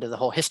could go into the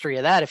whole history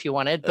of that if you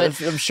wanted,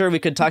 but I'm sure we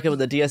could talk about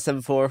the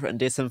DSM-4 and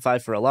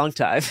DSM-5 for a long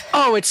time.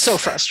 Oh, it's so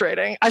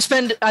frustrating. I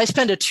spend a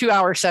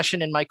 2-hour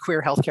session in my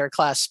queer healthcare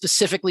class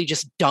specifically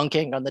just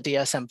dunking on the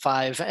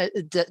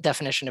DSM-5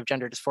 definition of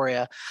gender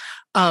dysphoria.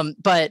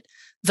 But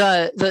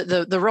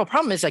the real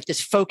problem is like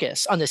this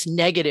focus on this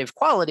negative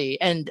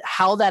quality and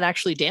how that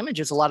actually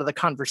damages a lot of the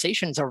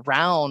conversations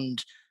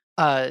around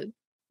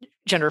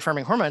gender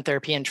affirming hormone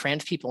therapy and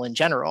trans people in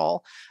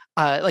general.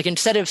 Like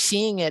instead of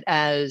seeing it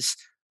as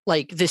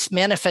like this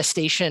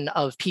manifestation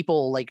of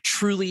people like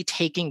truly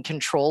taking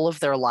control of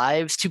their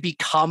lives to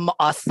become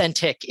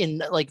authentic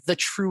in like the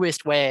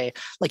truest way.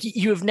 Like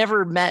you have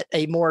never met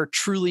a more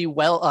truly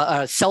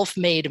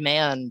self-made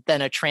man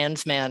than a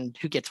trans man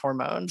who gets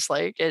hormones.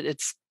 Like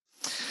it's,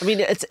 I mean,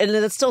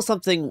 it's still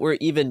something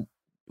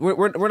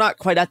we're not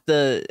quite at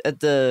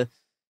the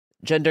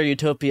gender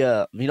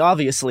utopia. I mean,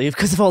 obviously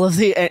because of all of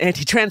the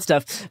anti-trans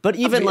stuff, but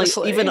even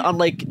on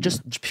like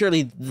just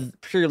purely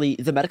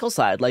the medical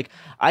side, like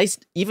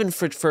even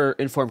for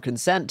informed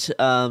consent,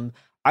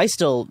 I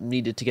still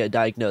needed to get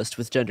diagnosed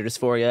with gender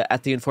dysphoria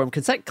at the informed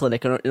consent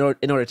clinic in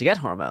order to get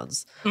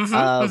hormones,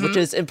 which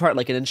is in part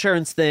like an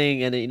insurance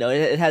thing, and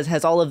it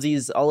has all of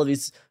these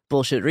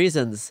bullshit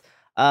reasons.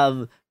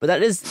 But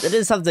that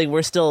is something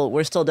we're still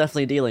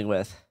definitely dealing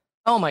with.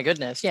 Oh my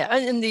goodness. Yeah.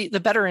 And the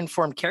better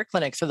informed care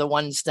clinics are the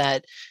ones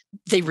that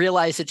they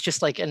realize it's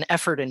just like an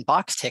effort in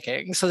box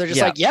ticking. So they're just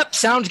like, yep,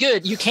 sounds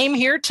good. You came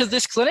here to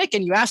this clinic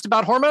and you asked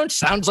about hormones.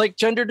 Sounds like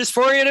gender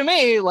dysphoria to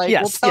me. Like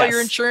we'll tell your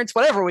insurance,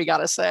 whatever we got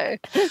to say.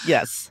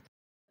 Yes.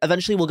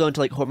 Eventually we'll go into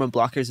like hormone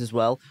blockers as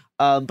well.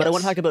 But I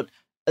want to talk about,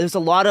 there's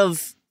a lot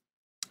of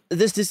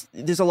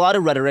there's a lot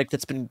of rhetoric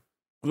that's been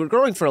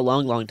growing for a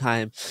long, long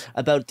time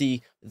about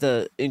the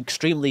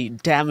extremely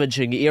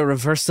damaging,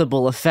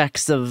 irreversible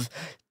effects of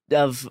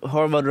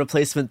hormone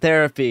replacement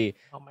therapy,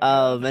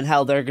 and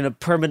how they're going to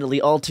permanently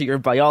alter your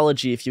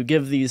biology if you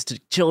give these to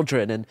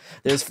children. And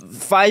there's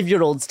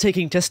 5-year-olds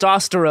taking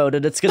testosterone,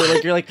 and it's going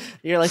to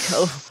you're like,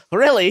 oh,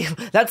 really?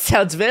 That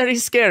sounds very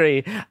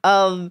scary.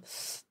 So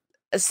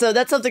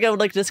that's something I would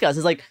like to discuss.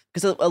 Is like,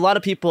 because a lot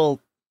of people,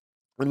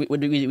 when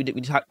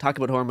we talk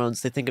about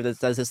hormones, they think of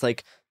this as this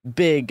like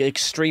big,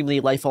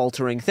 extremely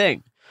life-altering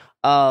thing.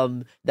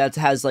 That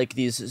has like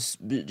these,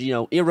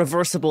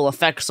 irreversible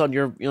effects on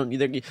your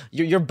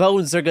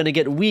bones are going to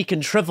get weak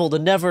and shriveled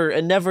and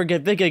never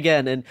get big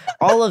again, and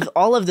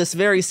all of this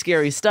very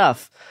scary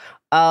stuff.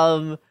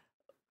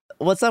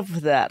 What's up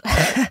with that?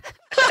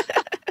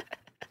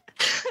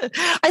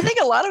 I think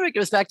a lot of it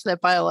goes back to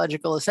that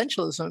biological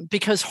essentialism,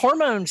 because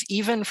hormones,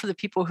 even for the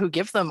people who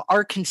give them,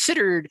 are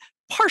considered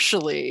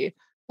partially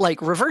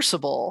like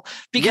reversible,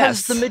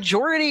 because Yes. the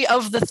majority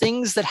of the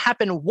things that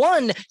happen,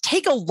 one,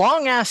 take a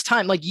long ass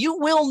time. Like, you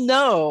will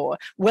know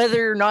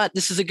whether or not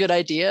this is a good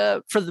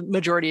idea for the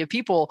majority of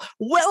people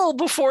well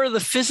before the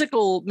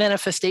physical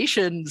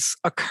manifestations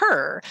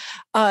occur.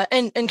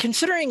 And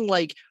considering,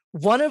 like,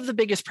 one of the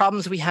biggest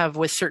problems we have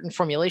with certain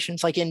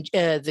formulations, like in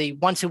the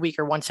once a week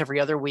or once every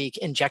other week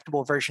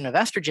injectable version of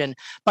estrogen,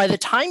 by the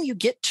time you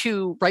get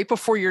to right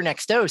before your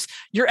next dose,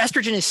 your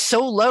estrogen is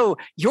so low,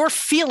 you're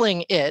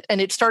feeling it,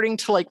 and it's starting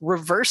to like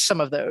reverse some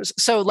of those.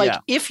 So like,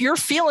 if you're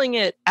feeling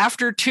it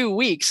after 2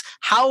 weeks,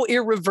 how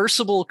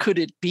irreversible could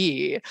it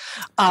be?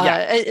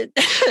 And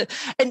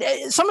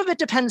some of it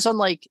depends on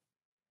like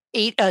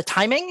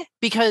timing,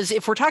 because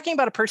if we're talking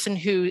about a person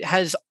who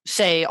has,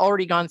 say,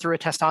 already gone through a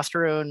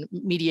testosterone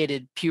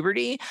mediated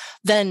puberty,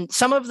 then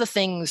some of the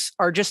things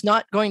are just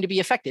not going to be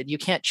affected. You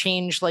can't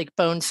change like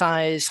bone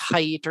size,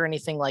 height, or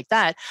anything like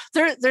that.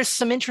 There's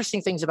some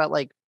interesting things about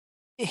like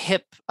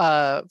hip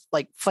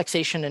like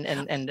flexation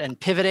and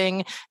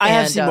pivoting. I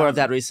have seen more of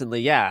that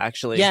recently. Yeah,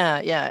 actually.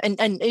 Yeah.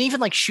 And even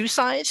like shoe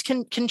size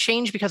can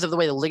change because of the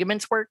way the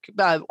ligaments work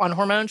on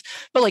hormones.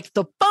 But like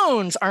the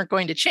bones aren't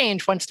going to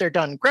change once they're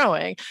done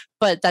growing.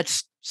 But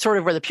that's sort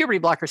of where the puberty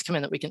blockers come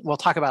in that we'll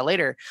talk about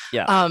later.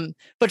 Yeah.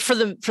 But for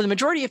the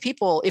majority of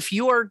people, if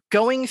you are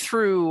going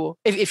through,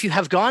 if you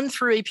have gone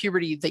through a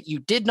puberty that you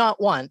did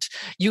not want,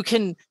 you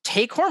can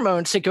take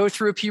hormones to go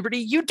through a puberty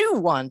you do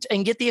want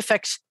and get the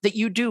effects that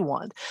you do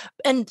want.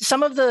 And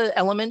some of the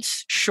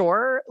elements,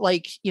 sure,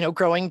 like, you know,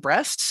 growing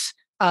breasts,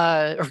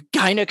 or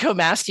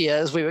gynecomastia,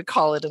 as we would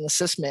call it in the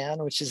cis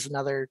man, which is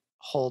another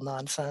whole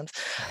nonsense,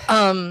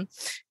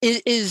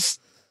 is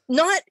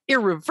not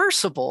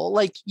irreversible.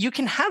 Like, you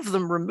can have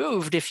them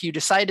removed if you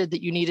decided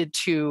that you needed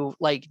to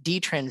like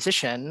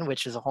detransition,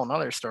 which is a whole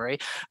nother story.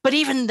 But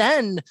even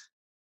then,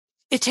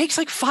 it takes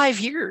like 5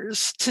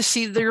 years to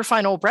see your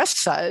final breast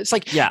size.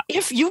 Like,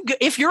 if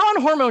you're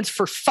on hormones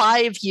for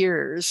 5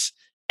 years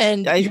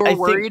and you're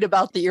worried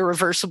about the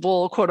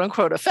irreversible quote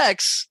unquote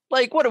effects,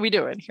 like, what are we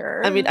doing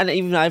here? I mean, and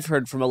even I've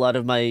heard from a lot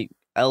of my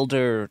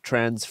elder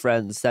trans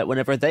friends that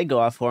whenever they go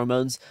off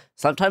hormones,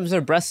 sometimes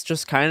their breasts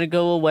just kind of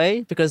go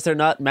away because they're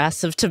not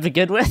massive to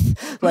begin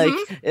with. Like,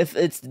 if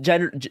it's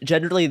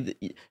generally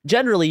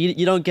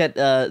you don't get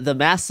the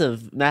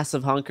massive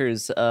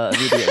honkers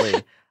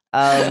immediately.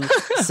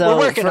 So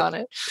we're working on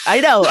it.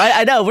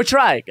 I know we're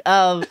trying.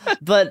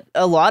 But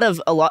a lot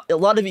of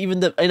even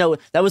the, I know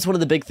that was one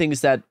of the big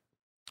things that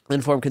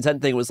informed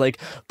consent thing was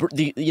like,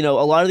 a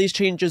lot of these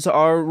changes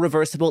are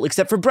reversible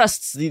except for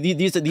breasts.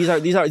 These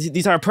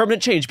are a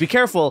permanent change. Be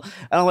careful.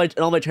 And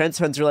all my trans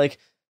friends are like,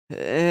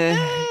 a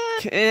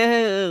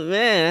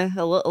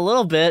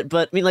little bit,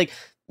 but I mean, like,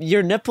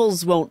 your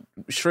nipples won't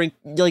shrink.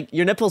 Like,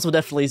 your nipples will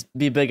definitely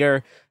be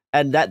bigger,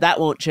 and that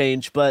won't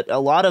change. But a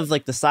lot of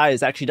like the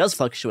size actually does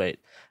fluctuate.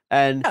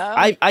 And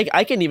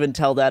I can even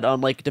tell that on,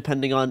 like,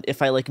 depending on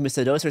if I like miss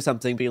a dose or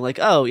something, being like,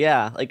 oh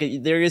yeah, like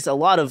there is a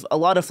lot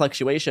of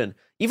fluctuation,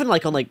 even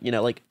like on like, you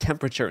know, like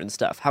temperature and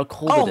stuff. How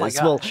cold it is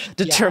will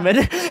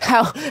determine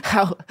how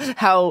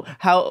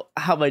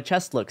my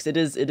chest looks. It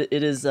is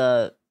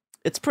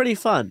it's pretty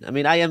fun. I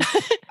mean, I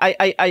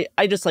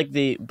just like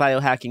the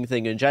biohacking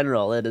thing in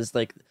general. It is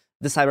like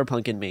the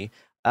cyberpunk in me.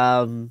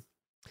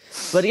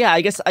 But yeah,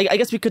 I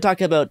guess we could talk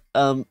about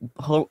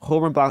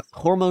hormone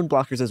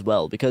blockers as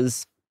well,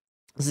 because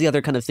this is the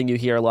other kind of thing you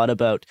hear a lot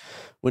about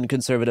when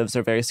conservatives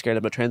are very scared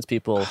about trans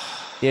people.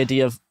 The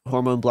idea of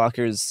hormone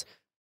blockers,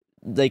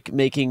 like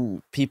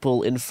making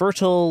people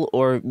infertile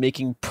or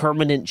making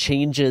permanent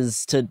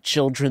changes to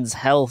children's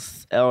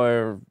health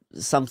or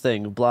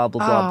something, blah,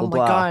 blah, blah, blah,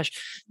 blah. Oh my gosh.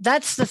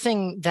 That's the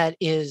thing that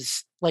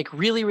is like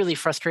really, really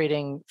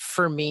frustrating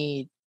for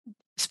me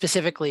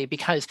specifically,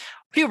 because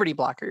puberty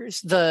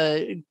blockers,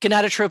 the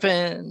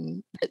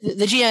gonadotropin,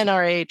 the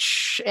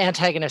GnRH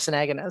antagonists and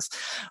agonists,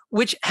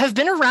 which have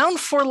been around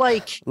for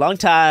like long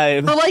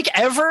time, for like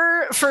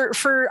ever, for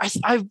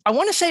I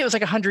want to say it was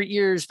like 100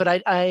 years, but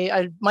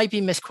I might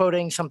be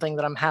misquoting something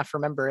that I'm half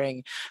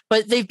remembering.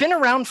 But they've been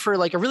around for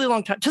like a really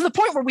long time, to the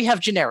point where we have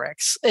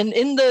generics. And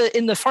in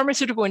the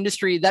pharmaceutical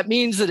industry, that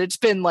means that it's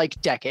been like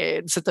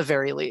decades at the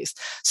very least.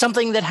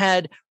 Something that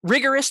had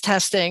rigorous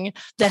testing,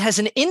 that has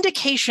an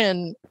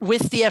indication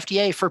with the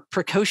FDA for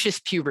precocious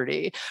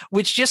puberty,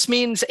 which just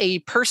means a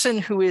person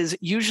who is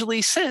usually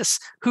cis,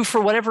 who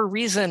for whatever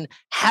reason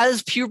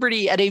has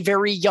puberty at a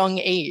very young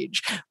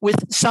age.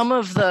 With some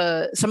of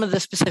the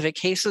specific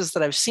cases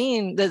that I've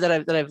seen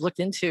that I've looked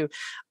into,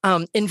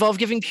 involve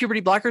giving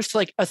puberty blockers to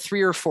like a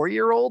 3 or 4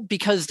 year old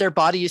because their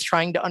body is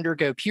trying to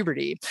undergo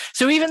puberty.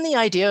 So even the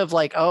idea of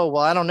like, oh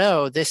well, I don't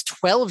know, this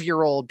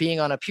 12-year-old being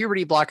on a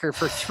puberty blocker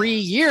for 3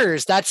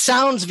 years, that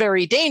sounds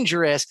very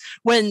dangerous,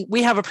 when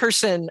we have a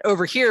person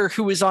over here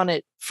who was on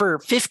it for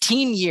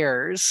 15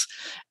 years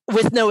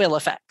with no ill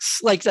effects,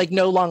 like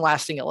no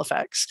long-lasting ill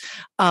effects.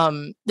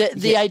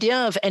 The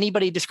idea of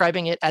anybody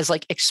describing it as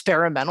like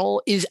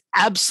experimental is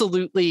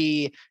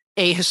absolutely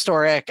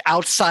ahistoric,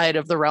 outside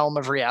of the realm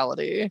of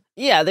reality.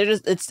 Yeah, they're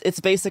just it's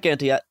basic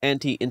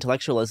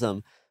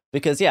anti-intellectualism,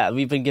 because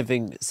we've been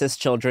giving cis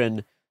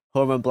children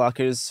hormone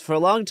blockers for a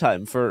long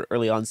time for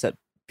early onset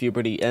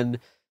puberty, and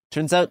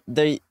turns out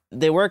they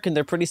work and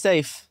they're pretty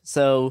safe.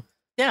 So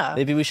yeah,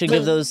 maybe we should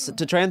give those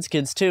to trans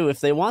kids too if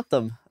they want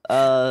them.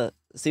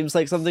 Seems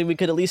like something we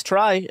could at least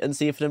try and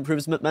see if it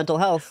improves mental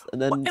health. And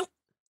then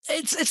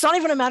it's not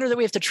even a matter that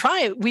we have to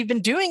try it. We've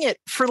been doing it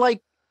for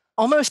like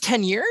almost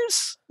 10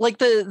 years. Like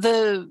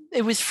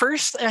it was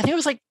first, I think it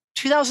was like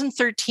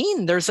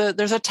 2013. There's a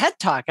TED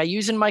talk I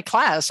use in my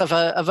class of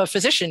a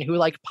physician who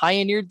like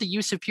pioneered the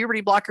use of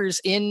puberty blockers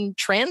in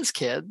trans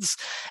kids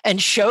and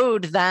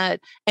showed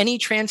that any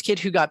trans kid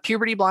who got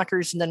puberty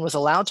blockers and then was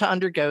allowed to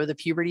undergo the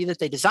puberty that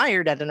they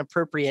desired at an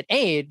appropriate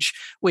age,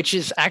 which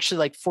is actually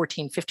like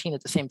 14, 15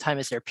 at the same time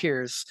as their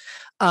peers.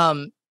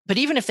 But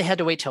even if they had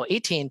to wait till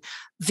 18,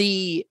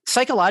 the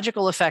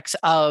psychological effects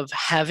of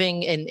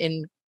having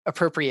an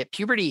appropriate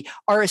puberty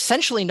are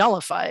essentially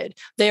nullified.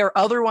 They are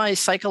otherwise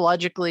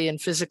psychologically and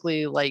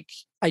physically like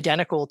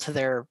identical to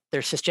their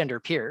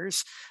cisgender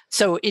peers.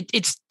 So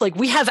it's like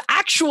we have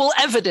actual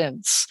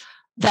evidence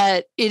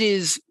that it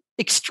is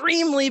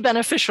extremely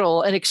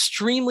beneficial and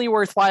extremely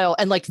worthwhile.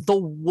 And like the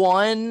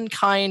one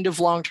kind of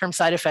long-term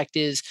side effect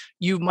is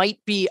you might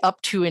be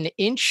up to an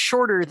inch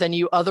shorter than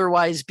you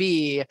otherwise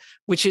be,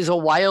 which is a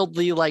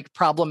wildly like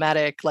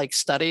problematic like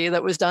study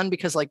that was done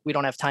because like we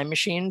don't have time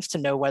machines to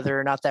know whether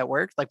or not that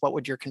worked. Like what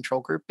would your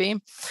control group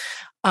be?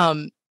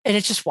 And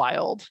it's just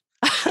wild.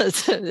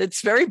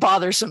 It's very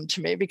bothersome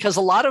to me because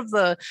a lot of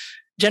the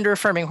gender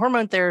affirming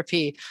hormone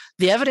therapy,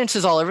 the evidence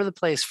is all over the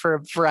place for a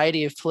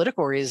variety of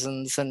political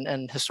reasons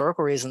and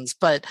historical reasons.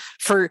 But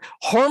for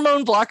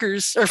hormone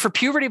blockers or for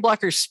puberty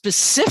blockers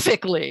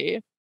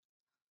specifically,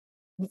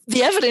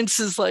 the evidence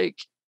is like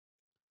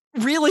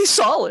really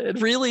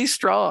solid, really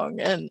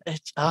strong. And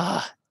it's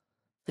so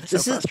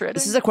frustrating.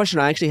 This is a question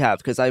I actually have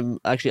because I'm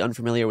actually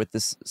unfamiliar with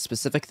this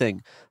specific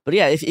thing. But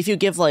yeah, if you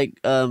give like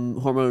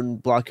hormone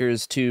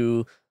blockers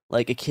to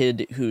like a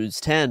kid who's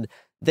 10,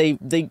 they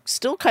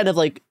still kind of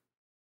like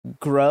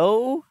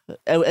grow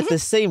at the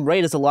same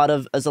rate as a lot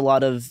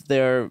of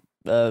their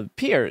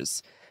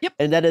peers. Yep.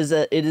 And that is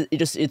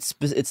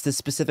it's the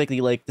specifically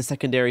like the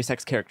secondary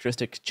sex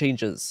characteristic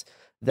changes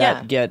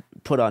that get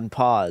put on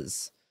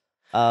pause.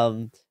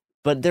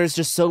 But there's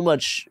just so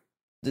much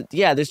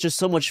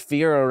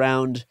fear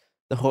around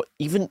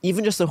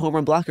even just the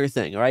hormone blocker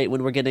thing, right?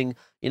 When we're getting,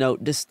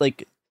 just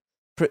like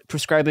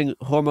prescribing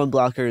hormone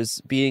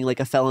blockers being like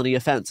a felony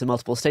offense in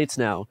multiple states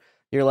now.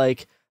 You're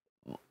like,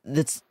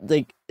 that's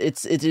like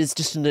it is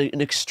just an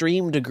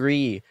extreme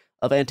degree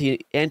of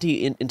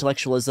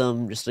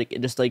anti-intellectualism, just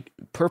like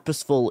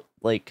purposeful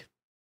like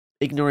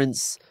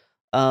ignorance,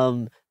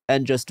 and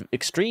just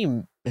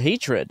extreme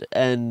hatred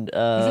and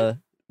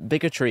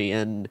bigotry,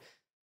 and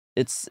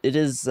it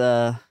is.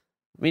 I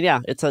mean, yeah,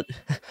 it's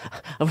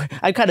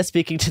I'm kind of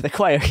speaking to the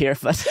choir here,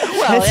 but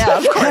well, yeah,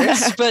 of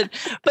course,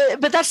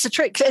 but that's the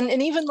trick,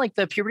 and even like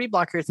the puberty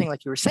blocker thing,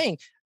 like you were saying.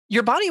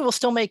 Your body will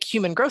still make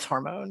human growth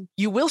hormone.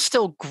 You will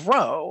still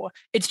grow.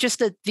 It's just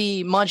that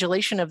the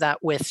modulation of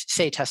that with,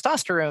 say,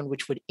 testosterone,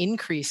 which would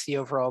increase the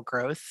overall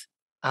growth,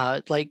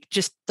 like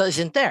just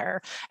isn't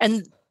there.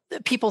 And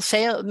people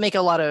make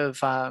a lot of,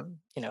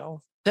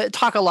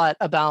 talk a lot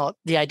about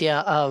the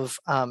idea of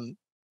bone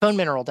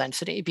mineral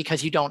density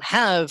because you don't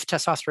have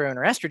testosterone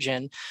or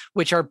estrogen,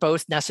 which are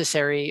both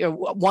necessary, or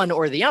one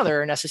or the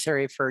other are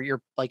necessary for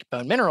your like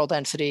bone mineral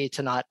density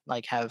to not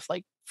like have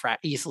like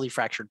easily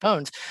fractured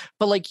bones.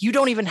 But like you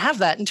don't even have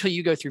that until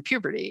you go through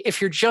puberty. If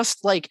you're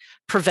just like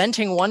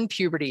preventing one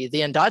puberty,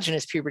 the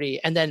endogenous puberty,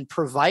 and then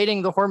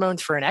providing the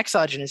hormones for an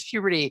exogenous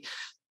puberty,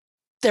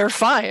 they're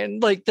fine.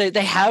 Like they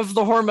have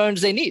the hormones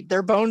they need.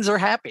 Their bones are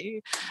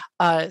happy.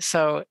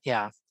 So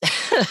yeah.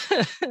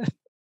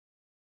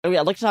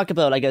 I'd like to talk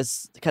about, I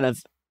guess, kind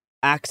of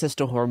access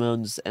to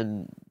hormones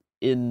and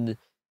in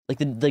like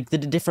the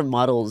different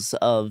models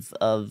of.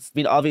 I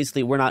mean,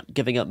 obviously, we're not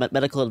giving up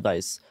medical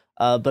advice,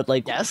 but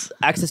like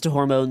access to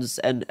hormones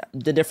and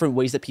the different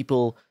ways that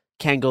people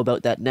can go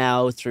about that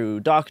now through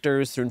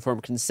doctors, through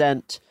informed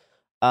consent,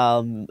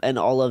 and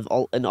all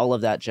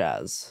of that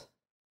jazz.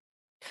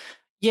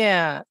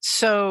 Yeah.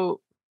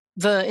 So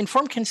the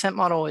informed consent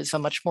model is a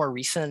much more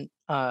recent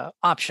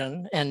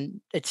option, and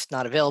it's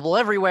not available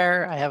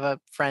everywhere. I have a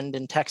friend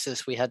in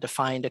Texas. We had to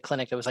find a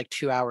clinic that was like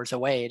 2 hours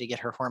away to get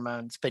her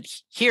hormones. But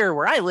here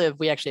where I live,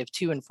 we actually have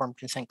 2 informed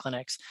consent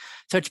clinics.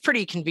 So it's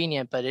pretty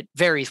convenient, but it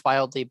varies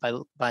wildly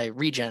by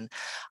region.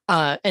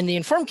 And the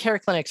informed care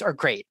clinics are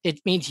great. It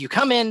means you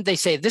come in, they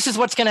say, this is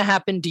what's going to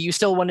happen. Do you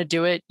still want to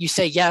do it? You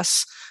say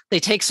yes. They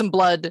take some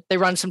blood, they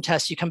run some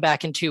tests, you come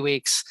back in 2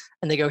 weeks,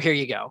 and they go, here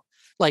you go.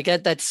 Like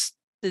that's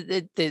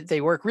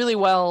they work really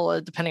well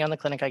depending on the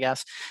clinic, I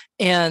guess.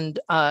 And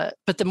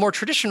but the more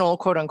traditional,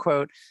 quote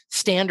unquote,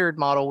 standard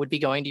model would be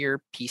going to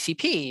your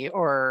PCP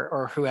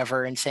or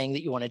whoever and saying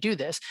that you want to do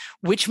this,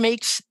 which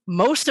makes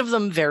most of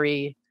them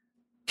very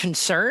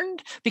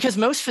concerned because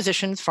most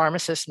physicians,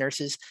 pharmacists,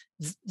 nurses,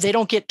 they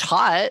don't get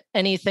taught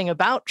anything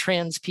about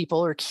trans people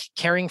or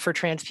caring for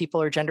trans people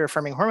or gender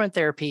affirming hormone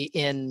therapy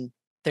in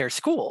their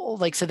school.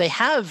 Like, so they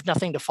have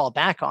nothing to fall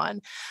back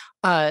on.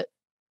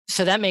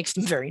 So that makes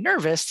them very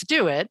nervous to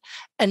do it.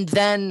 And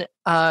then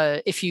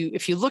if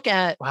you look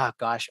at, wow,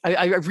 gosh,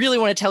 I really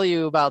want to tell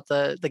you about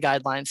the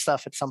guideline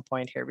stuff at some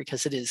point here,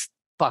 because it is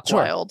buck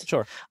wild.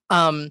 Sure.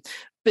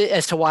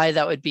 As to why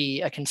that would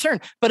be a concern.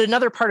 But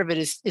another part of it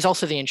is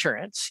also the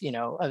insurance,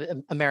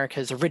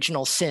 America's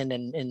original sin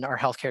in our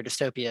healthcare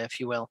dystopia, if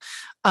you will.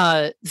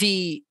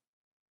 The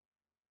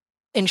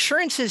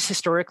insurances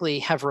historically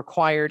have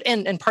required,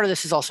 and part of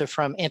this is also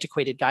from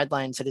antiquated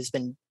guidelines that has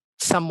been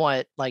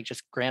somewhat like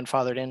just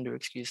grandfathered in, to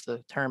excuse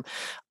the term,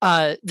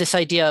 this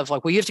idea of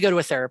like, well, you have to go to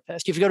a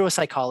therapist, you have to go to a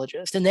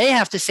psychologist, and they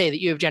have to say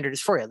that you have gender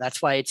dysphoria.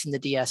 That's why it's in the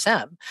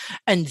DSM.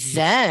 And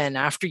then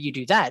after you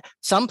do that,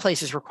 some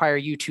places require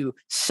you to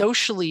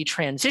socially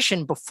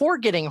transition before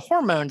getting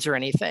hormones or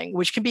anything,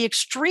 which can be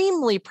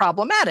extremely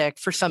problematic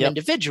for some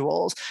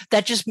individuals.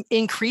 That just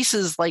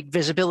increases like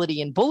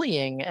visibility and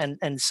bullying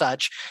and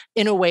such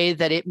in a way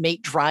that it may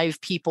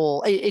drive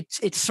people.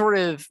 It sort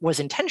of was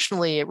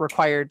intentionally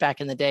required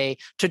back in the day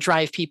to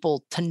drive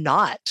people to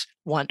not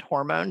want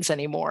hormones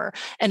anymore.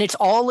 And it's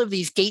all of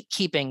these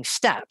gatekeeping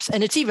steps.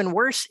 And it's even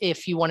worse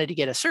if you wanted to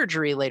get a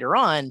surgery later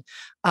on,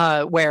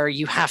 where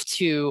you have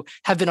to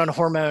have been on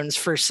hormones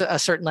for a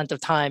certain length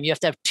of time. You have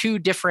to have two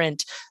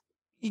different,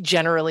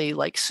 generally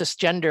like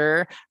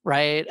cisgender,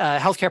 right,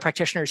 healthcare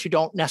practitioners who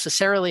don't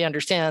necessarily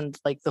understand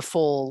like the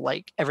full,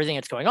 like everything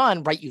that's going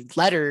on, write you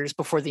letters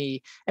before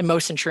and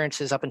most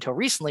insurances up until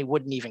recently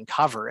wouldn't even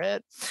cover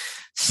it.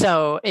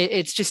 So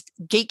it's just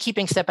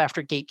gatekeeping step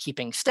after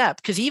gatekeeping step,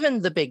 because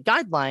even the big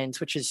guidelines,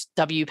 which is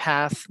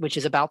WPATH, which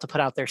is about to put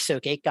out their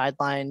SOAK 8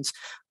 guidelines.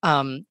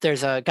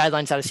 There's a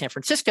guidelines out of San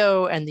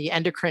Francisco, and the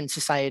Endocrine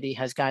Society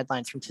has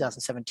guidelines from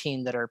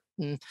 2017 that are,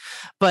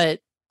 but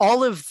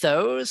all of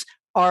those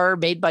are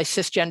made by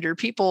cisgender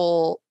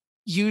people,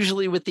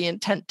 usually with the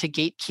intent to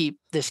gatekeep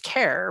this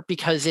care,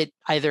 because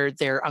either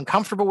they're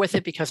uncomfortable with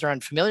it because they're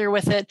unfamiliar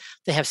with it,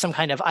 they have some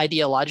kind of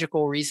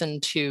ideological reason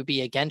to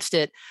be against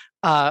it,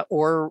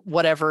 or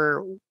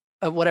whatever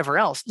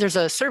else. There's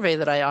a survey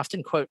that I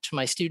often quote to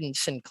my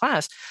students in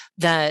class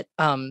that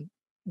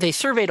they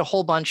surveyed a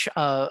whole bunch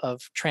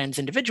of trans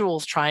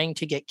individuals trying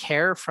to get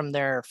care from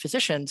their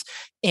physicians,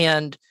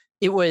 and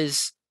it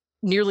was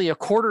nearly a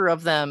quarter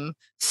of them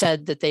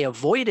said that they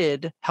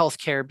avoided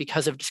healthcare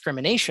because of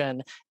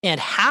discrimination, and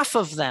half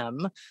of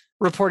them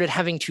reported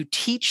having to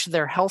teach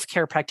their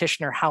healthcare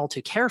practitioner how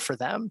to care for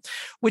them,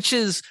 which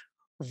is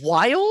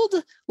wild.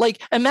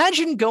 Like,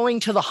 imagine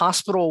going to the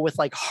hospital with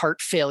like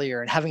heart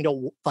failure and having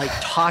to like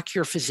talk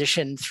your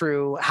physician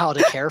through how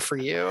to care for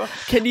you.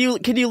 Can you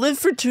live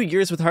for 2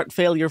 years with heart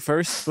failure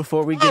first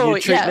before we give you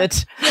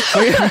treatment?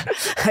 Yeah.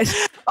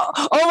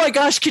 Oh my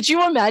gosh, could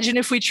you imagine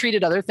if we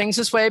treated other things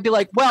this way? I'd be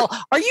like, well,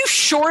 are you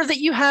sure that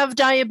you have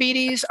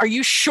diabetes? Are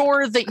you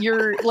sure that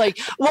you're like,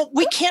 well,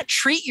 we can't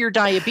treat your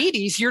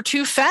diabetes, you're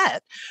too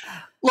fat.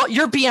 Well,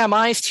 your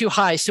BMI is too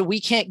high, so we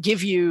can't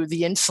give you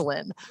the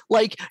insulin.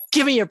 Like,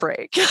 give me a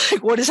break.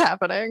 What is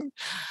happening?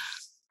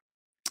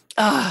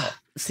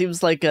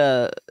 Seems like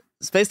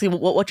basically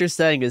what you're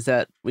saying is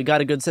that we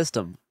got a good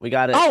system. We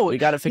got it. We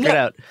got to figure it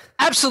out.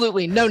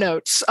 Absolutely, no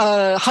notes.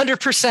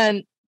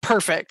 100%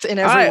 perfect in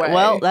every way.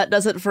 Well, that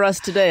does it for us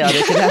today.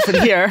 It can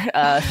happen here.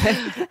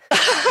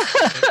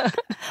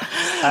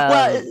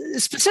 Well,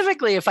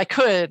 specifically, if I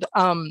could,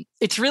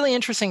 it's really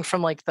interesting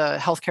from like the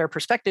healthcare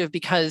perspective,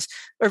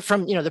 or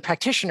from the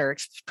practitioner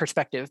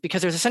perspective,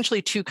 because there's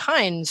essentially two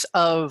kinds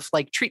of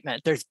like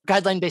treatment. There's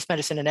guideline-based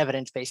medicine and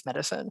evidence-based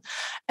medicine,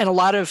 and a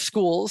lot of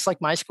schools,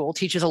 like my school,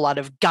 teaches a lot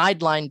of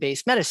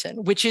guideline-based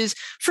medicine, which is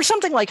for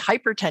something like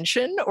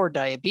hypertension or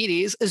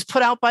diabetes, is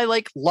put out by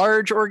like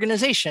large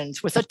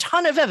organizations with a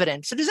ton of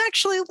evidence. It is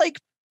actually like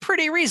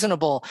pretty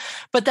reasonable.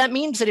 But that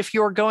means that if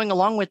you're going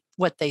along with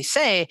what they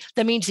say,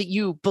 that means that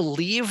you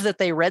believe that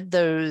they read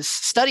those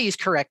studies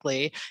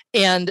correctly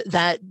and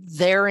that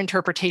their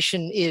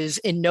interpretation is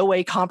in no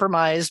way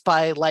compromised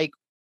by like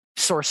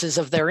sources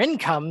of their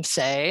income,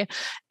 say,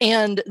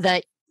 and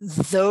that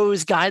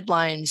those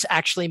guidelines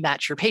actually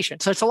match your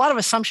patient. So it's a lot of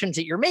assumptions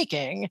that you're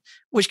making,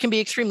 which can be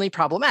extremely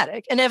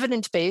problematic. And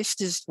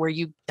evidence-based is where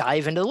you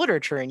dive into the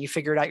literature and you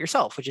figure it out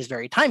yourself, which is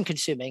very time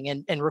consuming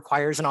and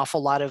requires an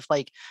awful lot of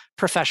like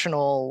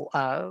professional,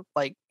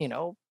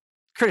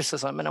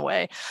 criticism in a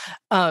way.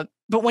 But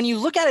when you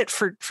look at it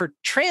for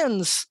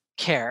trans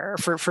care,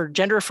 for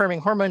gender affirming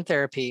hormone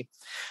therapy,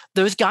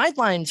 those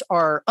guidelines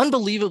are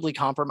unbelievably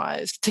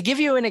compromised. To give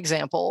you an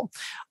example,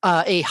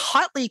 a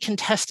hotly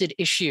contested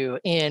issue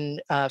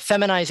in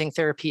feminizing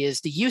therapy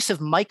is the use of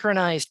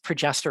micronized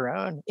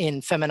progesterone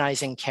in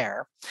feminizing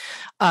care.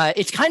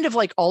 It's kind of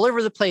like all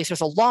over the place.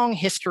 There's a long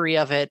history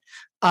of it,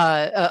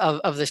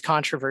 of this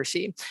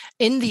controversy.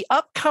 In the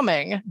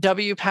upcoming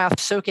WPATH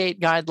SOAK 8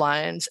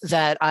 guidelines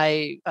that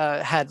I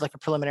had like a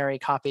preliminary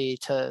copy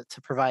to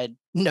provide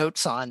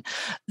notes on,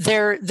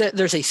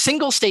 there's a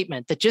single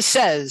statement that just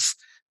says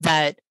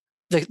that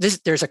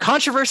there's a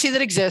controversy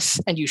that exists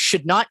and you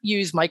should not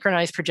use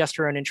micronized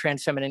progesterone in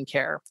trans feminine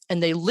care.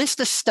 And they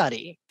list a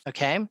study,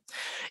 okay?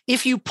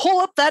 If you pull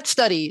up that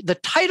study, the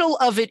title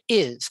of it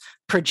is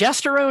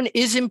progesterone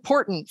is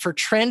important for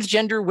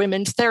transgender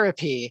women's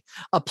therapy,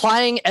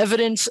 applying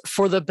evidence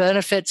for the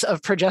benefits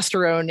of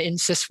progesterone in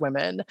cis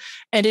women.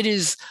 And it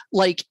is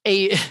like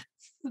a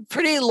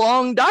pretty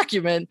long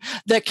document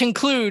that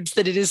concludes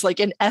that it is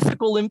like an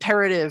ethical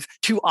imperative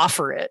to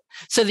offer it.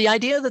 So the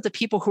idea that the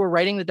people who are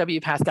writing the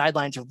WPATH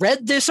guidelines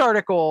read this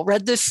article,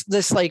 read this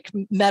like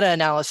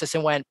meta-analysis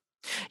and went,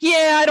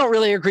 yeah, I don't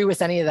really agree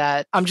with any of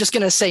that, I'm just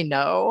going to say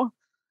no,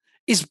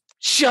 is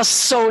just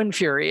so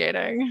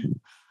infuriating.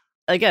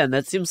 Again,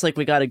 that seems like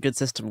we got a good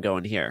system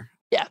going here.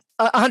 Yeah,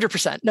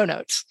 100%. No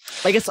notes.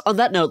 I guess on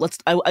that note,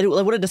 I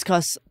want to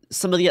discuss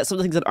some of the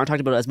things that aren't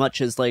talked about as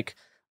much as like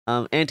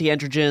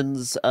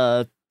anti-androgens,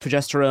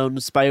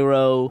 progesterone,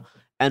 Spiro,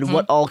 and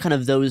what all kind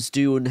of those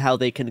do and how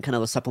they can kind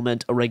of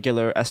supplement a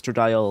regular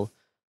estradiol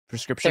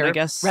prescription, I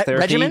guess. Therapy?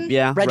 Regimen?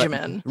 Yeah.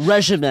 Regimen.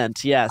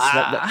 Regiment, yes.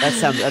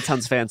 That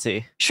sounds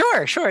fancy.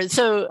 Sure.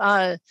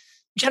 So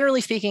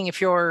generally speaking, if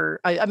you're,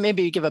 I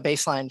maybe give a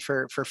baseline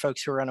for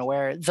folks who are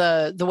unaware,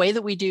 the way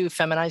that we do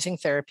feminizing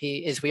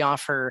therapy is we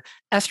offer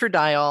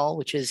estradiol,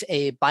 which is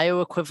a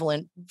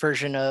bioequivalent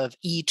version of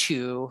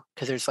E2,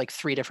 because there's like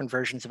 3 different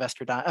versions of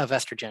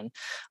estrogen,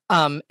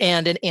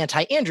 and an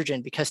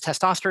anti-androgen, because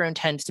testosterone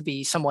tends to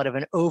be somewhat of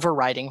an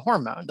overriding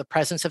hormone. The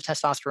presence of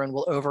testosterone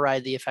will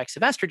override the effects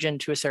of estrogen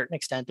to a certain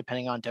extent,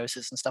 depending on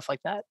doses and stuff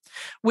like that,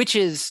 which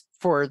is,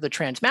 for the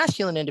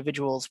transmasculine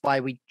individuals, why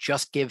we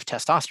just give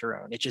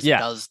testosterone. It just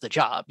does the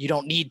job. You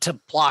don't need to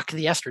block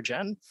the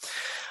estrogen.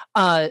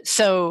 There's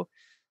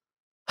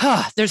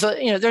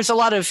a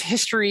lot of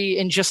history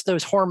in just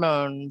those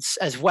hormones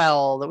as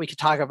well that we could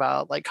talk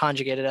about, like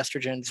conjugated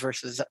estrogens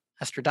versus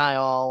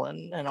estradiol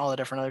and all the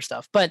different other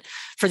stuff. But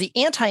for the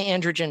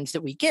anti-androgens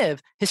that we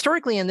give,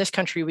 historically in this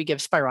country, we give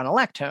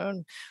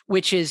spironolactone,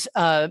 which is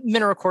a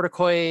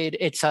mineralocorticoid.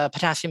 It's a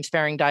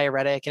potassium-sparing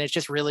diuretic, and it's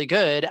just really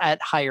good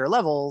at higher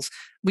levels.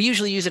 We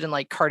usually use it in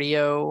like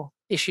cardio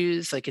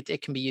issues. Like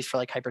it can be used for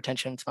like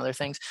hypertension and some other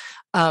things.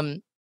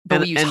 And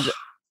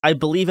I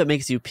believe it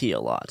makes you pee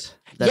a lot.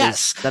 That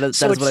is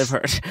what I've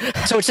heard.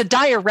 So it's a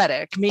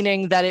diuretic,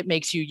 meaning that it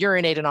makes you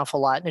urinate an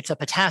awful lot, and it's a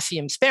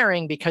potassium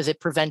sparing because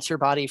it prevents your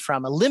body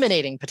from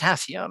eliminating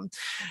potassium.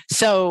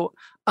 So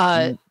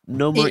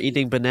no more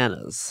eating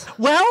bananas.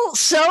 Well,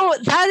 so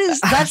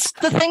that's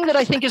the thing that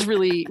I think is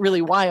really,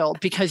 really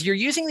wild, because you're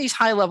using these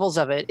high levels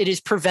of it. It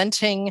is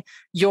preventing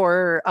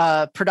your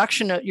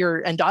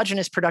your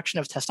endogenous production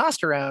of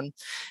testosterone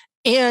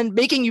and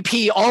making you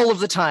pee all of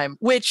the time,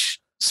 which,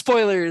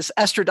 spoilers,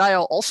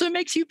 estradiol also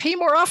makes you pee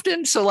more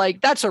often. So like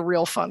that's a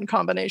real fun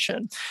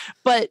combination.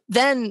 But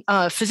then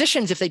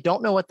physicians, if they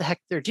don't know what the heck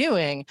they're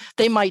doing,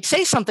 they might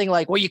say something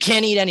like, well, you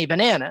can't eat any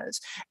bananas.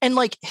 And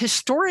like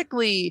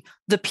historically,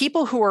 the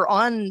people who are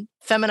on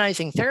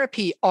feminizing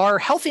therapy are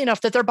healthy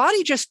enough that their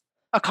body just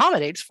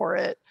accommodates for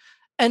it.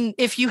 And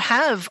if you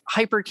have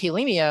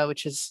hyperkalemia,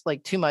 which is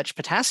like too much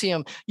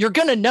potassium, you're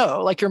going to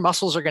know, like your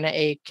muscles are going to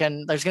ache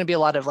and there's going to be a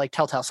lot of like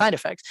telltale side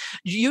effects.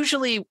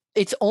 Usually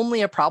it's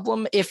only a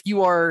problem if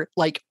you are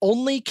like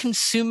only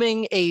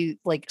consuming a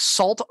like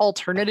salt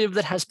alternative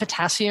that has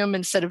potassium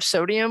instead of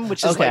sodium,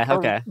 which is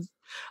not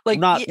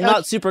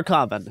super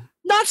common.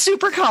 Not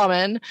super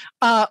common.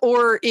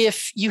 Or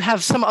if you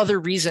have some other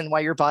reason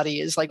why your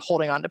body is like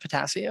holding on to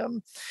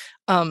potassium.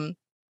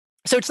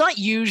 So it's not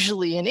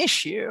usually an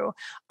issue.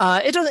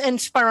 And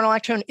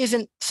spironolactone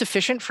isn't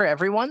sufficient for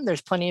everyone.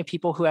 There's plenty of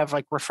people who have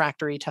like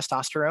refractory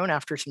testosterone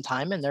after some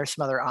time, and there's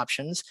some other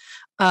options.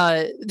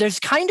 There's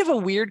kind of a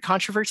weird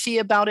controversy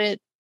about it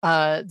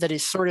that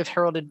is sort of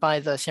heralded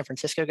by the San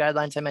Francisco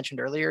guidelines I mentioned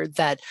earlier,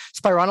 that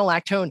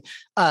spironolactone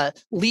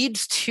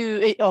leads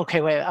to, I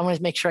want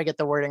to make sure I get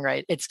the wording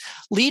right. It's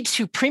leads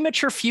to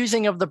premature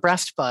fusing of the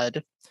breast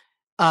bud,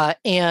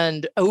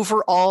 and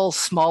overall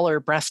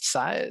smaller breast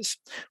size,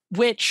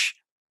 which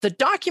the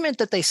document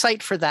that they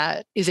cite for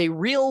that is a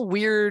real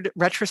weird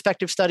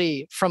retrospective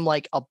study from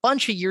like a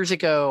bunch of years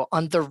ago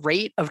on the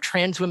rate of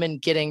trans women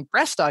getting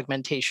breast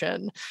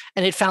augmentation.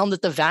 And it found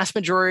that the vast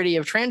majority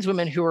of trans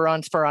women who were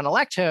on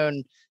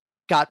spironolactone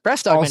got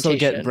breast augmentation. Also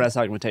get breast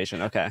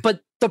augmentation, okay. But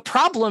the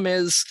problem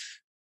is,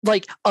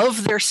 like,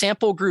 of their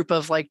sample group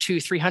of like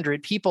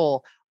 200-300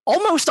 people,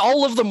 almost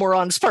all of them were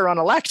on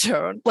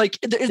spironolactone. Like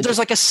there's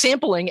like a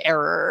sampling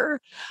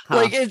error.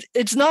 Like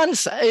it's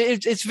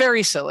nonsense. It's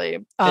very silly.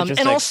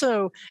 And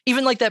also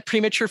even like that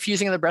premature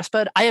fusing of the breast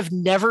bud, I have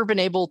never been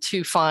able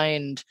to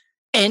find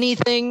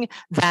anything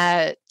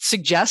that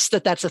suggests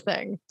that that's a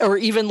thing, or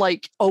even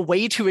like a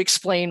way to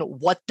explain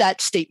what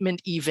that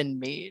statement even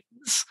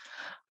means.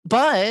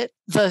 But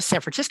the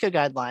San Francisco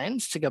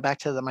guidelines, to go back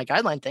to my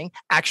guideline thing,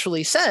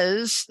 actually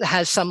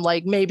has some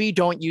like, maybe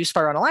don't use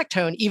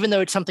spironolactone, even though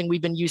it's something we've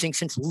been using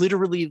since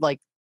literally like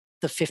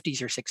the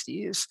 50s or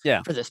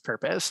 60s for this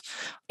purpose.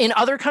 In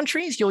other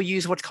countries, you'll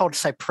use what's called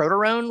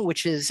cyproterone,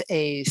 which is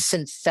a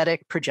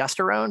synthetic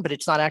progesterone, but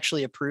it's not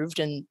actually approved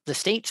in the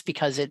States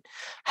because it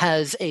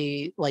has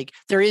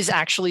there is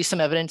actually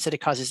some evidence that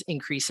it causes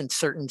increase in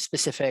certain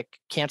specific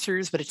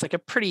cancers, but it's like a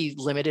pretty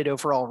limited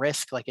overall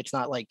risk. Like it's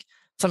not like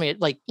something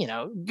like,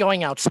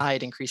 going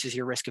outside increases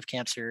your risk of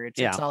cancer. It's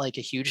not like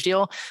a huge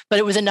deal, but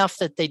it was enough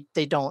that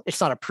they don't,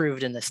 it's not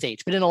approved in the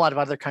States, but in a lot of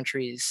other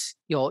countries,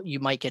 you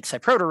might get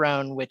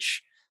cyproterone,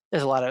 which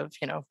there's a lot of,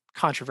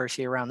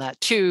 controversy around that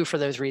too, for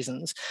those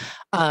reasons.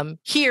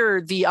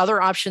 Here, the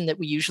other option that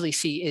we usually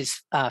see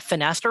is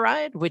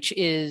finasteride, which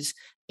is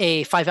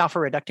a 5-alpha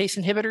reductase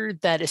inhibitor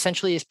that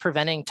essentially is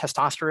preventing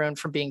testosterone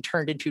from being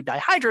turned into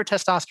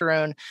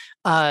dihydrotestosterone,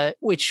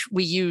 which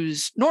we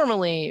use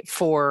normally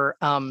for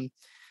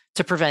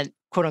to prevent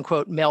quote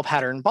unquote male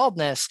pattern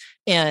baldness,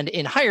 and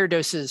in higher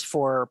doses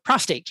for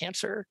prostate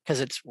cancer, because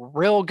it's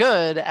real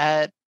good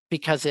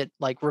because it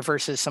like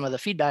reverses some of the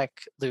feedback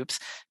loops,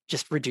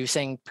 just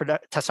reducing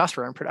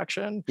testosterone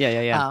production.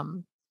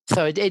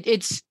 So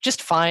it's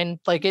just fine.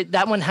 Like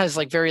that one has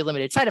like very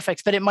limited side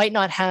effects, but it might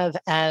not have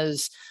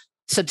as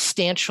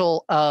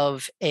substantial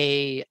of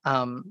a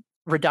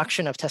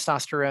reduction of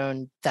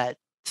testosterone that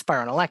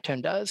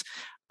spironolactone does.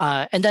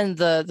 And then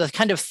the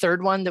kind of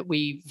third one that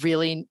we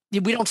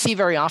don't see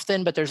very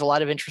often, but there's a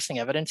lot of interesting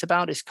evidence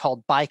about, is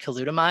called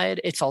bicalutamide.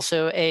 It's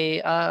also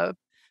a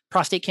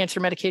prostate cancer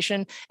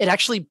medication. It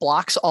actually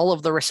blocks all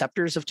of the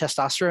receptors of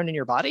testosterone in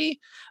your body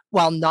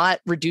while not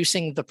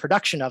reducing the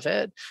production of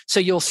it. So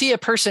you'll see a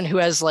person who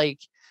has like,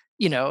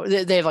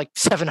 they have like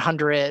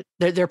 700,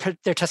 their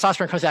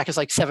testosterone comes back as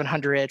like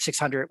 700,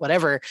 600,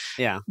 whatever.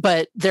 Yeah.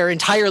 But they're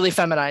entirely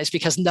feminized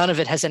because none of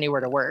it has anywhere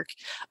to work.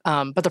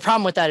 But the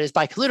problem with that is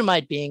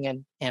bicalutamide, being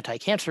an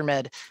anti-cancer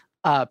med,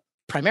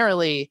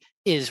 primarily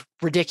is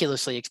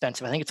ridiculously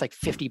expensive. I think it's like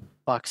 $50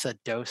 a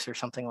dose or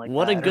something like that.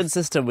 What a good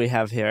system we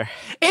have here.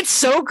 It's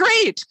so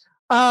great.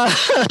 I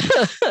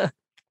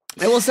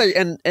will say,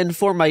 and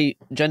for my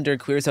gender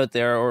queers out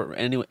there, or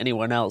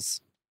anyone else,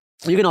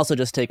 you can also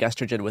just take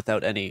estrogen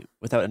without any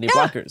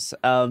blockers,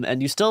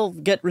 and you still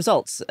get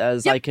results,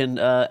 as I can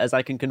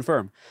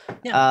confirm.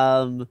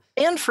 Yeah.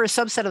 And for a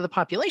subset of the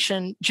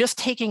population, just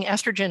taking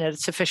estrogen at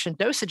sufficient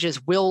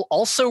dosages will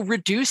also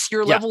reduce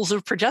your levels of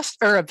of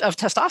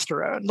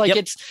testosterone. Like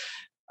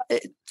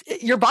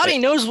your body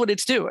knows what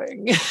it's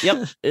doing.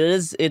 Yep,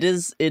 it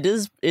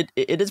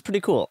is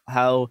pretty cool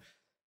how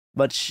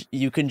much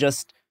you can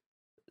just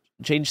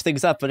change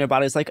things up, and your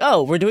body's like,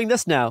 oh, we're doing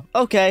this now.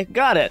 Okay,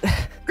 got it.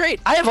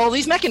 Great. I have all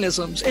these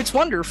mechanisms. It's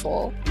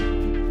wonderful.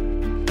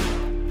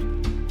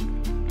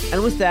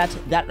 And with that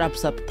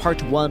wraps up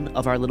part 1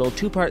 of our little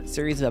 2-part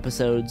series of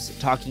episodes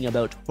talking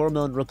about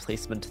hormone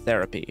replacement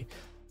therapy.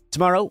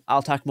 Tomorrow,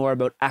 I'll talk more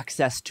about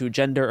access to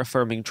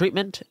gender-affirming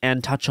treatment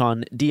and touch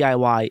on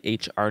DIY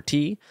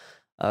HRT.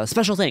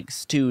 Special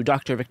thanks to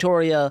Dr.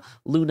 Victoria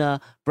Luna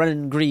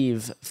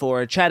Brennan-Grieve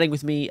for chatting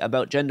with me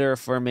about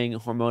gender-affirming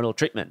hormonal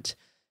treatment.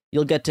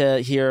 You'll get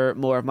to hear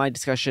more of my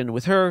discussion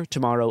with her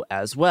tomorrow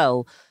as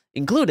well,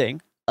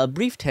 including a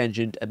brief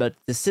tangent about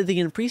the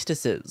Scythian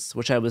priestesses,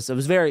 which I was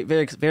very,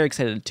 very, very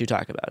excited to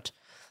talk about.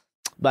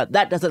 But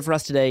that does it for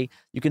us today.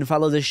 You can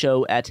follow this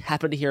show at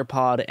Happen to Hear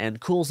Pod and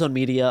Cool Zone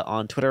Media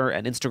on Twitter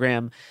and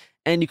Instagram,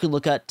 and you can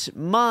look at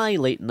my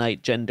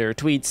late-night gender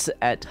tweets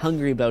at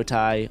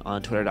hungrybowtie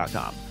on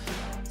twitter.com.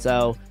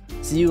 So,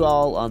 see you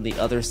all on the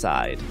other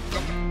side.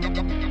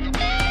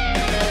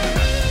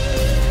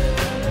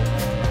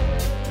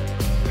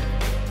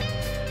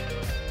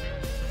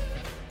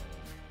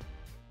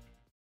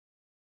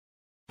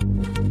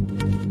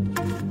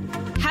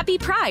 Happy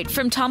Pride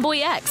from Tomboy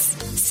X,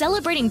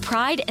 celebrating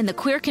pride and the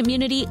queer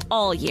community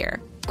all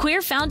year.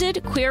 Queer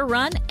founded, queer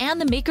run,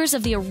 and the makers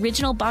of the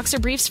original boxer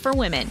briefs for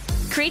women,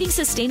 creating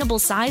sustainable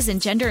size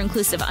and gender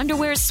inclusive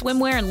underwear,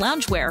 swimwear, and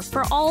loungewear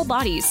for all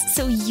bodies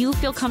so you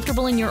feel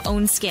comfortable in your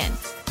own skin.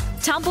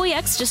 Tomboy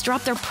X just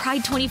dropped their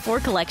Pride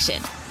 24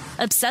 collection,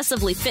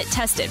 obsessively fit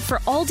tested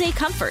for all day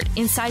comfort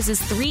in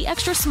sizes 3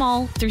 extra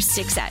small through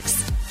 6X.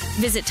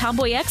 Visit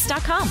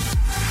tomboyx.com.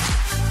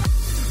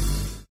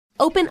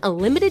 Open a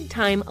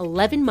limited-time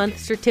 11-month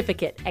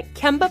certificate at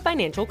Kemba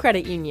Financial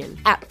Credit Union.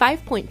 At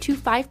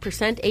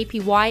 5.25%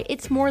 APY,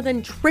 it's more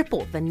than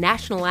triple the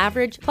national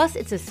average, plus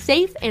it's a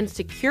safe and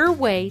secure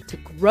way to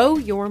grow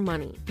your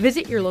money.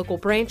 Visit your local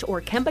branch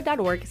or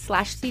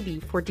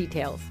kemba.org/cb for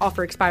details.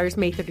 Offer expires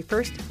May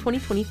 31st,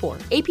 2024.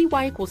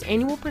 APY equals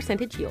annual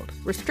percentage yield.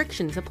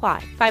 Restrictions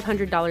apply.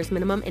 $500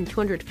 minimum and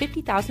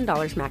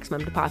 $250,000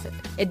 maximum deposit.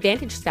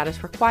 Advantage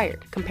status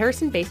required.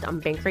 Comparison based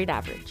on bank rate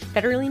average.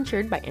 Federally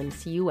insured by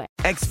NCUA.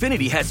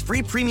 Xfinity has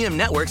free premium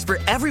networks for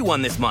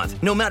everyone this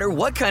month, no matter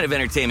what kind of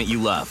entertainment you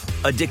love.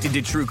 Addicted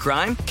to true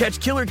crime? Catch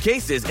killer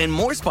cases and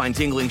more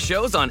spine-tingling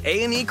shows on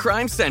A&E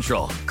Crime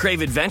Central.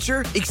 Crave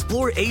adventure?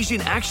 Explore Asian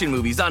action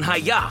movies on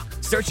Hi-YAH.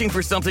 Searching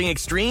for something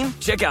extreme?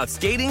 Check out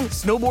skating,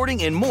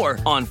 snowboarding, and more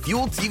on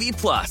Fuel TV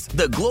Plus,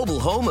 the global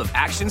home of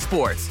action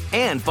sports.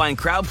 And find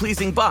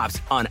crowd-pleasing bops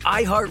on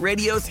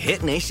iHeartRadio's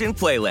Hit Nation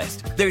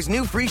playlist. There's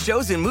new free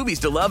shows and movies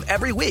to love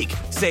every week.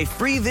 Say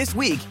free this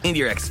week in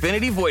your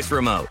Xfinity voice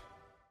remote.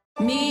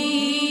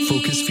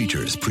 Focus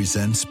Features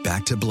presents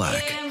Back to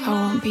Black. I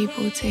want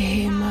people to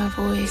hear my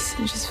voice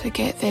and just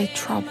forget their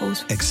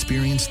troubles.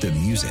 Experience the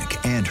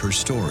music and her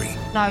story.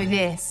 Know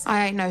this,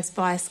 I ain't no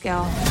Spice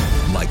Girl.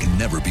 like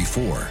never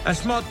before.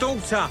 That's my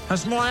daughter.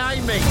 That's my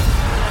Amy.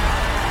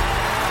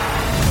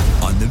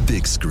 On the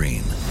big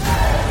screen.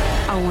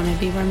 I want to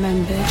be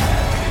remembered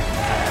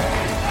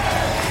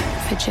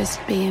for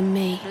just being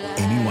me.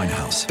 Amy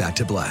Winehouse, Back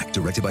to Black,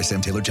 directed by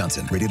Sam Taylor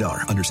Johnson. Rated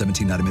R, under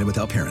 17, not a minute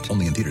without parent.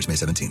 Only in theaters May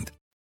 17th.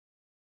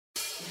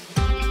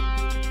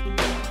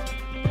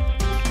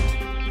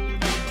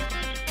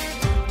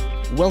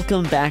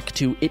 Welcome back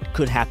to It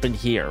Could Happen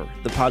Here,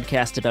 the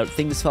podcast about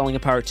things falling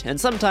apart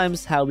and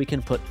sometimes how we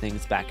can put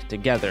things back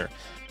together.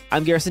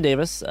 I'm Garrison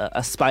Davis,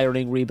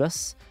 aspiring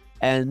Rebus,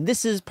 and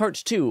this is part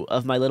 2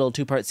 of my little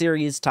 2-part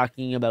series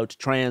talking about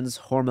trans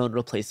hormone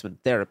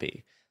replacement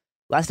therapy.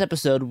 Last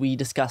episode, we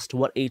discussed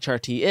what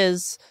HRT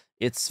is,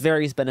 its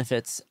various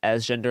benefits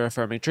as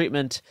gender-affirming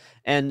treatment,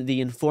 and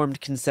the informed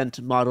consent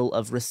model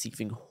of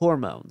receiving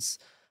hormones.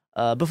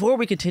 Before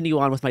we continue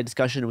on with my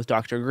discussion with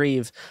Dr.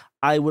 Grieve,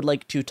 I would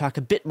like to talk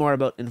a bit more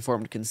about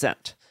informed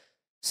consent.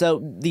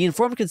 So, the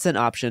informed consent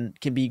option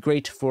can be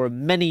great for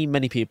many,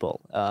 many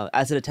people,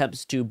 as it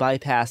attempts to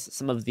bypass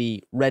some of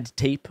the red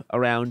tape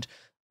around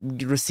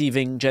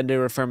receiving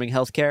gender-affirming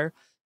healthcare.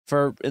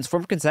 For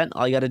informed consent,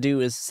 all you got to do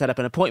is set up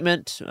an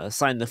appointment,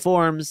 sign the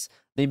forms,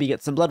 maybe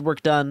get some blood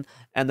work done,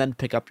 and then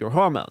pick up your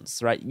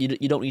hormones, right?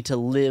 You don't need to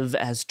live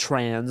as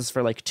trans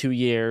for like 2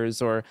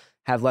 years or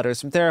have letters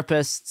from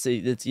therapists.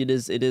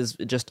 It is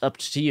just up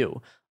to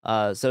you.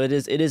 So it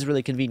is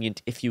really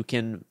convenient if you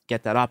can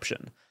get that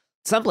option.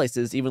 Some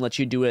places even let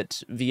you do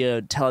it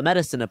via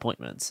telemedicine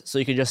appointments, so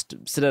you can just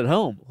sit at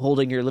home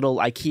holding your little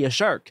IKEA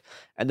shark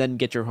and then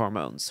get your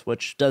hormones,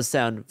 which does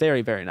sound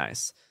very, very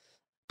nice.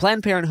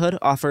 Planned Parenthood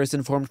offers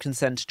informed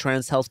consent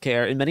trans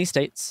healthcare in many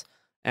states,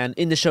 and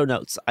in the show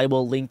notes, I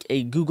will link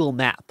a Google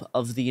map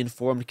of the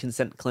informed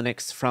consent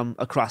clinics from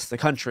across the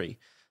country.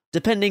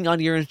 Depending on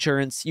your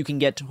insurance, you can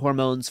get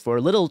hormones for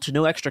little to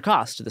no extra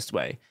cost this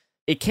way.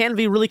 It can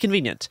be really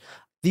convenient.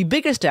 The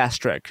biggest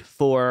asterisk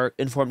for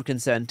informed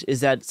consent is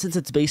that since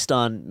it's based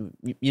on,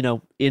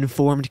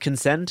 informed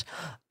consent,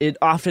 it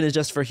often is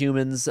just for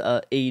humans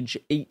age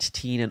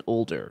 18 and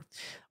older.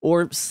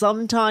 Or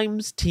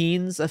sometimes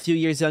teens a few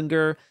years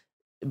younger,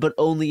 but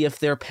only if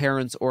their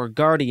parents or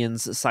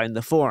guardians sign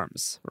the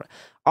forms.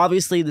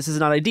 Obviously, this is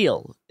not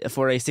ideal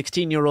for a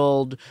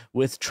 16-year-old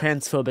with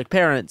transphobic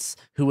parents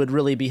who would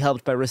really be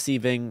helped by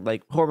receiving,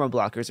 hormone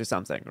blockers or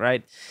something,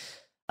 right?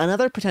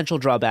 Another potential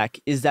drawback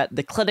is that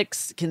the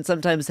clinics can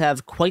sometimes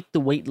have quite the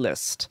wait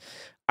list.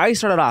 I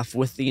started off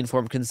with the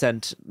informed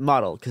consent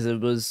model because it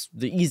was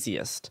the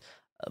easiest.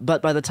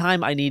 But by the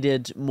time I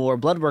needed more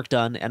blood work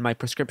done and my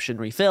prescription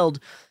refilled,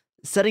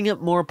 setting up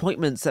more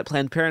appointments at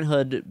Planned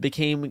Parenthood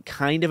became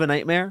kind of a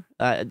nightmare.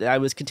 I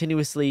was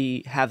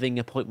continuously having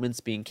appointments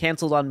being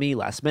canceled on me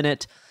last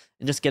minute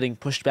and just getting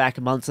pushed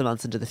back months and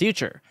months into the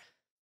future.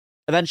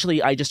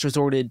 Eventually, I just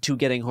resorted to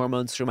getting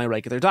hormones through my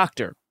regular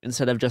doctor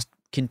instead of just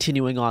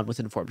continuing on with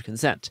informed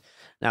consent.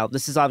 Now,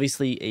 this is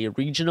obviously a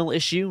regional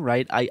issue,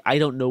 right? I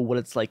don't know what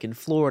it's like in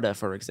Florida,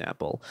 for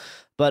example,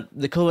 but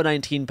the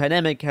COVID-19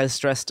 pandemic has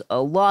stressed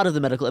a lot of the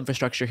medical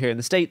infrastructure here in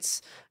the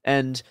States,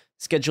 and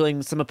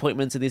scheduling some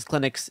appointments in these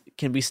clinics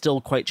can be still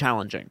quite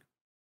challenging.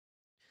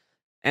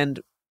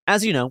 And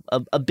as you know,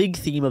 a big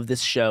theme of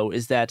this show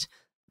is that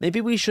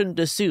maybe we shouldn't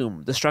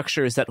assume the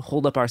structures that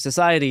hold up our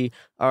society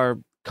are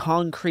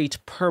concrete,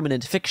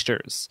 permanent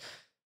fixtures.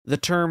 The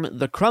term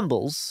the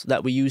crumbles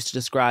that we use to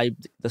describe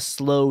the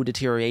slow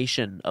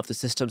deterioration of the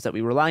systems that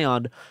we rely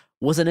on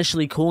was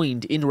initially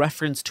coined in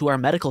reference to our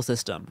medical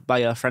system by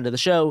a friend of the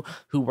show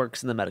who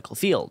works in the medical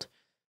field.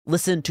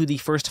 Listen to the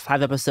first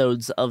 5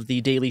 episodes of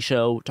The Daily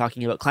Show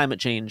talking about climate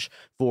change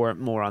for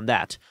more on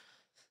that.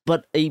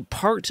 But a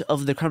part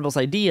of the crumbles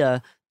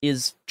idea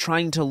is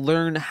trying to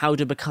learn how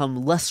to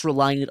become less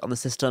reliant on the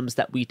systems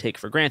that we take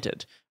for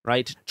granted,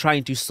 right?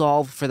 Trying to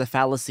solve for the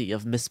fallacy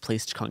of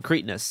misplaced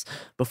concreteness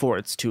before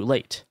it's too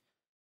late.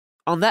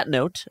 On that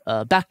note,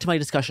 back to my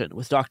discussion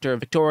with Dr.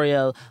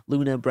 Victoria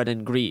Luna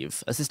Brennan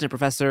Grieve, assistant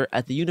professor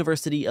at the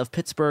University of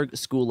Pittsburgh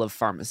School of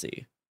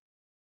Pharmacy.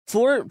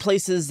 For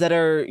places that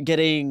are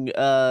getting,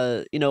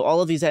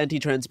 all of these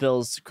anti-trans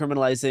bills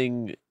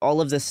criminalizing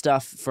all of this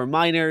stuff for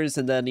minors,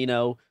 and then,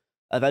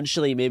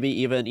 eventually maybe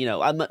even,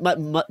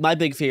 my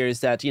big fear is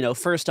that,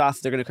 first off,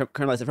 they're going to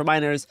criminalize it for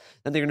minors,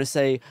 then they're going to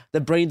say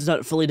the brain's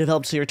not fully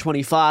developed until you're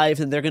 25,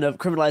 and they're going to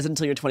criminalize it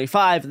until you're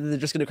 25, and then they're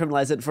just going to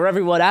criminalize it for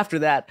everyone after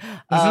that.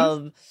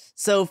 Mm-hmm.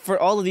 So for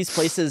all of these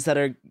places that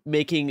are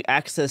making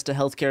access to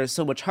healthcare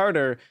so much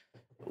harder,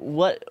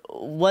 what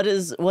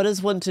is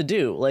one to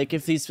do? Like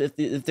if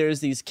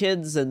there's these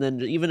kids and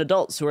then even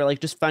adults who are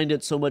just find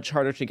it so much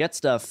harder to get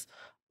stuff,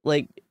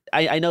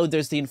 I know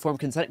there's the informed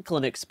consent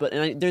clinics, but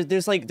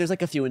there's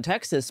a few in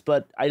Texas,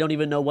 but I don't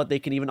even know what they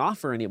can even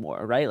offer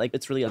anymore, right?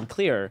 It's really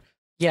unclear.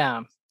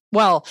 Yeah.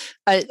 Well,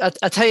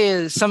 I'll tell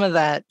you, some of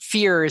that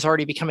fear is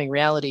already becoming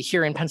reality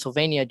here in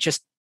Pennsylvania.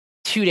 Just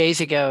 2 days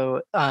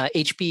ago, I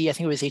think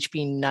it was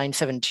HB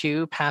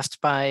 972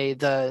 passed by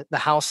the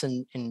House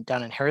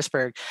down in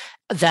Harrisburg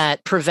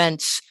that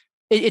prevents,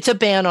 it's a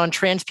ban on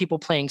trans people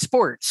playing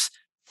sports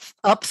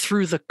up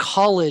through the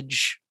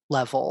college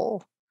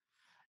level.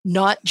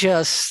 not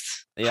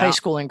just Yeah. high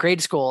school and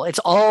grade school. It's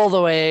all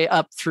the way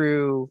up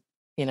through,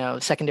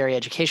 secondary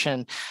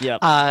education. Yep.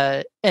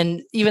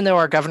 And even though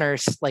our governor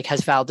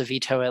has vowed to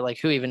veto it,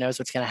 who even knows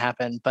what's going to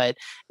happen? But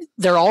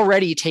they're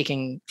already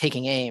taking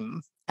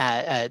aim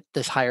at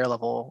this higher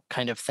level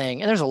kind of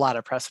thing, and there's a lot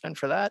of precedent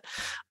for that.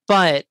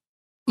 But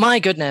my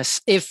goodness,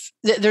 if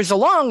there's a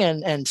long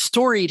and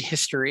storied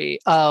history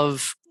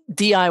of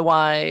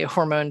DIY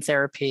hormone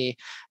therapy.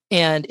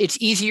 And it's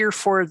easier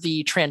for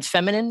the trans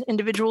feminine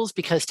individuals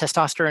because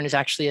testosterone is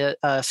actually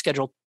a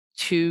Schedule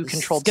 2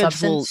 controlled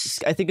substance.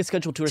 I think it's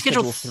Schedule 2 or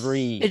Schedule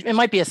 3. It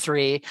might be a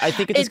 3. I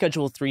think it's a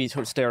Schedule 3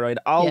 steroid.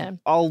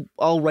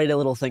 I'll write a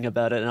little thing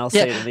about it and I'll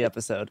say it in the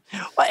episode.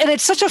 And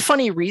it's such a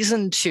funny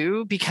reason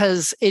too,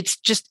 because it's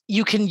just,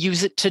 you can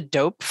use it to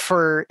dope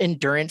for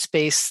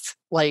endurance-based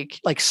like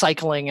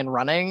cycling and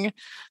running,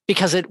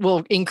 because it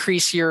will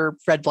increase your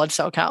red blood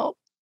cell count.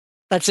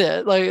 That's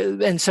it.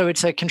 And so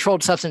it's a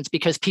controlled substance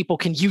because people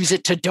can use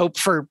it to dope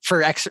for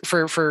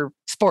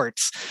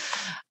sports.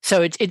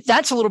 So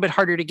that's a little bit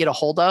harder to get a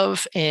hold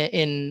of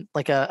in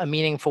a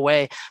meaningful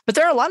way. But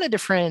there are a lot of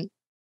different,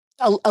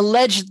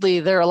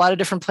 allegedly, there are a lot of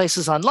different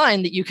places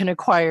online that you can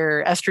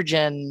acquire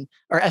estrogen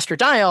or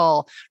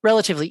estradiol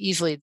relatively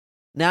easily.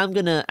 Now I'm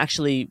going to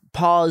actually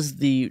pause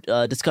the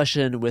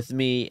discussion with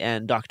me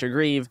and Dr.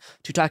 Grieve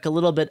to talk a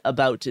little bit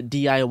about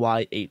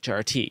DIY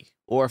HRT,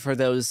 or for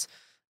those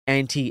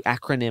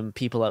anti-acronym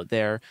people out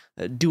there,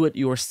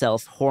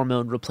 do-it-yourself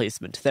hormone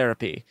replacement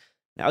therapy.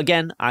 Now,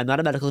 again, I'm not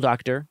a medical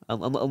doctor.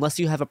 Unless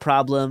you have a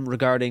problem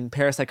regarding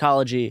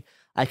parapsychology,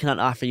 I cannot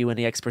offer you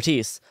any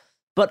expertise.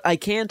 But I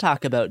can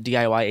talk about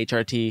DIY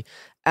HRT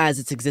as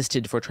it's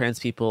existed for trans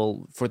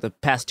people for the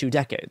past 2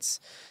 decades.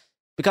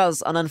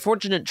 Because an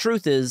unfortunate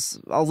truth is,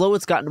 although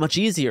it's gotten much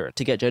easier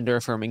to get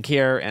gender-affirming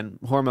care and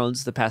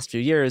hormones the past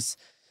few years,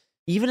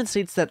 even in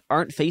states that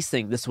aren't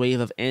facing this wave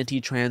of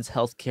anti-trans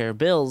healthcare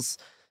bills,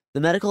 the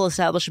medical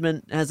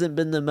establishment hasn't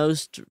been the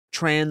most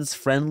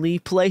trans-friendly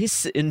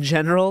place in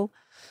general.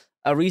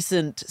 A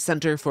recent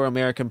Center for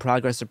American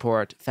Progress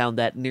report found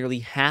that nearly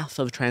half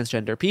of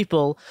transgender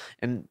people,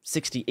 and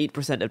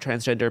 68% of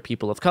transgender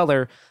people of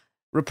color,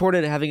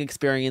 reported having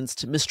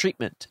experienced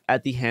mistreatment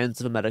at the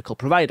hands of a medical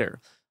provider,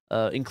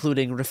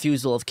 including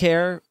refusal of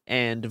care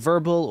and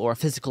verbal or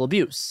physical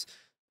abuse,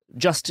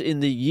 just in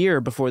the year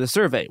before the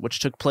survey, which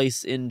took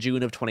place in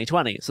June of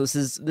 2020. So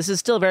this is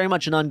still very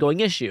much an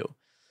ongoing issue.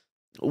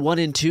 1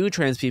 in 2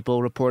 trans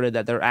people reported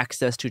that their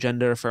access to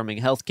gender-affirming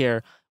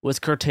healthcare was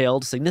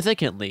curtailed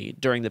significantly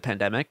during the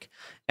pandemic,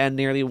 and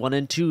nearly 1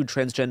 in 2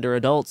 transgender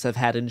adults have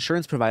had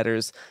insurance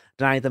providers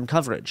deny them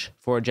coverage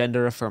for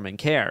gender-affirming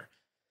care.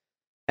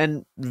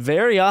 And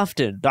very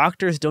often,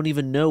 doctors don't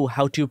even know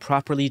how to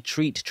properly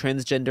treat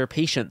transgender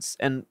patients,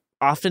 and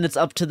often it's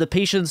up to the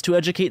patients to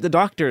educate the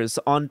doctors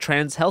on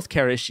trans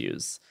healthcare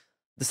issues.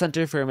 The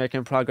Center for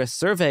American Progress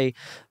survey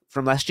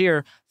from last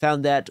year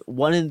found that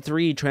 1 in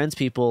 3 trans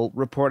people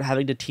report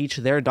having to teach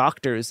their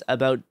doctors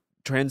about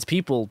trans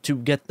people to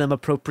get them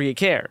appropriate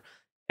care,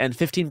 and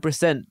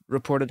 15%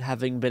 reported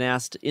having been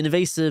asked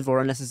invasive or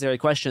unnecessary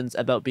questions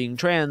about being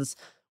trans,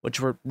 which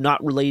were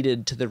not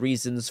related to the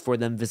reasons for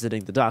them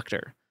visiting the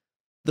doctor.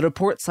 The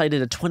report cited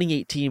a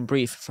 2018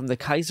 brief from the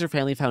Kaiser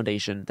Family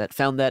Foundation that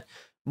found that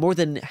more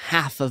than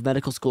half of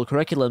medical school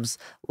curriculums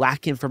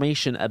lack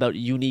information about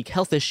unique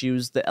health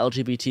issues the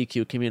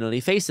LGBTQ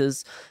community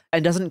faces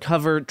and doesn't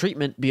cover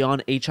treatment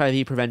beyond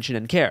HIV prevention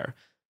and care.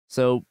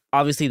 So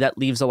obviously that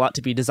leaves a lot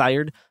to be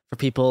desired for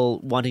people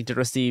wanting to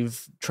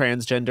receive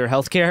transgender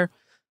healthcare.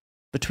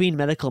 Between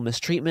medical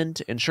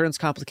mistreatment, insurance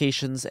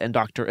complications, and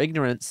doctor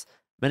ignorance,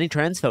 many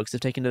trans folks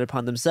have taken it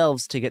upon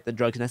themselves to get the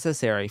drugs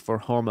necessary for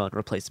hormone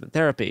replacement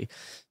therapy,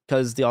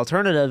 because the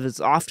alternative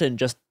is often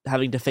just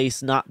having to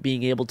face not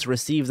being able to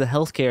receive the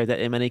healthcare that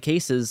in many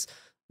cases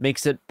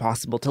makes it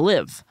possible to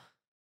live.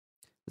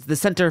 The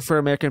Center for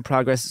American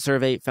Progress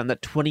survey found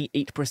that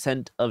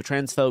 28% of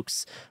trans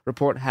folks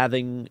report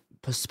having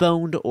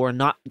postponed or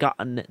not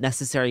gotten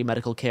necessary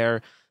medical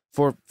care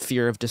for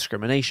fear of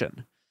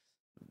discrimination.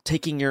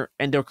 Taking your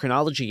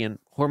endocrinology and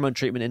hormone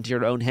treatment into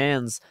your own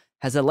hands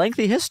has a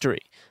lengthy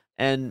history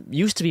and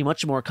used to be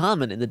much more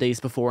common in the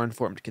days before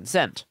informed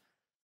consent.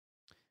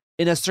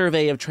 In a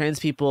survey of trans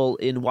people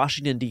in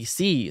Washington,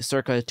 D.C.,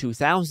 circa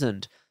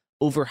 2000,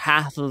 over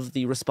half of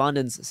the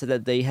respondents said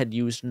that they had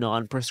used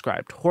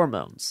non-prescribed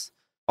hormones,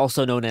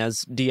 also known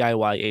as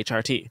DIY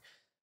HRT.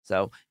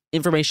 So,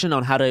 information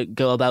on how to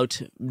go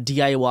about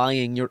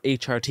DIYing your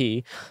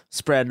HRT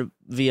spread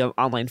via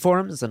online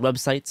forums and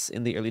websites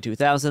in the early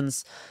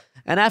 2000s.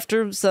 And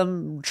after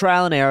some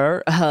trial and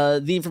error,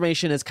 the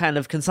information is kind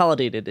of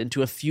consolidated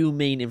into a few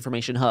main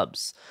information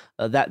hubs,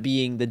 that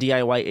being the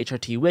DIY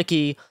HRT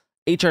wiki,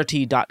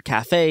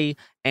 hrt.cafe,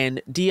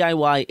 and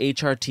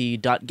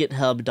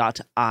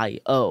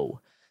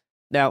diyhrt.github.io.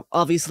 Now,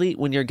 obviously,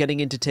 when you're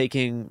getting into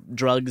taking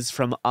drugs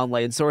from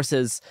online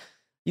sources,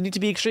 you need to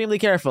be extremely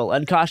careful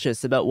and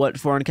cautious about what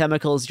foreign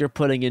chemicals you're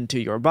putting into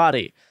your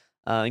body.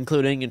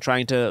 including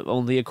trying to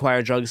only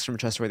acquire drugs from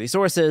trustworthy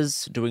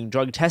sources, doing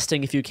drug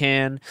testing if you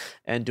can,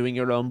 and doing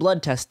your own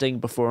blood testing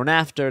before and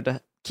after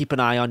to keep an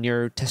eye on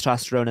your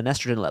testosterone and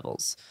estrogen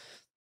levels.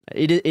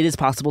 It is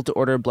possible to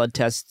order blood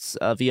tests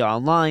via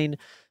online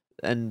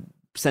and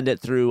send it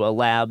through a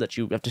lab that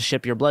you have to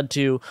ship your blood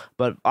to,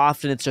 but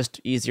often it's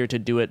just easier to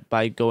do it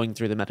by going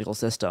through the medical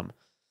system.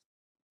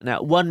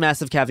 Now, one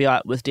massive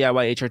caveat with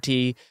DIY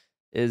HRT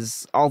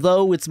is,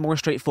 although it's more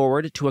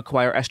straightforward to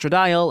acquire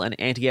estradiol and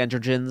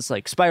anti-androgens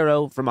like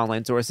Spiro from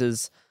online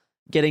sources,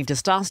 getting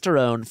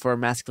testosterone for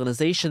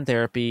masculinization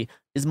therapy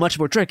is much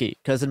more tricky,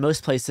 because in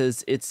most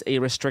places it's a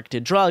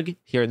restricted drug.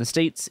 Here in the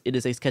States, it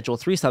is a Schedule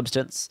III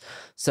substance,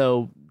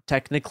 so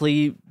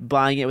technically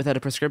buying it without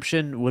a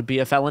prescription would be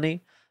a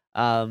felony.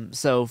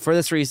 So for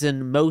this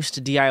reason,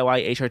 most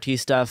DIY HRT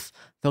stuff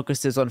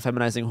focuses on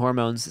feminizing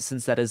hormones,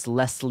 since that is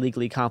less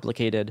legally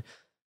complicated.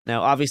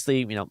 Now,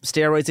 obviously,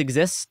 steroids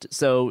exist,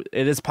 so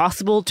it is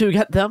possible to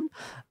get them,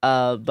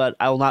 but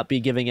I will not be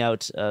giving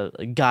out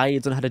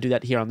guides on how to do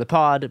that here on the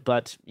pod,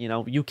 but,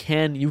 you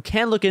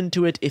can look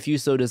into it if you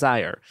so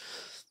desire.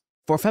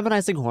 For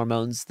feminizing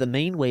hormones, the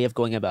main way of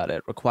going about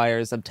it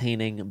requires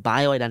obtaining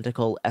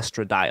bioidentical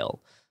estradiol.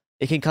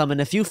 It can come in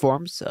a few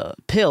forms.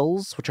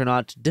 Pills, which are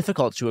not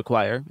difficult to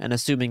acquire, and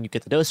assuming you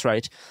get the dose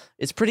right,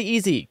 it's pretty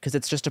easy, because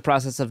it's just a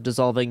process of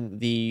dissolving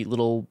the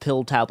little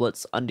pill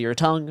tablets under your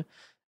tongue,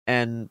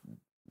 and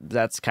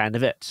that's kind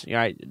of it.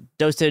 Right?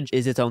 Dosage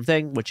is its own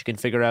thing, which you can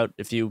figure out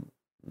if you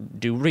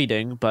do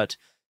reading, but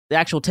the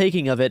actual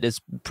taking of it is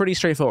pretty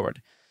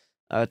straightforward.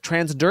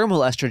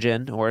 Transdermal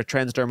estrogen, or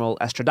transdermal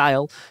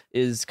estradiol,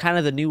 is kind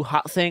of the new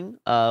hot thing.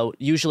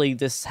 Usually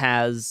this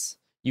has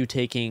you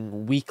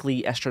taking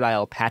weekly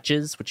estradiol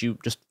patches, which you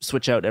just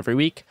switch out every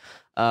week.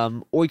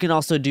 Or you can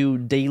also do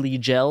daily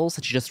gels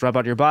that you just rub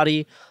on your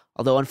body.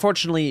 Although,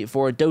 unfortunately,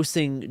 for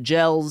dosing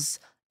gels,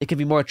 it can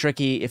be more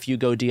tricky if you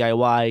go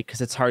DIY,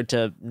 because it's hard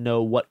to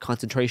know what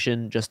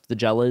concentration just the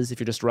gel is if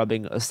you're just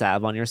rubbing a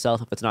salve on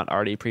yourself if it's not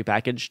already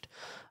prepackaged.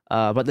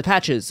 But the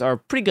patches are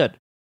pretty good.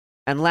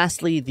 And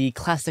lastly, the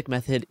classic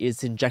method is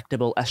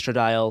injectable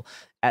estradiol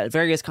at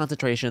various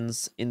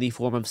concentrations in the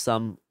form of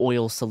some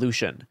oil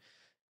solution.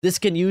 This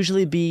can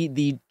usually be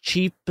the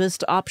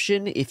cheapest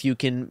option if you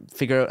can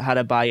figure out how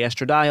to buy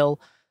estradiol,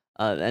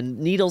 and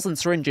needles and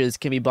syringes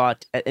can be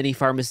bought at any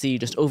pharmacy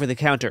just over the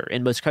counter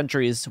in most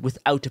countries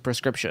without a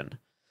prescription.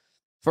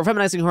 For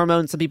feminizing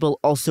hormones, some people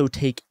also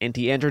take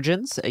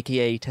anti-androgens,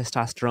 aka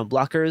testosterone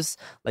blockers,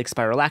 like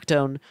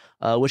spirolactone,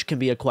 which can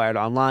be acquired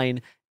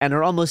online and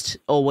are almost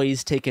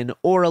always taken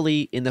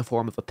orally in the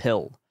form of a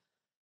pill.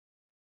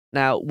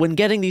 Now, when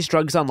getting these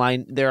drugs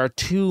online, there are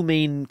two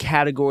main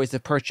categories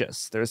of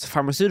purchase. There's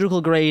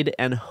pharmaceutical grade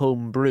and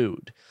home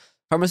brewed.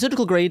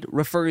 Pharmaceutical grade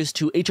refers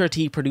to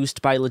HRT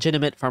produced by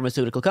legitimate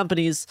pharmaceutical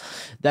companies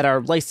that are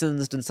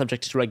licensed and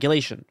subject to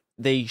regulation.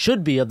 They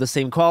should be of the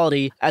same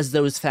quality as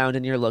those found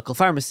in your local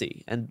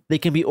pharmacy, and they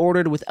can be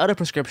ordered without a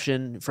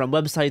prescription from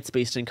websites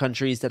based in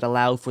countries that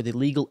allow for the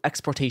legal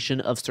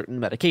exportation of certain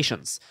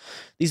medications.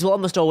 These will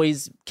almost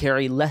always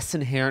carry less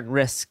inherent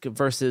risk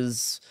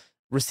versus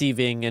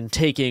receiving and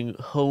taking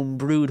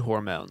home-brewed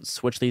hormones,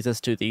 which leads us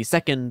to the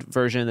second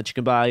version that you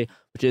can buy,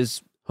 which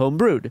is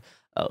home-brewed.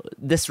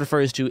 This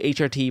refers to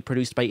HRT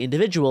produced by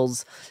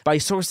individuals by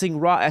sourcing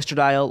raw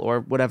estradiol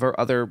or whatever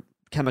other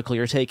chemical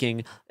you're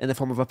taking in the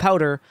form of a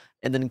powder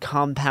and then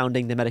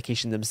compounding the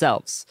medication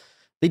themselves.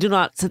 They do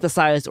not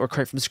synthesize or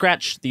create from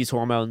scratch these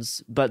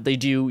hormones, but they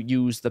do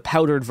use the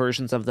powdered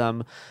versions of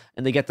them,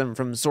 and they get them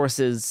from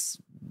sources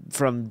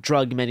from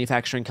drug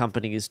manufacturing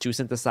companies to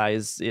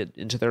synthesize it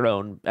into their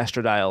own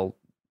estradiol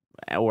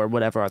or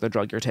whatever other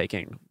drug you're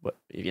taking.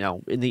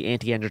 In the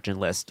anti-androgen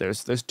list,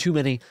 there's too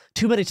many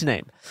to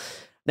name.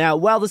 Now,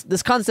 while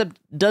this concept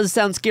does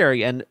sound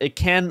scary, and it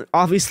can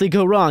obviously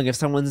go wrong if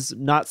someone's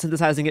not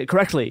synthesizing it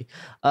correctly,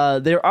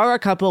 there are a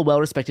couple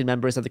well-respected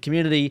members of the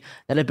community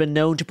that have been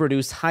known to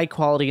produce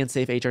high-quality and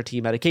safe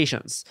HRT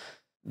medications.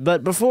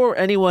 But before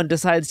anyone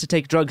decides to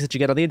take drugs that you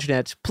get on the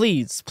internet,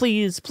 please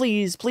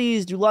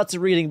do lots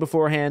of reading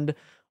beforehand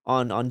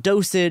on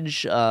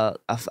dosage,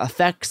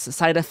 effects,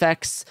 side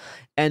effects,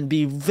 and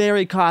be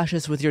very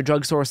cautious with your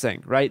drug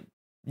sourcing, right?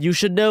 You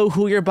should know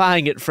who you're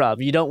buying it from.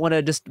 You don't want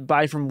to just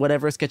buy from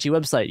whatever sketchy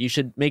website. You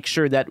should make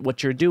sure that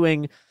what you're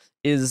doing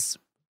is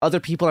other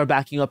people are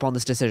backing up on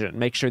this decision.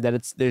 Make sure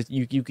that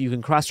you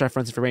can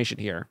cross-reference information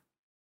here,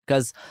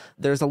 because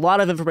there's a lot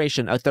of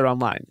information out there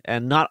online,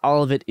 and not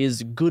all of it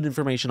is good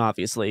information,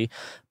 obviously,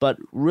 but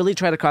really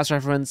try to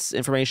cross-reference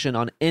information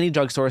on any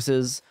drug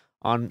sources,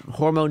 on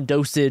hormone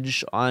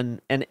dosage,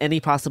 and any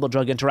possible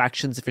drug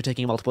interactions if you're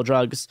taking multiple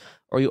drugs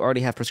or you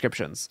already have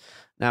prescriptions.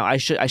 Now, I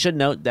should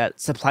note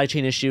that supply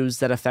chain issues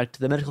that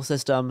affect the medical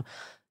system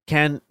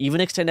can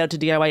even extend out to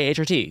DIY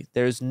HRT.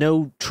 There's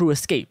no true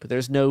escape.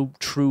 There's no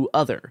true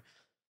other.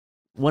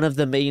 One of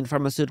the main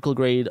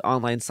pharmaceutical-grade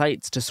online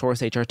sites to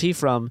source HRT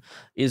from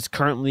is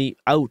currently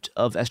out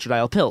of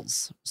estradiol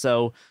pills.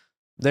 So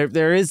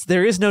there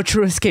is no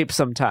true escape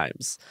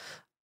sometimes.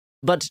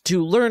 But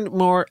to learn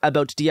more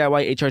about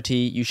DIY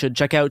HRT, you should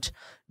check out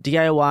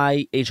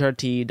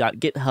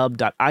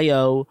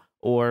DIYHRT.github.io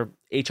or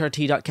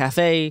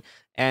HRT.cafe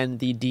and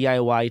the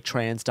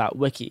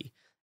DIYtrans.wiki.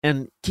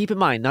 And keep in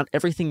mind, not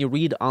everything you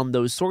read on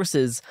those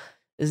sources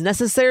is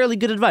necessarily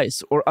good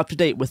advice or up to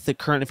date with the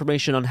current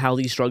information on how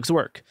these drugs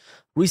work.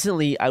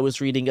 Recently, I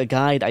was reading a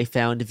guide I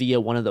found via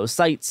one of those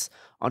sites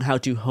on how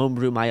to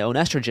homebrew my own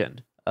estrogen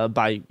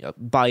by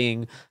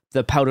buying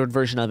the powdered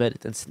version of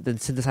it and then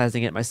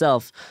synthesizing it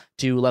myself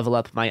to level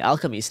up my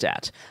alchemy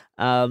stat.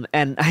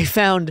 And I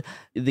found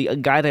the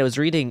guide I was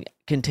reading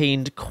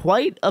contained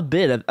quite a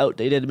bit of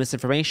outdated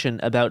misinformation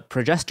about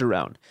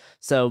progesterone.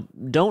 So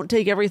don't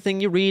take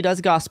everything you read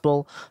as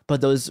gospel, but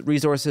those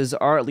resources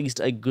are at least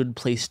a good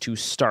place to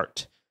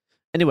start.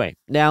 Anyway,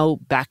 now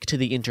back to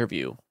the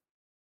interview.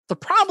 The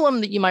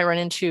problem that you might run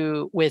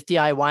into with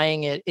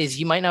DIYing it is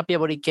you might not be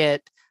able to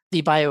get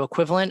the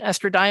bioequivalent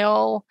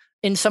estradiol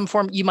in some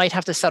form. You might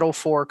have to settle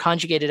for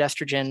conjugated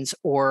estrogens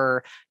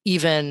or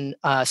even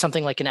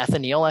something like an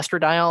ethinyl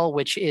estradiol,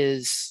 which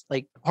is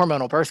like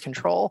hormonal birth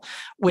control,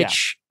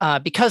 which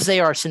because they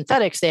are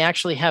synthetics, they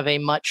actually have a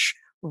much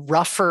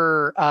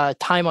rougher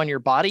time on your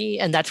body.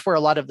 And that's where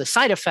a lot of the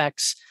side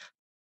effects,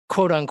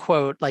 quote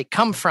unquote, like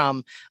come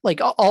from.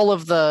 Like all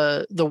of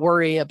the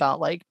worry about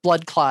like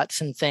blood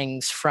clots and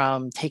things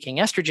from taking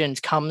estrogens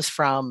comes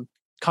from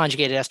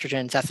conjugated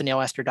estrogens, ethinyl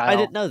estradiol. I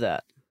didn't know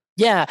that.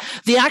 Yeah,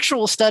 the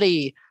actual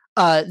study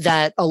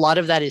that a lot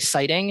of that is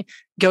citing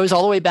goes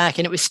all the way back,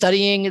 and it was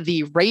studying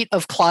the rate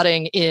of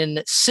clotting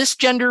in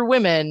cisgender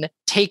women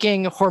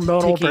taking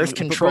hormonal birth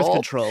control. Birth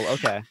control,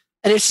 okay.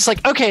 And it's just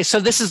like, okay, so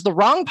this is the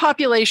wrong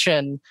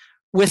population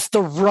with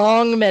the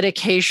wrong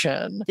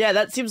medication. Yeah,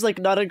 that seems like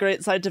not a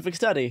great scientific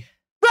study.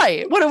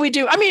 Right. What do we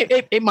do? I mean,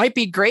 it might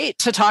be great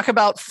to talk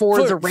about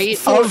the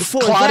rate of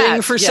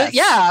clotting for yes.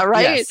 Yeah,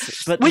 right.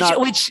 Yes, but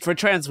which for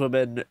trans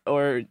women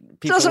or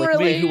people like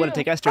me who want to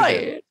take estrogen.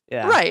 Right.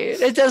 Yeah. Right.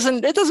 It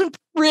doesn't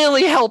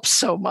really help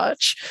so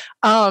much.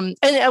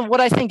 And what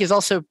I think is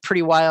also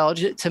pretty wild,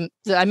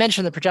 I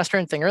mentioned the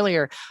progesterone thing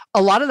earlier.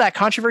 A lot of that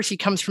controversy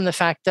comes from the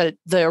fact that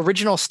the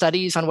original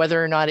studies on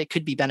whether or not it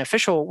could be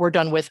beneficial were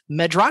done with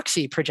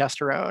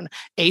medroxyprogesterone,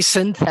 a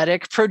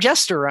synthetic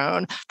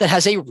progesterone that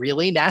has a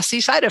really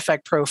nasty side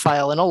effect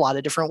profile in a lot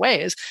of different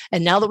ways.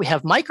 And now that we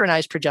have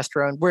micronized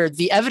progesterone, where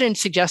the evidence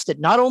suggests that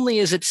not only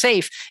is it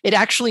safe, it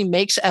actually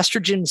makes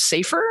estrogen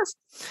safer.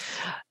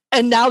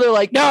 And now they're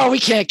like, no,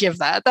 we can't give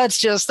that. That's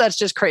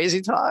just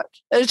crazy talk.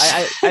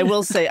 I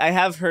will say, I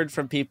have heard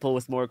from people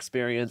with more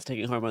experience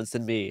taking hormones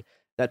than me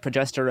that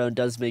progesterone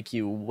does make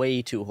you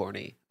way too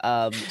horny.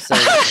 So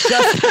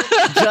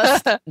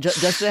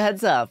just a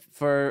heads up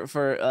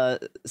for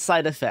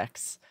side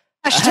effects.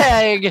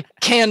 Hashtag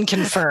can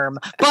confirm.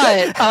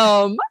 But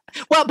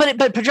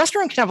but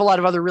progesterone can have a lot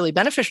of other really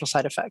beneficial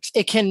side effects.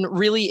 It can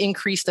really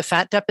increase the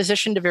fat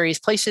deposition to various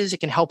places. It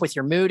can help with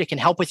your mood. It can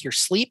help with your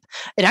sleep.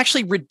 It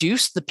actually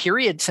reduced the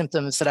period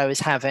symptoms that I was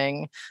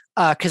having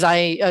because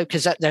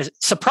there's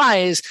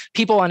surprise,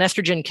 people on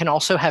estrogen can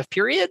also have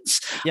periods.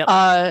 Yep.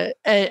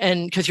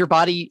 And because your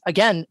body,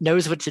 again,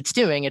 knows what it's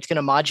doing. It's going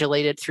to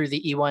modulate it through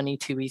the E1,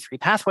 E2, E3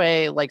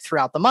 pathway, like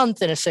throughout the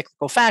month in a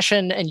cyclical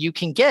fashion. And you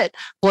can get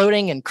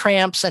bloating and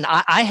cramps. And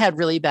I had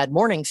really bad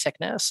morning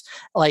sickness,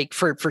 like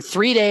for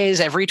 3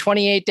 days, every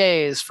 28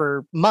 days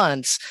for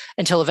months,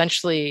 until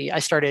eventually I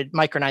started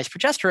micronized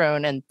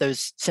progesterone and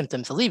those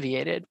symptoms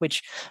alleviated,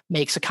 which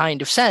makes a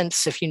kind of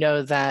sense if you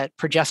know that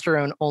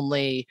progesterone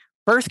only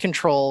birth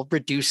control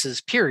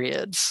reduces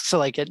periods. So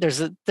like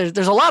there's a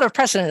lot of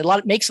precedent.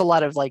 It makes a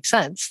lot of like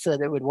sense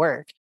that it would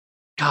work.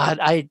 God,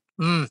 I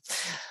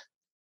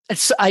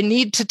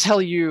need to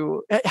tell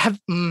you, have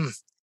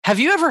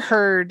you ever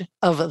heard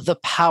of the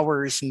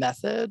Powers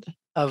method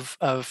of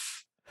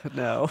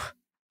No.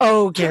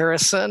 Oh,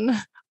 Garrison,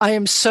 I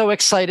am so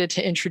excited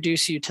to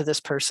introduce you to this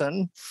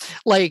person.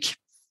 Like,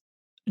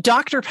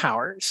 Dr.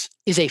 Powers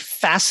is a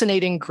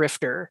fascinating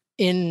grifter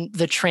in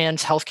the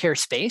trans healthcare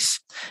space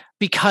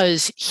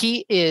because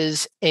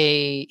he's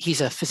a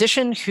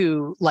physician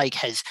who like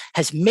has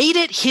made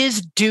it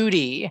his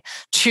duty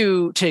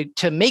to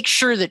make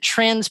sure that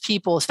trans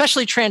people,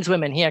 especially trans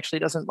women, he actually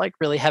doesn't like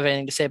really have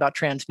anything to say about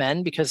trans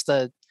men because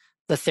the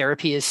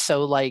therapy is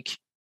so like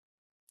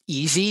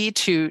easy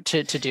to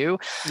do,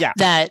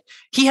 that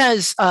he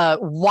has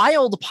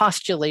wild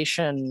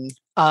postulation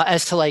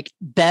as to like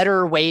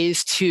better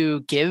ways to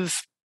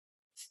give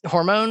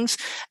hormones.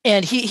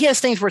 And he has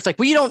things where it's like,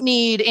 well, you don't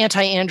need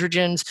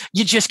anti-androgens,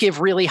 you just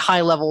give really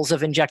high levels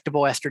of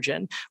injectable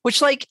estrogen,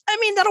 which like, I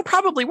mean, that'll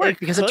probably work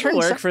because it turns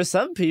work for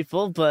some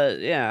people, but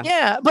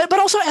but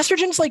also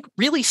estrogen's like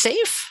really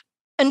safe.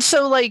 And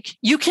so like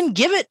you can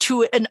give it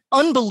to an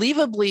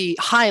unbelievably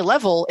high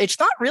level. It's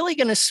not really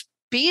going to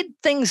speed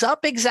things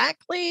up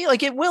exactly.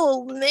 Like it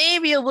will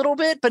maybe a little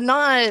bit, but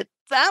not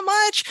that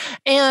much.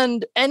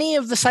 And any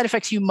of the side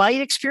effects you might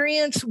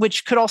experience,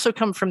 which could also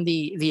come from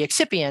the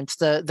excipients,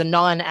 the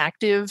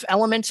non-active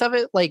elements of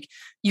it, like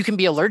you can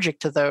be allergic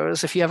to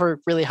those. If you have a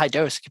really high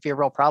dose, it could be a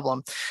real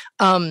problem.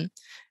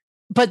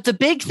 but the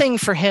big thing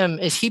for him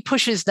is he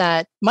pushes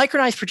that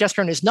micronized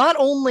progesterone is not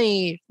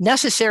only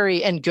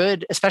necessary and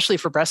good, especially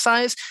for breast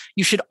size,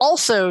 you should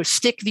also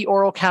stick the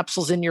oral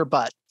capsules in your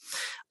butt.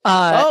 We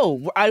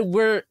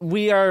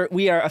are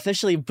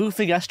officially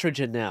boofing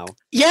estrogen now.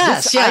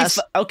 Yes, yes.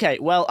 Okay,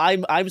 well,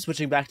 I'm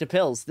switching back to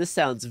pills. This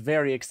sounds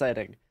very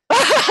exciting.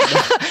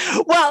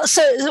 well,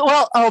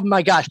 oh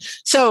my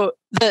gosh. So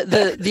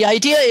the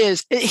idea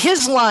is,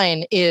 his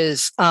line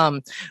is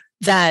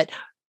that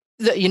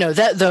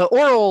the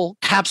oral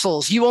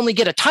capsules, you only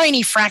get a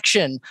tiny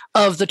fraction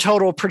of the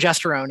total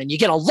progesterone, and you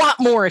get a lot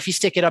more if you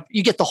stick it up.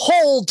 You get the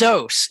whole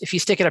dose if you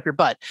stick it up your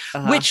butt,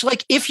 which,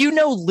 like, if you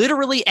know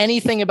literally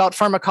anything about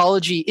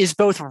pharmacology, is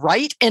both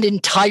right and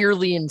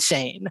entirely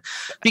insane,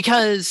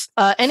 because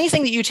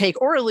anything that you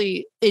take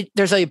orally,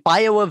 there's a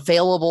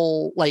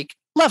bioavailable like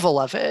level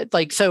of it.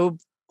 Like, so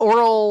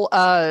oral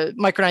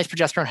micronized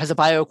progesterone has a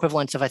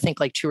bioequivalence of, I think,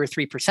 like 2 or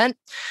 3%,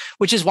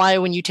 which is why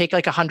when you take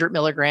like 100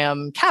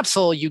 milligram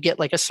capsule, you get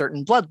like a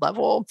certain blood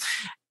level.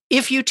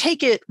 If you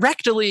take it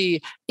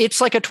rectally, it's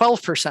like a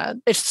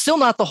 12%. It's still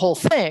not the whole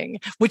thing,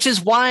 which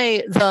is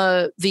why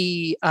the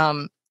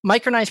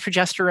micronized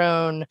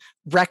progesterone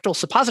rectal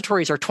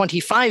suppositories are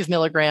 25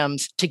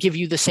 milligrams to give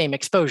you the same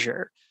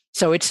exposure.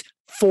 So it's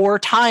 4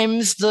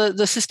 times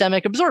the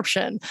systemic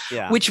absorption,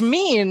 which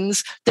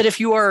means that if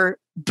you are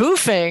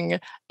boofing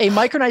a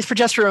micronized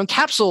progesterone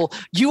capsule,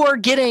 you are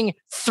getting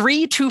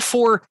 3 to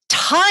 4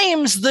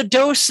 times the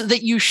dose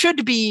that you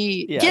should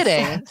be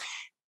getting.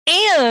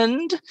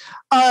 And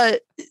I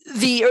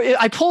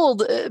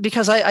pulled,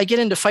 because I get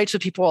into fights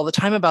with people all the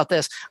time about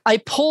this, I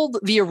pulled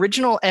the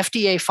original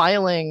FDA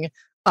filing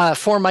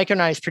for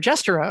micronized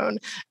progesterone,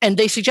 and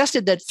they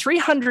suggested that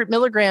 300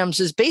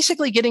 milligrams is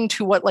basically getting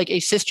to what like a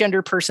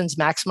cisgender person's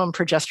maximum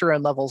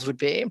progesterone levels would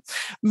be,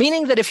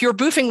 meaning that if you're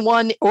boofing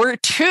 1 or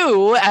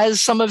 2,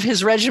 as some of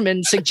his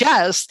regimen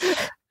suggests,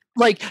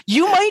 like,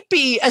 you might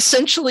be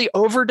essentially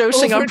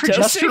overdosing on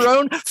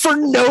progesterone for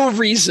no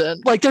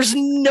reason. Like, there's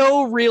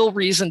no real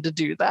reason to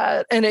do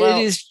that, and it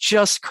is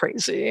just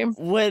crazy.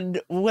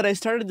 When I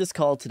started this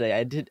call today,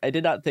 I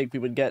did not think we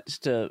would get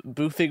to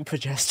boofing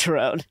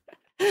progesterone.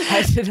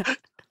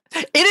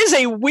 It is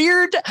a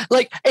weird,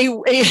 like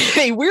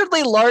a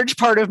weirdly large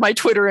part of my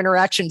Twitter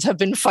interactions have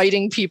been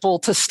fighting people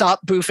to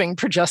stop boofing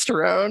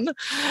progesterone.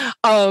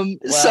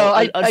 So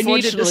I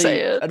needed to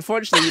say it.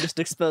 Unfortunately, you just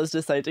exposed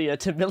this idea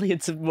to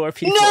millions of more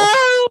people.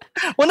 No,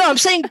 well, no, I'm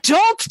saying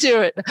don't do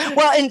it.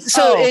 Well, and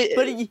so,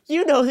 but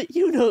you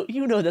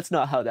know that's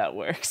not how that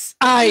works.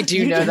 I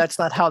do know that's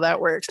not how that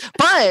works.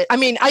 But I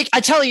mean, I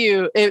tell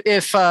you,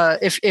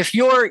 if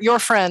your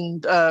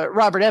friend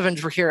Robert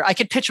Evans were here, I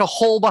could pitch a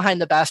hole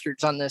behind the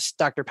bastards on this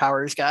Dr.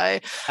 Powers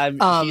guy.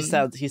 He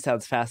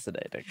sounds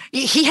fascinating.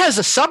 He has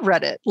a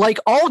subreddit, like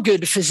all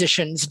good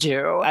physicians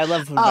do. I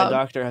love when my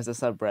doctor has a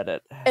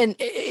subreddit. And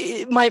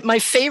my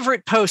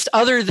favorite post,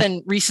 other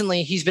than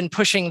recently, he's been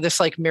pushing this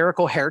like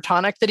miracle hair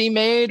tonic that he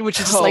made, which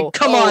is like,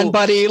 come on,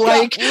 buddy,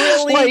 like,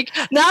 really? Like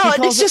now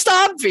it's just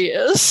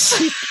obvious.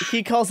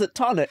 He calls it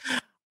tonic.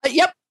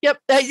 Yep.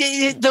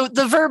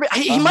 The verb,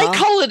 he might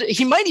call it,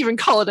 he might even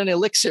call it an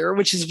elixir,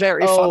 which is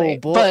very funny.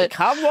 Boy. But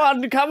come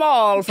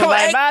on for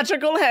my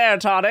magical hair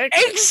tonic.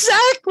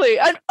 Exactly.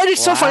 And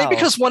it's so funny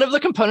because one of the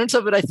components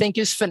of it, I think,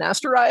 is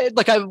finasteride.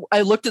 Like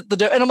I looked at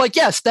and I'm like,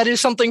 yes, that is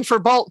something for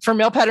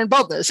male pattern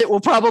baldness. It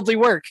will probably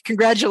work.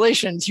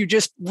 Congratulations. You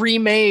just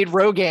remade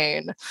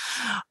Rogaine.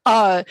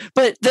 But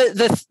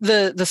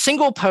the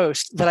single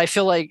post that I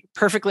feel like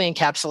perfectly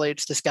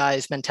encapsulates this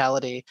guy's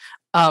mentality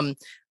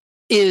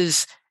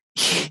is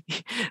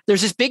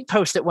there's this big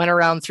post that went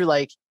around through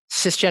like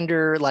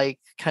cisgender, like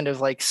kind of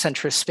like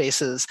centrist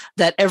spaces,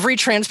 that every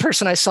trans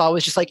person I saw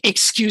was just like,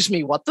 excuse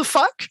me, what the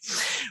fuck?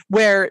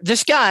 Where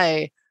this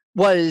guy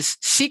was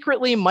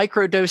secretly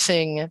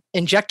microdosing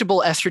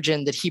injectable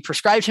estrogen that he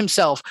prescribed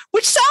himself,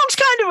 which sounds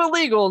kind of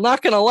illegal,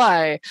 not gonna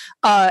lie,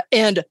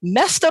 and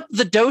messed up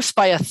the dose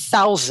by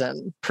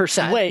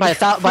 1,000%,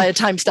 by a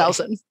times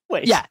 1,000.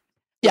 Wait. Yeah.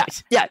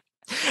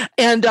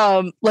 And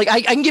like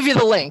I can give you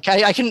the link.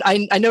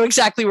 I know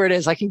exactly where it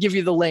is. I can give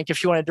you the link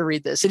if you wanted to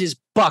read this. It is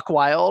buck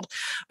wild.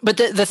 But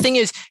the thing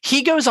is,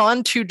 he goes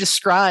on to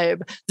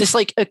describe this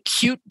like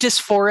acute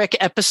dysphoric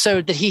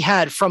episode that he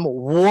had from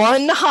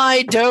one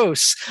high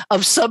dose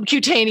of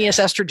subcutaneous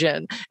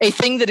estrogen, a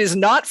thing that is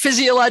not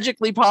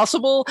physiologically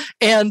possible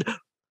and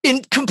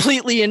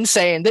completely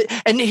insane.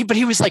 But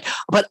he was like,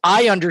 but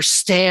I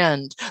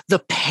understand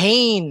the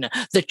pain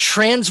that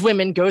trans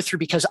women go through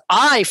because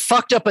I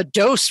fucked up a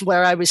dose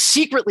where I was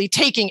secretly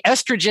taking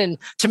estrogen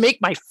to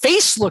make my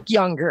face look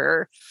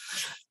younger.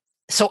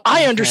 So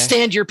I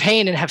understand your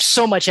pain and have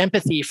so much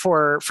empathy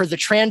for the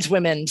trans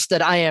women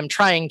that I am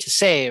trying to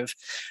save.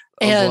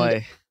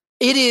 And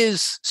it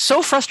is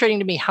so frustrating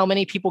to me how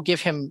many people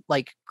give him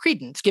like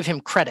credence, give him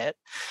credit.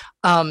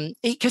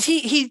 Because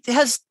he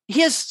has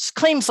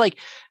claims like,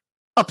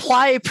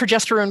 apply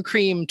progesterone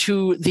cream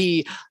to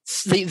the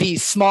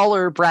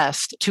smaller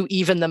breast to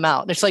even them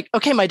out. And it's like,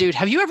 okay, my dude,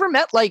 have you ever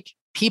met like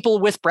people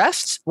with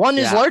breasts. One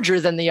is larger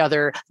than the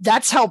other.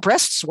 That's how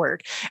breasts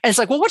work. And it's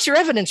like, well, what's your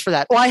evidence for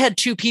that? Well, I had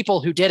 2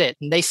 people who did it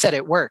and they said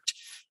it worked.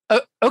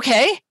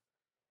 Okay,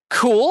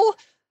 cool.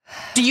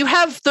 Do you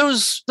have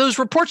those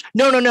reports?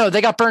 No.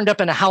 They got burned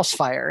up in a house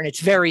fire and it's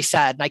very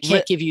sad. And I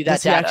can't give you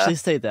that data. Does he actually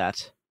say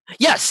that?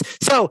 Yes.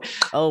 So,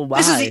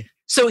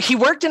 so he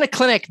worked in a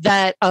clinic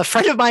that a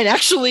friend of mine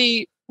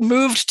actually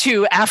moved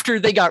to after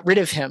they got rid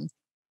of him,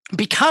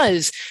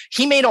 because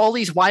he made all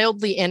these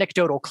wildly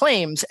anecdotal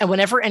claims. And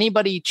whenever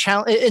anybody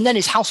and then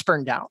his house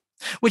burned down,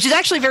 which is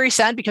actually very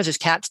sad because his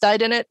cats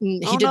died in it.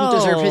 And he didn't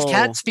deserve his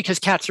cats because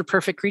cats are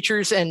perfect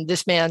creatures. And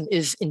this man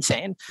is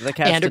insane. The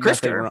cats and a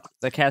grifter.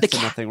 The cats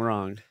did nothing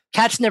wrong.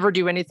 Cats never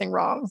do anything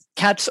wrong.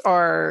 Cats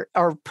are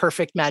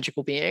perfect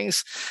magical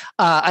beings.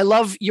 I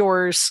love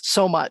yours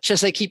so much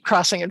as they keep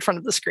crossing in front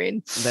of the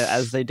screen.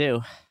 As they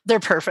do. They're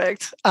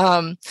perfect.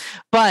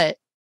 But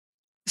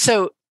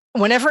so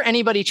whenever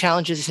anybody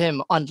challenges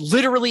him on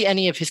literally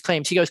any of his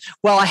claims, he goes,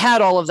 well, I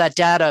had all of that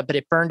data, but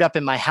it burned up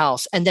in my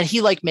house. And then he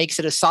like makes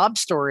it a sob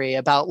story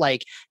about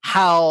like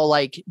how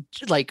like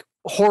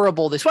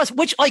horrible this was,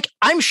 which like,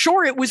 I'm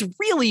sure it was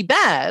really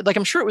bad. Like,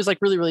 I'm sure it was like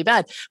really, really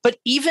bad. But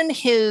even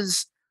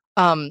his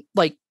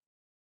like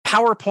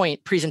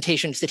PowerPoint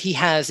presentations that he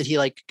has, that he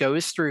like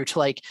goes through to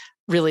like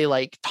really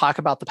like talk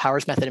about the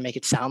Powers method and make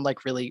it sound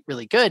like really,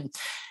 really good,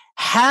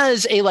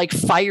 has a like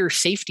fire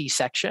safety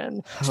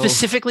section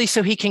specifically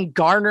so he can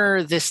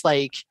garner this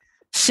like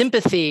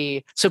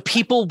sympathy so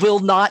people will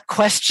not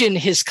question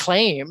his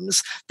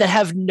claims that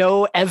have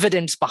no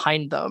evidence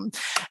behind them.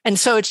 And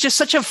so it's just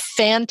such a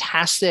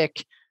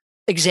fantastic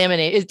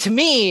examination. To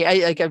me,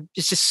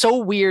 it's just so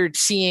weird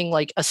seeing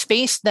like a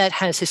space that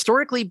has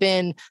historically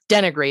been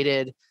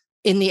denigrated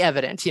in the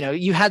evidence. You know,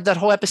 you had that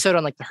whole episode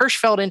on like the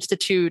Hirschfeld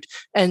Institute,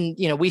 and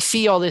you know, we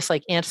see all this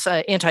like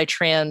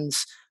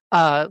anti-trans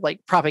like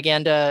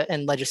propaganda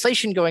and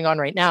legislation going on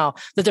right now,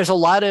 that there's a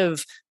lot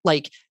of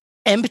like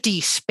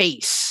empty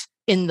space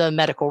in the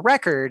medical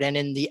record and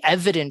in the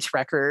evidence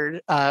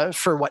record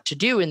for what to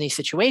do in these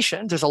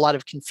situations. There's a lot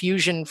of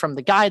confusion from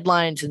the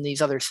guidelines in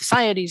these other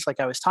societies,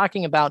 like I was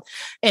talking about.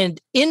 And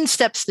in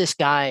steps this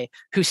guy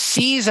who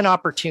sees an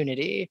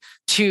opportunity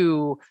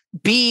to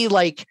be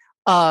like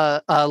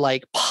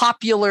like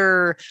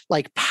popular,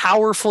 like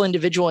powerful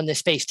individual in this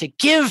space, to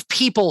give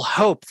people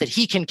hope that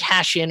he can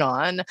cash in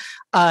on.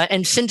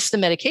 And since the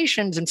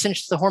medications and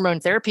since the hormone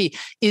therapy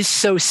is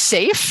so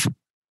safe,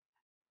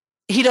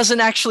 he doesn't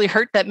actually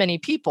hurt that many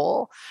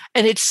people.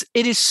 And it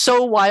is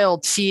so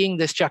wild seeing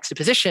this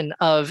juxtaposition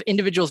of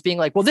individuals being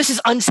like, well, this is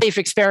unsafe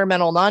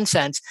experimental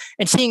nonsense,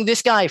 and seeing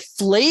this guy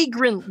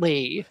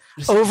flagrantly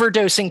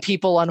overdosing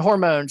people on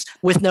hormones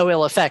with no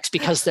ill effects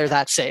because they're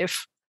that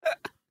safe.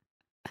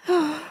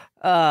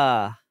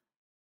 That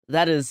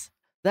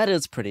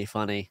is pretty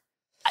funny.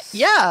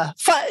 Yeah.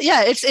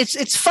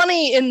 It's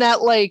funny in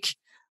that like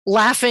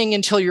laughing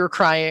until you're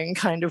crying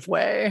kind of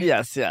way.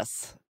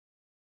 Yes.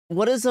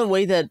 What is a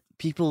way that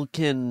people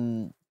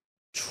can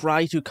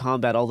try to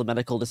combat all the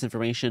medical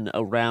disinformation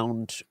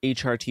around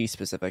HRT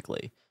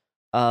specifically?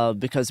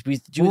 Because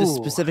we do this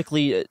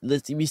specifically,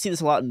 we see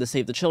this a lot in the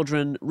Save the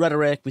Children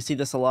rhetoric. We see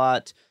this a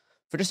lot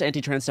for just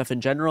anti-trans stuff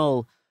in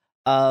general.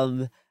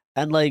 And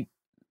like,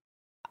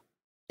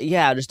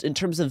 yeah, just in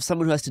terms of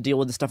someone who has to deal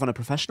with this stuff on a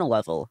professional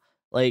level,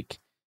 like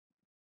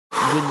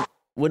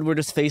when we're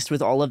just faced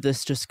with all of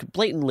this just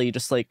blatantly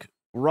just like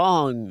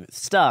wrong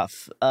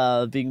stuff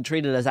being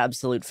treated as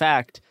absolute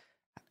fact,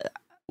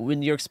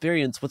 in your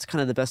experience, what's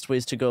kind of the best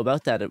ways to go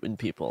about that in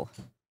people?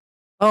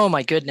 Oh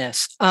my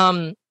goodness.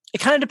 It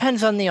kind of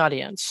depends on the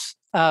audience.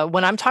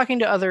 When I'm talking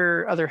to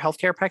other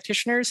healthcare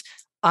practitioners,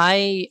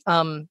 I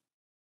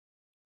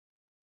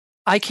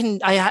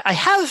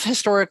have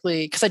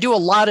historically, because I do a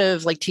lot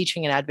of like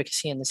teaching and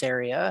advocacy in this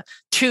area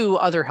to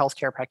other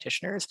healthcare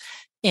practitioners,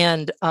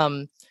 and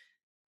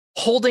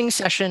holding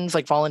sessions,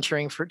 like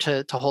volunteering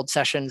to hold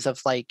sessions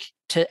of like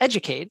to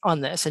educate on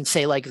this and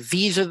say like,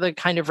 these are the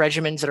kind of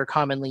regimens that are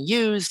commonly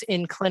used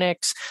in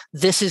clinics.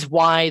 This is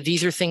why,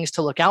 these are things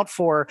to look out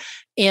for,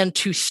 and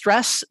to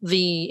stress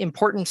the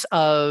importance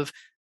of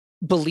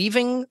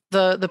believing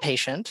the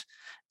patient,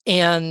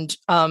 and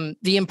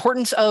the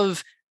importance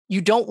of, you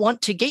don't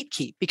want to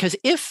gatekeep, because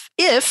if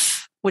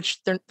which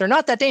they're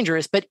not that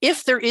dangerous, but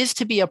if there is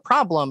to be a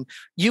problem,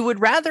 you would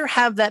rather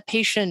have that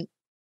patient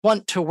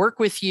want to work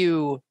with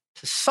you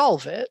to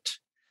solve it,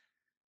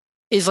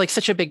 is like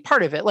such a big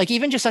part of it. Like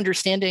even just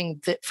understanding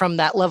that from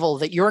that level,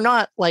 that you're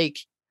not like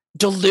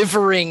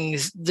delivering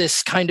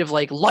this kind of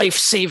like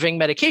life-saving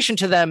medication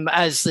to them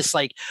as this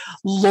like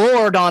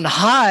Lord on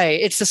high.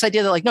 It's this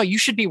idea that like, no, you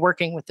should be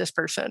working with this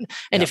person.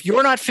 And if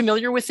you're not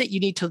familiar with it, you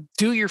need to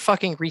do your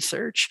fucking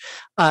research.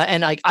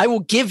 And like, I will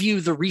give you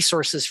the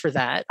resources for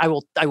that. I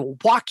will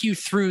walk you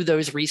through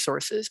those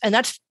resources. And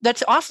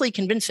that's awfully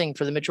convincing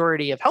for the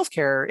majority of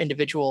healthcare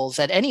individuals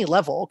at any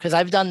level. Cause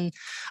I've done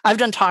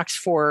talks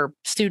for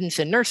students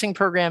in nursing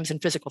programs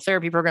and physical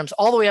therapy programs,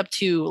 all the way up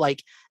to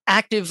like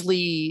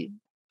actively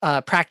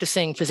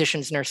practicing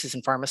physicians, nurses,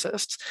 and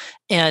pharmacists.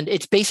 And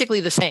it's basically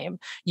the same.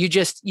 You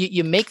just,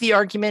 you make the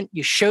argument,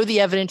 you show the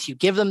evidence, you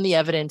give them the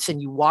evidence,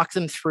 and you walk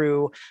them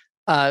through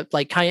and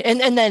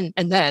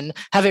then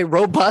have a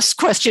robust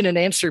question and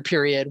answer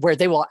period where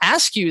they will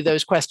ask you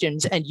those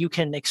questions and you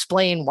can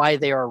explain why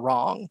they are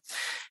wrong.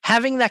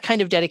 Having that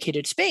kind of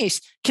dedicated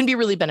space can be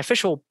really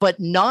beneficial, but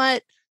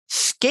not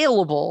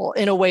scalable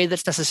in a way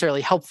that's necessarily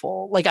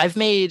helpful. Like, I've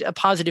made a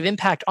positive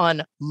impact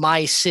on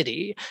my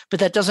city, but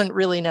that doesn't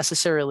really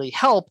necessarily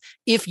help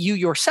if you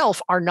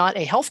yourself are not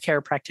a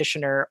healthcare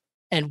practitioner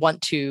and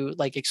want to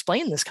like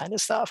explain this kind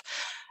of stuff.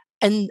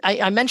 And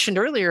I mentioned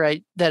earlier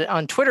that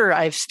on Twitter,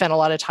 I've spent a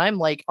lot of time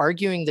like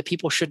arguing that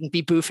people shouldn't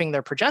be boofing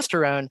their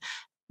progesterone,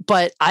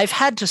 but I've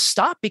had to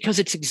stop because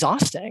it's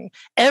exhausting.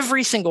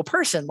 Every single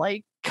person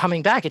like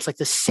coming back, it's like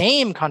the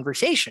same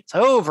conversations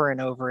over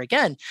and over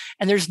again.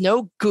 And there's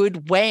no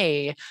good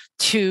way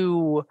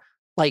to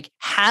like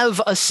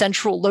have a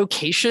central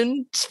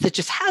location that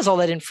just has all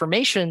that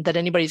information that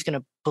anybody's going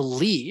to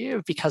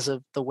believe because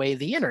of the way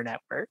the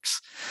internet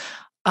works.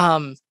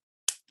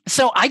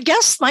 So I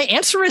guess my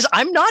answer is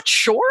I'm not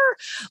sure.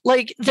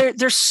 Like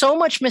there's so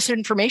much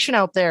misinformation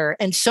out there,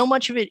 and so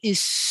much of it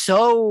is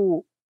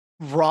so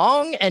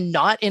wrong and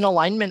not in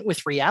alignment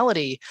with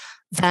reality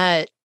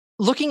that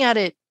looking at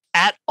it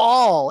at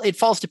all, it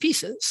falls to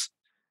pieces.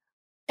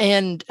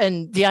 And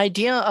the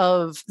idea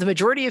of the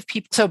majority of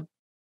people, so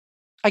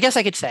I guess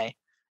I could say,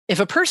 if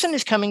a person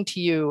is coming to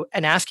you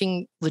and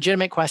asking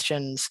legitimate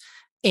questions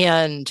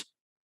and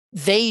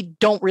they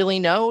don't really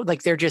know,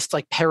 like they're just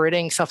like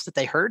parroting stuff that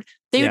they heard,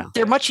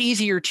 they're much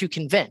easier to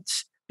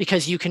convince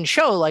because you can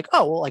show like,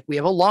 oh, well, like we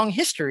have a long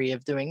history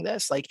of doing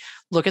this. Like,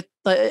 look at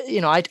the,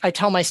 I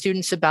tell my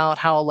students about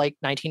how like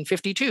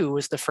 1952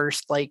 was the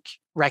first like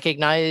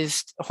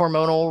recognized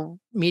hormonal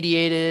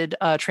mediated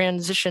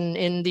transition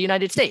in the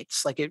United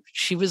States. Like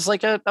she was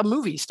like a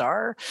movie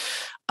star.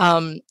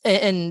 And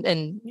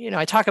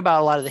I talk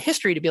about a lot of the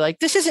history to be like,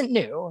 this isn't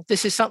new.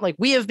 This is something like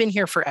we have been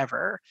here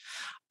forever.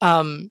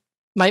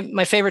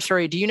 My favorite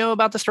story. Do you know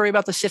about the story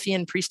about the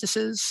Scythian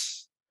priestesses?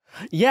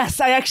 Yes,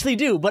 I actually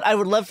do, but I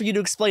would love for you to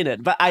explain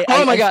it. But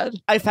God.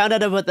 I found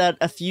out about that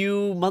a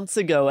few months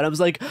ago, and I was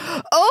like,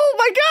 oh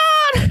my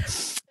God!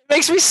 It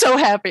makes me so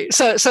happy.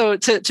 So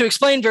to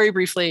explain very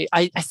briefly,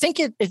 I think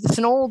it's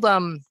an old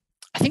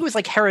I think it was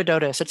like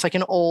Herodotus. It's like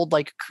an old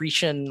like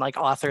Grecian like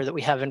author that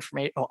we have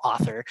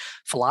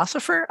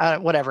philosopher,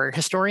 whatever,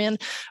 historian.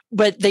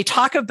 But they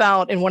talk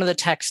about in one of the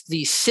texts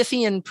the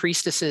Scythian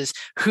priestesses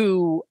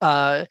who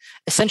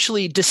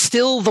essentially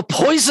distill the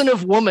poison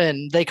of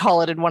woman. They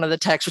call it in one of the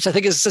texts, which I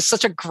think is just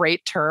such a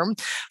great term,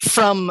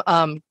 from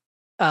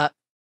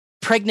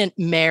pregnant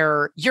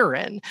mare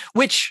urine,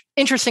 which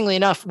interestingly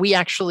enough, we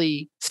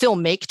actually still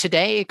make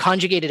today.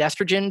 Conjugated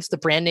estrogens, the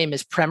brand name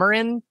is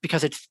Premarin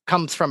because it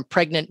comes from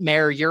pregnant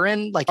mare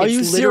urine. Like, Are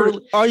you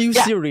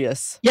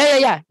serious?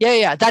 Yeah.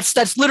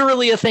 That's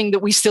literally a thing that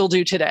we still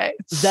do today.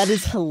 That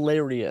is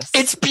hilarious.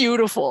 It's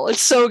beautiful.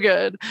 It's so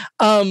good.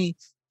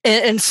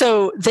 And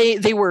so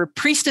they were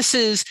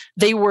priestesses.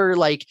 They were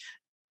like,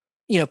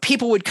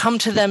 people would come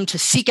to them to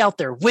seek out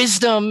their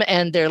wisdom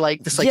and their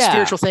like this like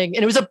spiritual thing.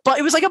 And it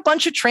was like a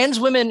bunch of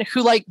trans women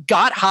who like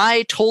got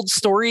high, told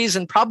stories,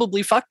 and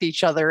probably fucked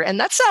each other. And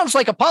that sounds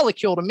like a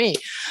polycule to me.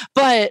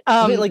 But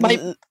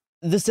the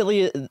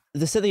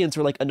Scythians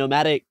were like a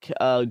nomadic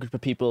group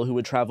of people who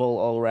would travel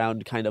all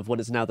around kind of what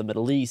is now the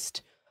Middle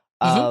East.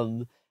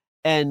 Mm-hmm.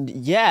 And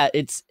yeah,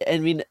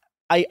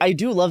 I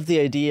do love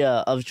the idea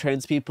of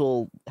trans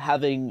people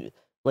having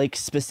like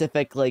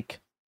specific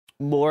like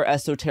more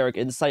esoteric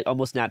insight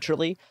almost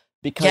naturally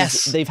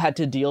because they've had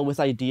to deal with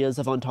ideas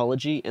of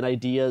ontology and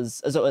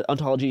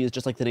ontology is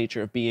just like the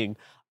nature of being.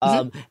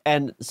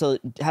 And so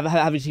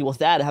having to deal with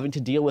that, having to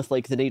deal with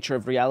like the nature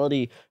of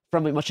reality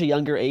from a much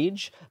younger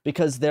age,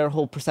 because their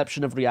whole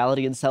perception of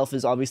reality and self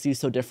is obviously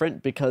so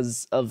different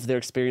because of their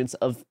experience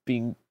of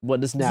being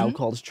what is now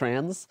called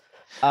trans.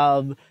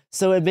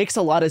 So it makes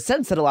a lot of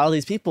sense that a lot of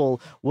these people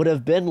would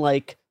have been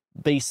like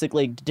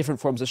basically different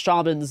forms of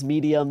shamans,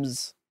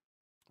 mediums,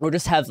 or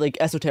just have like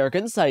esoteric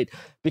insight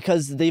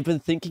because they've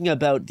been thinking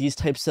about these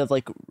types of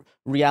like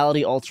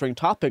reality altering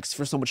topics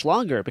for so much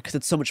longer because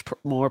it's so much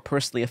more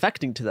personally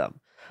affecting to them.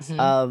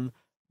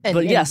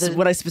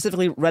 When I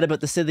specifically read about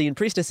the Scythian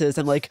priestesses,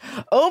 I'm like,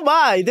 oh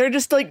my, they're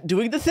just like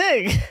doing the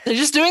thing. They're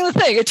just doing the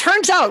thing. It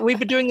turns out we've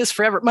been doing this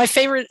forever. My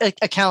favorite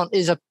account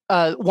is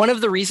one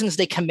of the reasons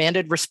they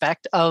commanded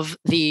respect of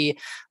the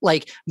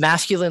like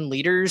masculine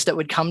leaders that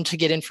would come to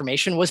get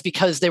information was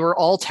because they were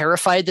all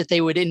terrified that they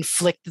would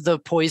inflict the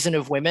poison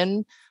of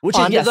women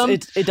onto them.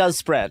 It does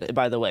spread,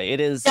 by the way. It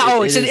is.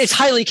 It's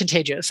highly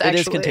contagious.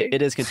 Actually,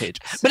 it is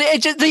contagious. But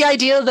the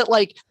idea that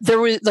like there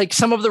was like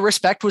some of the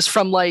respect was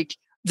from like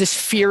this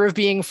fear of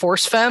being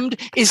force-femmed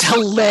is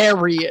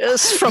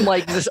hilarious from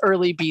like this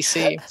early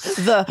BC.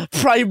 The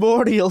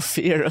primordial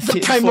fear of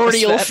being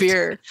primordial force-fed.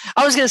 fear.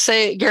 I was going to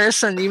say,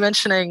 Garrison, you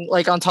mentioning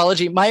like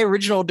ontology. My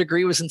original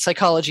degree was in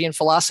psychology and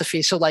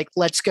philosophy. So like,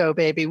 let's go,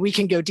 baby. We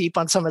can go deep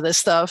on some of this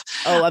stuff.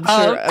 Oh, I'm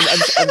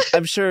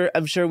sure.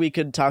 I'm sure we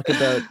could talk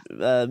about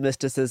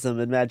mysticism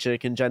and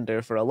magic and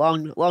gender for a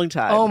long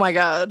time. Oh my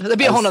God. That'd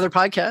be a whole nother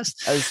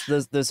podcast.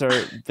 As those are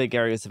big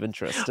areas of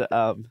interest.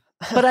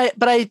 But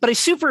I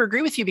super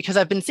agree with you, because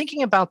I've been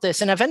thinking about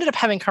this, and I've ended up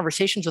having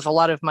conversations with a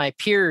lot of my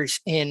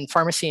peers in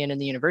pharmacy and in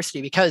the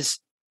university,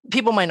 because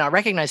people might not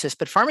recognize this,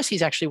 but pharmacy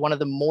is actually one of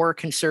the more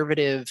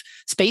conservative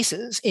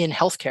spaces in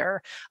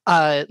healthcare.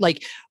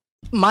 Like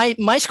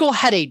my school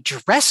had a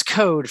dress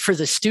code for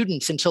the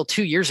students until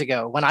 2 years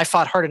ago, when I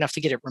fought hard enough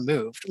to get it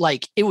removed.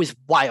 Like, it was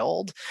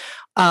wild.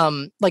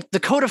 Like the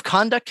code of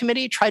conduct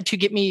committee tried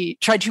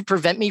to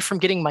prevent me from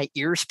getting my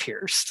ears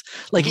pierced.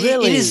 Like,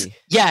 really?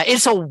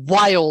 It's a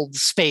wild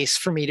space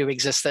for me to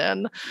exist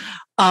in.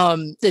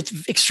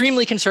 It's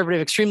extremely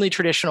conservative, extremely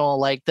traditional.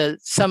 Like I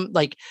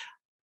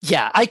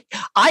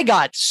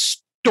got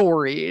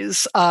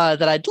stories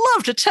that I'd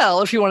love to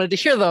tell if you wanted to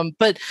hear them.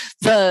 But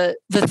the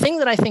thing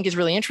that I think is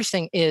really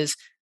interesting is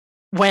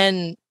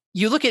when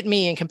you look at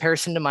me in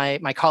comparison to my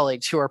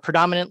colleagues who are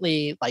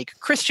predominantly like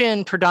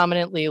Christian,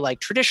 predominantly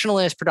like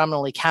traditionalist,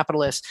 predominantly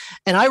capitalist,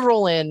 and I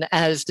roll in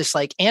as this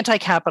like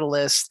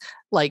anti-capitalist,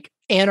 like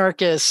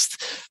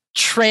anarchist,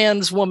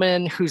 trans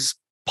woman who's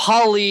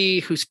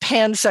poly, who's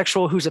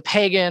pansexual, who's a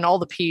pagan, all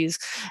the P's.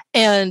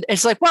 And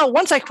it's like, well,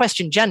 once I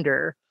questioned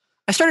gender,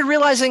 I started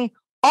realizing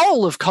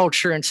all of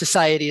culture and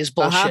society is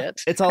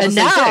bullshit. It's all and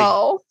the same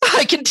now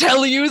I can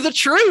tell you the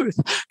truth.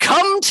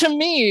 Come to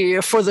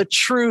me for the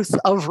truth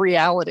of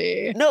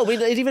reality. No, I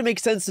mean, it even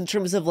makes sense in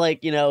terms of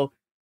like, you know,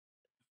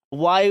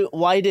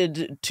 why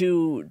did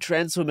two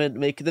trans women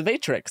make the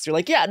Matrix? You're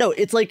like, yeah, no,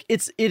 it's like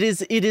it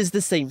is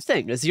the same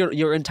thing, as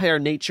your entire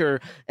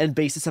nature and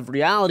basis of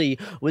reality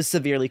was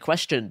severely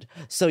questioned.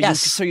 So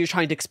you're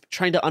trying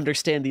to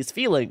understand these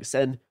feelings.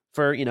 And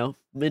for, you know,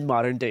 in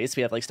modern days,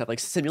 we have like stuff like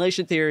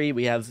simulation theory,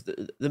 we have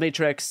the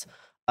Matrix,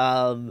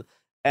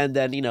 and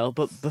then, you know,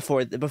 but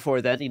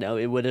before then, you know,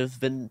 it would have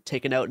been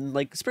taken out in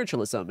like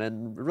spiritualism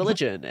and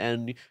religion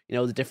and, you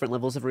know, the different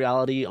levels of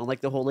reality on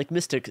like the whole like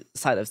mystic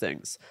side of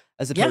things,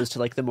 as opposed to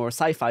like the more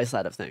sci-fi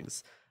side of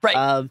things.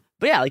 Right.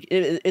 But yeah, like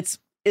it's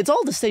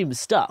all the same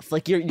stuff.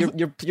 Like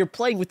you're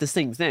playing with the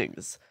same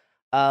things.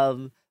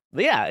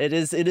 But yeah, it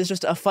is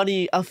just a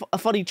funny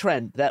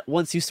trend that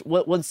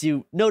once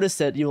you notice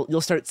it,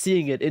 you'll start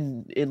seeing it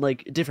in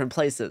like different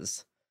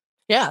places.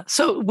 Yeah,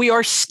 so we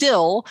are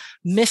still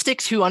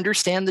mystics who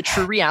understand the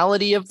true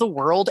reality of the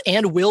world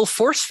and will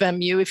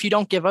force-fem you if you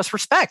don't give us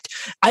respect.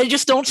 I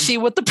just don't see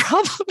what the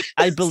problem is.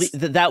 I believe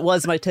that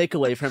was my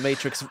takeaway from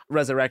Matrix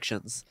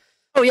Resurrections.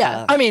 Oh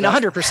yeah, I mean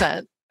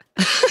 100%.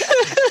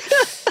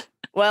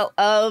 Well,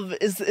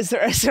 is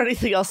there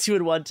anything else you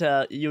would want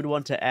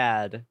to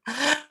add?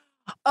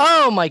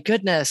 Oh my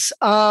goodness.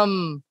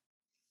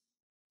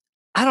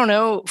 I don't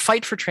know,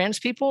 fight for trans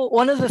people.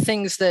 One of the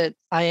things that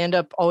I end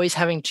up always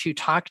having to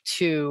talk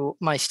to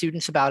my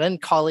students about,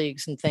 and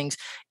colleagues and things,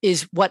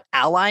 is what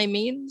ally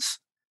means.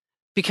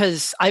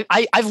 Because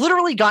I've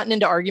literally gotten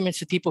into arguments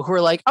with people who are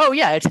like, oh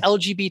yeah, it's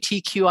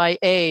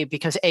LGBTQIA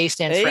because A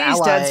stands for ally. A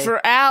stands for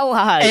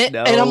ally. And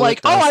I'm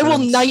like, oh, I will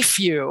knife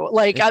you.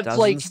 Like,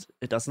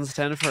 it doesn't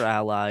stand for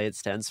ally. It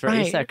stands for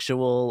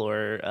asexual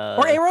or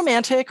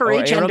aromantic or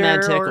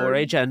agender or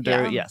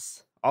agender. Yeah.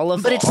 Yes. All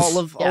of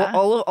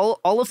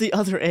the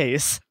other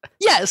A's.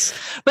 Yes,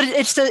 but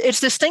it's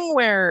this thing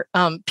where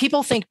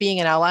people think being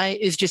an ally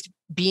is just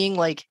being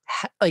like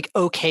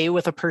okay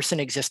with a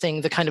person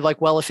existing, the kind of like,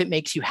 well, if it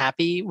makes you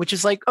happy, which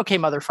is like, okay,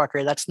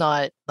 motherfucker, that's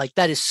not like,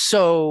 that is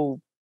so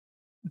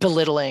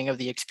belittling of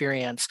the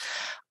experience.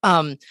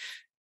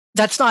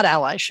 That's not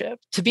allyship.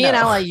 To be an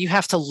ally, you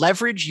have to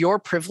leverage your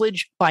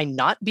privilege by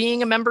not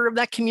being a member of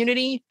that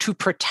community to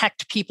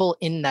protect people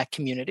in that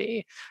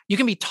community. You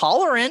can be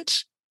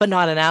tolerant, but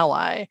not an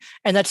ally.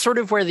 And that's sort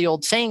of where the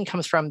old saying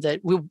comes from,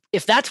 that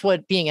if that's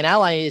what being an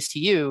ally is to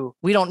you,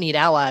 we don't need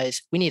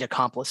allies, we need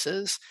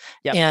accomplices.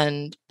 Yep.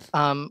 And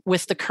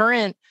with the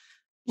current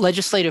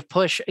legislative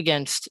push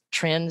against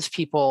trans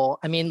people,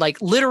 I mean, like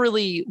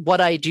literally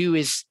what I do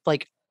is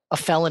like a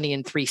felony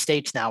in 3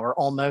 states now, or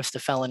almost a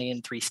felony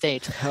in 3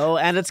 states. Oh,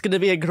 and it's going to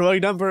be a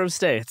growing number of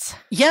states.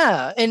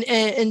 Yeah. And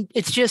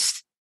it's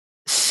just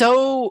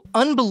so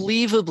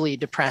unbelievably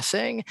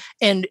depressing.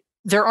 And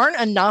there aren't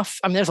enough,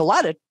 I mean, there's a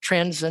lot of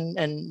trans and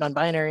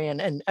non-binary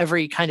and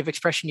every kind of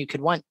expression you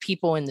could want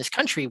people in this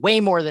country, way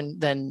more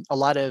than a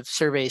lot of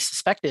surveys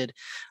suspected.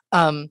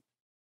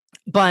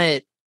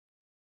 But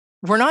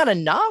we're not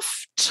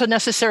enough to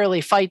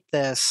necessarily fight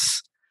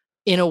this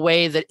in a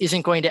way that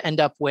isn't going to end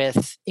up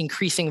with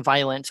increasing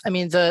violence. I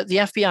mean, the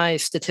FBI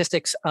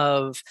statistics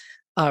of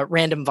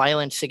random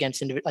violence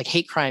against like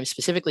hate crimes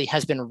specifically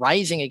has been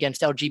rising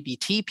against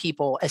LGBT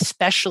people,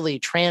 especially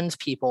trans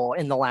people,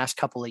 in the last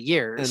couple of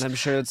years. And I'm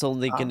sure it's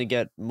only going to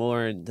get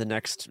more in the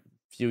next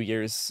few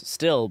years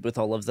still with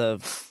all of the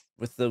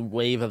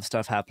wave of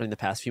stuff happening the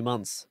past few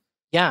months.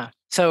 Yeah.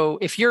 So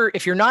if you're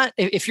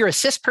a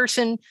cis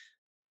person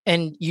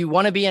and you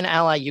want to be an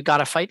ally, you got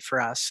to fight for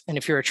us. And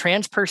if you're a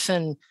trans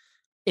person,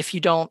 if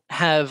you don't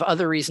have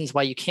other reasons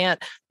why you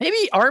can't,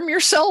 maybe arm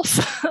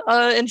yourself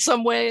in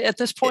some way at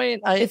this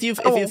point. If you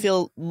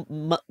feel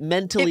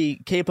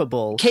mentally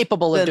capable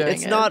of doing it,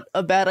 it's not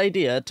a bad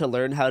idea to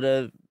learn how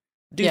to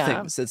do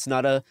things. It's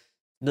not a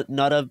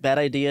bad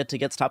idea to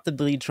get stop the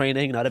bleed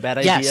training. Not a bad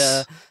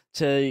idea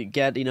to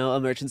get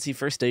emergency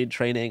first aid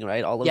training.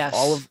 Right,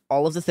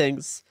 all of the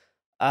things.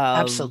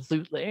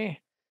 Absolutely.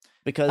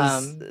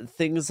 Because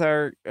things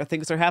are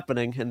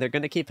happening, and they're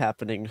going to keep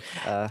happening.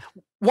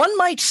 One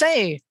might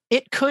say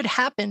it could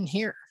happen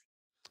here.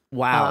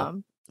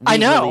 Wow, I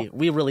know.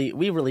 We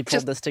really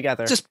pulled this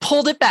together. Just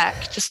pulled it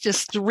back.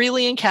 Just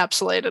really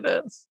encapsulated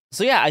it.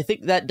 So yeah, I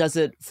think that does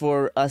it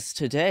for us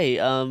today.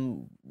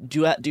 Do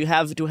you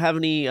have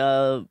any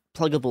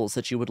pluggables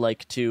that you would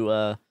like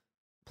to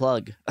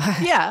plug?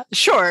 Yeah,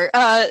 sure.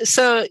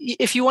 So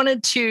if you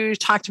wanted to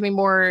talk to me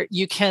more,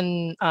 you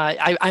can.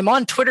 I'm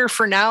on Twitter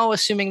for now,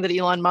 assuming that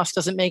Elon Musk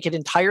doesn't make it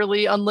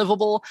entirely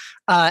unlivable.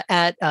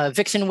 At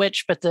Vixen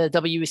Witch, but the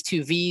W is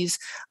 2 V's.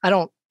 I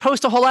don't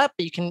post a whole lot,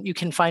 but you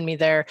can find me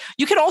there.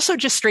 You can also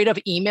just straight up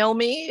email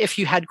me if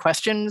you had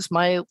questions.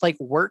 My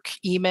work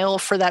email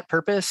for that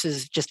purpose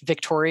is just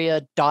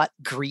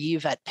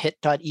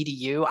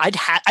victoria.grieve@pitt.edu.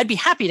 I'd be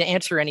happy to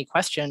answer any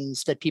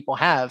questions that people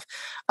have.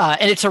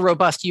 And it's a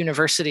robust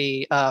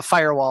university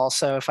firewall,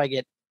 so if I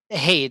get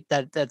hate,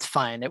 that's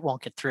fine. It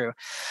won't get through.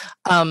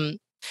 And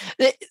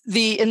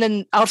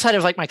then outside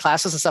of my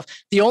classes and stuff,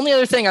 the only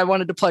other thing I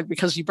wanted to plug,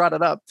 because you brought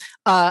it up,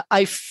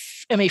 I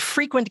am a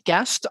frequent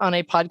guest on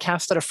a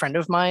podcast that a friend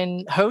of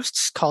mine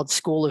hosts called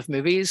School of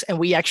Movies, and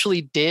we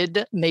actually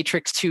did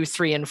Matrix 2,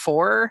 3, and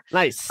 4.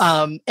 Nice.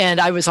 And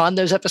I was on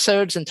those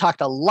episodes and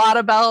talked a lot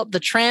about the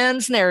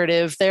trans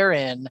narrative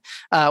therein.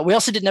 We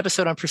also did an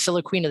episode on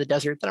Priscilla, Queen of the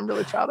Desert that I'm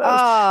really proud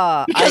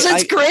of because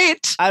it's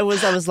great. I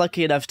was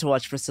lucky enough to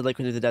watch Priscilla,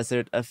 Queen of the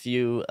Desert a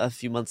few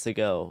months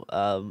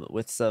ago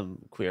with some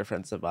queer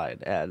friends of mine,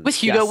 and with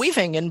Hugo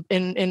Weaving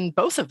in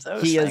both of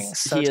those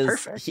things. It's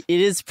perfect. It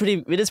is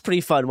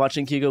pretty fun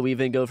watching Hugo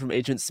Weaving go from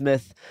Agent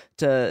Smith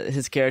to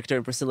his character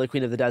in Priscilla,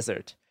 Queen of the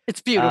Desert. It's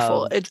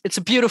beautiful. It's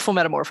a beautiful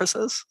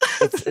metamorphosis.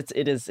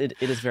 It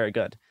is very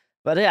good.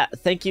 But yeah,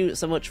 thank you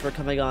so much for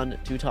coming on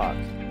to talk.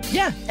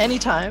 Yeah,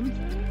 anytime.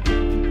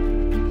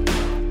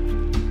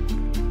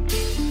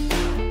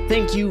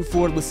 Thank you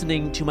for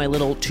listening to my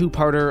little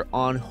two-parter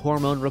on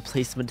hormone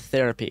replacement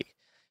therapy.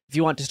 If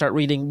you want to start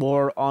reading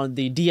more on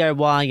the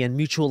DIY and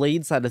mutual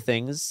aid side of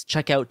things,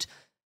 check out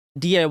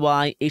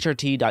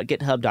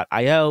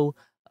DIYHRT.github.io,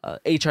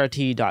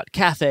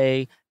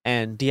 HRT.cafe,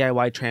 and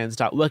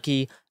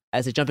DIYtrans.wiki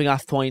as a jumping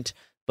off point,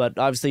 but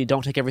obviously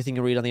don't take everything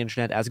you read on the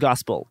internet as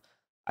gospel.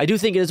 I do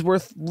think it is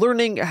worth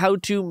learning how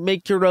to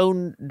make your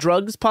own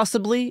drugs,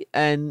 possibly,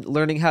 and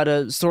learning how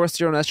to source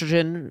your own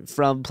estrogen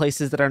from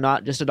places that are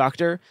not just a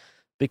doctor,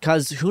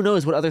 because who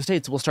knows what other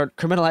states will start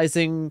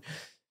criminalizing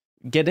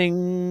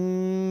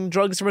getting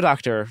drugs from a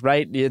doctor,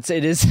 right?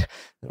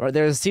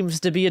 There seems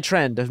to be a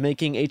trend of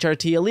making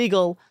HRT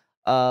illegal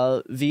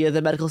via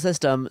the medical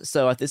system.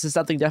 So this is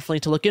something definitely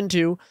to look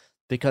into,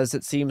 because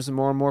it seems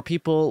more and more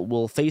people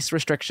will face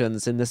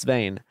restrictions in this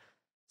vein.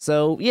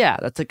 So yeah,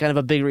 that's kind of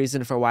a big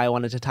reason for why I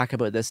wanted to talk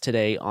about this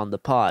today on the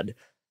pod.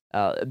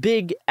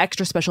 Big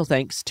extra special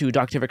thanks to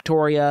Dr.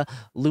 Victoria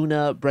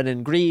Luna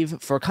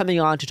Brennan-Grieve for coming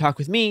on to talk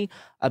with me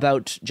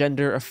about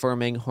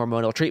gender-affirming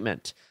hormonal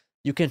treatment.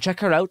 You can check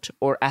her out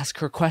or ask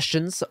her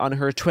questions on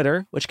her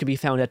Twitter, which can be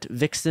found at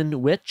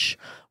Vixen Witch,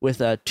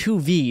 with 2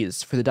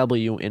 V's for the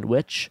W in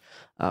Witch.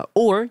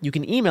 Or you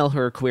can email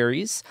her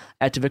queries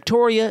at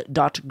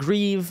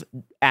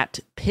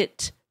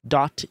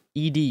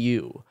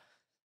victoria.grieve@pitt.edu.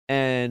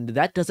 And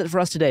that does it for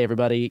us today,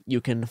 everybody.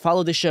 You can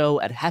follow the show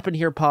at Happen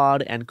Here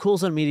Pod and Cool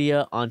Zone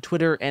Media on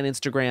Twitter and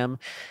Instagram.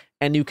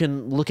 And you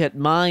can look at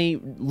my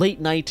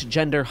late-night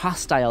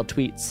gender-hostile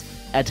tweets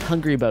at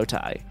Hungry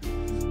Bowtie.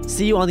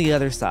 See you on the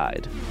other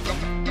side.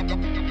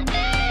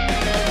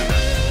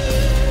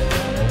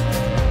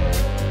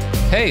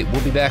 Hey,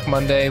 we'll be back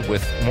Monday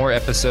with more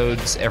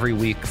episodes every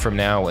week from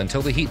now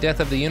until the heat death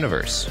of the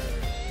universe.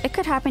 It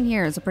Could Happen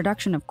Here is a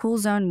production of Cool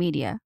Zone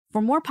Media.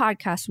 For more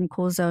podcasts from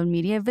Cool Zone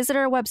Media, visit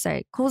our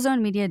website,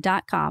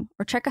 coolzonemedia.com,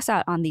 or check us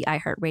out on the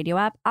iHeartRadio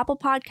app, Apple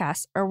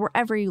Podcasts, or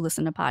wherever you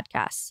listen to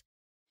podcasts.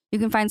 You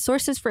can find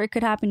sources for It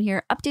Could Happen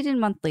Here updated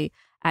monthly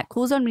at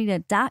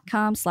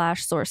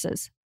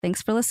coolzonemedia.com/sources.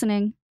 Thanks for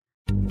listening.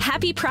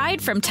 Happy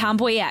Pride from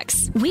Tomboy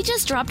X. We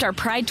just dropped our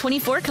Pride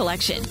 24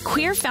 collection.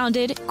 Queer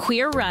founded,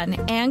 queer run,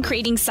 and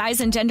creating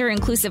size and gender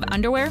inclusive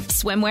underwear,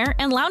 swimwear,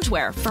 and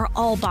loungewear for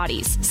all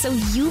bodies, so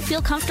you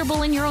feel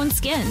comfortable in your own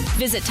skin.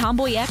 Visit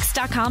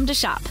tomboyx.com to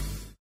shop.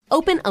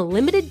 Open a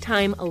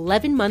limited-time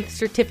 11-month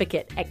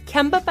certificate at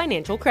Kemba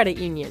Financial Credit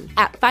Union.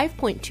 At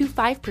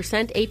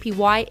 5.25%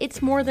 APY,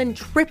 it's more than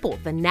triple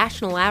the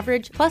national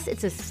average, plus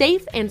it's a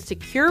safe and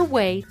secure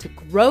way to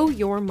grow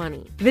your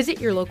money.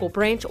 Visit your local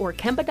branch or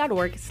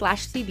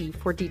kemba.org/cd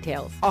for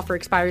details. Offer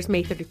expires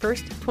May 31st,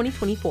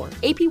 2024.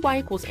 APY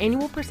equals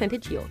annual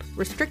percentage yield.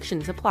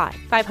 Restrictions apply.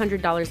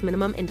 $500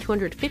 minimum and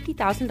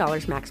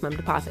 $250,000 maximum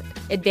deposit.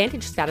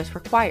 Advantage status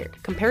required.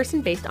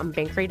 Comparison based on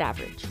bank rate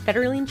average.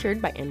 Federally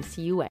insured by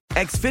NCUA.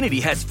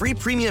 Xfinity has free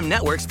premium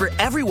networks for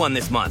everyone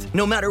this month,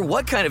 no matter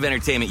what kind of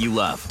entertainment you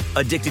love.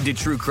 Addicted to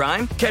true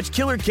crime? Catch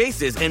killer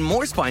cases and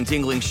more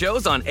spine-tingling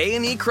shows on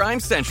A&E Crime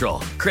Central.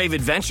 Crave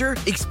adventure?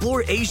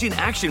 Explore Asian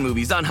action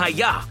movies on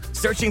Hi-YAH.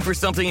 Searching for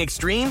something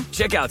extreme?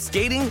 Check out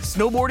skating,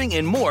 snowboarding,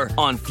 and more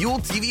on Fuel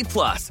TV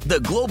Plus,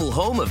 the global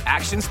home of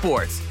action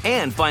sports.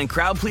 And find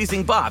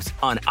crowd-pleasing bops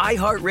on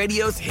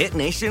iHeartRadio's Hit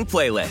Nation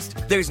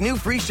playlist. There's new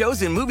free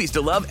shows and movies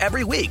to love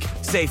every week.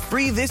 Say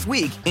free this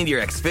week in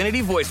your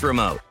Xfinity voice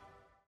remote.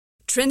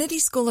 Trinity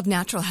School of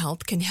Natural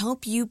Health can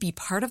help you be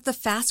part of the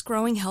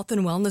fast-growing health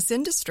and wellness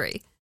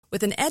industry.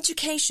 With an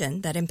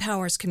education that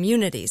empowers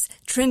communities,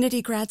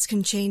 Trinity grads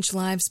can change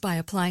lives by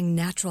applying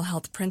natural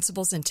health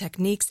principles and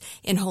techniques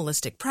in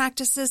holistic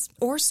practices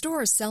or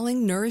stores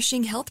selling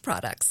nourishing health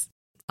products.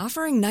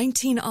 Offering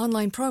 19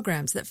 online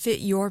programs that fit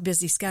your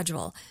busy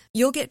schedule,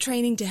 you'll get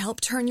training to help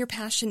turn your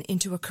passion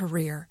into a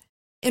career.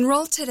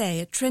 Enroll today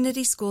at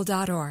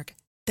trinityschool.org.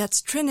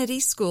 That's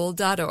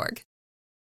trinityschool.org.